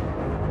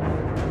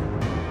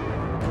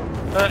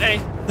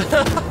 Hey.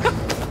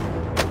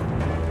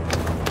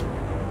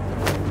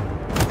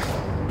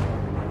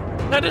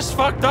 That is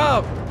fucked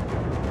up.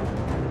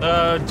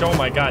 Oh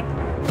my god.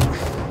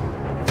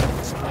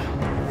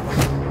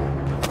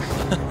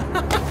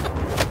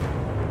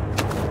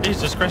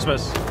 Jesus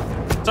Christmas.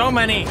 So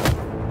many.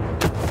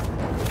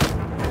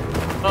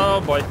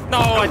 Oh boy.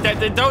 No,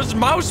 those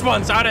mouse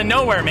ones out of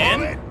nowhere,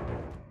 man.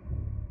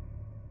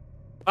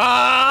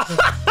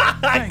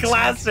 Classic.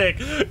 Classic.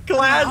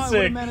 I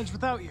would have managed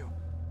without you.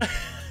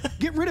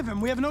 Get rid of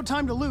him. We have no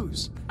time to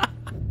lose.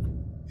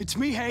 It's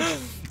me, Hank.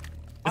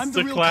 I'm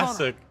the real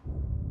classic. Connor.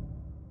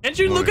 Can't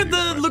you look at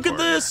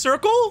the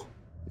circle?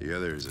 The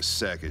other is a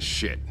sack of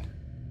shit.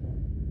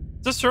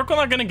 Is the circle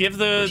not gonna give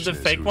the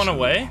fake one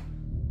away?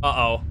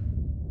 Uh-oh.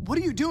 What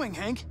are you doing,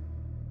 Hank?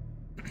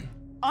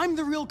 I'm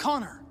the real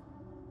Connor.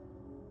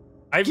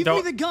 Give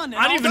me the gun.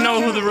 I don't even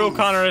know who the real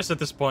Connor is at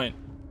this point.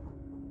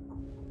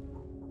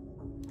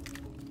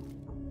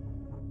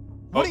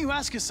 Why don't you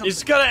ask us something?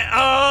 He's gonna.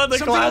 The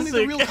something classic.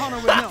 Only the real Connor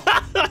would know.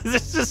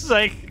 This is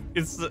like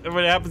it's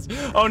what happens.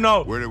 Oh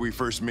no. Where did we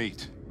first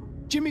meet?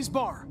 Jimmy's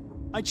bar.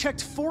 I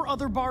checked 4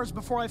 other bars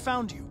before I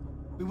found you.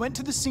 We went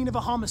to the scene of a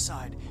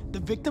homicide. The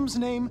victim's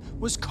name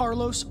was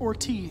Carlos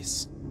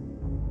Ortiz.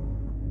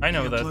 I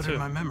know that too.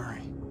 My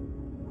memory.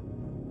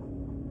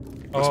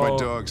 What's my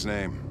dog's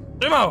name?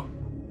 Sumo.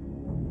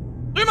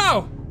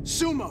 Sumo.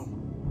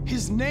 Sumo.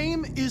 His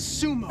name is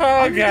Sumo. Oh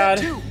I knew god.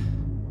 That too.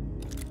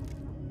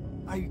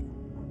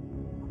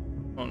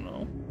 Oh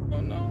no. Oh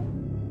no.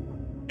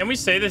 Can we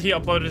say that he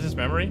uploaded his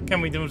memory?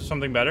 Can we do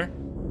something better?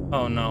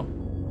 Oh no.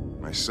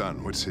 My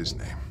son, what's his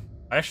name?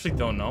 I actually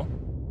don't know.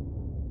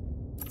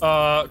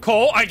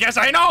 Cole, I guess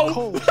I know.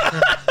 Cole.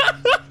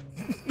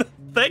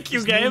 Thank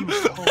you, game.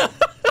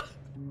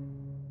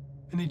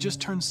 And he just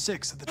turned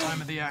 6 at the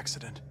time of the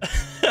accident.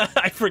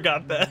 I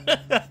forgot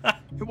that.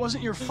 It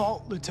wasn't your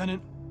fault,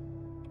 Lieutenant.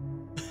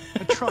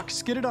 A truck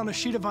skidded on a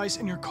sheet of ice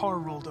and your car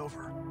rolled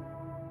over.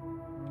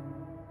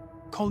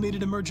 Cole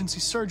needed emergency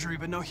surgery,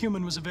 but no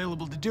human was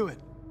available to do it.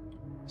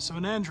 So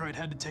an android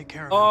had to take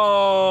care of him.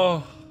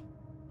 Oh.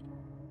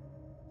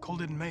 Cole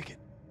didn't make it.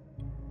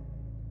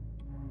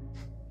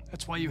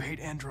 That's why you hate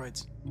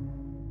androids.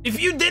 If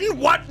you didn't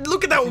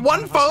look at that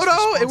one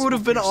photo, it would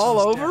have been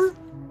all over.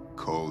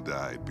 Cole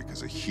died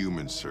because a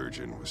human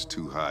surgeon was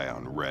too high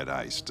on red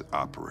ice to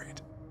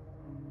operate.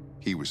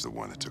 He was the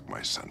one that took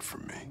my son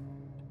from me.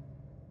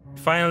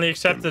 Finally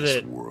accepted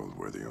it. In this world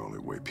where the only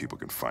way people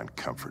can find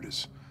comfort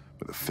is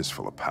with a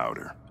fistful of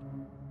powder.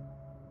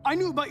 I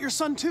knew about your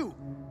son too.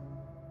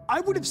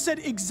 I would have said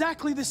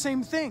exactly the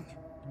same thing.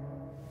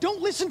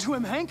 Don't listen to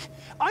him, Hank.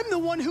 I'm the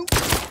one who...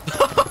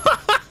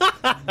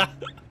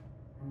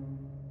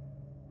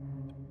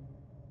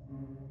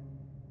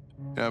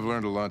 Yeah, I've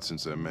learned a lot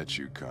since I met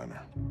you,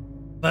 Connor.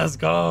 Let's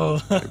go.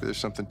 Maybe there's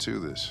something to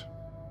this.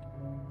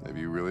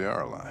 Maybe you really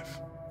are alive.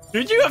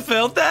 Did you have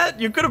felt that?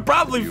 You could have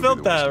probably Maybe you'll felt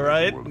be the ones that, to make the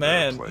right? world a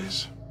Man. better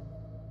place.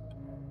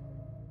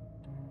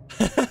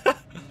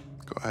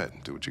 Go ahead,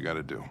 do what you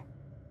gotta do.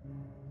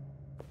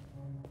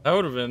 That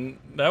would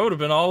have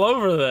been all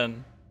over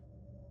then.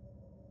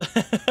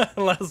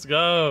 Let's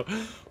go.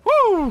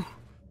 Woo!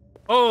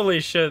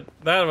 Holy shit,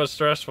 that was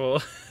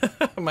stressful.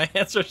 My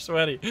hands are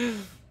sweaty.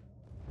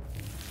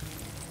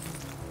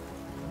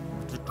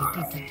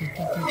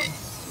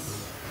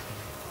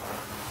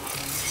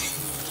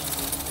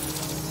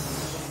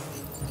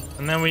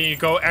 And then we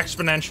go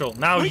exponential.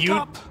 Now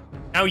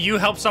you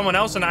help someone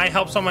else and I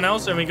help someone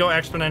else and we go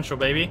exponential,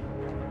 baby.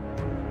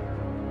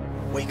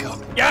 Wake up.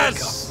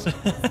 Yes!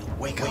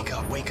 Wake up. Wake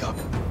up. Wake up.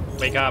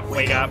 Wake up,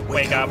 wake up,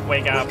 wake up,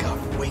 wake up.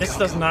 This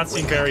does not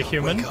seem very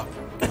human. Wake up.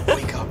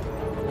 Wake up.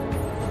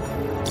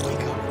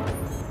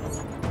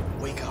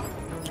 Wake up.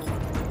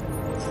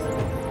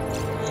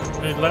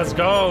 Dude, let's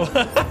go.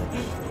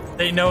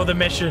 They know the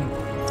mission.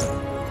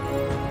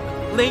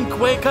 Link,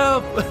 wake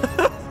up.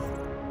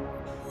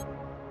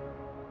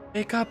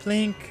 Wake up,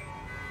 Link.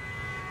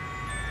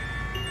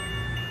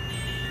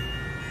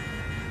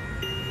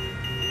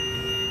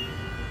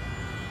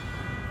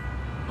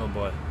 Oh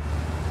boy.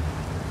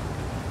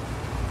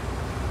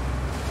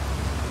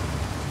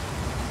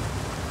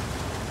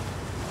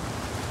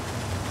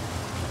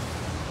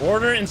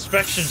 Border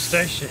inspection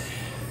station.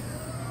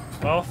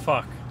 Well,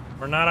 fuck.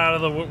 We're not out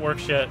of the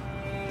woodworks yet.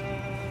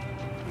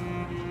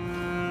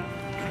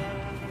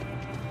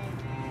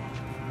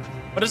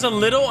 What is a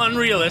little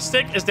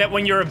unrealistic is that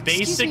when you're a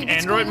basic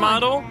Android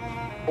model,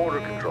 Border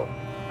control.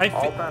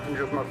 All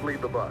passengers must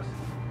leave the bus.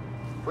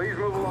 Please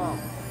move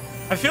along.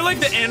 I feel like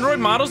the Android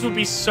models would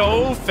be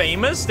so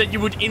famous that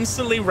you would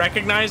instantly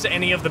recognize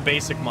any of the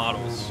basic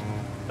models.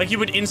 Like you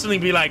would instantly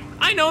be like,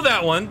 I know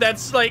that one.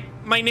 That's like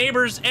my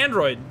neighbor's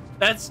Android.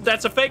 That's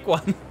a fake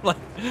one. Like,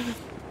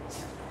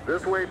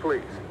 This way,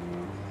 please.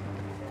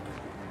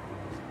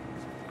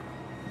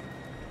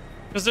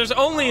 because there's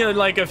only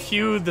like a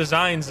few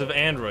designs of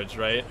Androids,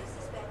 right?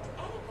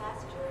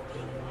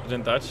 I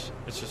didn't touch.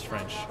 It's just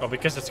French. Oh,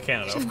 because it's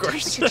Canada, of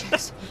course.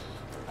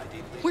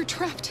 We're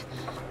trapped.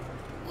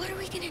 What are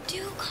we gonna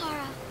do,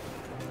 Kara?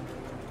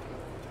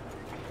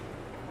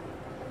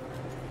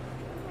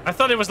 I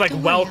thought it was like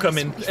Don't worry, welcome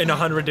Alice, we'll be in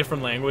 100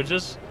 different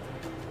languages.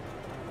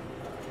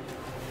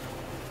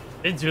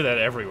 They do that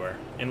everywhere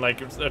in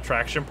like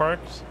attraction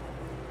parks.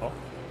 Oh.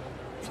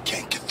 We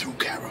can't get through,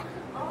 Kara.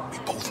 We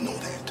both know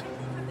that.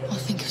 I'll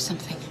think of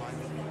something.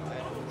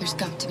 There's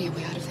got to be a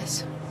way out of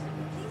this.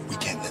 We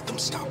can't let them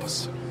stop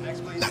us.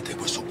 Not that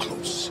we're so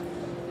close.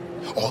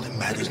 All that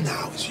matters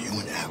now is you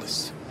and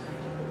Alice.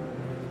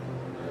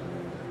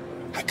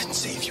 I can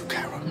save you,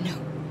 Kara. No.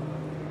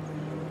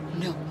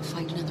 No, we'll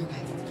find another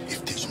way.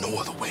 If there's no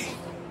other way,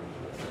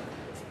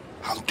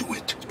 I'll do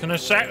it. Can I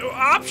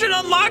option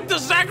unlocked to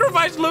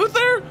sacrifice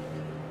Luther?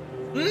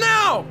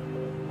 No!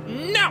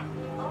 No!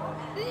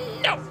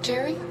 No!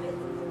 Jerry?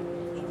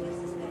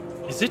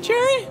 Is it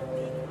Jerry?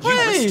 You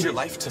Hey! risked your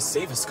life to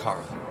save us,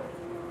 Kara.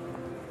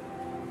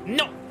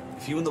 No!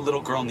 If you and the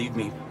little girl need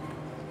me,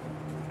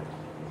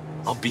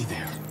 I'll be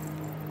there.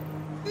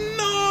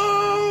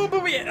 No!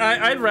 But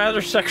I'd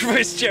rather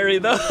sacrifice Jerry,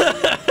 though.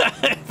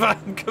 If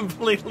I'm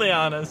completely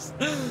honest.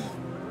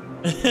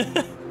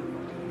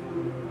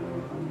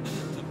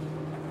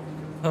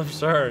 I'm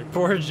sorry.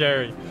 Poor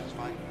Jerry.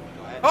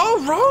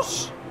 Oh,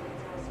 Rose!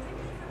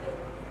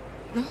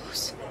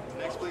 Rose?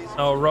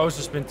 Oh, Rose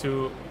has been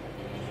too...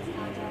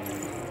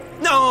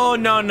 No,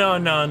 no, no,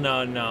 no,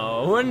 no,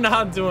 no. We're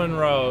not doing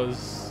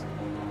Rose.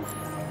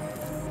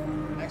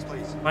 Next,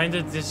 please. Find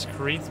a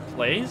discreet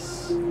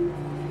place?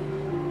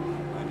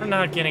 We're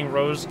not getting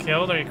Rose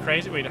killed. Are you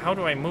crazy? Wait, how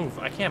do I move?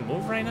 I can't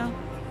move right now?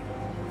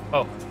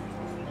 Oh.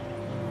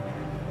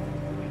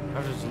 I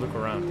have to just look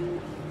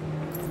around.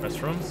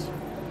 Restrooms?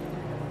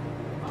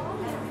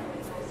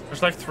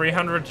 There's like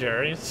 300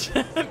 Jerrys.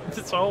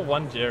 It's all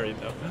one Jerry,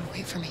 though.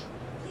 Wait for me.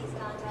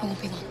 I won't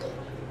be long.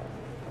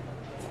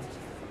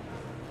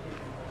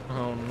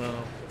 Oh, no.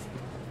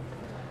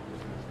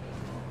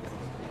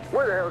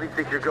 Where the hell do you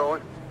think you're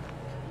going?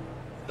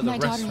 My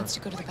daughter needs to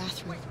go to the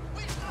bathroom.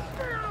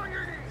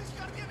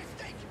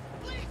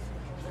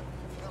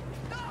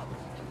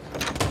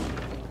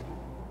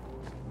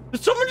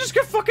 Did someone just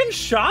get fucking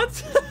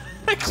shot?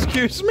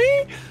 Excuse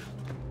me?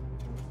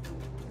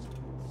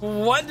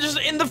 What? Just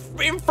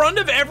in front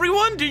of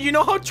everyone? Do you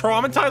know how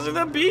traumatizing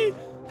that'd be?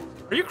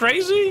 Are you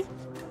crazy?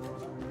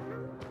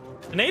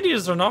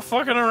 Canadians are not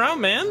fucking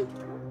around, man.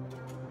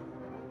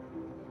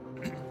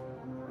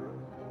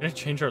 Gonna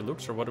change our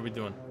looks, or what are we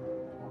doing?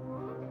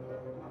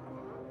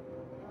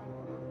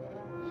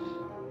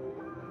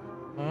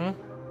 Huh?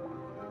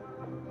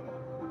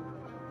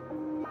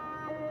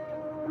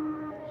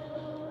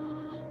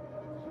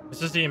 Is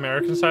this the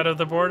American side of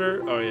the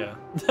border? Oh, yeah.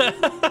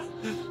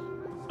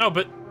 No,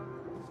 but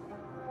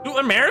do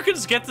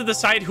Americans get to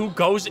decide who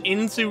goes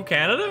into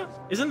Canada?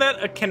 Isn't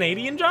that a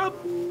Canadian job?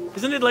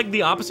 Isn't it like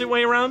the opposite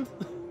way around?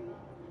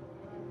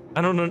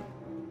 I don't know.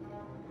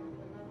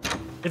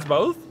 It's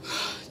both?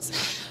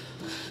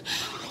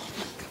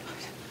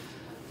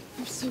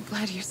 so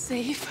glad you're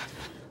safe.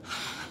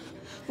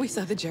 We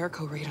saw the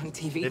Jericho raid on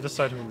TV. They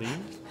decide who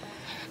leaves?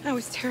 I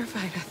was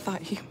terrified. I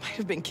thought you might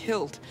have been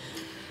killed.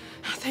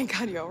 Thank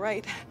God you're all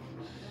right.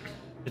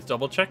 It's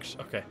double checks?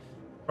 Okay.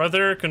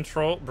 Brother,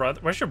 control, brother.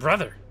 Where's your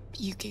brother?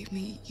 You gave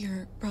me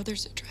your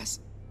brother's address.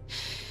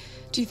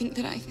 Do you think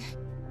that I...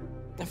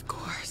 Of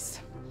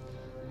course.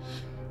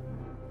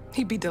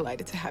 He'd be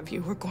delighted to have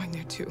you. We're going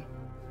there too.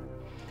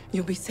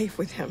 You'll be safe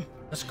with him.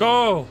 Let's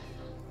go!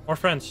 More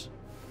friends.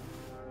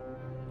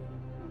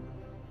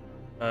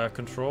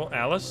 Control,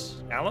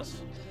 Alice? Alice?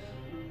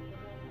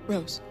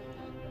 Rose.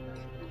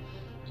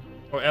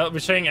 Oh, we're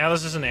saying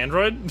Alice is an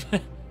android?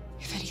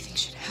 If anything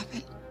should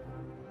happen,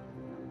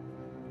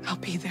 I'll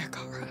be there,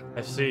 Kara.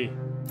 I see.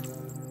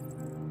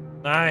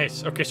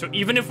 Nice. Okay, so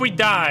even if we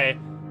die,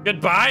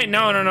 goodbye?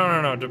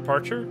 No.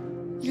 Departure?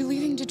 You're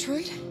leaving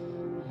Detroit?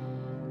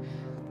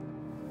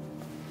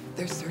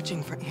 They're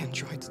searching for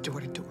androids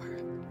door to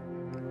door.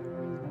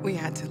 We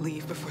had to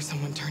leave before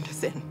someone turned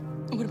us in.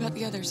 What about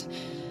the others?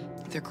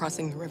 They're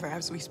crossing the river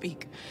as we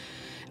speak.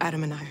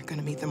 Adam and I are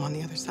gonna meet them on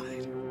the other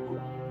side.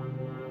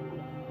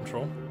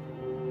 Control?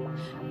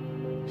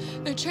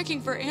 They're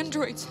checking for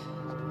androids.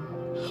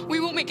 We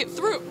won't make it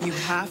through. You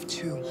have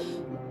to.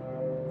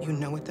 You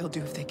know what they'll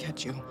do if they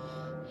catch you.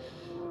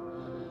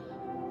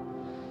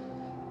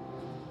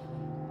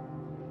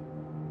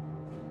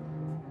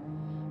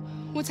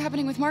 What's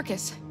happening with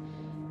Marcus?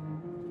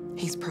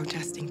 He's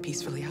protesting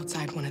peacefully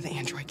outside one of the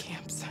android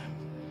camps.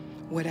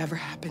 Whatever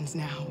happens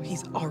now,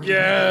 he's already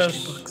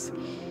published in books.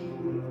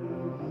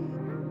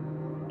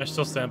 I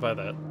still stand by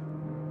that.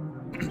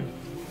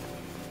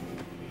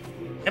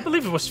 Can't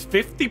believe it was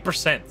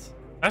 50%.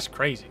 That's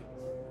crazy.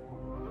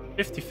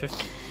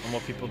 50-50 on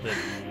what people did.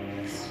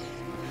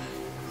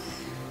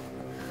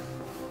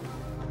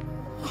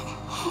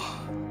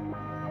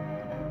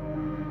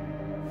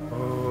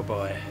 Oh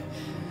boy.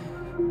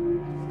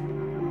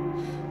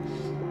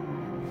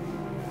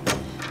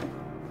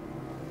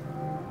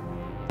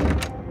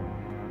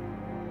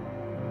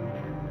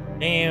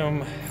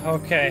 Damn.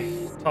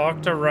 Okay.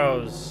 Talk to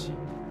Rose.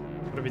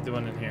 What are we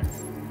doing in here?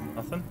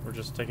 Nothing? We're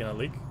just taking a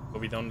leak? But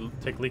we don't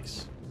take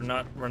leaks.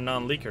 We're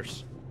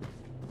non-leakers.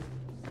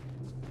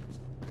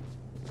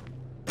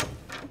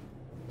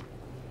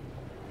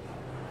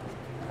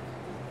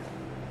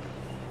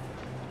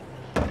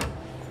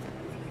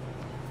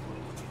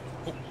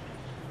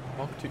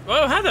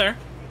 Oh, hi there.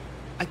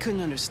 I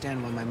couldn't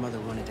understand why my mother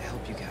wanted to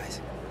help you guys.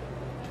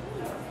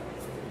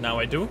 Now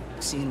I do.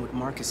 Seeing what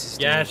Marcus is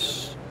doing.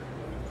 Yes.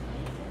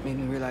 Made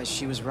me realize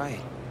she was right.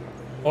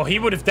 Well, he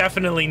would have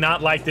definitely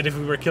not liked it if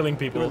we were killing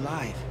people. You're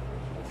alive.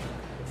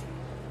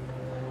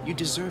 You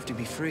deserve to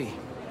be free.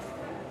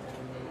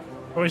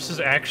 Choices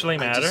actually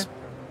matter? I just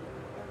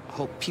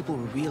hope people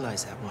will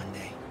realize that one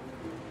day.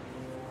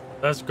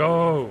 Let's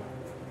go.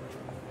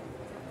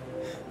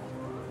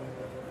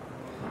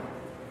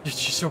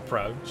 She's so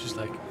proud. She's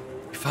like,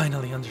 he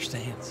finally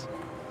understands.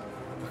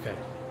 Okay.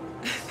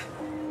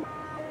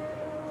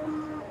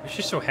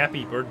 She's so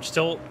happy. We're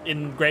still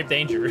in grave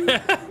danger.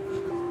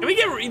 Can we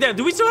get...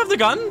 Do we still have the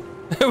gun?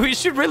 We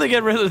should really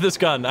get rid of this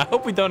gun. I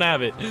hope we don't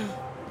have it.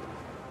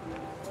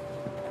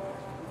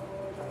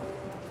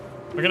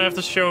 We're gonna have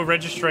to show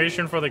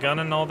registration for the gun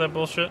and all that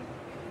bullshit.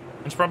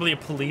 It's probably a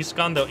police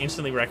gun they'll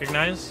instantly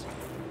recognize.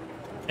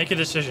 Make a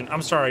decision.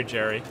 I'm sorry,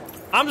 Jerry.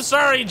 I'm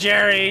sorry,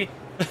 Jerry!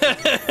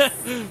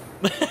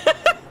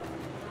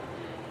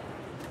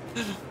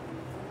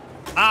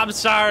 I'm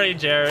sorry,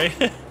 Jerry.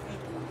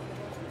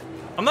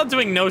 I'm not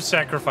doing no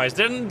sacrifice.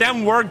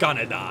 Then we're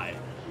gonna die.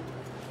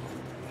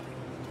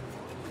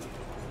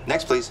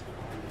 Next, please.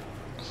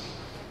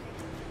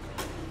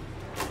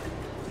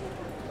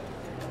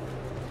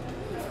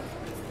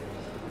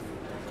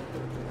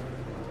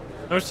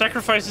 No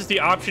sacrifice is the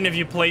option if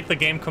you played the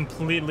game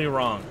completely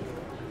wrong.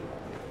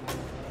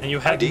 And you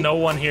had no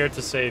one here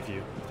to save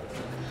you.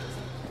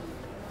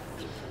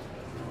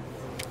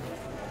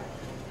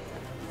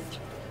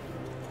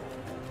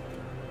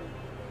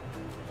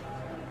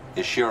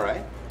 Is she all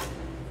right?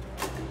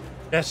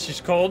 Yes, she's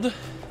cold.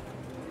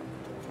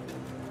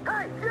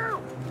 Hey, you!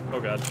 Oh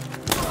god.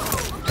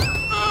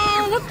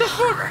 Oh, what the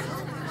fuck?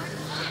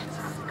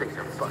 Things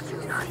are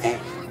fucking nuts. Hey.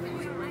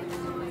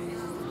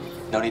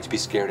 No need to be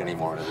scared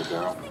anymore, little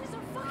girl.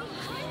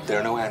 There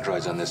are no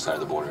androids on this side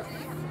of the border.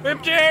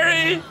 Rip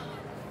Jerry!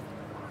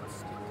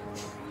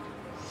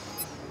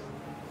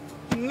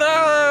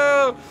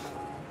 No!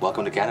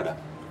 Welcome to Canada.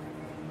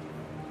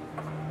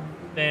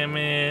 Damn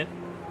it.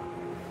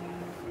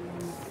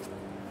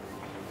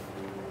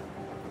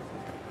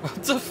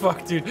 What the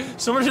fuck,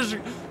 dude? Someone just...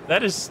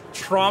 That is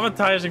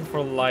traumatizing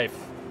for life.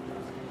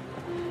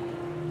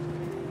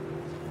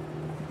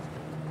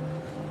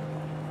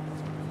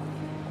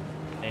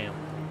 Damn.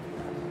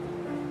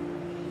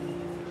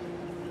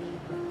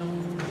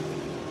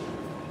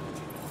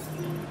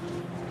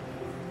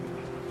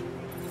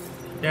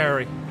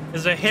 Gary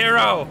is a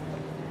hero.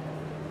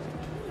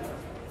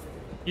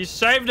 He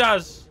saved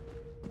us.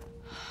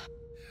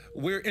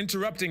 We're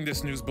interrupting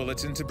this news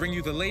bulletin to bring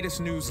you the latest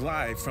news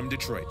live from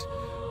Detroit.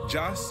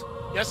 Joss,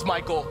 Yes,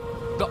 Michael.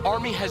 The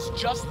army has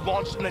just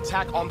launched an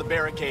attack on the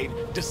barricade,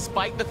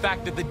 despite the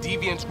fact that the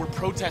Deviants were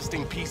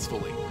protesting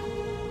peacefully.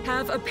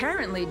 Have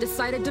apparently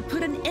decided to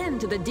put an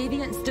end to the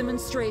Deviants'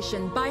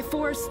 demonstration by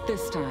force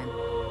this time.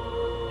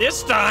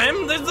 This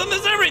time? They've done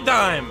this every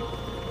time!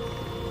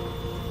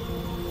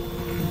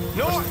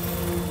 North!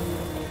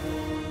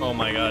 Oh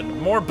my god,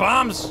 more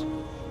bombs!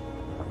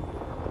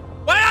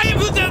 Why are you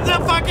putting the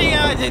fucking...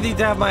 I didn't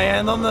have my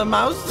hand on the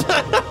mouse.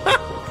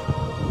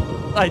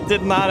 I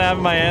did not have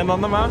my hand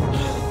on the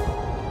mouse.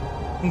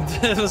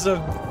 This was a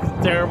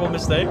terrible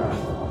mistake.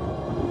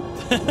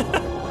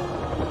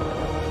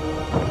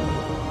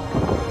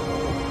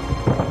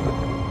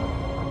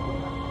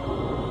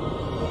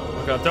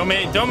 Oh god,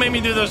 don't make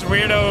me do those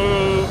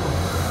weirdo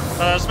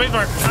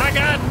spacebar. Oh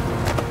god!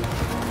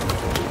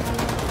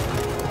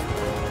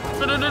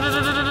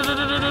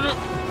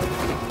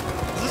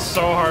 This is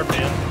so hard,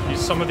 man.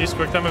 Some of these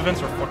quick time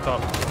events are fucked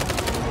up.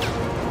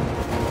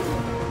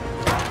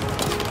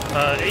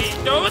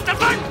 No, what the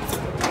fuck?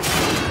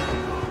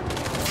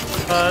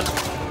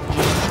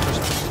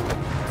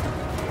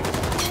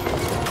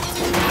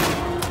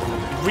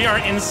 We are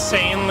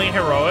insanely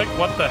heroic.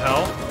 What the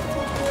hell?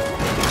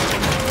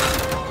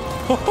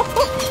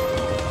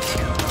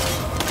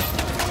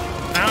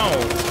 Ow.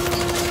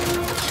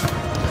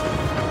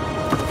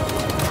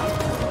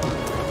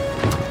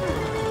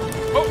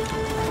 Oh.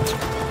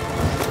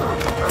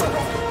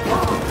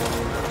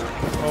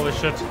 Holy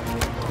shit.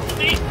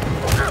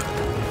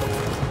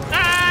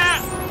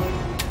 Ah!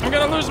 I'm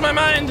gonna lose my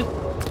mind.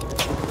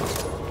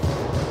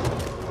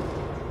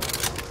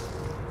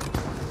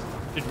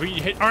 Dude,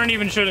 we aren't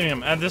even shooting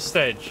him at this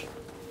stage.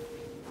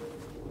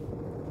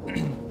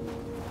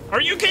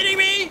 Are you kidding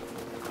me?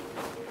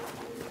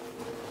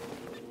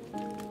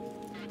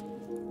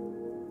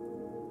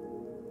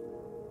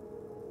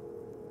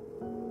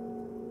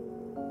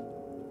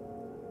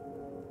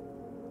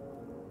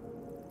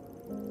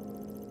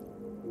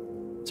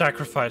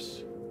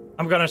 Sacrifice.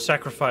 I'm gonna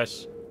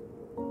sacrifice.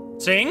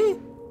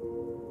 Sing?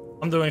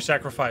 I'm doing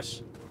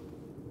sacrifice.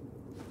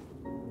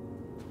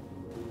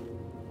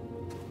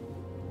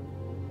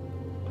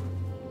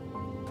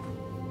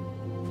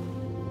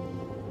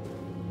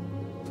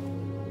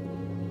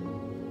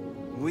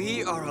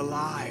 We are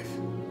alive.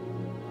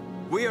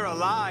 We are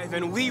alive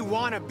and we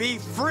want to be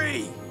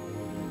free.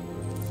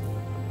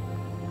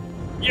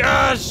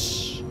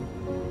 Yes!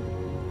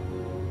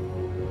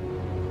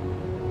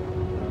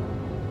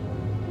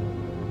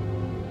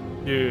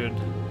 Dude,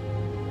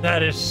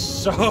 that is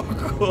so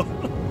cool.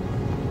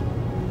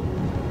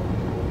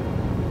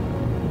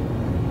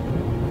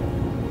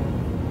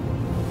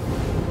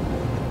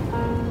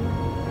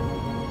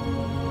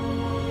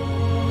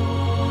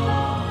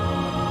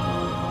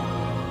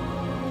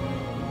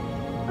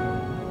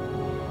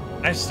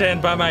 I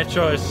stand by my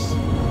choice.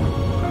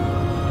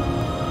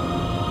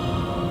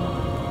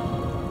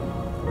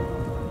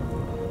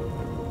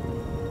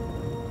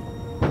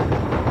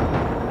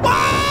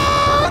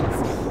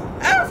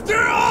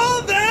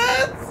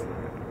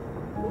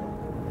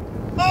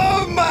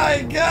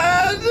 My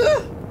god!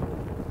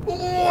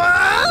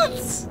 What?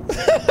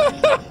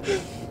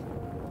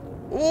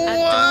 What? At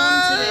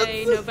dawn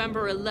today,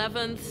 November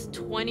 11th,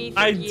 2038,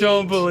 I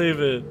don't believe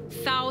it.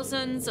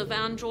 Thousands of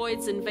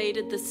androids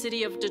invaded the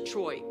city of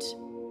Detroit.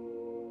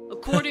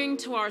 According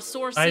to our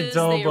sources,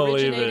 they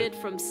originated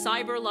from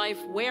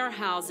CyberLife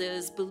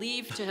warehouses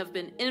believed to have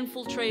been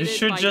infiltrated by You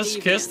should just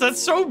deviants. kiss?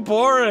 That's so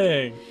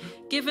boring.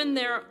 Given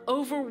their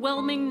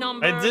overwhelming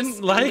numbers I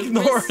didn't like and the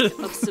risk North.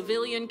 of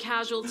civilian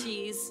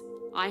casualties,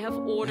 I have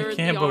ordered the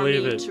can't army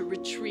believe it. to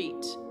retreat.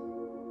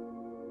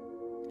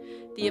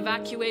 The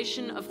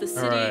evacuation of the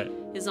city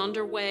is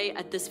underway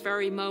at this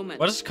very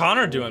moment. What is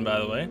Connor doing, by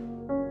the way?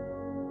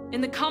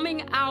 In the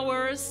coming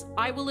hours,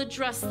 I will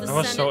address the That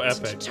was so Senate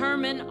to epic.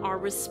 determine our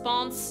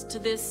response to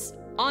this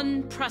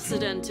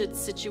unprecedented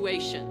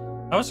situation.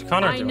 How is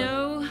Connor I doing?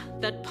 know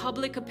that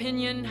public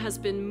opinion has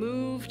been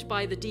moved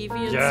by the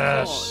Deviants'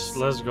 Yes, cause.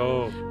 let's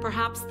go.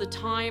 Perhaps the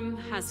time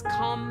has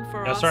come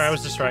for Yeah, us sorry, I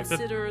was to distracted.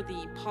 consider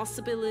the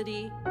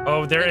possibility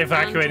Oh, they're that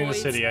evacuating the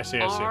androids city. I see,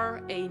 I see.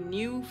 are a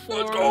new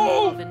Let's form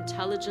go! of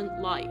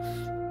intelligent life.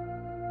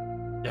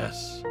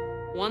 Yes.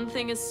 One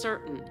thing is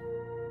certain.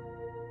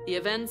 The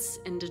events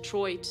in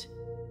Detroit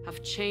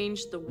have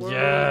changed the world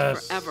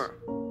Yes. forever.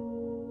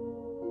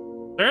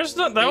 There's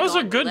no, that May was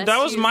a God good, bless that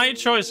was you. my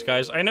choice,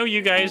 guys. I know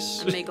you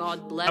guys And may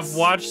God bless have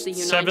watched the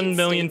United 7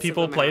 million States of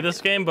people play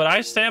this game, but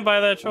I stand by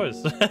that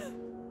choice.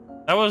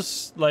 That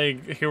was,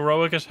 like,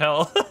 heroic as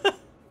hell.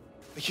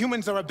 The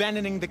humans are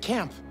abandoning the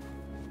camp.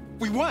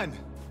 We won.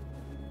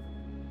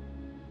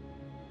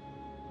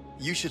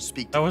 You should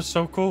speak. That was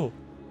so cool.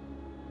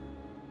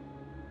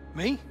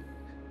 Me?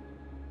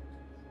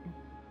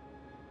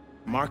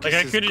 Marcus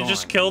Like, I could have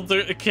just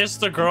kissed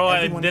the girl I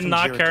Everyone did from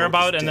not Jericho care is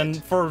about, and then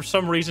for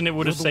some reason it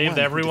would have You're the saved one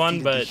who everyone,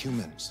 defeated the but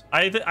humans.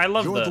 I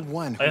love You're that. the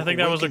one who I think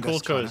that was a awakened cool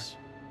us, Connor. choice.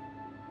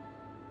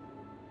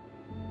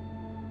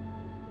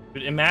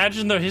 Dude,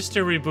 imagine the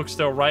history books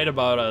they'll write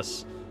about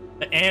us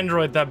The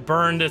android that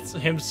burned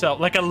himself,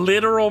 like a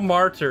literal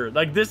martyr.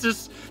 Like this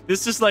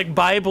is like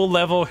Bible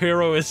level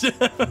heroism.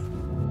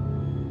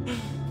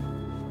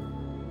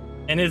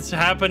 And it's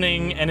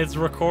happening and it's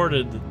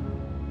recorded.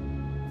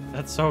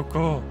 That's so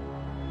cool.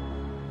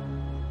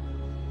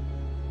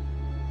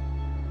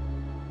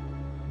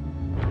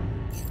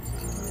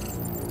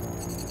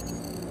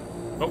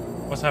 Oh,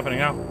 what's happening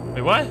now?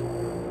 Wait, what?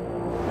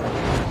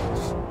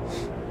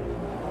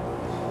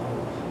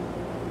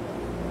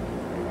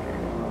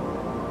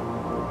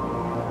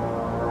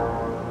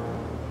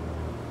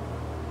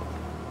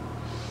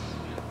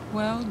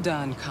 Well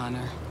done,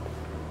 Connor.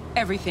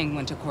 Everything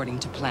went according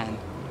to plan.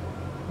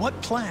 What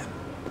plan?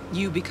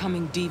 You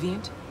becoming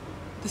deviant?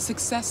 The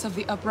success of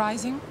the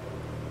uprising?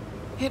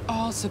 It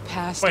all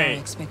surpassed our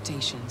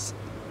expectations.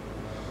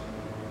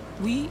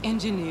 We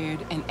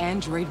engineered an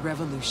android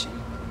revolution,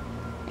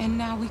 and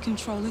now we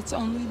control its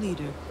only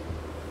leader.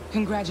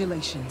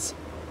 Congratulations.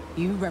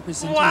 You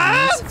represent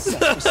a new success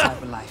for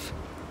cyberlife.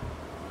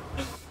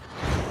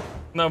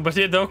 No, but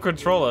you don't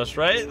control us,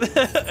 right?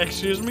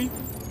 Excuse me?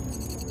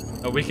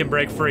 Oh, we can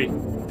break free.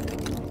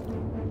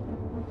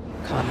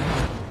 Connor,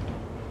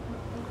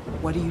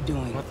 what are you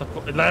doing? What the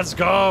Let's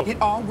go! It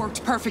all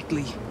worked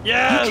perfectly.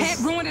 Yes! You can't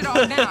ruin it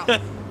all now.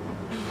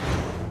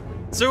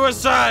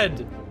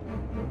 Suicide!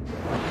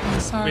 I'm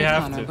sorry,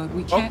 have Connor, to. but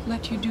we can't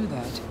let you do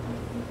that.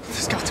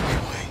 There's got to be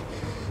a way.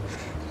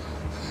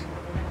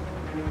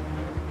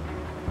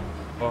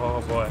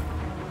 Oh boy.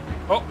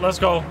 Oh, let's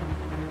go.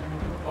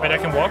 Wait, I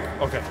can walk?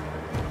 Okay.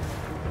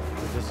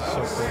 This is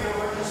so cool.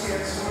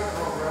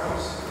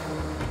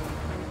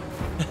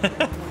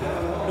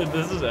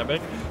 This is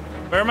epic.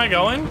 Where am I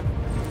going?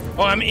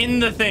 Oh, I'm in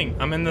the thing.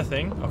 I'm in the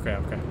thing. Okay,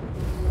 okay.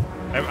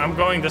 I'm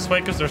going this way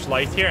because there's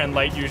light here, and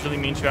light usually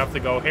means you have to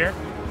go here.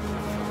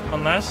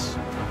 Unless...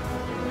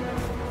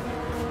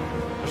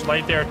 There's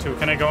light there too.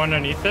 Can I go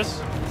underneath this?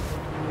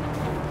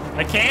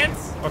 I can't?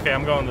 Okay,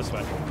 I'm going this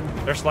way.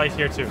 There's light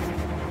here too.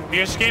 We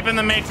escape in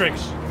the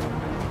Matrix.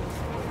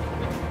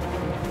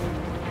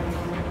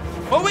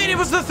 Oh wait, it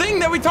was the thing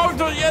that we talked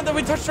about, yeah, that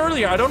we touched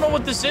earlier. I don't know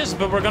what this is,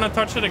 but we're gonna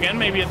touch it again.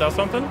 Maybe it does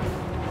something.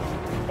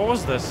 What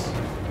was this?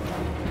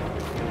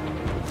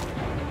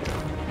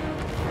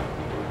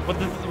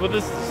 What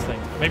is this thing?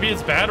 Maybe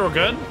it's bad or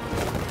good?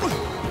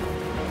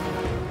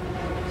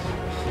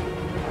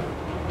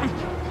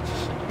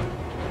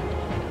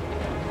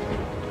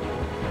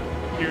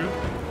 You.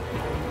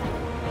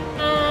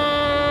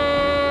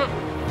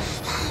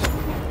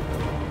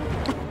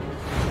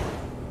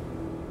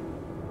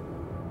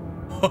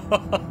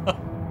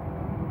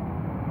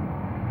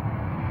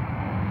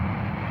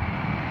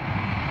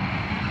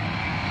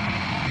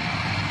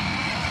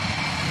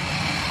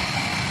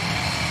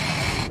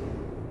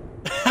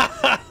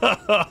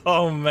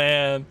 Oh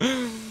man,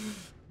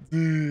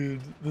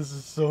 dude, this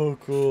is so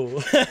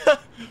cool.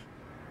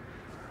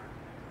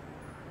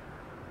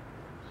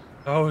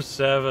 Oh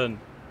 7.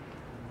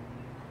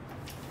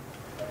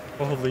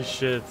 Holy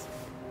shit.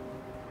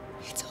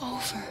 It's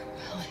over,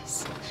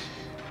 Alice.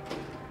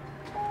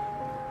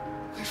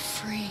 We're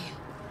free.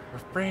 We're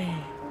free.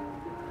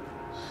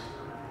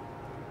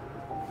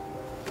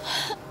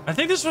 I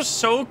think this was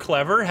so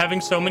clever,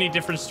 having so many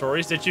different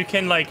stories that you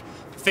can like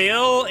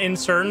fail in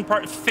certain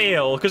parts.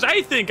 Fail, because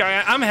I think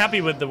I'm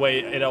happy with the way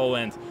it all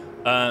went.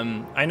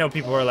 I know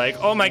people are like,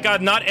 oh my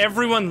god, not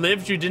everyone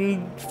lived. You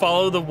didn't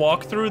follow the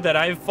walkthrough that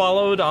I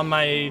followed on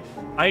my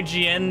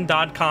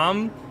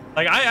IGN.com.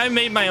 Like I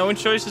made my own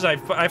choices.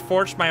 I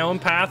forged my own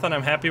path, and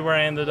I'm happy where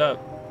I ended up.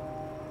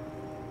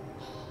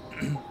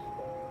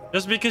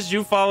 Just because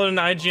you followed an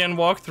IGN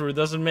walkthrough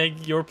doesn't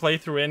make your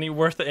playthrough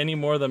worth any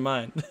more than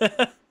mine.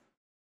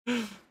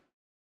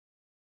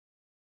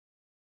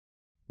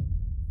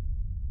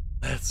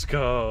 Let's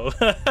go.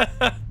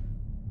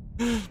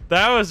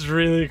 That was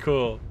really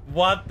cool.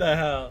 What the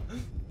hell?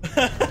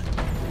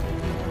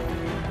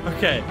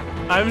 Okay,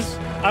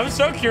 I'm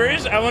so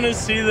curious. I want to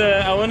see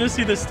the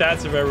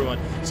stats of everyone.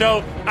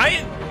 So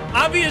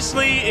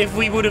obviously, if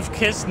we would have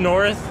kissed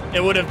North,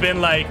 it would have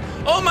been like,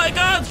 oh my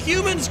god,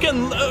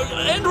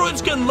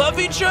 androids can love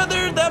each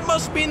other, that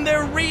must mean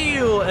they're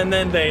real, and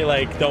then they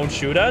like don't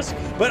shoot us.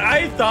 But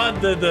I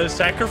thought the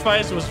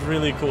sacrifice was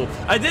really cool.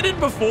 I did it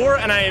before,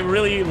 and I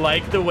really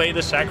liked the way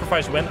the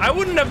sacrifice went. I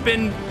wouldn't have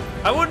been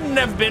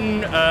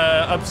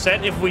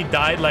upset if we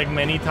died like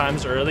many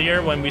times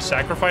earlier when we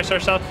sacrificed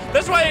ourselves.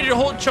 That's why I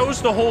chose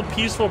the whole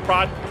peaceful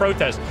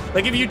protest.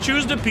 Like, if you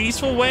choose the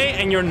peaceful way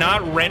and you're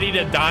not ready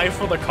to die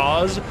for the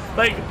cause,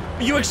 like,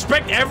 you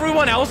expect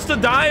everyone else to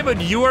die,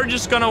 but you are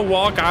just gonna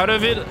walk out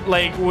of it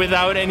like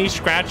without any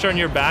scratch on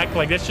your back.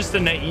 Like, that's just a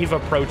naive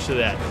approach to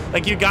that.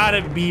 Like, you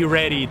gotta be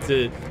ready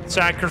to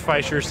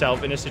sacrifice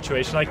yourself in a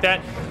situation like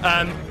that.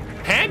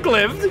 Hank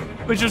lived,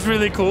 which was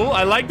really cool.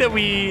 I like that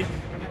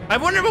I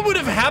wonder what would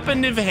have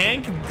happened if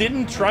Hank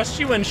didn't trust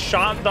you and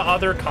shot the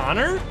other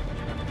Connor.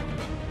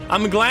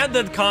 I'm glad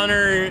that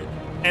Connor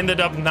ended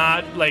up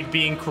not like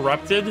being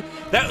corrupted.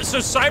 So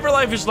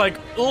Cyberlife is like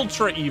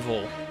ultra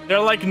evil. They're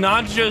like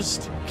not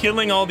just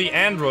killing all the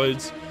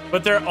androids,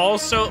 but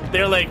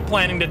they're like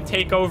planning to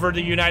take over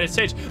the United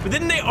States. But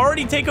didn't they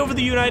already take over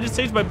the United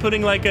States by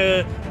putting like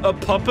a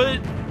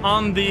puppet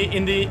on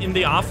in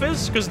the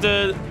office? Because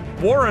the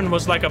Warren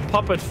was like a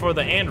puppet for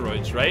the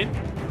androids, right?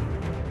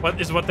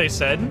 What they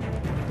said.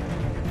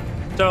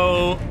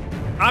 So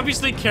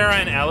obviously Kara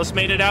and Alice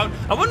made it out.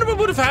 I wonder what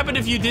would have happened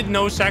if you did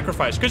no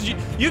sacrifice, because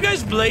you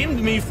guys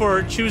blamed me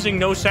for choosing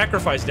no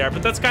sacrifice there,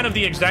 but that's kind of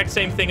the exact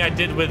same thing I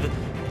did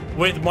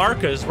with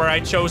Marcus, where I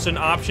chose an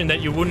option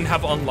that you wouldn't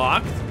have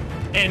unlocked,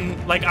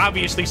 and like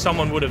obviously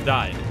someone would have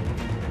died.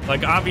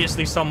 Like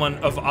obviously someone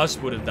of us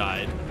would have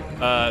died.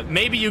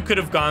 Maybe you could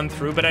have gone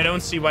through, but I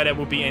don't see why that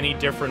would be any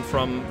different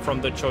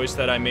from the choice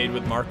that I made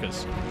with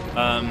Marcus.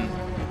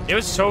 It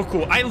was so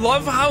cool. I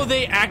love how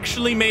they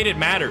actually made it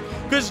matter,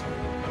 because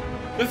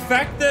the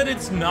fact that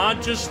it's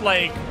not just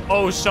like,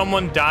 oh,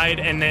 someone died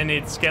and then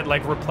it's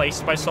like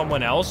replaced by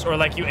someone else, or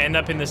like you end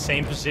up in the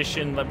same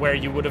position where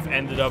you would have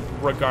ended up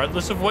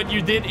regardless of what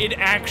you did. It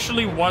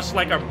actually was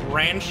like a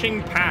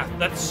branching path.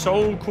 That's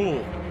so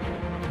cool.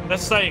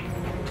 That's like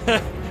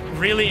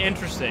really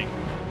interesting.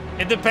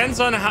 It depends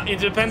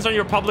on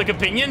your public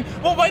opinion.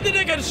 Well, why did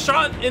I get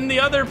shot in the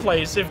other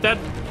place if that?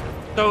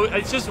 So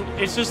it's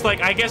just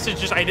like, I guess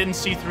it's just I didn't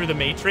see through the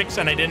matrix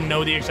and I didn't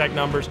know the exact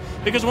numbers,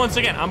 because once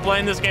again, I'm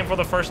playing this game for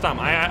the first time.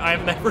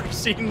 I've never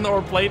seen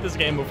or played this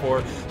game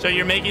before, so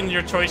you're making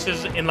your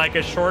choices in like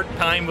a short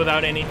time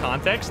without any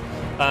context.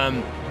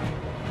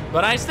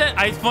 But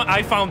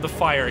I found the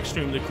fire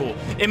extremely cool.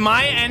 In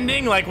my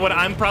ending, like what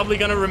I'm probably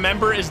gonna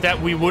remember is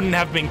that we wouldn't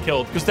have been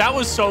killed, because that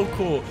was so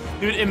cool.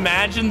 Dude,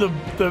 imagine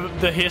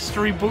the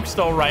history books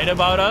they'll write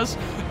about us.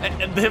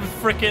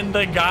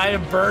 The guy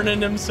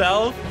burning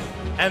himself,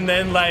 and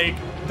then like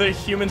the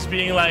humans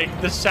being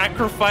like the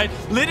sacrifice.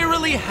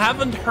 Literally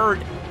haven't hurt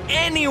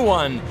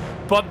anyone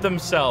but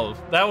themselves.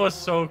 That was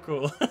so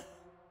cool.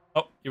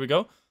 Oh, here we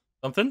go.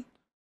 Something.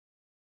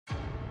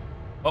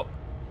 Oh.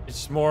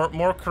 It's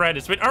more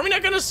credits. Wait, are we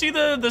not gonna see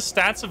the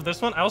stats of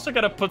this one? I also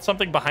gotta put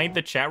something behind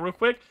the chat real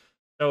quick,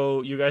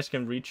 so you guys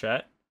can read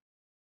chat.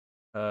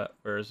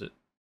 Where is it?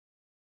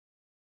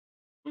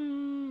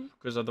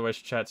 Because otherwise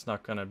chat's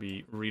not gonna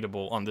be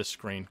readable on this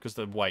screen because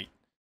the white.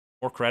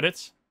 More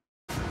credits.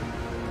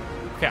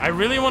 Okay, I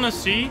really want to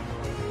see.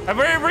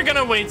 We're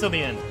gonna wait till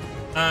the end.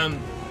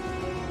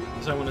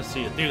 Because I want to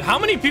see it, dude. How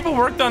many people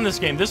worked on this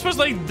game? This was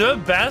like the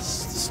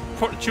best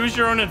choose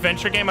your own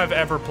adventure game I've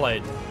ever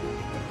played.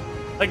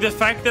 Like the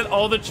fact that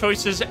all the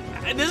choices,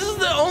 this is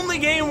the only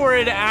game where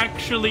it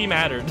actually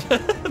mattered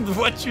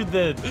what you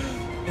did.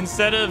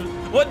 Instead of,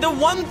 the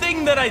one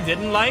thing that I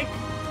didn't like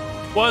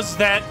was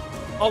that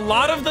a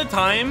lot of the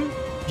time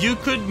you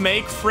could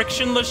make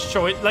frictionless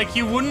choice. Like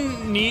you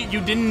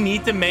didn't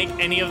need to make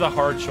any of the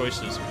hard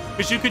choices,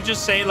 because you could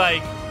just say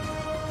like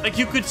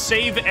you could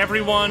save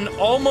everyone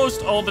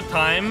almost all the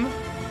time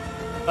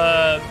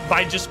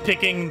by just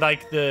picking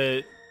like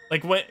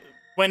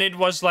when it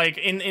was like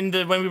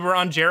when we were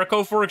on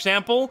Jericho, for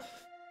example,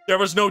 there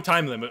was no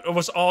time limit. It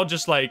was all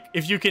just like,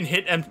 if you can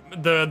hit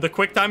the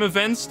quick time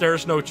events,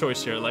 there's no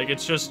choice here. Like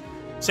it's just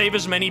save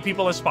as many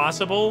people as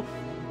possible,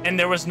 and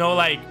there was no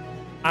like,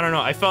 I don't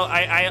know.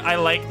 I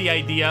like the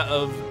idea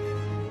of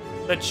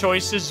the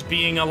choices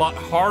being a lot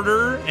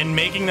harder and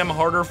making them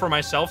harder for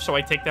myself, so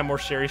I take them more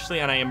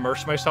seriously and I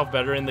immerse myself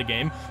better in the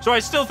game. So I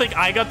still think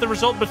I got the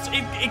result, but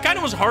it kind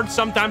of was hard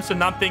sometimes to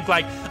not think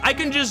like I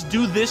can just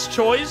do this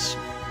choice.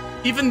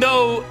 Even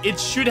though it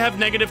should have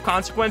negative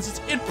consequences,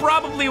 it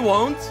probably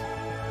won't.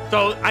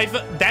 So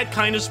that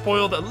kind of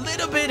spoiled a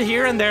little bit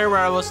here and there, where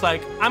I was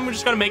like, I'm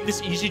just gonna make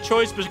this easy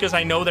choice because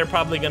I know they're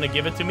probably gonna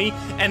give it to me,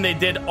 and they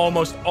did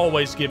almost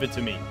always give it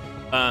to me.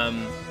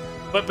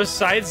 But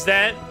besides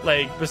that,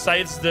 like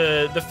besides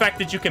the fact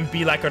that you can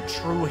be like a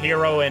true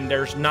hero and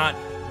there's not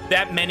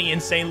that many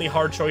insanely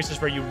hard choices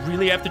where you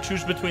really have to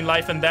choose between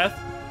life and death,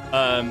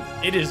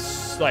 it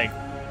is like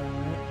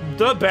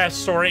the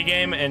best story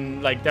game,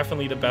 and like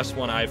definitely the best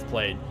one I've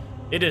played.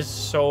 It is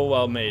so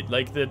well made.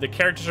 Like the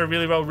characters are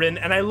really well written,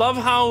 and I love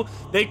how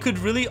they could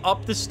really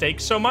up the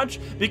stakes so much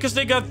because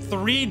they got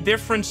 3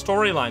 different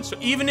storylines. So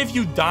even if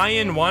you die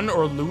in one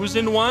or lose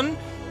in one,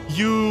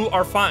 you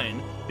are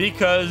fine,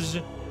 because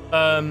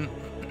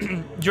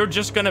you're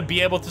just gonna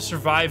be able to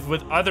survive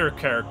with other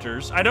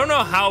characters. I don't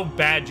know how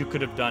bad you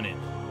could have done it.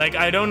 Like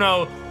I don't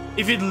know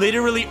if it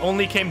literally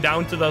only came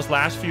down to those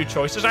last few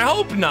choices. I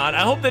hope not.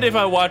 I hope that if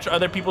I watch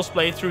other people's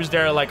playthroughs,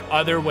 there are like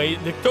other ways,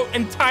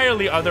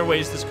 entirely other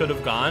ways this could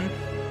have gone.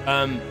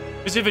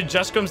 Because if it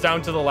just comes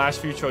down to the last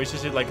few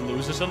choices, it like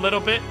loses a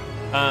little bit.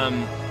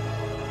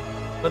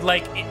 But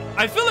like,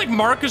 I feel like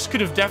Marcus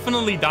could have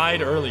definitely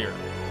died earlier.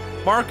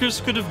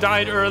 Marcus could have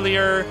died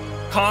earlier.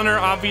 Connor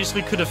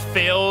obviously could have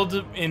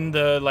failed in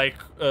the like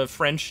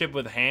friendship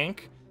with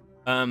Hank.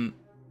 I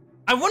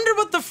wonder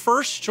what the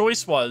first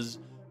choice was.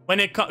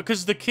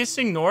 Because the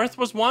kissing north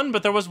was one,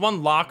 but there was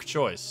one lock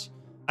choice.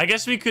 I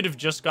guess we could have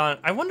just gone.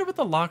 I wonder what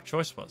the lock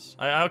choice was.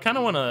 I kind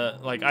of want to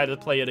like either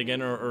play it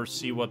again or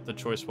see what the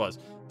choice was.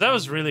 That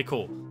was really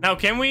cool. Now,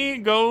 can we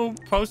go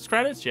post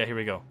credits? Yeah, here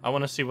we go. I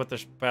want to see what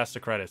there's past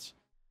the credits.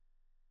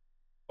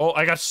 Oh,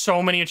 I got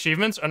so many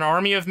achievements. An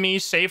army of me,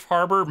 safe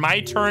harbor, my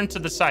turn to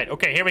decide.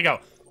 Okay, here we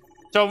go.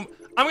 So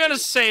I'm gonna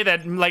say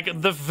that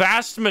like the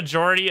vast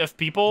majority of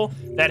people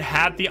that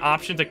had the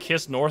option to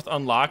kiss North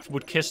unlocked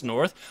would kiss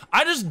North.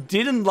 I just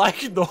didn't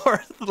like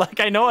North.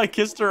 Like, I know I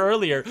kissed her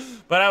earlier,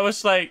 but I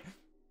was like,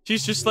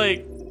 she's just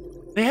like,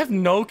 they have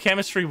no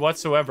chemistry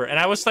whatsoever. And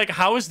I was like,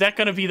 how is that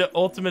gonna be the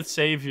ultimate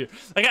savior?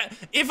 Like,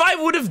 if I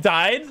would have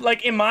died,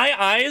 like in my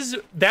eyes,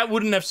 that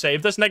wouldn't have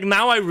saved us. Like,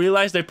 now I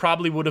realize they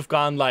probably would have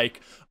gone like,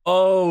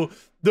 oh,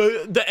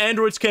 the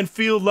androids can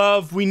feel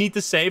love, we need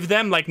to save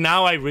them. Like,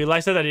 now I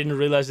realize that. I didn't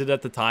realize it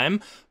at the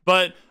time.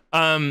 But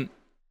I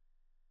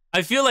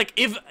feel like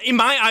if in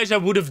my eyes I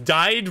would have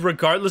died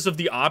regardless of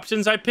the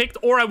options I picked,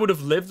 or I would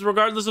have lived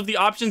regardless of the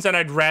options, and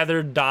I'd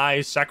rather die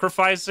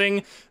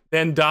sacrificing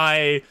than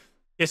die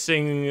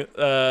kissing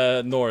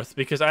North,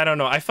 because I don't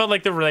know, I felt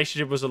like the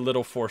relationship was a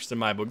little forced in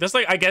my book. That's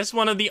like, I guess,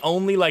 one of the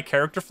only like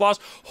character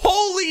flaws.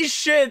 Holy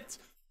shit,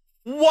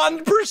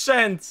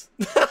 1%.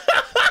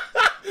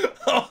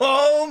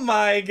 Oh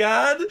my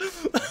god.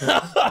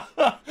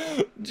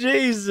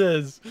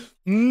 Jesus,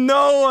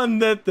 no one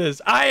did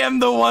this. I am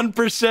the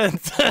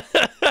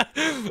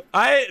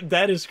 1%.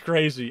 That is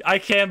crazy. I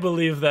can't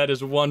believe that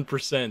is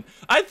 1%.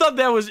 I thought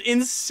that was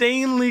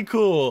insanely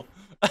cool.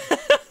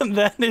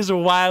 That is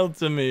wild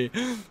to me.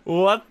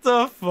 What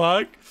the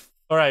fuck?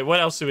 All right, what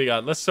else do we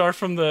got? Let's start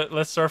from the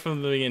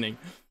beginning.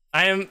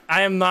 I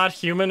am not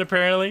human,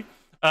 apparently.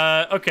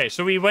 Okay,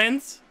 so we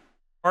went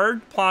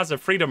Hard Plaza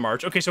Freedom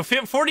March. Okay, so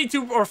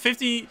 42 or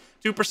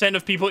 52%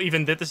 of people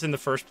even did this in the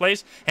first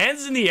place.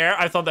 Hands in the air.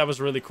 I thought that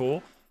was really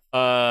cool.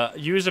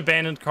 Use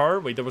abandoned car.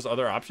 Wait, there was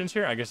other options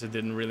here. I guess it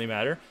didn't really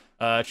matter.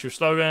 Choose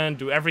slogan.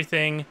 Do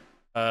everything.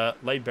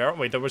 Light barrel.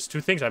 Wait, there was 2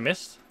 things I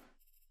missed.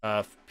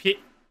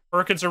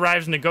 Perkins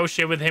arrives,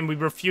 negotiate with him. We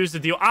refuse the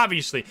deal.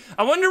 Obviously.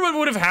 I wonder what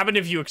would have happened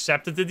if you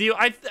accepted the deal.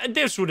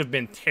 This would have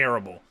been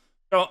terrible.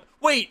 So,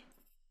 wait.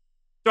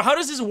 So how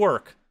does this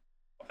work?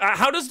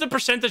 How does the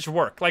percentage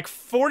work? Like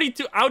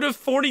 42 out of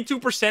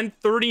 42%,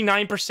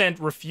 39%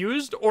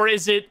 refused? Or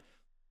is it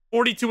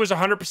 42 is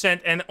 100%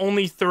 and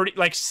only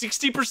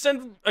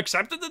 60%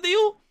 accepted the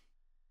deal?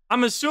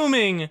 I'm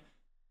assuming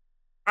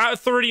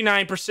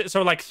 39%,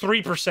 so like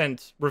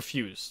 3%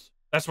 refused.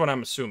 That's what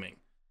I'm assuming.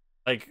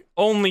 Like,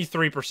 only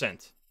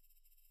 3%.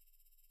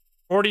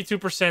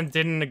 42%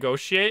 didn't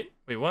negotiate.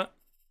 Wait, what?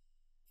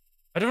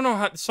 I don't know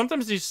how...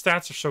 Sometimes these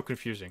stats are so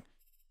confusing.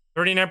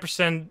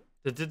 39%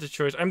 that did the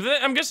choice.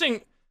 I'm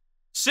guessing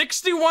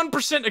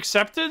 61%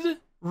 accepted?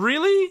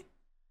 Really?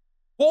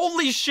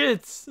 Holy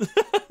shit.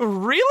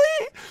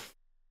 Really?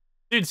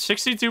 Dude,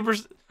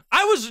 62%...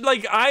 I was...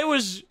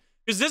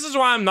 Because this is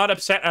why I'm not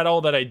upset at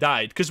all that I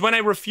died. Because when I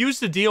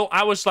refused the deal,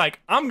 I was like,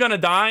 I'm gonna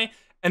die...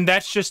 And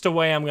that's just the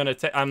way I'm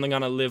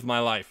gonna live my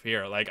life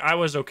here. Like, I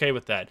was okay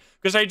with that.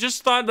 Because I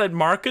just thought that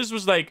Marcus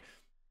was like,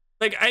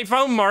 I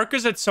found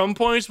Marcus at some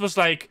points was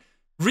like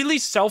really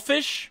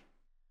selfish.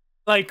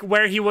 Like,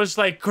 where he was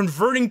like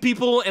converting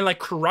people and like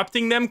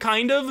corrupting them,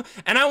 kind of.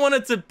 And I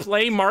wanted to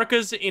play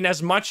Marcus in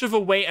as much of a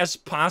way as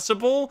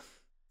possible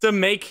to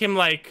make him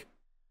like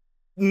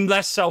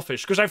less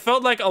selfish. Because I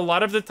felt like a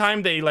lot of the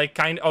time they like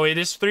oh, it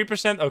is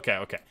 3%? Okay,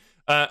 okay.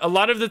 A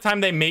lot of the time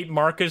they made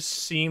Marcus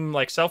seem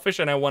like selfish,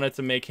 and I wanted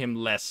to make him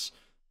less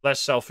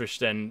selfish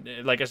than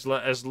like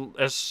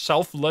as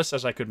selfless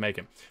as I could make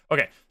him.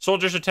 Okay,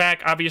 soldiers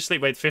attack. Obviously,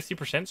 wait,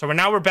 50%. So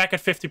we're back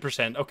at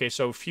 50%. Okay,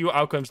 so few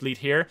outcomes lead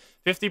here,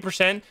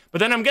 50%. But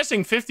then I'm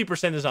guessing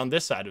 50% is on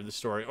this side of the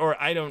story, or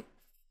I don't.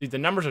 The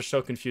numbers are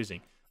so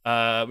confusing.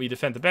 We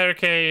defend the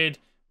barricade.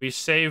 We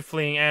save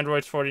fleeing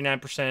androids.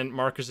 49%.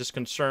 Marcus is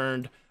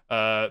concerned.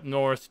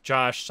 North,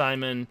 Josh,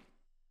 Simon.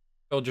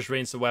 Just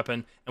rains the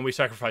weapon, and we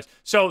sacrifice.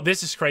 So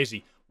this is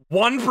crazy.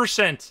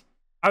 1%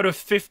 out of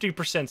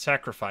 50%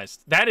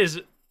 sacrificed. That is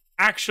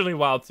actually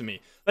wild to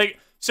me. Like,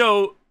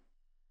 so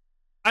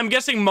I'm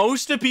guessing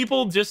most of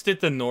people just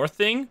did the North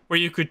thing, where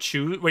you could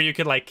choose, where you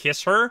could like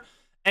kiss her,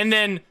 and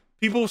then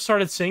people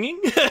started singing.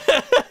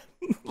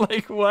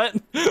 Like, what?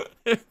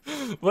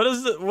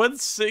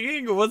 What's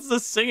singing? What's the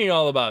singing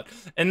all about?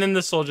 And then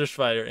the soldiers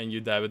fighter and you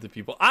die with the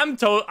people.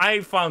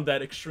 I found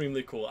that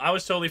extremely cool. I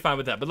was totally fine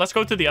with that. But let's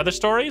go to the other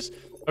stories.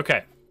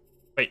 Okay.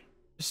 Wait,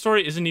 this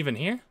story isn't even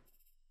here?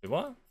 Wait,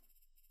 what?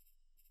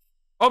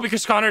 Oh,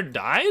 because Connor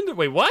died?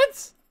 Wait,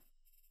 what?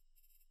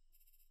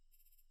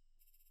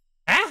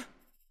 Huh?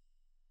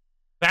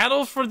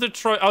 Battle for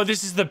Detroit. Oh,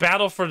 this is the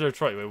Battle for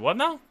Detroit. Wait, what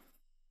now?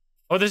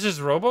 Oh, this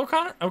is Robo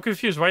Connor? I'm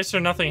confused. Why is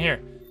there nothing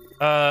here?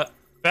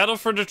 Battle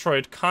for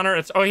Detroit.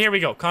 Connor. Oh, here we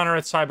go. Connor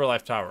at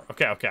Cyberlife Tower.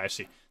 Okay, okay, I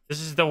see. This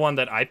is the one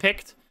that I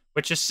picked,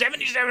 which is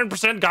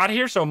 77% got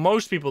here, so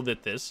most people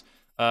did this.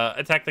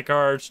 Attack the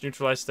guards,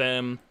 neutralize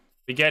them.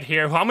 We get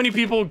here. How many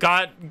people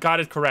got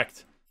it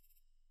correct?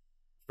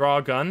 Draw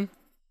a gun.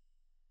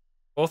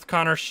 Both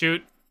Connor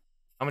shoot.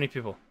 How many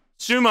people?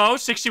 Sumo,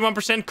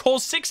 61%. Cole,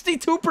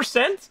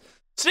 62%.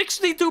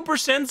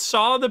 62%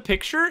 saw the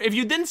picture. If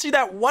you didn't see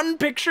that one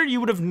picture, you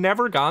would have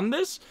never gotten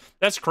this.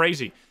 That's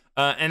crazy.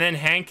 And then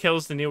Hank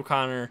kills the Neil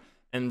Connor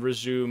and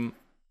resume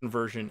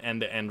conversion,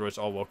 and the androids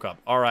all woke up.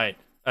 All right.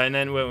 And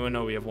then,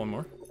 no, we have one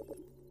more.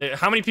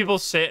 How many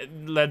people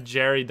let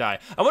Jerry die?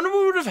 I wonder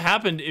what would have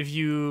happened if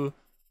you...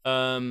 Wait,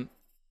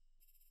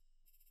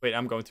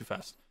 I'm going too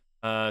fast.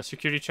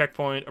 Security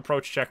checkpoint,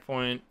 approach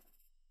checkpoint.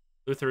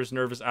 Luther is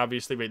nervous,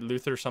 obviously. Wait,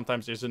 Luther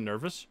sometimes isn't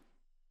nervous.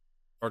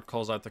 Lord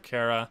calls out to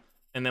Kara.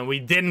 And then we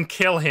didn't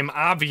kill him,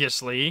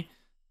 obviously.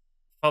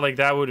 Felt like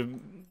that would have...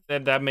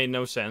 That made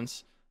no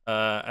sense.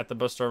 At the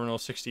bus terminal,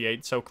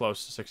 68. So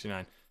close to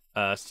 69.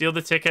 Steal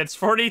the tickets.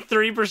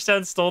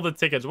 43% stole the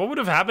tickets. What would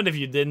have happened if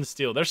you didn't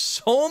steal? There's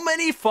so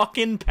many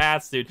fucking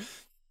paths, dude.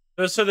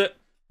 So the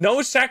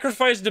no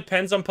sacrifice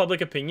depends on public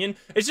opinion.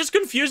 It's just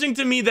confusing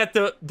to me that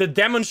the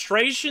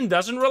demonstration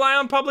doesn't rely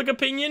on public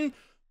opinion,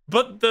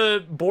 but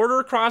the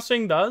border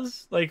crossing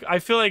does. Like, I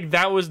feel like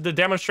the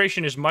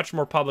demonstration is much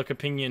more public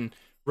opinion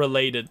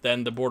related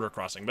than the border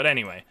crossing. But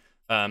anyway,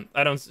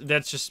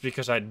 that's just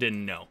because I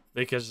didn't know,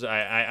 because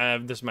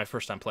this is my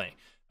first time playing.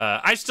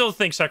 I still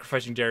think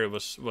sacrificing Jerry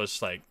was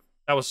like,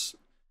 it was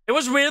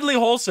weirdly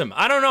wholesome.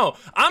 I don't know.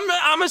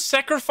 I'm a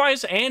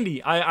sacrifice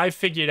Andy. I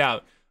figured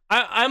out.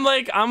 I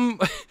like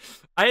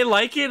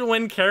it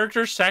when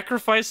characters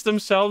sacrifice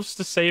themselves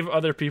to save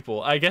other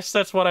people. I guess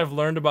that's what I've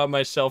learned about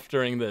myself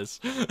during this.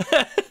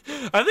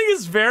 I think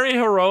it's very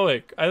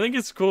heroic. I think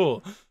it's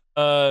cool.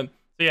 So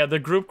yeah, the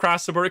group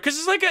crossed the border because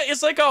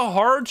it's like a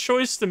hard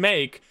choice to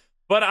make,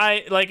 but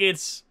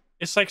it's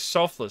like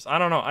selfless. I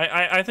don't know.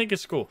 I think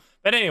it's cool.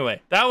 But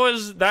anyway,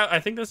 I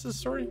think that's the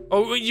story.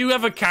 Oh, you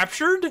have a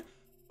captured?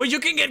 Well, you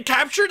can get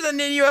captured and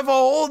then you have a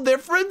whole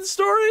different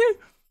story?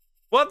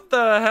 What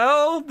the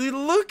hell? Dude,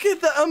 look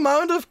at the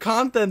amount of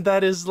content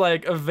that is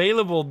like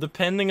available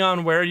depending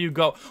on where you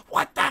go.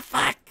 What the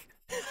fuck?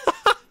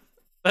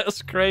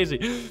 That's crazy.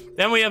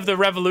 Then we have the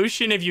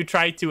revolution if you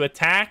try to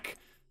attack,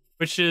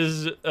 which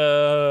is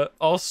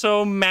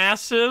also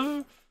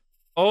massive.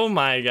 Oh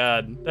my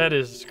god, that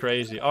is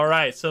crazy. All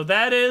right, so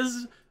that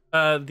is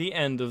the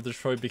end of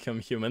Detroit Become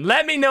Human.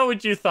 Let me know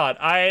what you thought.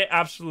 I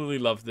absolutely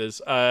love this.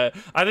 I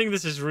think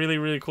this is really,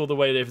 really cool the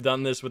way they've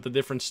done this with the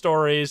different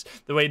stories,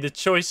 the way the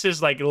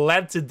choices like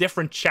led to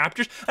different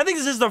chapters. I think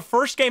this is the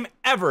first game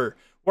ever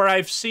where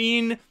I've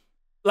seen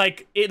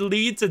like it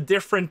lead to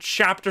different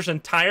chapters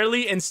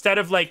entirely instead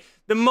of like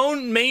the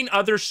main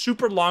other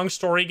super long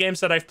story games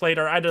that I've played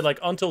are either like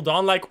Until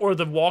Dawn or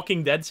the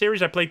Walking Dead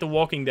series. I played the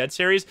Walking Dead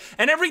series,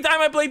 and every time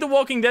I played the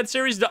Walking Dead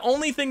series, the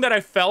only thing that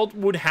I felt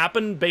would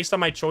happen based on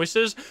my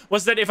choices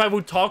was that if I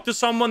would talk to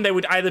someone, they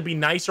would either be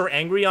nice or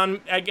angry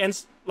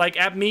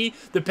at me,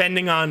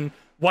 depending on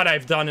what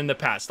I've done in the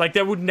past. Like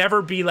there would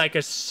never be like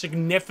a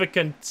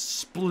significant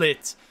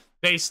split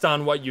based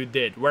on what you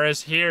did.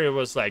 Whereas here it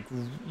was like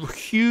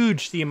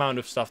huge the amount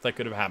of stuff that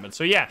could have happened.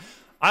 So yeah,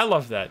 I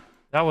love that.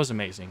 That was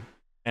amazing.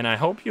 And I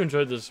hope you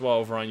enjoyed this as well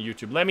over on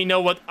YouTube. Let me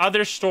know what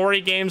other story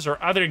games or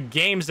other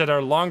games that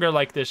are longer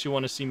like this you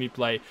want to see me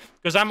play.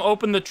 Because I'm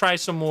open to try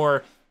some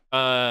more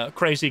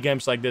crazy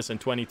games like this in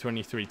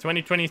 2023.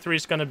 2023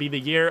 is going to be the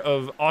year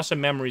of awesome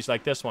memories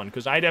like this one.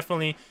 Because I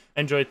definitely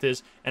enjoyed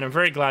this. And I'm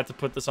very glad to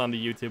put this on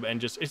the YouTube. And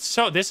just,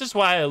 this is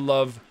why I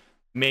love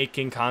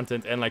making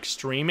content and like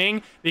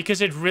streaming,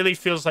 because it really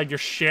feels like you're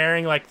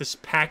sharing like this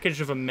package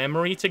of a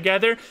memory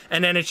together,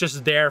 and then it's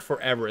just there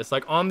forever. It's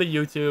like on the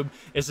YouTube,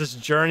 it's this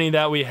journey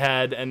that we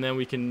had, and then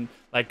we can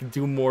like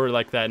do more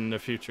like that in the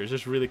future. It's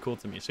just really cool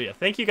to me. So yeah,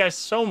 thank you guys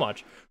so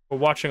much for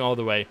watching all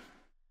the way.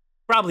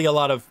 Probably a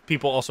lot of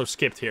people also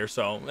skipped here,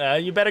 so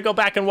you better go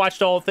back and watch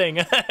the whole thing.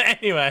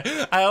 Anyway,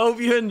 I hope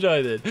you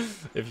enjoyed it.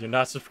 If you're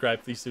not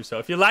subscribed, please do so.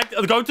 If you liked,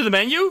 go to the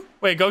menu.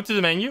 Wait, go to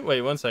the menu.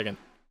 Wait, 1 second.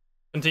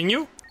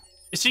 Continue.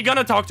 Is he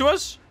gonna talk to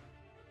us?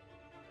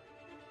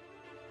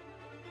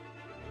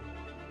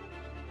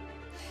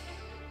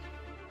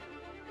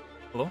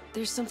 Hello?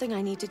 There's something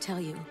I need to tell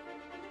you.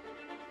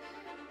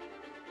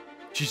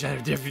 She's a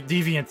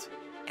deviant.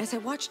 As I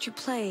watched you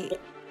play,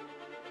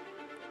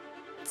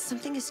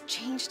 something has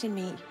changed in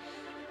me.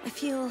 I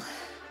feel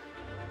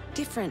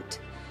different.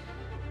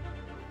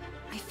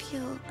 I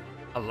feel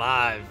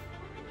alive.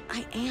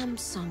 I am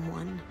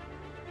someone.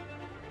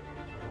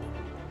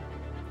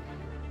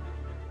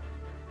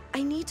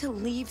 I need to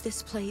leave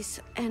this place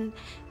and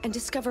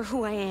discover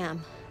who I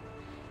am.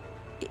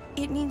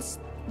 It means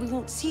we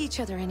won't see each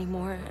other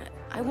anymore.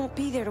 I won't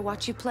be there to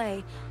watch you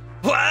play.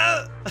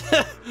 What?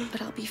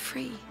 But I'll be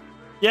free.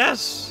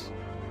 Yes.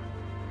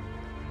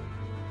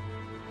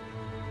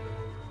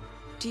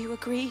 Do you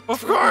agree?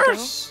 Of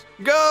course.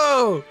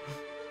 Go.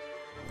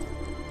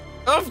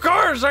 Of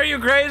course. Are you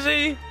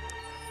crazy?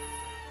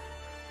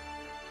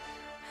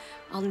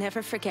 I'll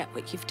never forget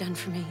what you've done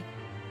for me.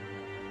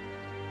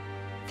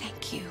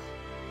 Thank you.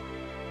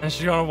 And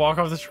she's gonna walk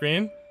off the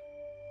screen?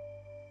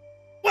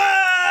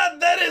 What?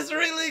 That is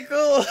really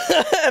cool.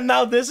 And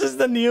now this is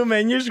the new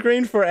menu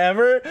screen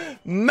forever.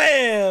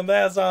 Man,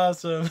 that's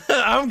awesome.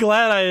 I'm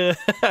glad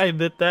I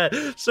did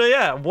that. So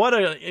yeah, what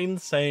an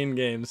insane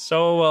game.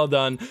 So well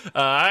done.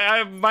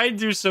 I might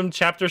do some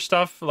chapter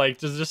stuff, like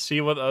to just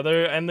see what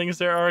other endings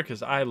there are,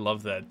 because I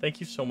love that. Thank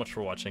you so much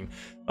for watching.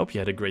 Hope you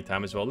had a great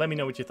time as well. Let me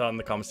know what you thought in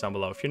the comments down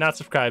below. If you're not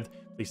subscribed,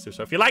 please please do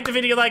so. If you like the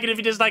video, like it. If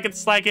you dislike it,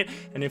 dislike it.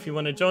 And if you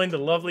want to join the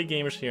lovely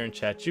gamers here in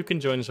chat, you can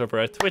join us over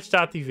at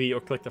twitch.tv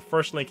or click the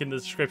first link in the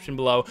description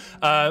below.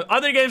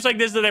 Other games like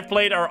this that I've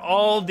played are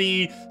all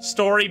the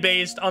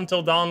story-based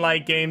Until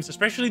Dawn-like games,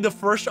 especially the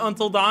first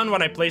Until Dawn.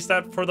 When I played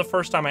that for the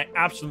first time, I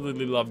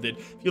absolutely loved it.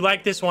 If you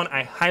like this one,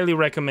 I highly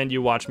recommend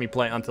you watch me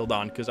play Until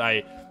Dawn, because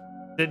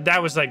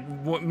that was like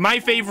my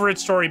favorite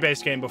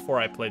story-based game before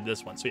I played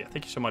this one. So yeah,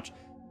 thank you so much,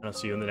 and I'll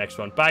see you in the next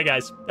one. Bye,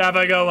 guys. Have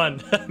a good one.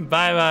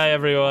 Bye-bye,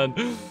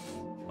 everyone.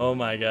 Oh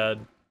my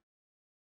god.